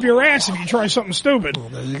she'll whip your ass if you try something stupid. Well,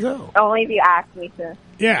 there you go. Only if you ask me to.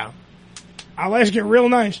 Yeah. I'll ask you real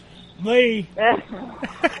nice. But see,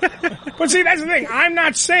 that's the thing. I'm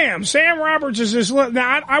not Sam. Sam Roberts is this.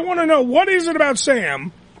 Now, I want to know, what is it about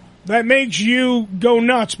Sam that makes you go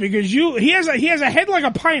nuts? Because he has a head like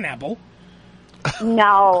a pineapple.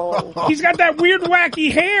 No. He's got that weird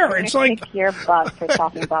wacky hair. It's like kick your butt for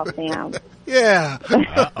talking about Sam. Yeah.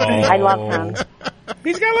 I love him.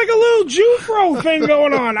 He's got like a little Jufro thing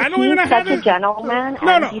going on. I don't even know how to. He's such a gentleman.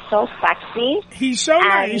 No. He's so sexy. He's so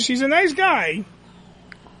nice. He's a nice guy.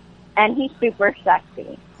 And he's super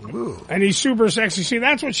sexy. Ooh. And he's super sexy. See,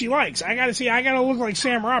 that's what she likes. I gotta look like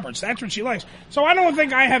Sam Roberts. That's what she likes. So I don't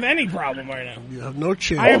think I have any problem right now. You have no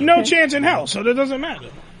chance. I have no chance in hell, so that doesn't matter.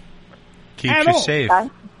 Keeps you safe.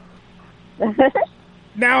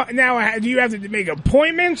 Now, do you have to make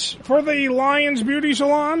appointments for the Lion's Beauty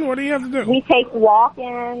Salon? What do you have to do? We take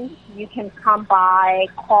walk-ins. You can come by,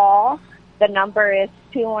 call. The number is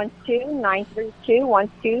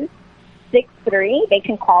 212-932-1263. They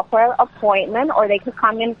can call for an appointment, or they could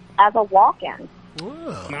come in as a walk-in.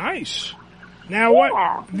 Wow. Nice. Now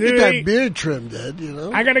what? Get that beard trimmed, Ed,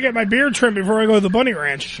 I gotta get my beard trimmed before I go to the Bunny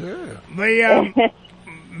Ranch. Sure.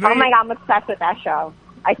 Oh my God, I'm obsessed with that show.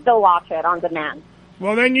 I still watch it on demand.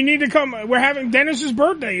 Well, then you need to come. We're having Dennis's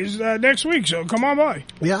birthday is next week, so come on by.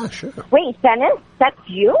 Yeah, sure. Wait, Dennis? That's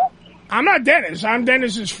you? I'm not Dennis. I'm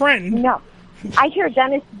Dennis's friend. No. I hear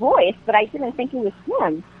Dennis' voice, but I didn't think it was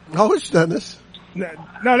him. Oh, it's Dennis. No,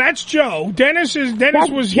 that's Joe. Dennis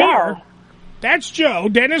was Joe. here. That's Joe.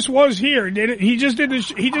 Dennis was here. He just did the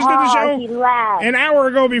show he left an hour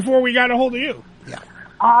ago before we got a hold of you.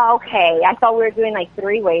 Oh, okay. I thought we were doing like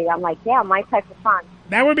three-way. I'm like, yeah, my type of fun.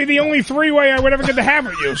 That would be the only three-way I would ever get to have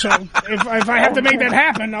with you. So if I have to make that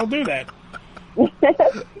happen, I'll do that.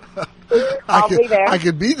 I'll be there. I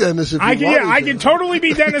could be Dennis if you want me to. I can totally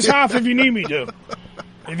be Dennis Hoff if you need me to.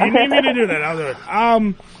 If you need me to do that, I'll do it.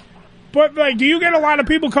 But like, do you get a lot of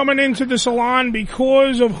people coming into the salon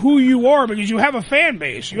because of who you are? Because you have a fan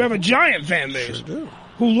base. You have a giant fan base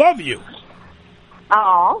who love you.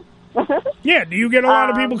 Oh. Yeah, do you get a lot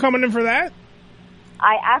of people coming in for that?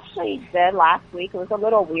 I actually did last week. It was a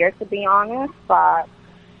little weird, to be honest, but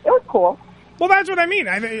it was cool. Well, that's what I mean.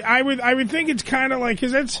 I would think it's kind of like,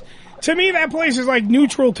 because that's, to me, that place is like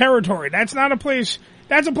neutral territory. That's not a place.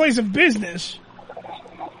 That's a place of business,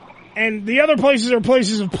 and the other places are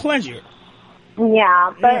places of pleasure.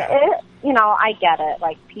 Yeah, but I get it.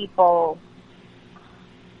 Like, people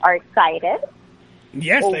are excited.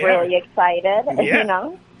 Yes, they really excited, Yeah. you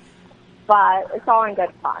know. But it's all in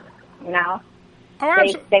good fun, you know. Oh,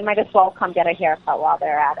 they might as well come get a haircut while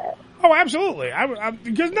they're at it. Oh, absolutely.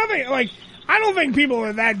 Because nothing, like, I don't think people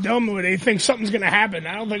are that dumb where they think something's going to happen.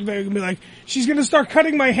 I don't think they're going to be like, she's going to start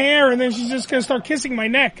cutting my hair and then she's just going to start kissing my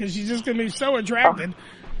neck because she's just going to be so attracted.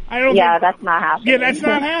 I don't think, that's not happening. Yeah, that's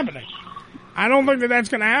not happening. I don't think that's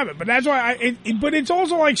going to happen. But that's why but it's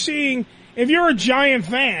also like seeing, if you're a giant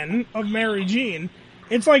fan of Maryjean,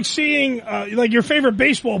 it's like seeing, like your favorite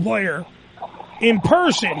baseball player in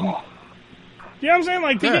person. You know what I'm saying?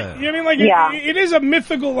 Like, you know what I mean? Like, it is a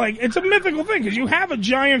mythical, like, it's a mythical thing because you have a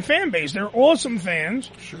giant fan base. They're awesome fans.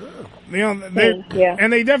 Sure. You know,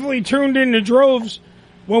 and they definitely tuned in to droves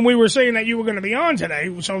when we were saying that you were going to be on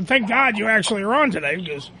today. So thank God you actually are on today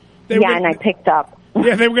because and I picked up.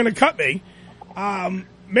 Yeah, they were going to cut me.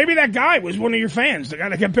 Maybe that guy was one of your fans. The guy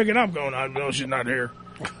that kept picking up, going, "Oh, no, she's not here."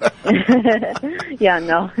 Yeah,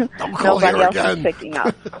 no, nobody else is picking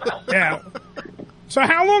up. Yeah. So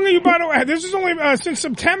how long are you, by the way? This is only since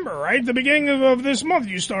September, right? The beginning of this month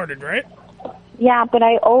you started, right? Yeah, but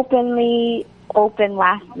I openly opened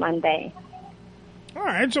last Monday. All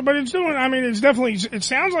right, so, but it's doing, I mean, it's definitely, it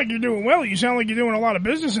sounds like you're doing well. You sound like you're doing a lot of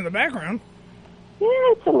business in the background. Yeah,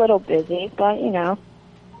 it's a little busy, but, you know,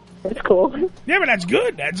 it's cool. Yeah, but that's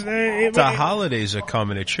good. That's the holidays are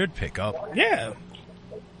coming. It should pick up. Yeah.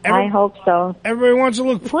 I hope so. Everybody wants to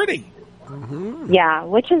look pretty. Mm-hmm. Yeah,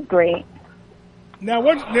 which is great. Now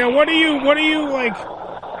what do you like,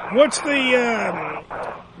 what's the,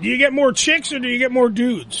 do you get more chicks or do you get more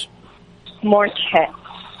dudes? More chicks.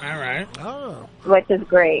 All right. Oh. Which is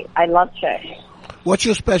great. I love chicks. What's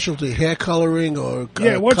your specialty? Hair coloring or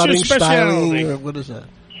what's cutting, your specialty? styling? Or what is that?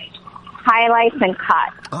 Highlights and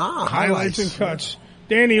cuts. Highlights and cuts.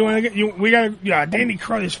 Danny, you want to get, Danny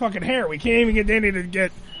cut his fucking hair. We can't even get Danny to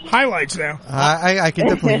get highlights now. I can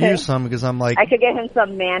definitely use some because I'm like... I could get him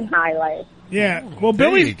some man highlights. Yeah. Well,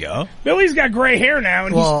 Billy's got gray hair now.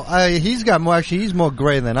 And he's got more, actually, he's more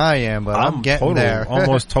gray than I am, but I'm getting there.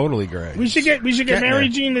 Almost totally gray. We should get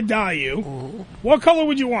Maryjean to dye you. What color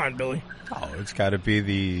would you want, Billy? Oh, it's got to be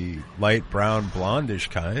the light brown blondish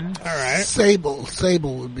kind. All right.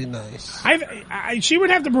 Sable would be nice. She would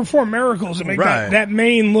have to perform miracles to make that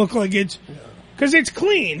mane look like it's... Because it's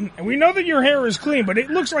clean, and we know that your hair is clean, but it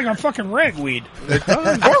looks like a fucking ragweed. It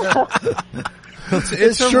does.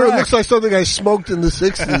 It's true. It looks like something I smoked in the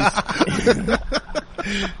 60s.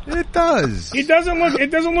 It does. It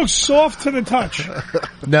doesn't look soft to the touch.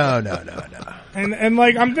 No. And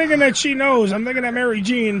like, I'm thinking that she knows. I'm thinking that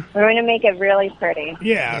Maryjean. We're going to make it really pretty.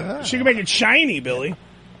 Yeah. She can make it shiny, Billy.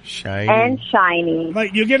 Shiny. And shiny.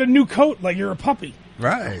 Like, you get a new coat like you're a puppy.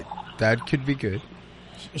 Right. That could be good.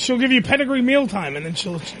 She'll give you pedigree mealtime, and then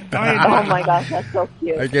she'll dye it. Oh my gosh, that's so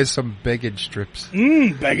cute. I guess some bacon strips.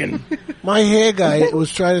 Bacon. My hair guy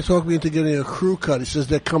was trying to talk me into getting a crew cut. He says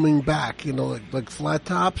they're coming back, you know, like flat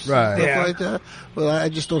tops, right? Stuff like that. But I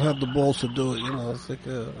just don't have the balls to do it. You know, it's like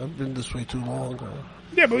I've been this way too long.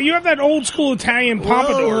 Yeah, but you have that old school Italian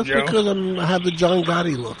pompadour, Joe. Because I have the John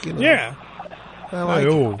Gotti look. You know. Yeah. I like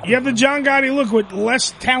it. You have the John Gotti look with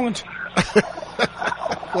less talent.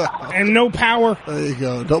 And no power. There you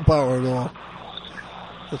go. No power at all.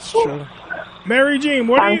 That's true. Maryjean,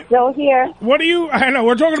 I'm still here. What do you... I know,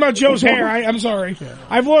 we're talking about Joe's hair. I'm sorry.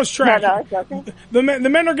 I've lost track. No, it's okay. The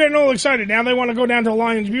men are getting all excited. Now they want to go down to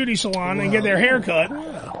Lion's Beauty Salon and get their hair cut.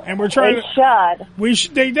 And we're trying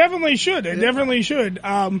They definitely should. They definitely should.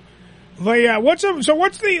 What's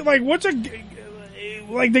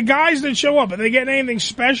the guys that show up? Are they getting anything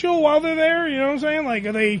special while they're there? You know what I'm saying? Like,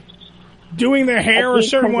 are they doing their hair a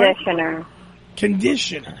certain way?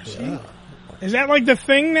 Conditioner. Yeah. Is that like the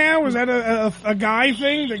thing now? Is that a guy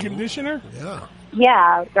thing, the conditioner? Yeah.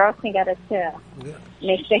 Yeah, girls can get it too. Yeah.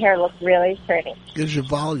 Makes the hair look really pretty. Gives you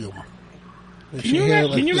volume. Can you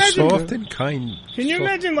imagine? Soft and kind. Can you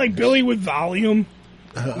imagine like Billy with volume?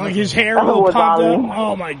 Like his hair all popped up.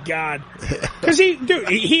 Oh my God! Because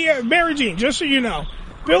Maryjean, just so you know,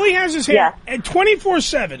 Billy has his hair at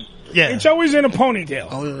 24/7. Yeah, it's always in a ponytail.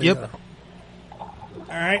 Oh, yeah. Yep.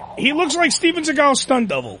 All right, he looks like Steven Seagal's stunt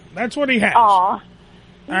double. That's what he has. Aw. All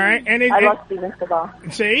right, and I love Steven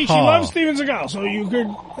Seagal. See, she loves Steven Seagal, so you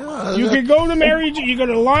could go to Maryjean. You go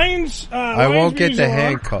to Lions. I won't get the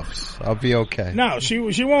handcuffs. I'll be okay. No, she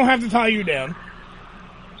won't have to tie you down.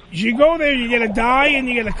 You go there, you get a dye and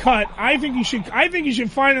you get a cut. I think you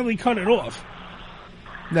should finally cut it off.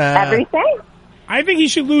 Nah. Everything? I think he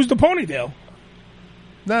should lose the ponytail.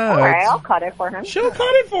 No. All right, I'll cut it for him. She'll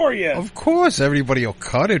cut it for you. Of course, everybody will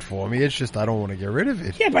cut it for me. It's just I don't want to get rid of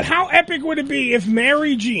it. Yeah, but how epic would it be if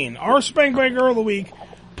Maryjean, our Spank Bank Girl of the Week,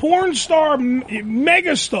 porn star,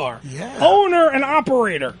 mega star, owner and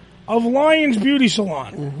operator of Lyons Beauty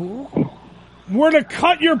Salon, were to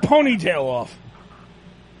cut your ponytail off,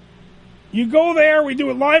 you go there, we do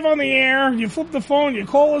it live on the air, you flip the phone, you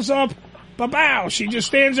call us up, ba-bow, she just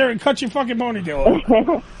stands there and cuts your fucking ponytail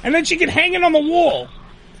off. And then she can hang it on the wall.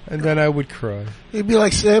 And then I would cry. He'd be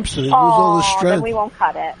like Samson. He'd lose all his strength. Then we won't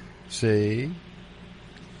cut it. See?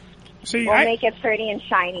 We'll make it pretty and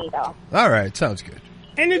shiny, though. All right, sounds good.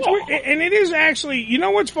 And it is actually, you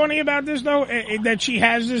know what's funny about this, though, that she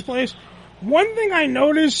has this place? One thing I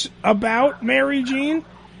notice about Maryjean,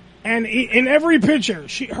 and in every picture,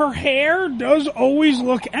 her hair does always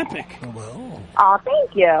look epic. Oh,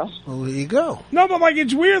 thank you. Well, there you go. No, but like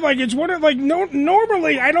it's weird. Like it's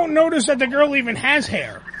normally I don't notice that the girl even has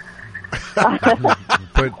hair.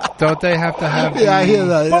 But don't they have to have? Yeah, I hear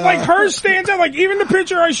that. But like hers stands out. Like even the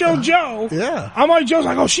picture I showed Joe. Yeah. I'm like Joe's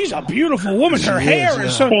like, oh, she's a beautiful woman. Her hair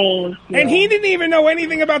is so. And he didn't even know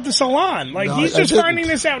anything about the salon. Like he's just finding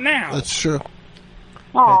this out now. That's true.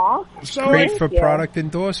 Aw. So Great for product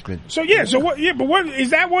endorsement. So yeah, but what is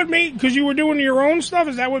that? What made, because you were doing your own stuff?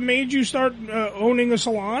 Is that what made you start owning a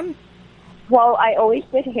salon? Well, I always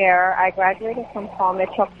did hair. I graduated from Paul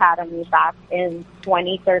Mitchell Academy back in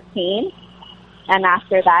 2013, and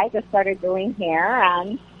after that, I just started doing hair,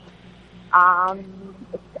 and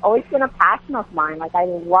it's always been a passion of mine. Like I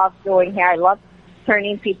love doing hair. I love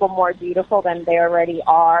turning people more beautiful than they already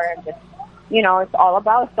are, and just, you know, it's all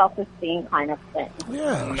about self-esteem kind of thing.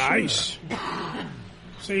 Yeah, nice.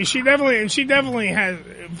 See, she definitely has.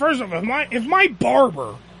 First of all, if my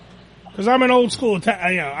barber, because I'm an old school,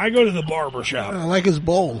 I go to the barber shop. I like his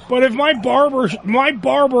bowl. But if my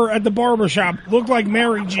barber at the barber shop looked like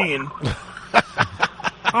Maryjean,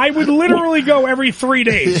 I would literally go every 3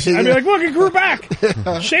 days. I'd be like, look, it grew back.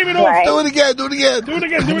 Shave it off. Right. Do it again. Do it again. Do it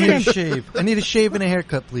again. Do it I need again. a shave. I need a shave and a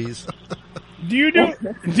haircut, please. Do you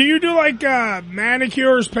do like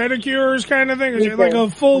manicures, pedicures kind of thing? Is it like a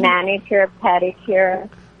full manicure, pedicure?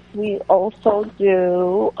 We also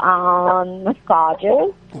do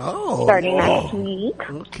massages. Oh, starting next week.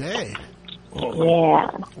 Okay.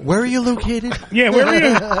 Yeah. Where are you located? Yeah, where are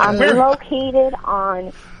you? I'm located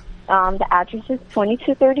on the address is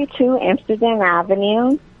 2232 Amsterdam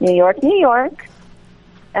Avenue, New York, New York.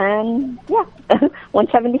 And, yeah,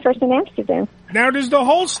 171st in Amsterdam. Now, does the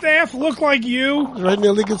whole staff look like you? Right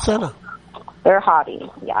near Lincoln Center. They're hotties,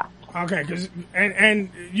 yeah. Okay, and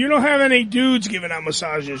you don't have any dudes giving out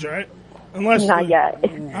massages, right? Unless not yet. All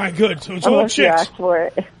right, good. So it's Unless all you chicks. ask for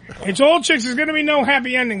it. It's all chicks. There's going to be no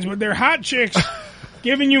happy endings, but they're hot chicks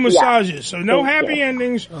giving you massages. So no happy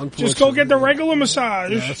endings. Just go get the regular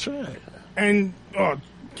massage. Yeah, that's right. And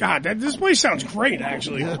God, this place sounds great.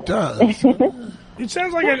 Actually, yeah, it does. It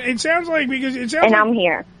sounds like because it sounds. And like, I'm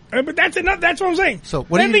here. But that's enough. That's what I'm saying. So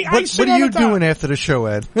what are you doing after the show,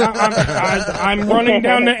 Ed? I'm running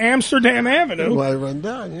down to Amsterdam Avenue. Well, I run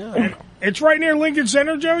down, yeah. It's right near Lincoln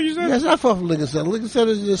Center, Joe, you said? Yeah, it's not far from Lincoln Center. Lincoln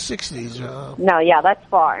Center is in the 60s. No, yeah, that's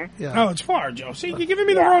far. Yeah. Oh, it's far, Joe. See, you're giving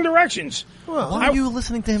me the wrong directions. Well, why are you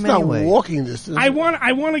listening to him it's anyway? not walking distance. I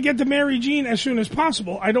want to get to Maryjean as soon as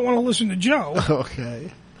possible. I don't want to listen to Joe.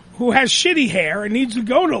 Okay. Who has shitty hair and needs to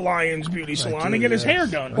go to Lyons Beauty Salon and get his hair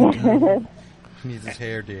done. He needs his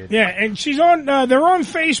hair did. Yeah, and she's on. They're on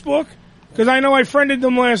Facebook because I know I friended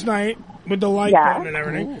them last night with the like button and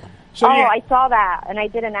everything. Ooh. So I saw that and I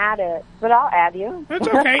didn't add it, but I'll add you. That's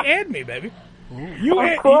okay. Add me, baby.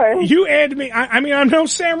 Of course. You add me. I mean, I'm no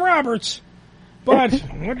Sam Roberts, but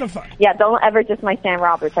what the fuck? Yeah, don't ever diss my Sam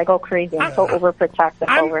Roberts. I go crazy. I'm so overprotective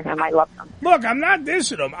over him. I love him. Look, I'm not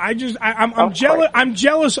dissing him. I'm jealous. I'm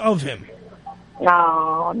jealous of him.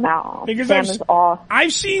 No. Because Sam is awesome.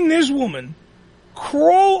 I've seen this woman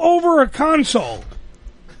crawl over a console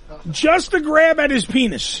just to grab at his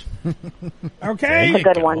penis. Okay? That's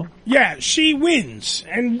a good one. Yeah, she wins,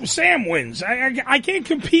 and Sam wins. I can't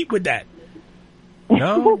compete with that.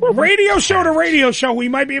 No. Radio show to radio show, we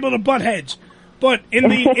might be able to butt heads. But in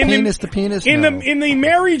the penis to penis, in the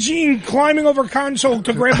Maryjean climbing over console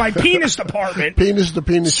to grab my penis department, penis to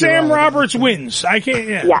penis, Sam Roberts wins. I can't.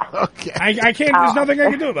 Yeah. Okay. I can't. There's nothing I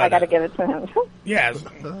can do about it. I got to give it to him. Yeah.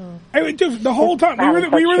 I mean, dude, the whole time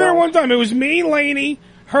we were there one time. It was me, Lainey,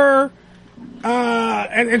 her,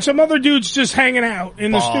 and some other dudes just hanging out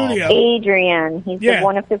in the studio. Adrian, he's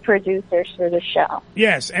one of the producers for the show.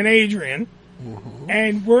 Yes, and Adrian. Mm-hmm.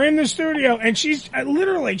 And we're in the studio, and she's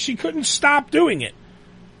literally, she couldn't stop doing it.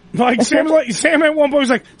 Like Sam at one point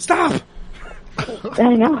was like, "Stop!"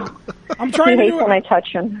 I know. I'm trying to do it when I touch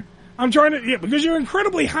him. I'm trying to, because you're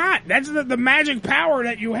incredibly hot. That's the magic power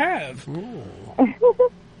that you have.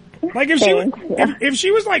 Like if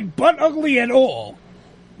she was like butt ugly at all,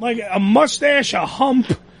 like a mustache, a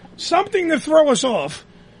hump, something to throw us off,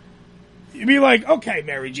 you'd be like, okay,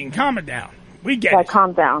 Maryjean, calm it down. We get it.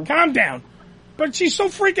 Calm down. Calm down. But she's so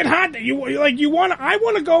freaking hot that I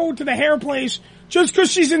want to go to the hair place just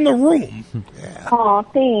because she's in the room. Oh,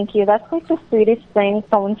 thank you. That's like the sweetest thing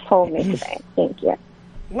someone's told me today. Thank you.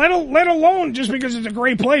 Let alone just because it's a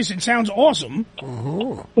great place. It sounds awesome.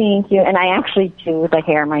 Thank you. And I actually do the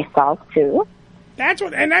hair myself too. That's the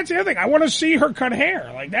other thing. I want to see her cut hair.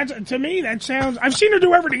 Like to me, that sounds. I've seen her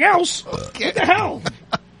do everything else. What the hell?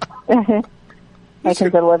 I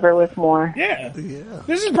can deliver with more. Yeah.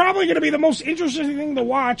 This is probably going to be the most interesting thing to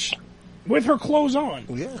watch with her clothes on.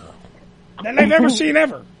 Yeah. That I've ever seen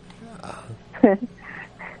ever.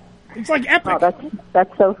 It's like epic. Oh,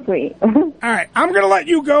 that's so sweet. All right, I'm going to let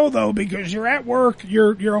you go though because you're at work.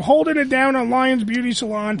 You're holding it down on Lyons Beauty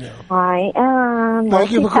Salon. I am.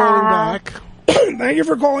 Thank you for calling back. Thank you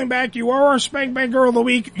for calling back. You are our Spank Bank Girl of the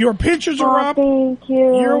Week. Your pictures are up. Thank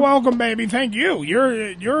you. You're welcome, baby. Thank you.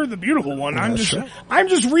 You're the beautiful one. I'm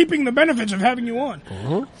just reaping the benefits of having you on.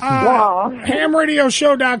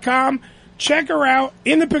 HamRadioShow.com. Check her out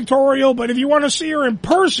in the pictorial. But if you want to see her in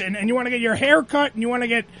person and you want to get your hair cut and you want to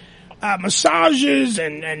get massages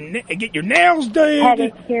and get your nails done,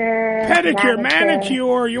 pedicure,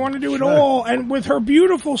 manicure. You want to do it all, and with her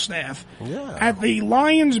beautiful staff at the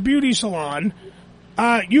Lyons Beauty Salon.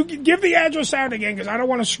 You give the address out again because I don't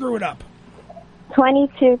want to screw it up.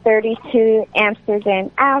 2232 Amsterdam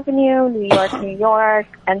Avenue, New York, New York,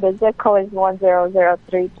 and the zip code is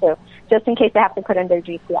 10032. Just in case they have to put in their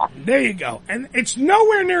GPS. There you go, and it's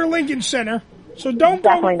nowhere near Lincoln Center. So don't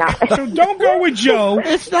Definitely go. Not. So don't go with Joe.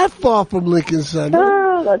 It's not far from Lincoln Center.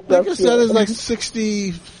 Oh, that's Lincoln so Center is like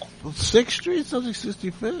 66th Street, something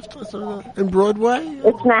 65th, or something, in Broadway.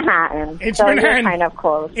 It's Manhattan. It's so Manhattan. Kind of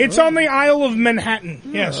close. It's on the Isle of Manhattan.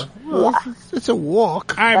 Yes. Well, it's a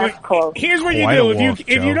walk. All right, but here's what you do: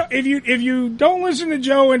 if you don't listen to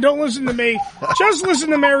Joe and don't listen to me, just listen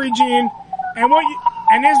to Maryjean.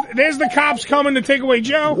 And there's the cops coming to take away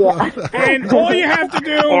Joe. Yeah. And all you have to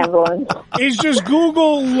do is just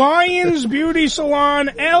Google Lyons Beauty Salon,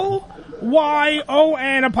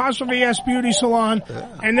 LYON''S Beauty Salon,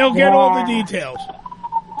 and they'll get all the details.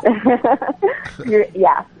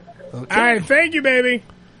 Yeah. All right, thank you, baby.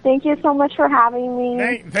 Thank you so much for having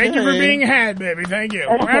me. Thank you for being had, baby. Thank you.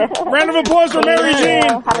 Round of applause for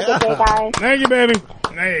Maryjean. Have a good day, guys. Thank you, baby.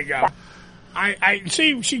 There you go. I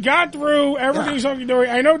see. She got through. Everything's hunky dory.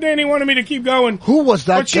 I know Danny wanted me to keep going. Who was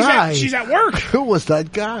that guy? She's at work. Who was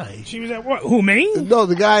that guy? She was at what? Who, me? No,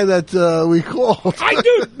 the guy that we called.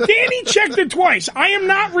 Danny checked it twice. I am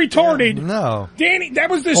not retarded. Yeah, no, Danny, that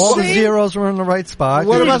was the all same. the zeros were in the right spot.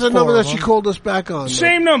 What about the number that she called us back on?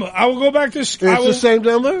 Same number. I will go back to. It's the same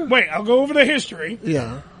number. Wait, I'll go over the history.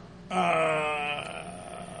 Yeah.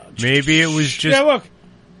 Maybe it was just. Yeah, look.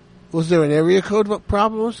 Was there an area code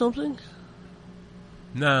problem or something?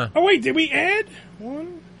 Nah. Oh wait, did we add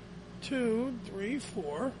 1, 2, 3,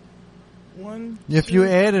 4? 1. If you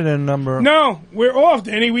added a number, no, we're off,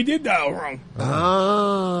 Danny. We did dial wrong.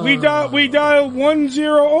 We dialed 1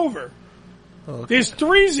 0 over. Okay. There's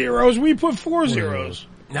 3 zeros. We put 4 zeros.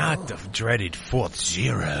 Not the dreaded 4th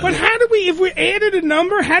zero. But how do we? If we added a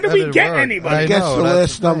number, how do we get anybody? It gets the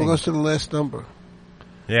last number. Goes to the last number.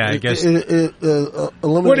 Yeah, I guess it eliminates.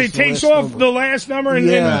 What, it takes off the last number and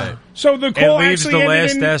then so the call it leaves actually the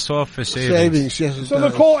last ended in S off for savings. Yes, so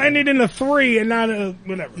the call ended in a 3 and not a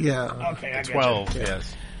whatever. Yeah. Okay, I 12.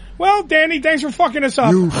 Yes. Well, Danny, thanks for fucking us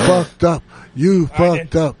up. You fucked up. You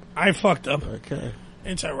fucked up. I fucked up. Okay.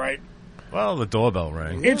 It's all right. Well, the doorbell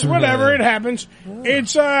rang. It's whatever. It happens.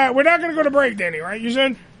 It's we're not going to go to break, Danny. Right? You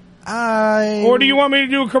said. Or do you want me to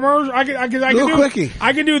do a commercial? I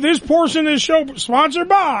can do this portion of the show sponsored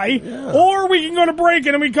by, or we can go to break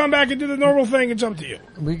and then we come back and do the normal thing. It's up to you.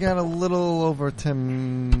 we got a little over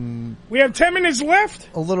 10. We have 10 minutes left.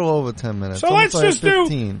 A little over 10 minutes. So let's just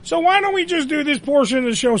 15. do. So why don't we just do this portion of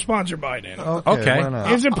the show sponsored by, Danny? Okay. Why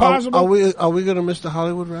not? Is it possible? Are we going to miss the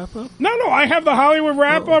Hollywood wrap up? No. I have the Hollywood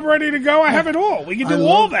wrap up ready to go. I have it all. We can do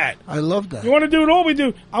all that. I love that. You want to do it all? We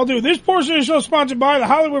do. I'll do this portion of the show sponsored by the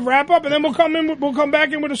Hollywood wrap up, and then we'll come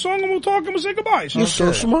back in with a song, and we'll talk, and we'll say goodbye. You're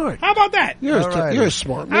so smart. How about that? You're a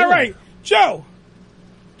smart man. All right, Joe.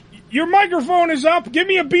 Your microphone is up. Give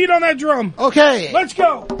me a beat on that drum. Okay. Let's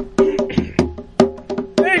go.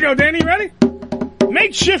 There you go, Danny. Ready?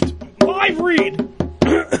 Makeshift live read.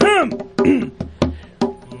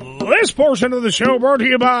 This portion of the show brought to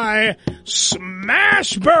you by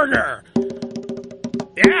Smash Burger.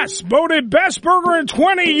 Yes, voted best burger in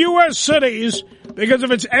 20 U.S. cities because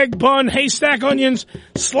of its egg bun, haystack onions,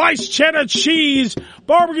 sliced cheddar cheese,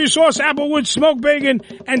 barbecue sauce, applewood, smoked bacon,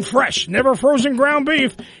 and fresh, never frozen ground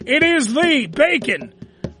beef. It is the bacon,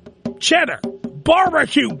 cheddar,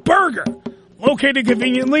 barbecue burger, located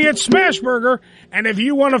conveniently at Smash Burger. And if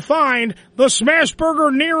you want to find the Smash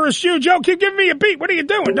Burger nearest you, Joe, keep giving me a beat. What are you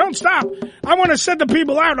doing? Don't stop. I want to send the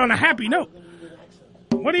people out on a happy note.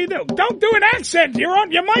 What do you do? Don't do an accent. Your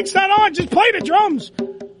mic's not on. Just play the drums.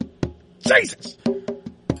 Jesus.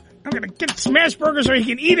 I'm going to get Smash Burger so he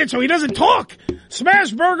can eat it so he doesn't talk.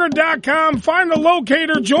 SmashBurger.com. Find the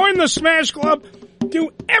locator. Join the Smash Club.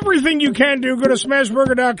 Do everything you can do. Go to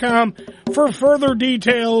SmashBurger.com for further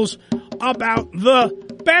details about the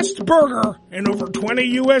best burger in over 20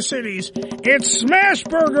 U.S. cities. It's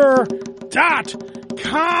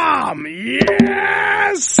SmashBurger.com.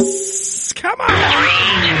 Yes! Come on!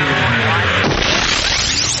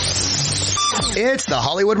 It's the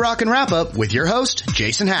Hollywood Rockin' Wrap-Up with your host,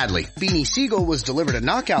 Jason Hadley. Beanie Siegel was delivered a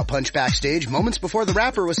knockout punch backstage moments before the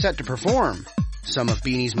rapper was set to perform. Some of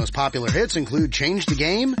Beanie's most popular hits include Change the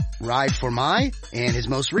Game, Ride for My, and his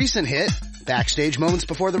most recent hit, backstage moments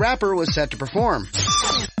before the rapper was set to perform.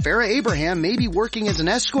 Farrah Abraham may be working as an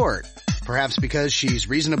escort, perhaps because she's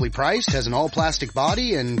reasonably priced, has an all-plastic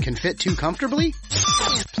body, and can fit too comfortably.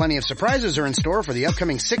 Plenty of surprises are in store for the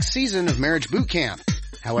upcoming 6th season of Marriage Boot Camp.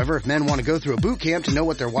 However, if men want to go through a boot camp to know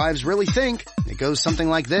what their wives really think, it goes something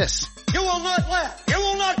like this. You will not laugh. You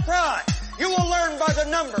will not cry. You will learn by the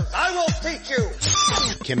numbers. I will teach you.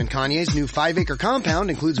 Kim and Kanye's new 5-acre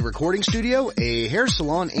compound includes a recording studio, a hair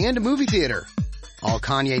salon, and a movie theater. All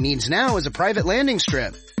Kanye needs now is a private landing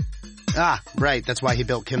strip. Ah, right, that's why he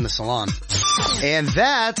built Kim the Salon. And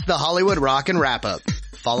that's the Hollywood Rockin' Wrap-Up.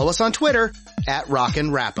 Follow us on Twitter at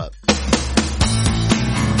Rockin' Wrap-Up.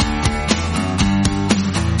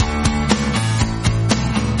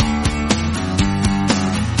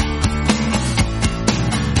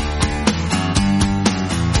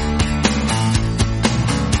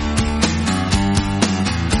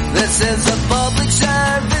 This is a public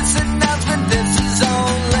service announcement. This is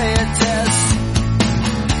only a test.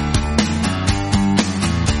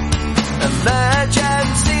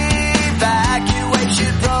 Emergency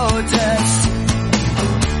evacuation protest.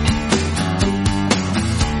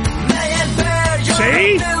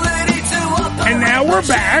 See? And now we're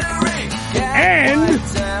back. And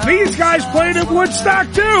these guys played at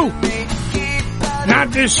Woodstock too.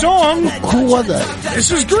 Not this song. Who was that?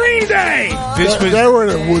 This is Green Day. They were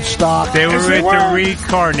at Woodstock. They were at the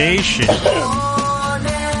Reincarnation.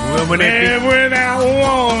 Without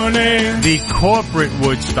warning. The corporate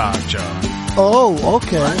Woodstock, Joe. Oh,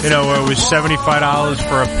 okay. You know, where it was $75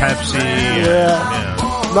 for a Pepsi.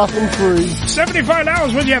 Yeah. Nothing free.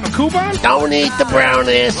 $75? Would you have a coupon? Don't eat the brown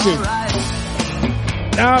acid.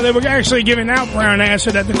 No, they were actually giving out brown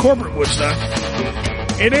acid at the corporate Woodstock.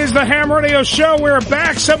 It is the Ham Radio Show. We're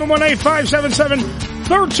back.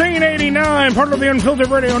 718-577-1389. Part of the Unfiltered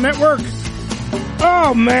Radio Network.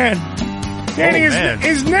 Oh, man. Danny,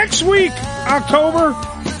 is next week October?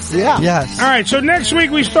 Yeah. Yes. All right, so next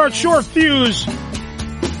week we start Short Fuse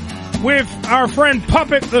with our friend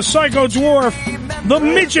Puppet, the Psycho Dwarf. The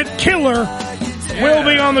Midget Killer will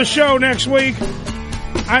be on the show next week.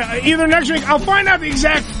 Either next week, I'll find out the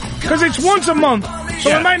exact, because it's once a month.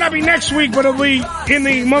 So it might not be next week, but it'll be in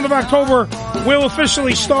the month of October. We'll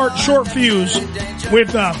officially start Short Fuse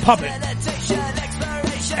with Puppet.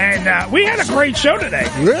 And we had a great show today.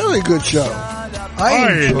 Really good show.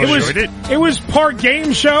 I enjoyed it. It was part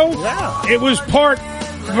game show. Yeah. It was part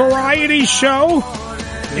variety show.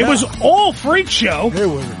 Yeah. It was all freak show. It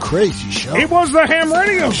was a crazy show. It was the Ham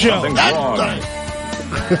Radio Show.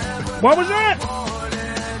 What was that?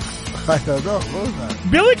 I don't know. What was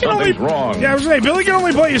that? Billy can only wrong. Yeah, I was saying Billy can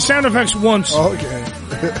only play his sound effects once. Okay.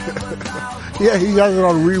 Yeah, he has it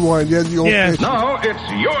on rewind. He has the old Now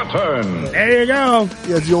it's your turn. There you go.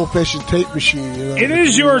 He has the old-fashioned tape machine. You know, it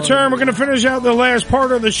is your turn. We're going to finish out the last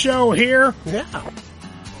part of the show here. Yeah.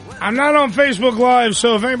 I'm not on Facebook Live,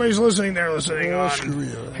 so if anybody's listening, they're listening on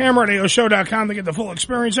HamRadioShow.com to get the full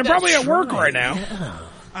experience. They're probably at work right now.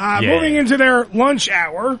 Moving into their lunch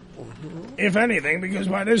hour, if anything, because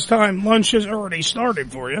by this time, lunch has already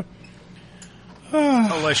started for you.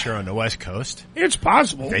 Unless you're on the West Coast. It's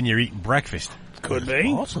possible. Then you're eating breakfast. Could be.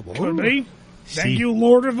 Possible. Could be. Thank you,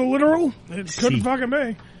 Lord of the Literal. It could fucking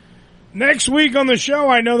be. Next week on the show,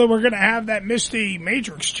 I know that we're going to have that Misty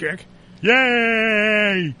Matrix chick.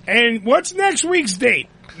 Yay! And what's next week's date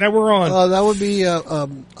that we're on? That would be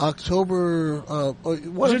October.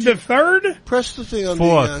 Is it the 3rd? Press the thing on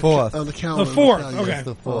Fourth. on the calendar. The 4th. Okay.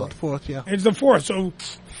 The 4th. Yeah. It's the 4th. So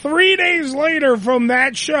 3 days later from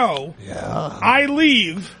that show, I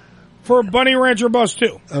leave for Bunny Rancher Bus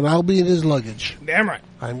 2. And I'll be in his luggage. Damn right.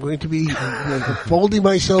 I'm going to be folding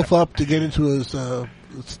myself up to get into his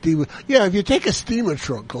steamer. Yeah, if you take a steamer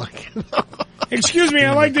trunk, like. Excuse me,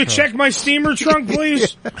 I'd like to check my steamer trunk,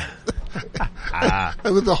 please.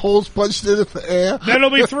 With the holes punched in it for air. That'll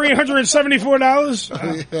be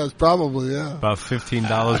 $374. Yes, probably, yeah. About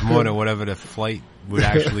 $15 more than whatever the flight would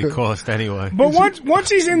actually cost anyway. But once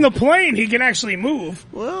he's in the plane, he can actually move.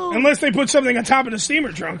 Well, unless they put something on top of the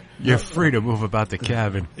steamer trunk. You're free to move about the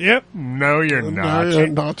cabin. Yep. No, you're not. No, you're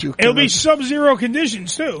not. It'll be sub-zero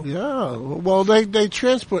conditions too. Yeah. Well, they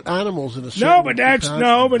transport animals in a certain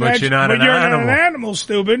you're not an animal,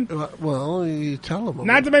 stupid. Well, you tell them.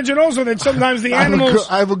 Not to mention also that sometimes the animals.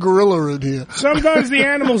 I have a gorilla in here. Sometimes the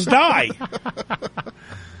animals die.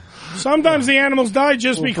 Sometimes the animals die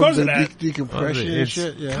just because of that. Decompression and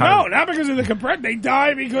shit. Yeah. No, not because of the compression. They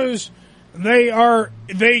die because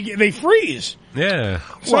they freeze. Yeah.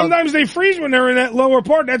 Sometimes they freeze when they're in that lower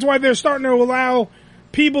part. That's why they're starting to allow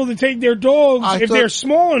people to take their dogs if they're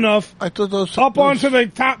small enough. I thought those onto the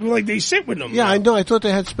top, like they sit with them. Yeah, I know. I thought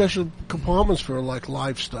they had special compartments for like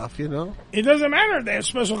live stuff. You know. It doesn't matter if they have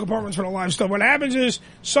special compartments for the live stuff. What happens is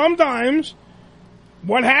sometimes.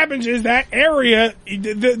 What happens is that area,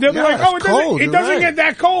 they'll be like, it doesn't get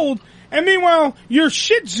that cold. And meanwhile, your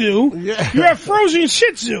Shih Tzu, you have frozen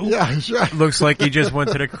Shih Tzu. Yeah, that's right. Looks like he just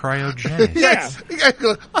went to the cryogenic. Yes. Yeah.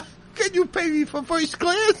 Can you pay me for first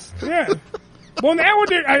class? Yeah. Well, now what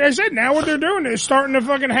they're doing, they're starting to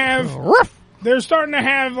fucking have... They're starting to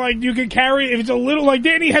have, like, you can carry, if it's a little, like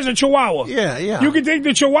Danny has a Chihuahua. Yeah, yeah. You can take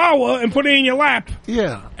the Chihuahua and put it in your lap.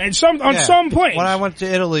 Yeah. And some planes. When I went to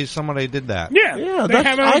Italy, somebody did that. Yeah. They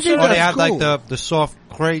had, like, the soft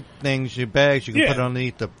crate things, your bags, you can put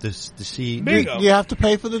underneath the seat. Do you have to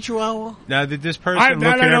pay for the Chihuahua? Now, did this person look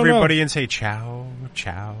at everybody and say, ciao,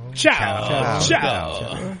 ciao, ciao,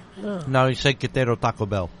 ciao? No, he said, "Que Taco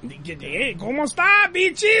Bell." Hey, ¿cómo está,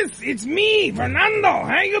 bitches? It's me, Fernando.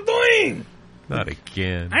 How you doing? Not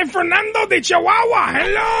again. I'm Fernando de Chihuahua.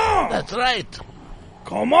 Hello. That's right.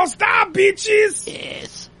 ¿Cómo está, bitches?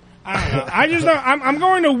 Yes. I just know I'm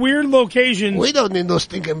going to weird locations. We don't need no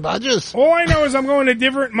stinking badges. All I know is I'm going to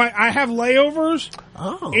different. I have layovers.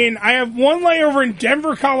 Oh. And I have one layover in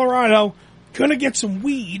Denver, Colorado. Gonna get some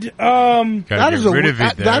weed. That is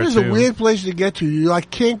a weird place to get to. You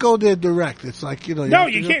can't go there direct. It's like No,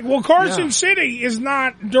 you can't. Well, Carson City is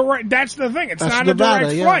not direct. That's the thing. It's not Nevada, a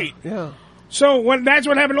direct flight. Yeah. So that's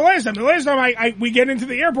what happened the last time. The last time we get into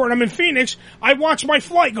the airport, I'm in Phoenix. I watch my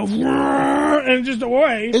flight go and just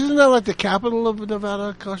away. Isn't that like the capital of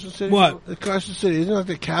Nevada, Carson City? What? Carson City. Isn't that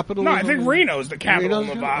the capital? No, I think Reno's the capital of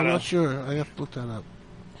Nevada. I'm not sure. I have to look that up.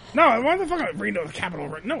 No, what the fuck is Reno the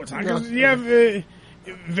capital? No, it's not. Because you have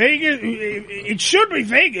Vegas. It should be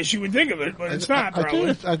Vegas. You would think of it, but it's not. I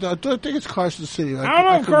think it's Carson City. I don't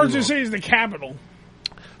know if Carson City is the capital.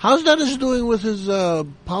 How's Dennis doing with his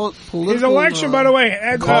political... His election, by the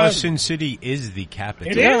way. Carson City is the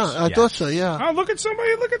capital. It is? I thought so, yeah. Oh, look at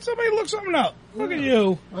somebody look something up. Look at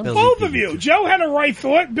you. Both of you. Joe had a right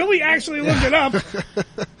thought. Billy actually looked it up.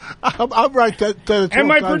 I'm right. And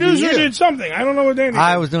my producer did something. I don't know what Danny did.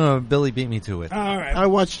 I was doing it. Billy beat me to it. All right. I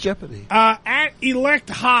watched Jeopardy. At Elect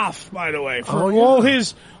Hoff, by the way, for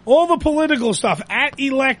all the political stuff, at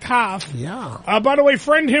Elect Hoff. Yeah. By the way,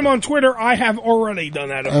 friend him on Twitter. I have already done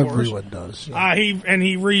that, of course. Everyone does. Yeah.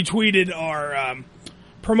 He retweeted our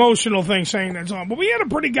promotional thing saying that's on. But we had a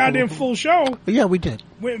pretty goddamn full show. Yeah, we did.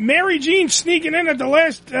 With Maryjean sneaking in at the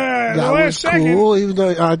last second. Cool, even though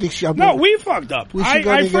I think we fucked up. Look,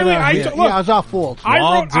 it was our fault.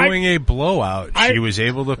 While doing a blowout, she was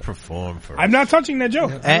able to perform for us. I'm not touching that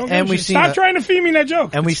joke. And we stop trying to feed me that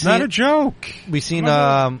joke. And it's not a joke. We seen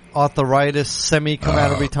arthritis semi come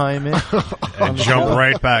out of retirement and jump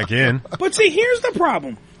right back in. But see, here's the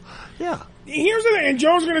problem. Yeah. Here's the thing, and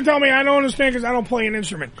Joe's going to tell me I don't understand because I don't play an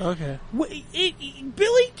instrument. Okay.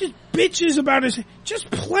 Billy just bitches about his... Just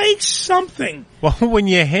play something. Well, when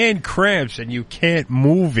your hand cramps and you can't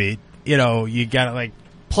move it, you got to,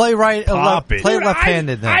 play right, play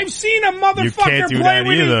left-handed. I've seen a motherfucker play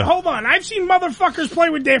with it. Hold on. I've seen motherfuckers play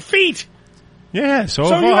with their feet. Yeah, so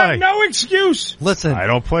you have have no excuse. Listen, I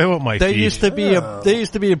don't play with my there feet. used to be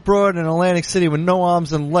a broad in Atlantic City with no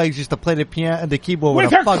arms and legs. Used to play the piano, the keyboard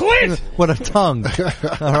with her clit, with a tongue.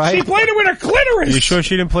 All right, she played it with her clitoris. You sure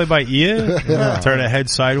she didn't play by ear? Turn her head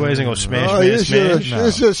sideways and go smash, smash.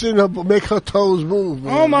 She's just make her toes move.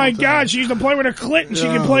 Man. Oh my God, she used to play with her clit, and she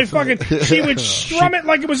could play fucking. She would strum it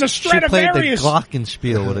like it was a Stradivarius. She played the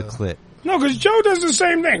glockenspiel with a clit. No, because Joe does the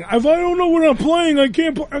same thing. If I don't know what I'm playing, I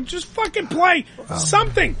can't play. Just fucking play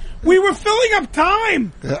something. We were filling up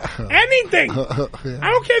time. Anything.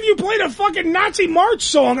 I don't care if you played a fucking Nazi March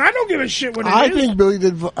song. I don't give a shit what it is. I think Billy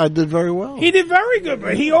did very well. He did very good,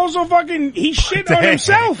 but he also he shit on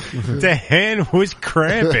himself. The hand was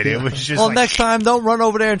cramping. It was just next time, don't run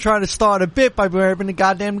over there and try to start a bit by grabbing the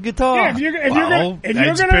goddamn guitar. Yeah, if you're gonna,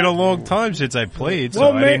 it's been a long time since I played,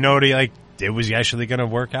 so I didn't know it was actually going to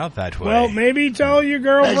work out that way. Well, maybe tell your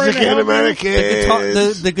girlfriend. Mexican American.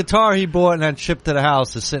 The guitar he bought and had shipped to the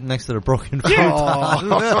house is sitting next to the broken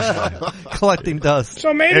futon, collecting dust.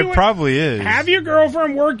 So maybe it probably is. Have your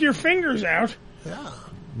girlfriend work your fingers out. Yeah.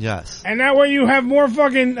 Yes. And that way you have more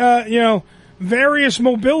fucking, various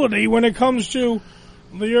mobility when it comes to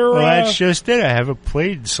your. Well, that's just it. I haven't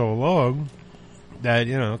played in so long that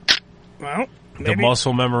Well. The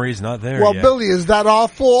muscle memory's not there Well, yet. Billy, is that our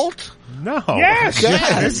fault? No. Yes.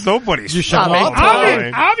 It's nobody's fault.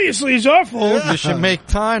 Obviously, it's our fault. You should make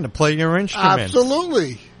time to play your instrument.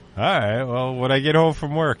 Absolutely. All right. Well, when I get home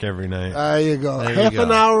from work every night. There you go. Half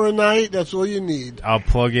an hour a night, that's all you need. I'll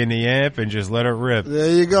plug in the amp and just let it rip. There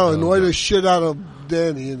you go. Annoy the shit out of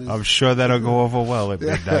Danny. I'm sure that'll go over well at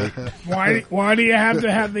midnight. Why do you have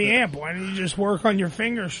to have the amp? Why don't you just work on your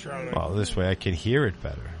finger strumming? Well, this way I can hear it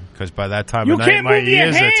better. Because by that time you of night, my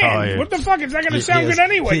ears are hand. tired. What the fuck? It's not going to sound good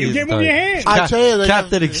anyway. You can't move your hands. I tell you,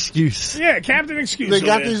 Captain Excuse. Yeah, Captain Excuse. They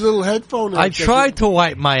got these little headphones. I tried to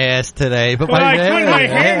wipe my ass today, but my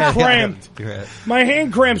hand cramped. My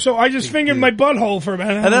hand cramped, so I just fingered my butthole for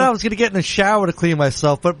about an hour. And then I was going to get in the shower to clean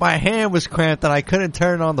myself, but my hand was cramped and I couldn't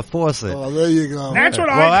turn on the faucet. Oh, there you go. That's what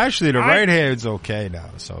Well, actually, the right hand's okay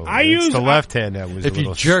now. So it's the left hand that was if a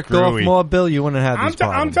little you jerked screwy. off more, Bill, you wouldn't have these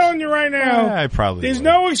problems. I'm telling you right now. I probably There's would.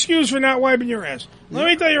 no excuse for not wiping your ass. Let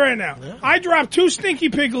me tell you right now. I dropped 2 stinky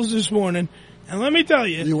pickles this morning, and let me tell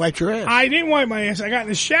you. You wiped your ass? I didn't wipe my ass. I got in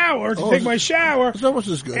the shower to take my shower. That was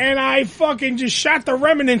just good. And I fucking just shot the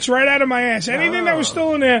remnants right out of my ass. Anything that was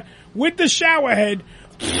still in there with the shower head,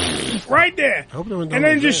 right there. And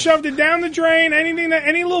then just shoved it down the drain.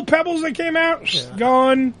 Any little pebbles that came out,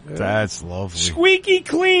 gone. That's lovely. Squeaky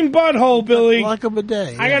clean butthole, Billy. Like a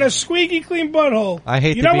bidet. I got a squeaky clean butthole. I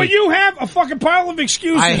hate You to know be- what you have? A fucking pile of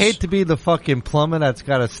excuses. I hate to be the fucking plumber that's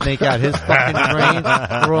got to snake out his fucking drain.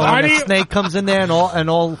 Why When do the you- snake comes in there and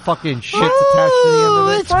all fucking shit's attached to the end of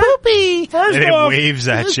it. It's poopy. First And it off, waves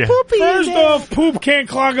at you. First off, poop can't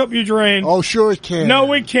clog up your drain. Oh, sure it can.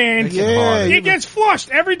 No, it can. Yeah, It gets flushed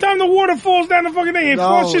every time the water falls down the fucking thing. It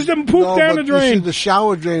flushes the poop no, down but the you see, drain. the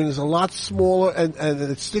shower drain is a lot smaller and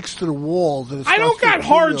it sticks to the walls. And it I don't starts got to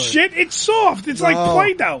hard accumulate. shit. It's soft. It's like No,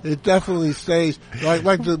 Play-Doh. It definitely stays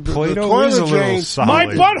like the Play-Doh is a toilet little drain. solid. My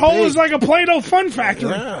butthole Big. is like a Play-Doh fun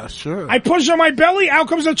factory. Yeah, sure. I push on my belly, out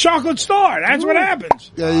comes a chocolate star. That's what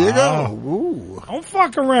happens. There you go. Ooh. Don't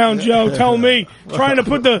fuck around, Joe. Tell me. Trying to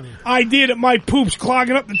put the idea that my poop's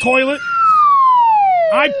clogging up the toilet.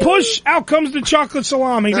 I push, out comes the chocolate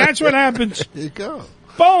salami. That's what happens. There you go.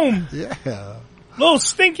 Boom. Yeah. Little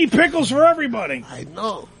stinky pickles for everybody. I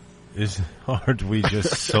know. Aren't we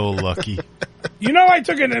just so lucky? You know, I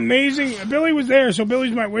took an amazing. Billy was there, so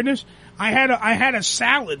Billy's my witness. I had a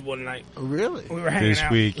salad one night. Oh, really? We were hanging This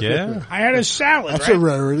out. week, yeah. I had a salad. That's right? a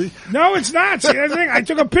rarity. No, it's not. See, that's the thing. I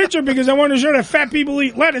took a picture because I wanted to show that fat people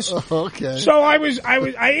eat lettuce. Okay. So I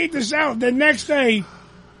ate the salad. The next day,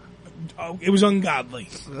 it was ungodly.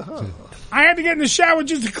 I had to get in the shower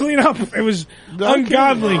just to clean up. It was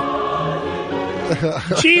ungodly.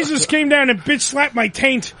 Jesus came down and bitch slapped my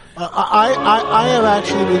taint. I have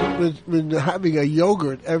actually been having a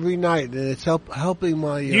yogurt every night, and it's helping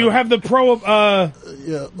my. You have the the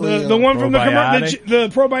one from the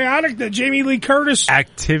probiotic, the Jamie Lee Curtis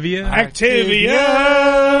Activia.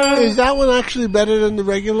 Is that one actually better than the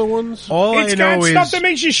regular ones? All It's I know got is stuff that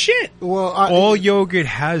makes you shit. Well, all yogurt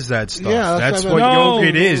has that stuff. Yeah, that's that's what what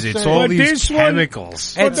yogurt is. It's all But these this one-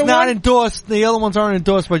 chemicals. But It's the not one- endorsed. The other ones aren't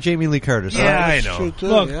endorsed by Jamie Lee Curtis. Yeah, I That's know. true, too,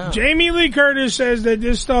 Look, yeah. Jamie Lee Curtis says that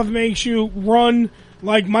this stuff makes you run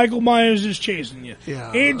like Michael Myers is chasing you.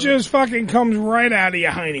 Yeah. It just fucking comes right out of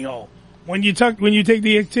your hiney hole when you take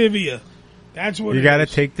the Activia. That's what You it got to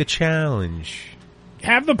is. take the challenge.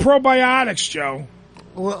 Have the probiotics, Joe.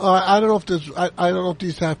 Well, I don't know if there's. I don't know if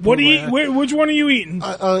these have. What do you eat? Which one are you eating?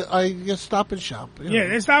 I guess Stop and Shop.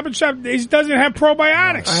 Yeah, Stop and Shop. It doesn't have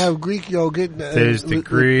probiotics. I have Greek yogurt. There's the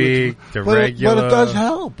Greek, the regular. But it does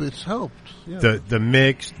help. It's helped. Yeah. The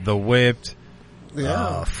mixed, the whipped.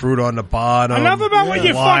 Fruit on the bottom. Enough about what you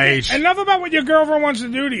enough about what your girlfriend wants to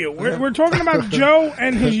do to you. We're talking about Joe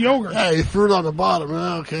and his yogurt. Hey, fruit on the bottom.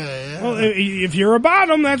 Okay. Yeah. Well, if you're a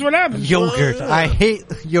bottom, that's what happens. Yogurt. I hate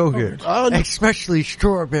yogurt, especially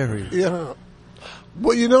strawberry. Yeah.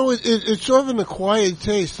 Well, you know, it's sort of an acquired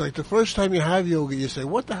taste. Like the first time you have yogurt, you say,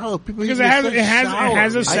 "What the hell?" People because it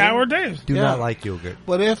has a sour taste. Do not like yogurt,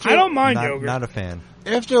 but after I don't mind yogurt. Not a fan.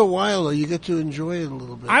 After a while, though, you get to enjoy it a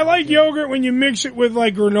little bit. I like yogurt when you mix it with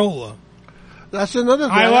like granola. That's another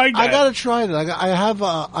thing. I like that. I gotta try it. I have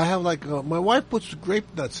like my wife puts grape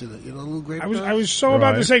nuts in it. You know, little grape nuts. I was so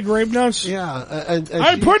about to say grape nuts. Yeah, and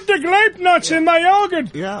I put the grape nuts in my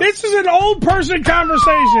yogurt. Yeah. This is an old person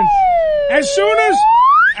conversation.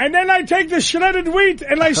 And then I take the shredded wheat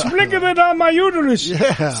and I sprinkle it on my uterus.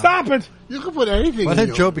 Yeah. Stop it. You can put anything. Why in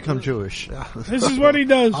did Joe become Jewish? Yeah. This is what he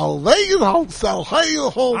does. I'll lay you home.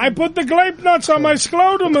 I put the grape nuts on my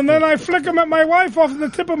scrotum and then I flick them at my wife off the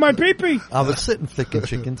tip of my pee-pee. I was sitting flicking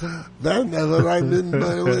chickens. That never right in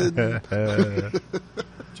my lid.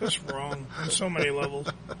 Just wrong on so many levels.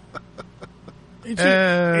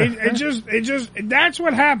 It just that's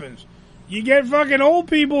what happens. You get fucking old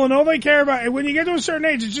people and all they care about, and when you get to a certain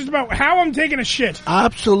age, it's just about how I'm taking a shit.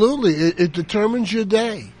 Absolutely. It determines your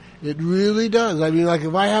day. It really does. I mean, like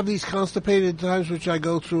if I have these constipated times, which I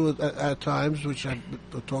go through at times, which I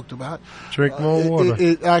talked about. Drink more water.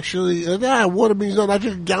 It actually, water means nothing. I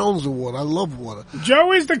drink gallons of water. I love water.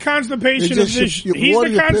 Joe is the constipation of this. He's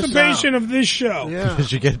the constipation of this show. Yeah.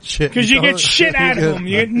 Because you get shit. Because you get shit out of him.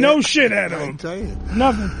 You get no shit out of him. I tell you.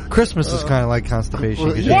 Nothing. Christmas is kind of like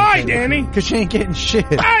constipation. Why, Danny? Because you ain't getting shit.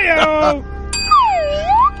 Hi-yo!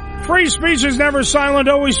 Free speech is never silent.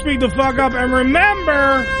 Always speak the fuck up. And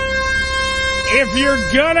remember, if you're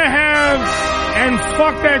gonna have and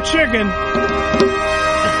fuck that chicken,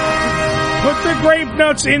 put the grape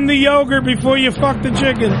nuts in the yogurt before you fuck the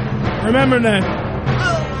chicken. Remember that.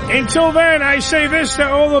 Until then, I say this to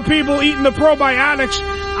all the people eating the probiotics.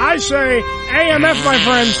 I say AMF, my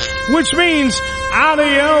friends, which means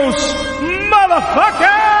adios,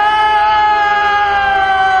 motherfucker!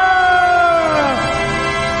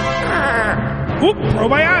 Oop,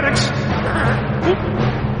 probiotics. Oop.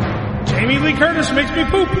 Jamie Lee Curtis makes me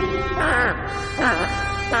poop.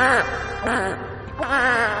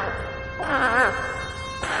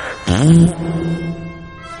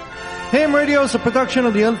 Ham Radio is a production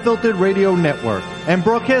of the Unfiltered Radio Network and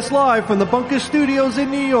broadcast live from the Bunker Studios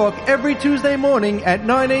in New York every Tuesday morning at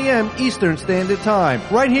 9 a.m. Eastern Standard Time,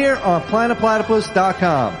 right here on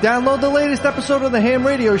PlanetPlatypus.com. Download the latest episode of the Ham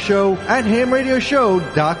Radio Show at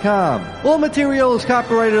HamRadioShow.com. All material is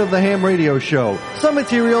copyrighted of the Ham Radio Show. Some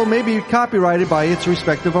material may be copyrighted by its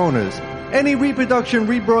respective owners. Any reproduction,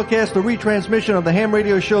 rebroadcast, or retransmission of the Ham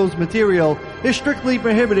Radio Show's material is strictly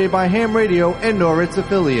prohibited by Ham Radio and nor its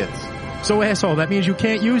affiliates. So, asshole, that means you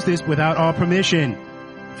can't use this without our permission.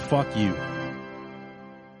 Fuck you.